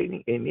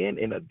operating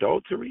in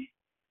adultery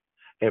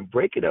and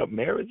breaking up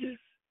marriages,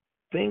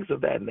 things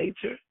of that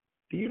nature,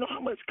 do you know how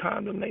much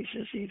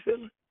condemnation she's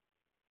feeling?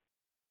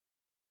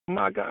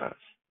 My gosh.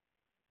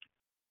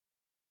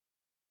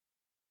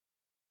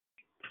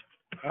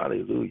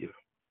 Hallelujah.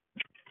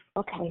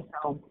 Okay,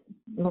 so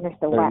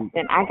Minister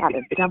Watson, I got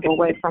to jump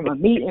away from a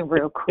meeting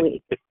real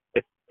quick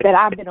that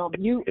I've been on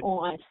mute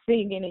on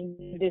singing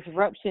and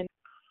disruption.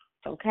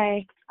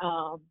 Okay,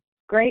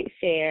 great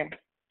share.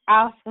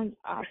 Awesome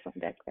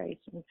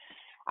declaration.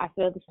 I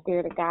feel the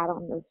Spirit of God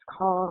on this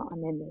call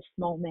and in this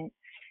moment.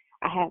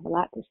 I have a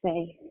lot to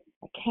say.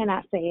 I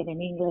cannot say it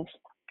in English.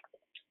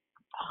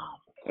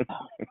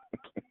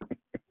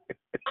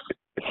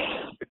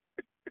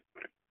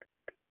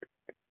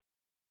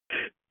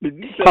 Did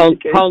you say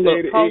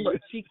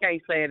she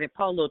can't say it.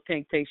 Poor little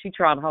Tink Tink, she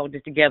trying to hold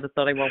it together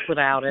so they won't put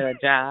her out at a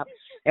job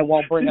and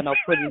won't bring her no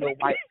pretty little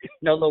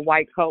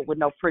white coat with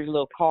no pretty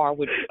little car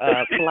with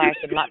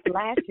flashing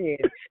flashes.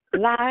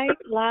 Light.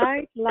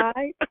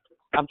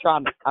 I'm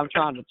trying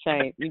to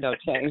change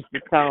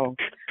the tone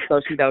so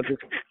she don't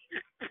just.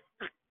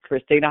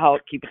 Christina,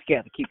 keep it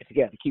together.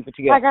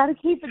 I gotta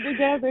keep it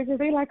together because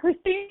they like,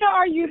 Christina,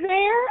 are you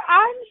there?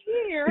 I'm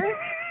here,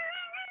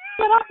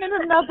 but I'm in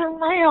another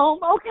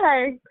realm.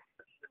 Okay,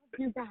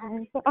 you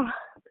guys.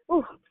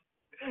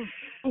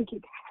 Thank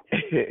you,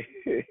 guys.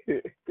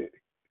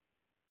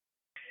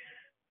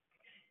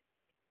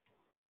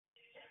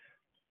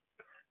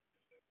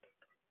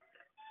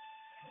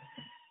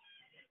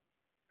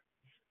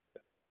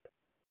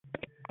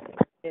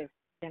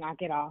 Then I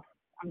get off.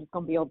 I'm just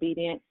gonna be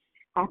obedient.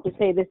 I have to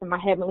say this in my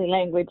heavenly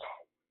language.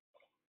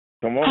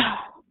 Come on.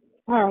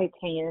 All right,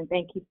 Tanya, and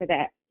thank you for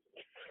that.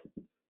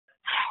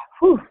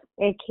 Whew.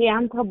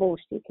 Ekeanta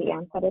boshi,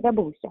 keanta de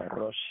boshi.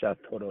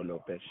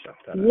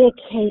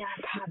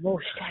 Yekeanta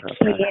boshi,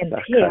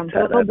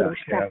 keanta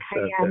boshi,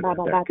 keanta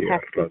babata.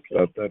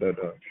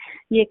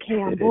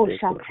 Yekeanta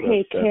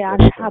boshi,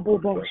 keanta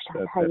boshi,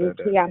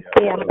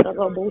 keanta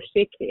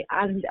boshi,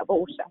 keanta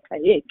boshi,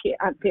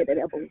 yekeanta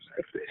de boshi.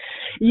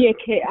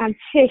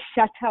 Yekeanta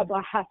shata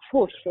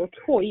bahatosho,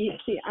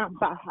 toyeke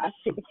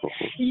ambahati.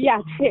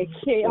 Yate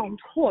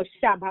keanta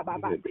shaba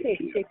babate,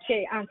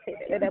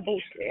 keanta de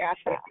boshi.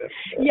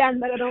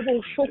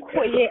 Yandarabo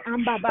shokoye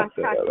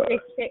ambabata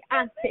sheke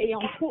ante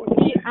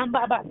yontori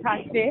ambabata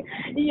she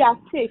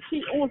yate ki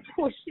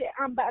ontoshe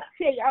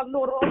ambate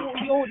yanoro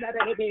yona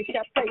rebe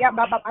shate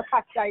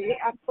yambabata she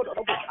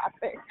antoro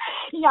bate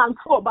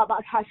yanto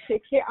babata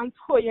sheke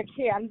antoye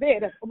ke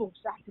andere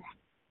bosate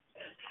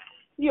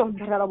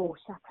yondarabo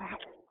shate.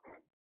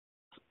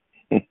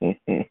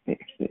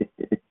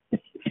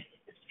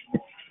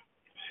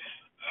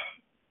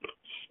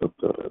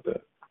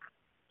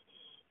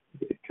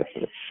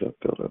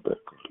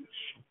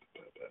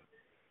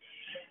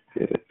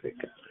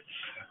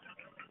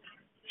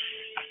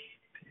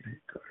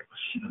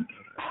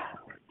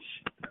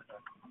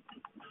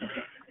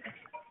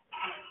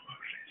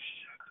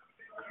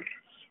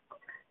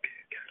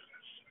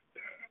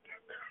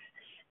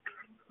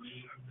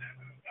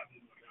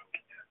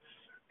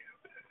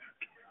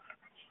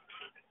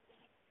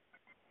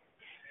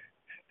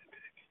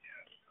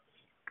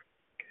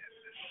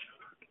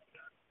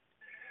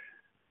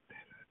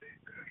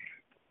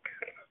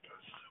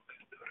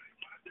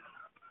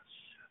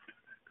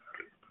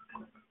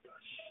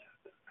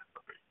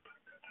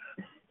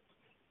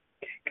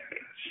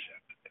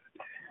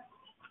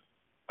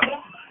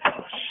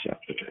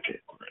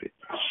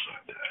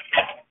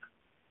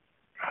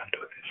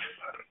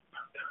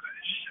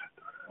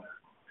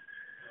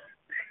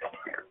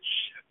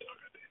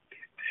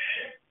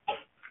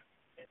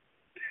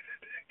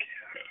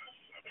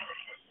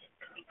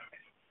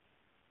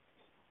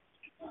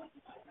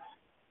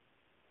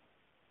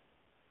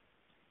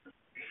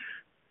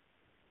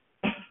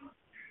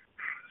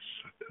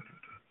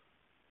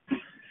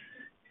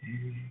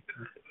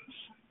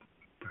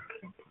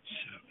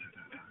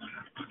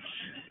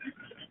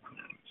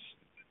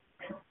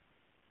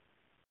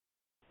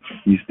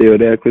 You still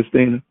there,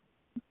 Christina?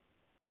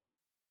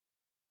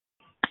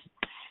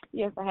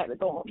 Yes, I had to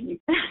go on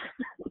mute.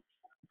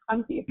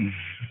 I'm here.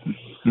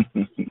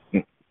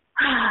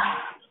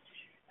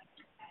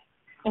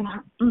 And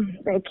I'm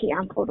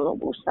total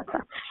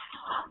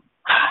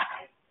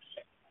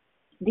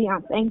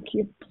Dion, thank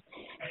you.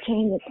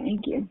 Tanya,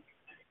 thank you.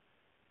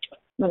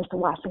 Minister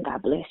Watson,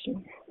 God bless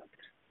you.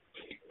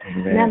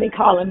 Amen. Now they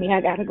calling me.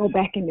 I got to go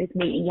back in this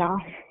meeting, y'all.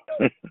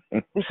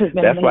 This has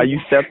been That's amazing. why you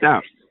stepped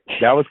out.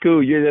 That was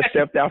cool. You just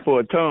stepped out for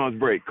a tongues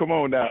break. Come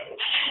on now.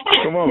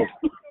 Come on.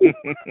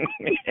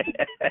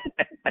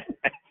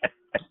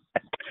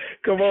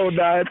 Come on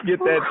now. Let's get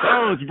that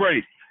tongues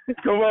break.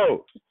 Come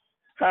on.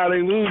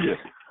 Hallelujah.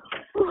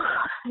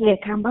 Yeah,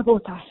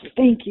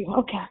 thank you.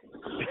 Okay.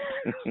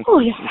 Oh,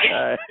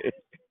 yeah.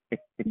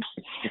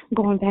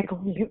 Going back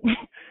on you.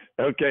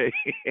 Okay.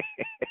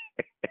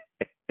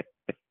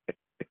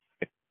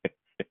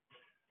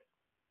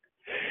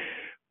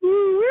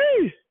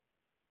 Woo-wee.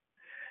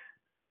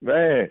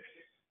 Man.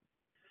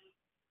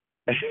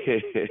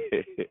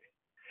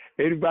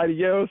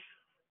 Anybody else?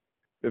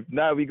 If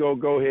not, we gonna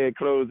go ahead and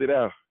close it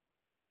out.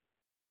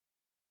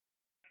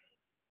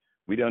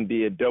 We done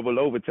did double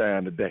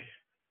overtime today.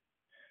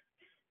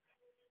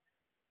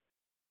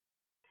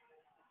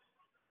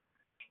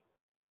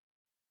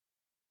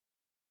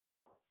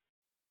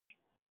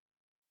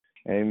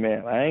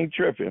 Amen. I ain't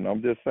tripping.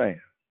 I'm just saying.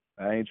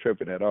 I ain't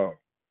tripping at all.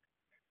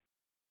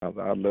 I'd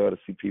love to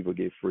see people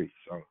get free.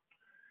 So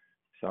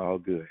it's all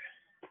good.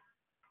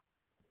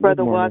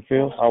 Brother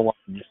Watson.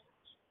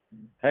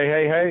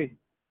 Hey.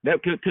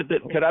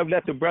 Could I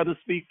let the brother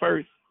speak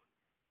first?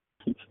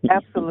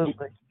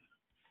 Absolutely.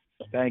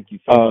 Thank you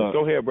so much.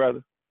 Go ahead,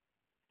 brother.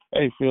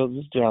 Hey, Phil, this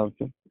is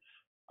Jonathan.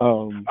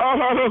 Oh,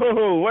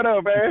 what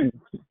up, man?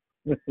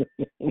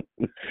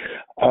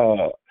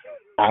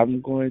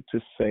 I'm going to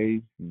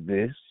say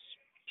this.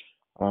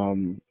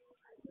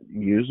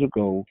 Years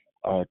ago,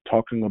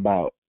 talking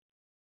about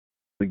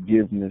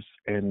forgiveness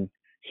and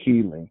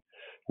healing,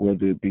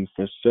 whether it be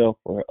for self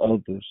or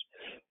others,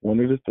 one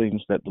of the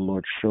things that the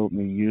Lord showed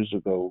me years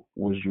ago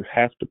was you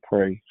have to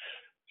pray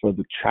for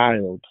the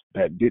child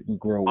that didn't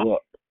grow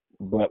up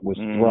but was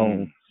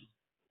thrown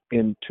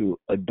into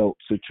adult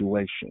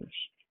situations.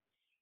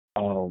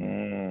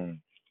 And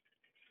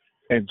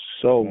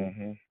so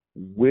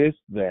with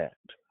that,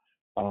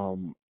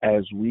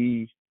 as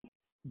we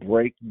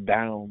break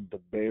down the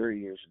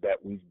barriers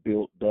that we've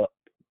built up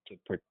to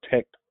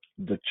protect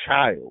the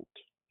child,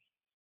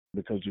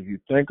 because if you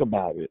think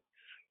about it,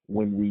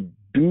 when we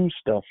do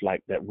stuff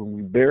like that, when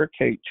we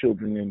barricade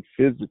children in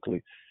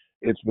physically,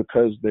 it's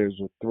because there's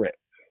a threat.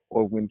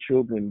 Or when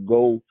children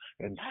go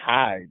and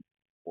hide,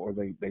 or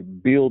they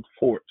build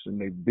forts and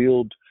they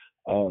build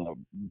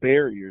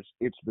barriers,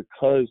 it's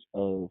because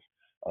of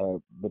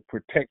the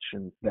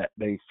protection that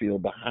they feel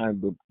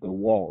behind the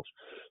walls.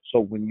 So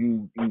when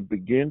you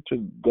begin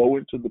to go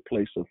into the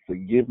place of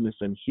forgiveness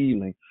and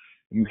healing,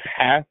 you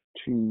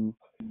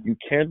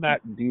cannot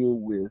deal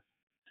with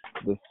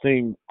the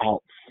thing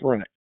out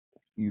front.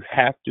 You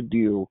have to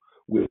deal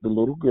with the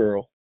little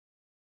girl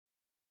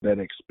that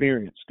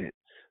experienced it,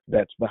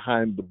 that's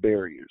behind the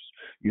barriers.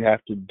 You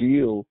have to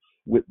deal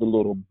with the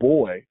little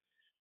boy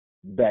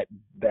that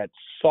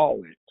saw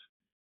it,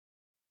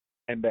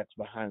 and that's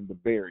behind the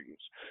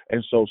barriers.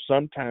 And so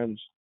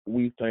sometimes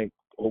we think,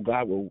 oh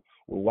God, well,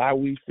 why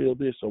we feel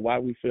this or why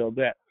we feel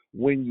that?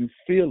 When you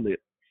feel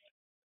it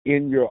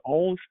in your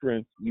own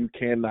strength, you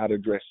cannot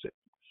address it.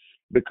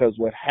 Because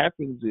what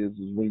happens is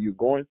when you're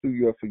going through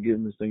your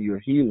forgiveness and your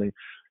healing,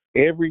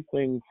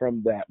 everything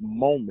from that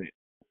moment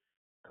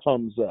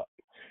comes up.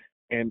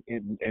 And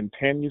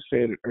Tanya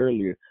said it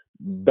earlier,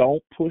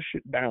 don't push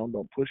it down,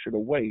 don't push it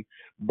away,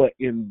 but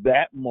in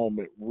that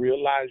moment,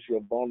 realize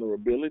your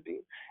vulnerability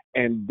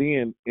and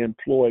then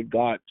employ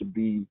God to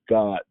be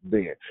God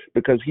there,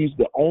 because he's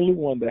the only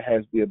one that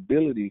has the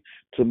ability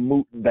to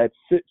move, that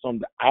sits on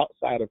the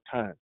outside of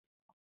time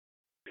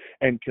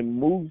and can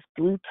move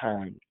through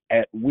time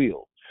at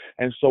will.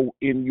 And so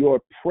in your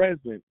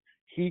present,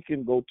 he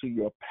can go to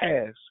your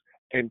past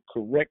and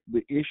correct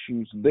the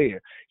issues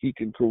there. He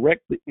can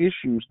correct the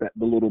issues that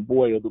the little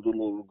boy or the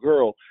little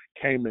girl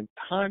came in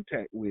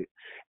contact with.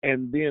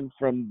 And then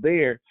from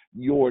there,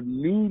 your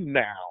new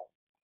now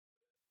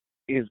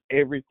is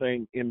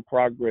everything in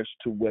progress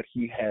to what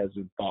he has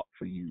in thought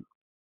for you.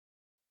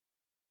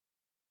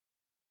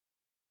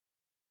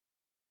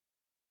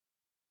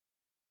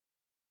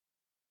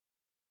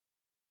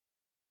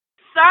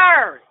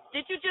 Sir,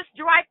 did you just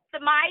drop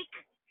the mic?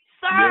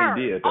 Sir. Yeah,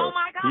 he did. Oh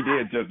my God.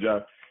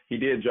 He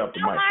did drop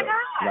the mic. My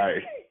God.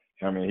 Like,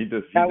 I mean, he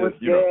just was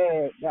you good.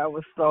 know, That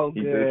was so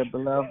good,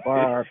 beloved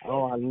Barb.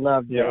 Oh, I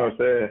love that. You know what I'm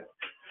saying?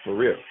 For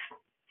real.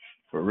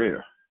 For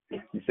real.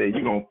 He said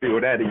you're going to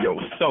feel that in your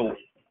soul.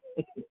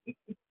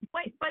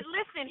 Wait, but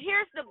listen,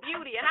 here's the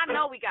beauty, and I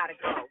know we got to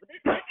go.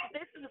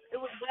 It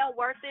was well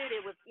worth it.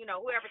 It was,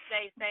 whoever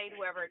stayed,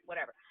 whoever,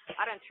 whatever.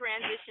 I done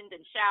transitioned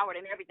and showered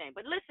and everything.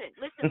 But listen,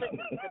 the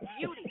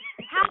beauty.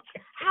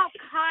 How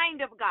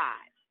kind of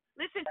God.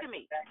 Listen to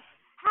me.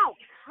 How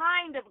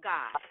kind of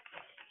God.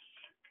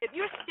 If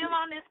you're still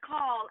on this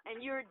call and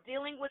you're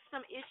dealing with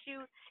some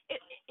issues,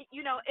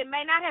 it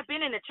may not have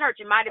been in the church.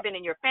 It might have been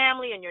in your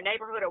family, in your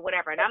neighborhood, or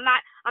whatever. And I'm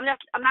not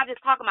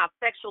just talking about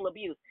sexual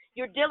abuse.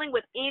 You're dealing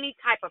with any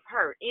type of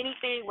hurt,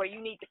 anything where you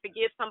need to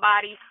forgive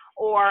somebody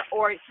or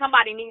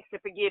somebody needs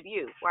to forgive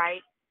you,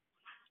 right?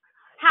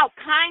 How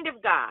kind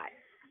of God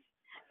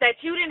that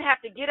you didn't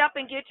have to get up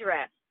and get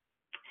dressed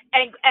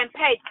and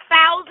pay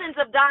thousands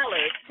of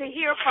dollars to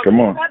hear from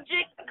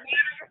subject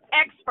matter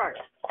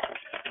experts.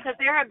 Because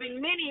there have been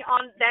many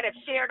that have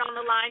shared on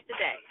the line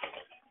today.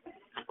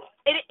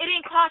 It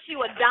didn't cost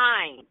you a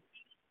dime.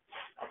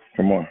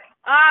 Come on.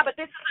 But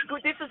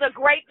this is a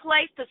great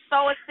place to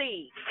sow a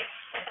seed.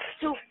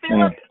 To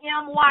Philip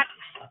M.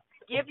 Watson,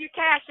 give your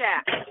cash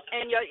app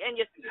and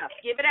your stuff.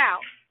 Give it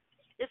out.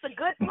 It's a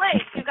good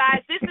place, you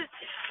guys.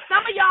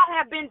 Some of y'all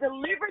have been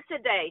delivered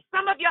today.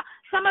 Some of y'all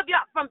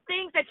from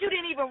things that you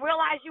didn't even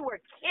realize you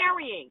were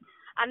carrying.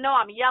 I know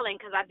I'm yelling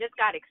because I just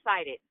got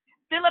excited.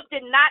 Philip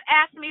did not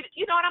ask me.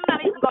 I'm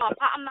not even going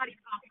to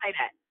say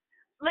that.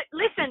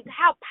 Listen,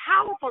 how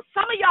powerful.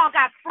 Some of y'all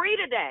got free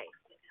today.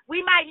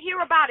 We might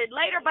hear about it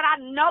later, but I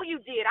know you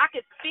did. I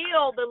could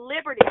feel the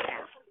liberty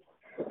now.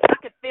 I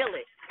could feel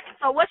it.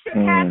 So what's your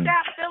cash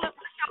app, Philip?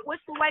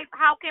 What's the way?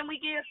 How can we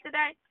give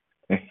today?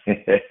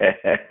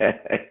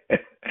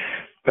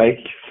 Thank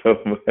you so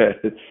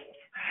much.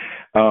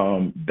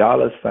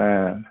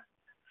 $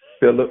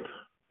 Philip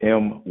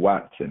M.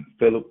 Watson.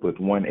 Philip with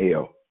one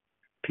L.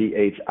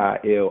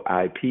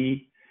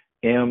 PHILIP,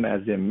 M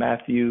as in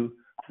Matthew,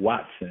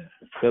 Watson,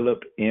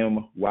 Philip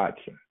M.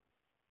 Watson,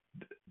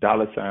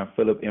 $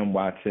 Philip M.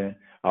 Watson.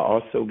 I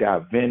also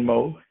got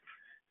Venmo,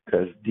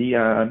 because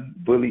Dion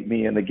bullied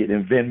me into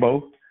getting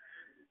Venmo.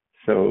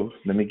 So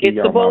let me give It's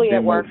y'all the bully my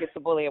at Venmo. work. It's the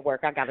bully at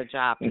work. I got a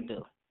job to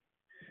do.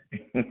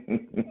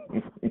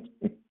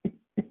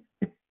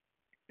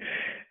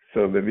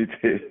 So let me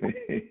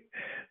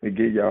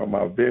give y'all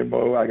my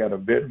Venmo. I got a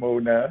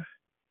Venmo now.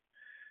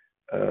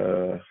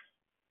 Let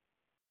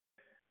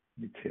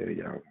me tell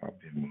y'all what my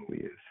Venmo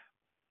is.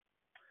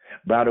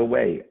 By the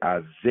way,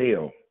 our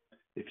Zelle,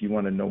 if you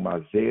want to know my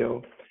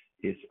Zelle,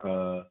 it's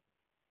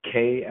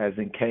K as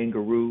in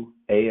kangaroo,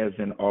 A as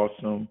in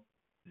awesome,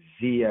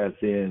 Z as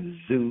in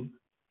zoo,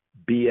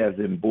 B as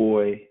in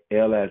boy,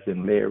 L as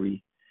in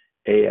Larry,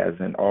 A as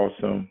in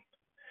awesome,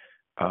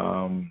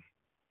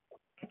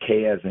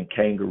 K as in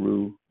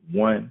kangaroo,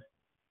 1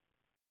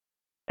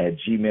 at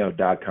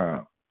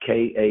gmail.com.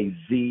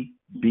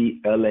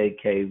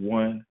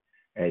 KAZBLAK1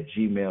 at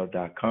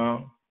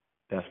gmail.com.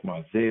 That's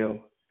my Zelle.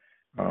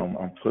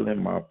 I'm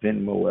pulling my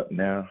Venmo up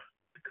now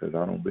because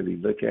I don't really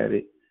look at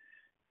it.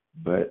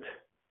 But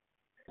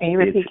can you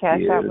repeat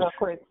Cash App real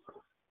quick?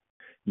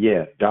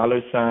 Yeah,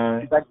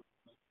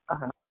 $,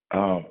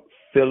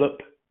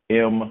 Philip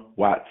M.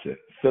 Watson.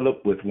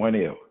 Philip with 1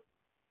 L.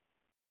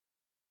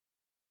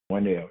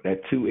 1 L.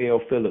 That 2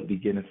 L Philip be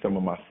getting some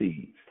of my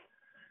seeds.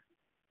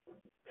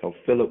 So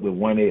Philip with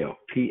 1 L.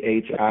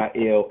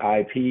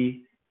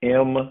 PHILIP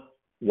M.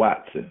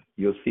 Watson.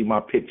 You'll see my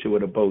picture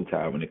with a bow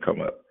tie when it come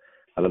up.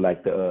 I look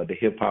like the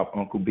hip hop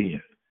Uncle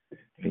Ben.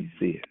 Let me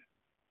see it.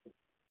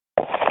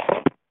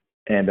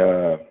 And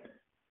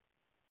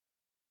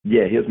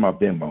yeah, here's my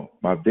Venmo.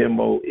 My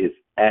Venmo is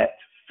at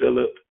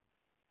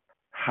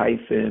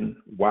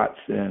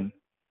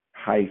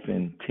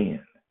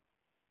Philip-Watson-10.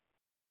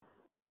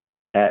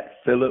 At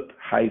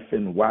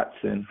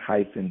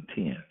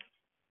Philip-Watson-10.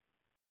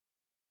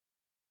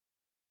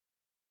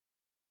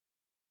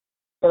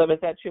 Philip, is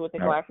that you with the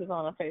glasses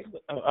on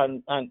Facebook,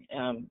 on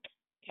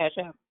Cash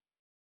App?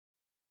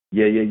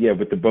 Yeah,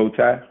 with the bow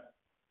tie.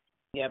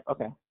 Yep.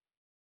 Okay.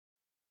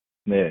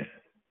 Yeah.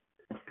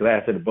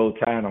 Glass of the bow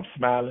tie and I'm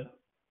smiling.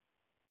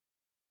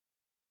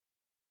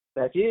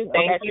 That's you.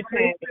 Thank you,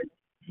 Candy.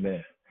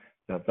 Man,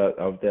 I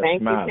was there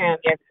Thank smiling. you,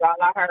 Candy. That's all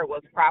I heard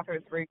was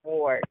Prophet's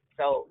Reward.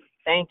 So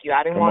thank you.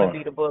 I didn't Come want on. to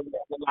be the bully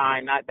on the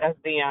line. That's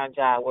Dion's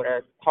job with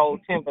a whole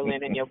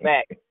Timberland in your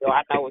back. So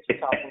I know what you're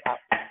talking about.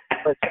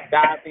 But to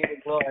God be the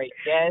glory.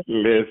 Yes.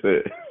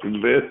 Listen.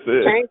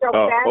 Change your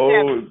Cash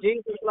App to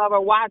Jesus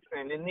Lover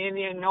Watson, and then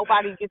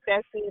nobody gets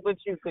that seed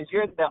but you, because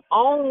you're the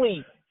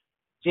only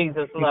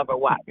Jesus Lover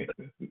Watson.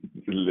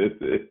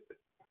 Listen.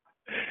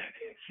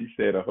 She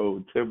said a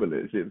whole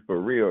Timberland shit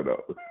for real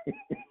though.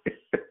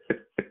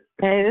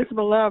 Hey, this is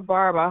Beloved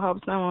Barb. I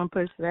hope someone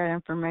puts that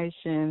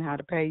information, how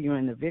to pay you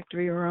in the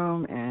Victory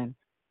Room, and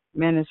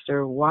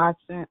Minister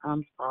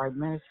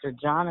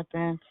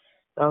Jonathan.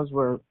 Those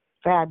were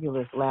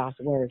fabulous last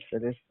words for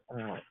this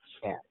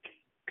chat.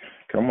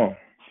 Come on.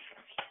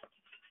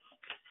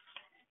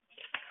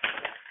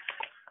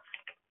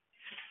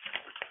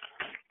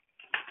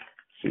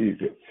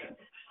 Jesus.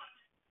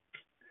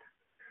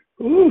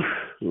 Ooh,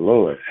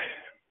 Lord.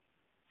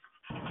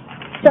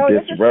 So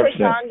this is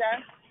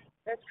Krishanda.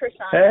 That's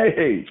Krishanda.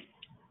 Hey.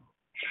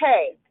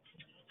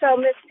 So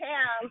Miss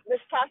Pam,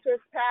 Miss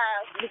Prosperous Pam,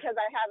 because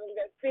I haven't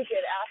been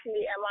speaking, asked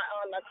me, am I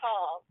on the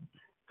call?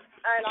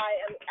 And I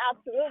am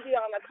absolutely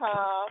on the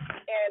call,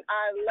 and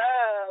I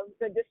love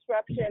the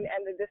disruption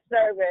and the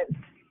disturbance.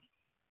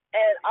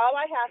 And all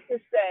I have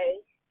to say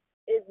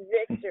is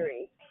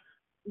victory.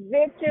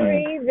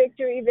 Victory,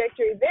 victory,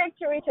 victory.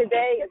 Victory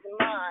today is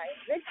mine.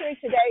 Victory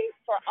today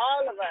for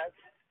all of us.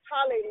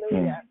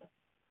 Hallelujah.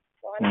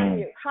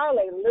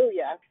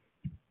 Hallelujah.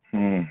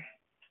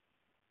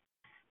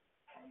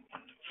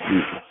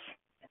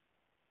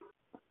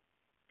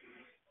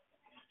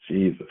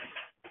 Jesus.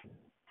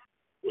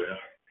 Well,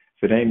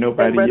 if it ain't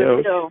nobody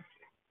else.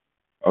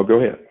 Oh, go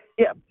ahead.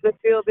 Yeah,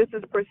 Phil, this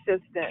is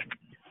persistent.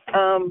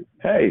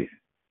 Hey,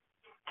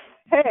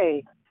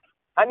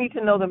 I need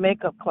to know the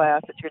makeup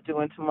class that you're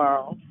doing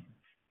tomorrow.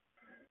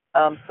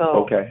 So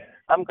okay.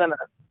 I'm gonna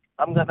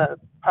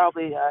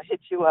probably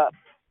hit you up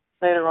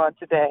later on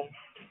today.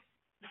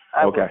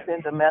 I will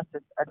send a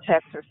message, a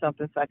text or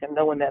something, so I can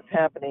know when that's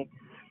happening.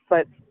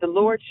 But the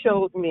Lord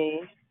showed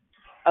me.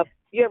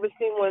 You ever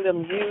seen one of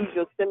them huge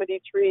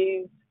Yosemite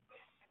trees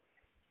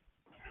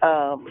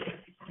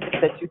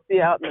that you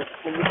see out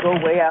when you go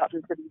way out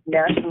into these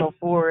national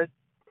forests,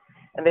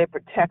 and they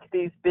protect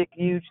these big,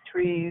 huge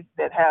trees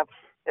they're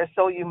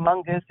so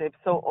humongous, they're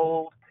so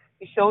old.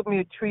 He showed me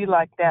a tree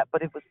like that,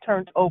 but it was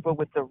turned over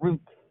with the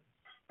roots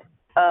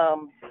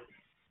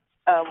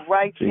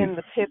right in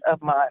the pit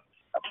of my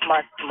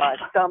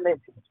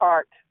stomach,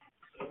 heart.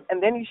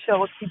 And then he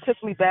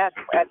took me back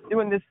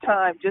during this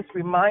time, just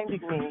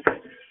reminding me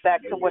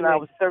back to when I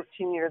was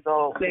 13 years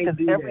old, because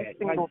every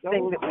single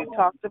thing that we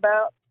talked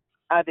about,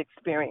 I've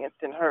experienced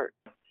and heard.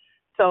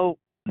 So,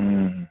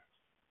 and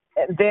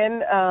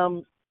then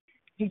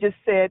he just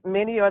said,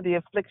 many are the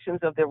afflictions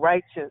of the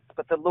righteous,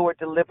 but the Lord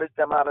delivers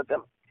them out of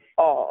them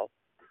all.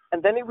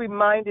 And then he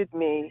reminded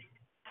me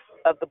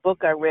of the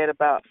book I read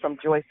about from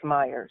Joyce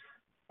Myers.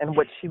 and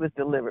what she was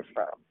delivered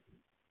from.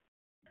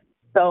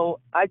 So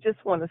I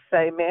just want to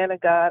say, man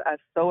of God, I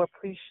so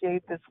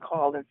appreciate this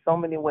call in so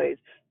many ways.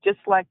 Just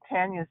like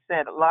Tanya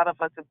said, a lot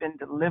of us have been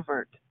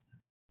delivered.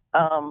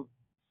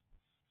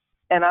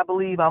 And I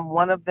believe I'm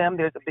one of them.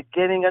 There's a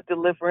beginning of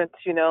deliverance,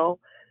 you know.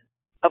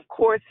 Of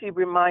course, he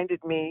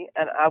reminded me,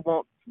 and I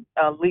won't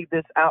leave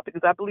this out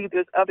because I believe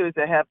there's others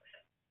that have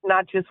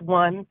not just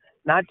one,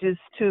 not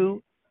just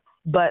two,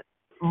 but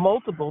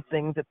multiple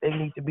things that they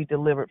need to be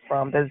delivered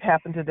from that has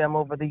happened to them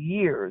over the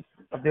years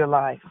of their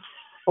life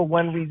for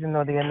one reason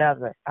or the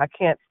another. I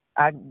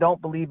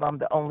don't believe I'm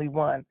the only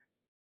one.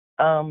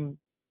 I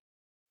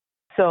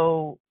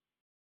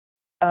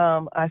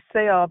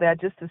say all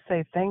that just to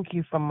say thank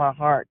you from my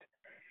heart,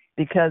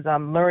 because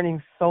I'm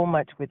learning so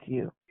much with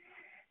you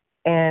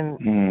and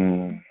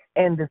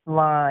this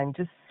line,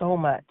 just so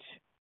much.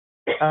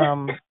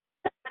 And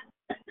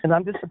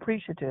I'm just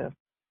appreciative.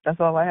 That's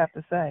all I have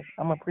to say.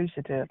 I'm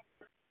appreciative.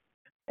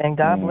 And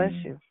God bless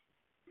you.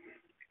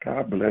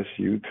 God bless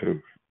you too.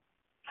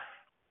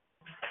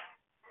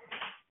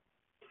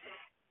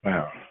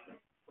 Wow.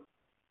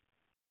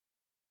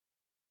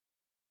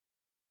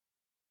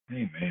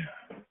 Amen.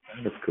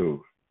 That was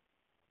cool.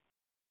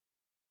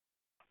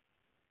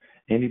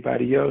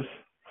 Anybody else?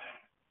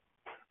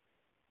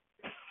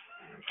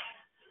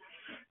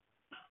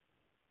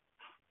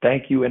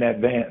 Thank you in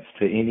advance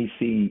to any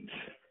seeds.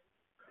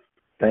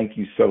 Thank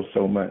you so,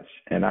 so much.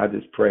 And I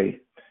just pray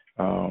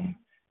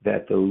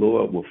that the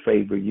Lord will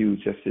favor you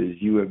just as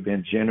you have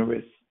been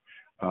generous.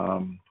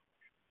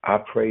 I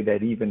pray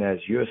that even as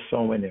you're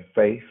sowing in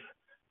faith,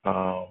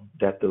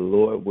 that the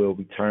Lord will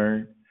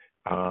return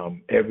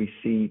every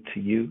seed to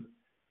you,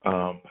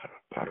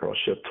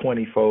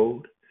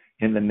 20-fold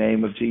in the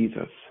name of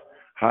Jesus.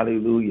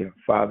 Hallelujah.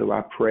 Father,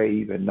 I pray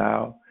even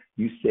now,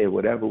 you said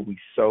whatever we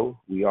sow,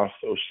 we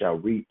also shall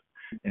reap.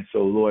 And so,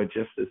 Lord,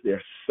 just as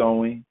they're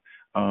sowing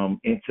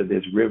into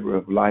this river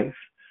of life,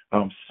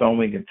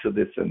 sowing into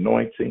this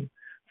anointing,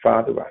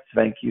 Father, I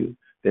thank you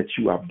that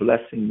you are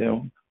blessing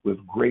them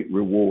with great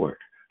reward.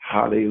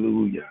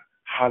 Hallelujah.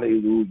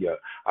 Hallelujah.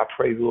 I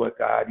pray, Lord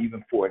God,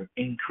 even for an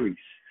increase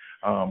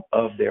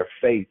of their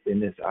faith in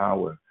this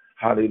hour.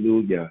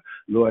 Hallelujah.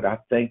 Lord, I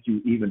thank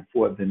you even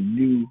for the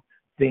new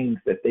things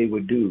that they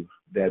would do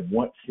that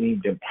once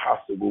seemed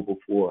impossible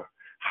before.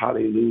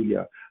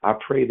 Hallelujah. I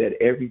pray that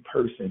every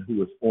person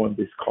who is on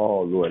this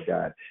call, Lord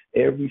God,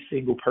 every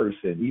single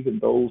person, even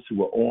those who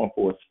were on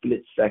for a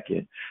split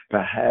second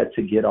but had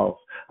to get off,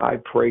 I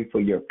pray for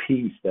your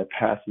peace that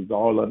passes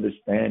all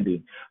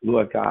understanding,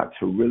 Lord God,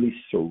 to really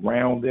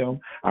surround them.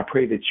 I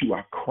pray that you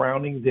are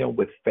crowning them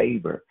with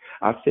favor.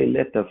 I say,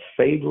 let the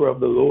favor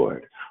of the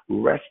Lord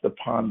rest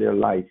upon their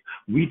life.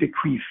 We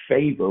decree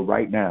favor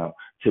right now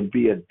to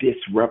be a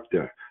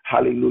disruptor.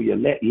 Hallelujah.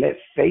 Let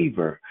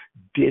favor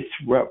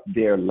disrupt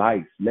their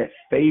life. Let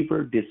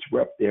favor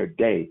disrupt their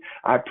day.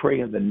 I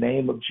pray in the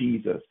name of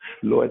Jesus,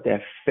 Lord,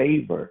 that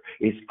favor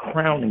is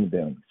crowning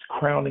them. It's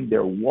crowning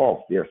their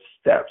walk, their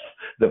steps,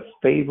 the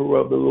favor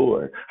of the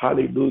Lord.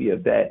 Hallelujah.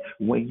 That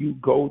when you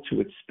go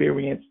to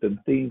experience the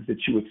things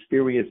that you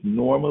experience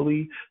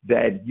normally,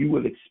 that you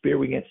will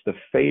experience the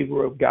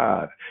favor of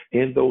God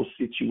in those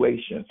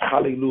situations.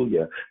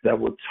 Hallelujah. That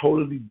will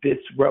totally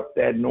disrupt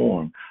that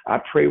norm. I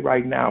pray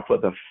right now for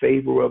the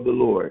favor of the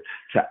Lord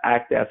to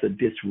act as a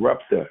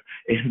disruptor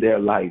in their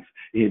life.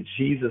 In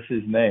Jesus'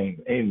 name,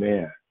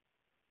 amen.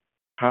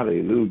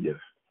 Hallelujah.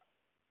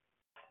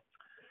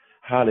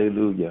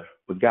 Hallelujah.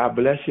 But God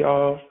bless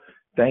y'all.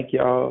 Thank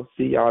y'all.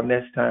 See y'all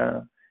next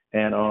time.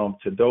 And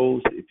to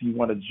those, if you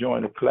want to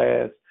join the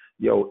class,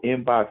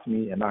 inbox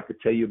me and I could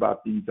tell you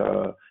about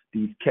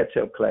these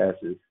catch-up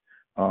classes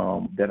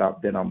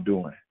that I'm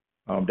doing.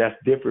 That's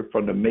different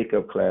from the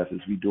makeup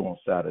classes we do on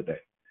Saturday.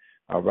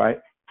 All right.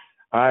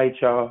 All right,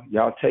 y'all.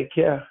 Y'all take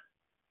care.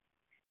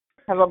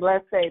 Have a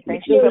blessed day.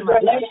 Thank you so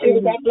much.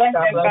 God bless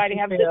everybody.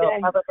 Have a good day.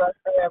 Have a blessed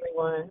day,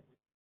 everyone.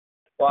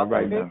 All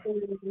right now.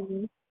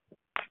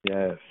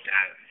 Yes.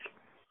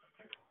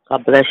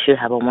 God bless you.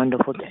 Have a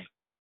wonderful day.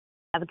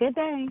 Have a good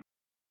day.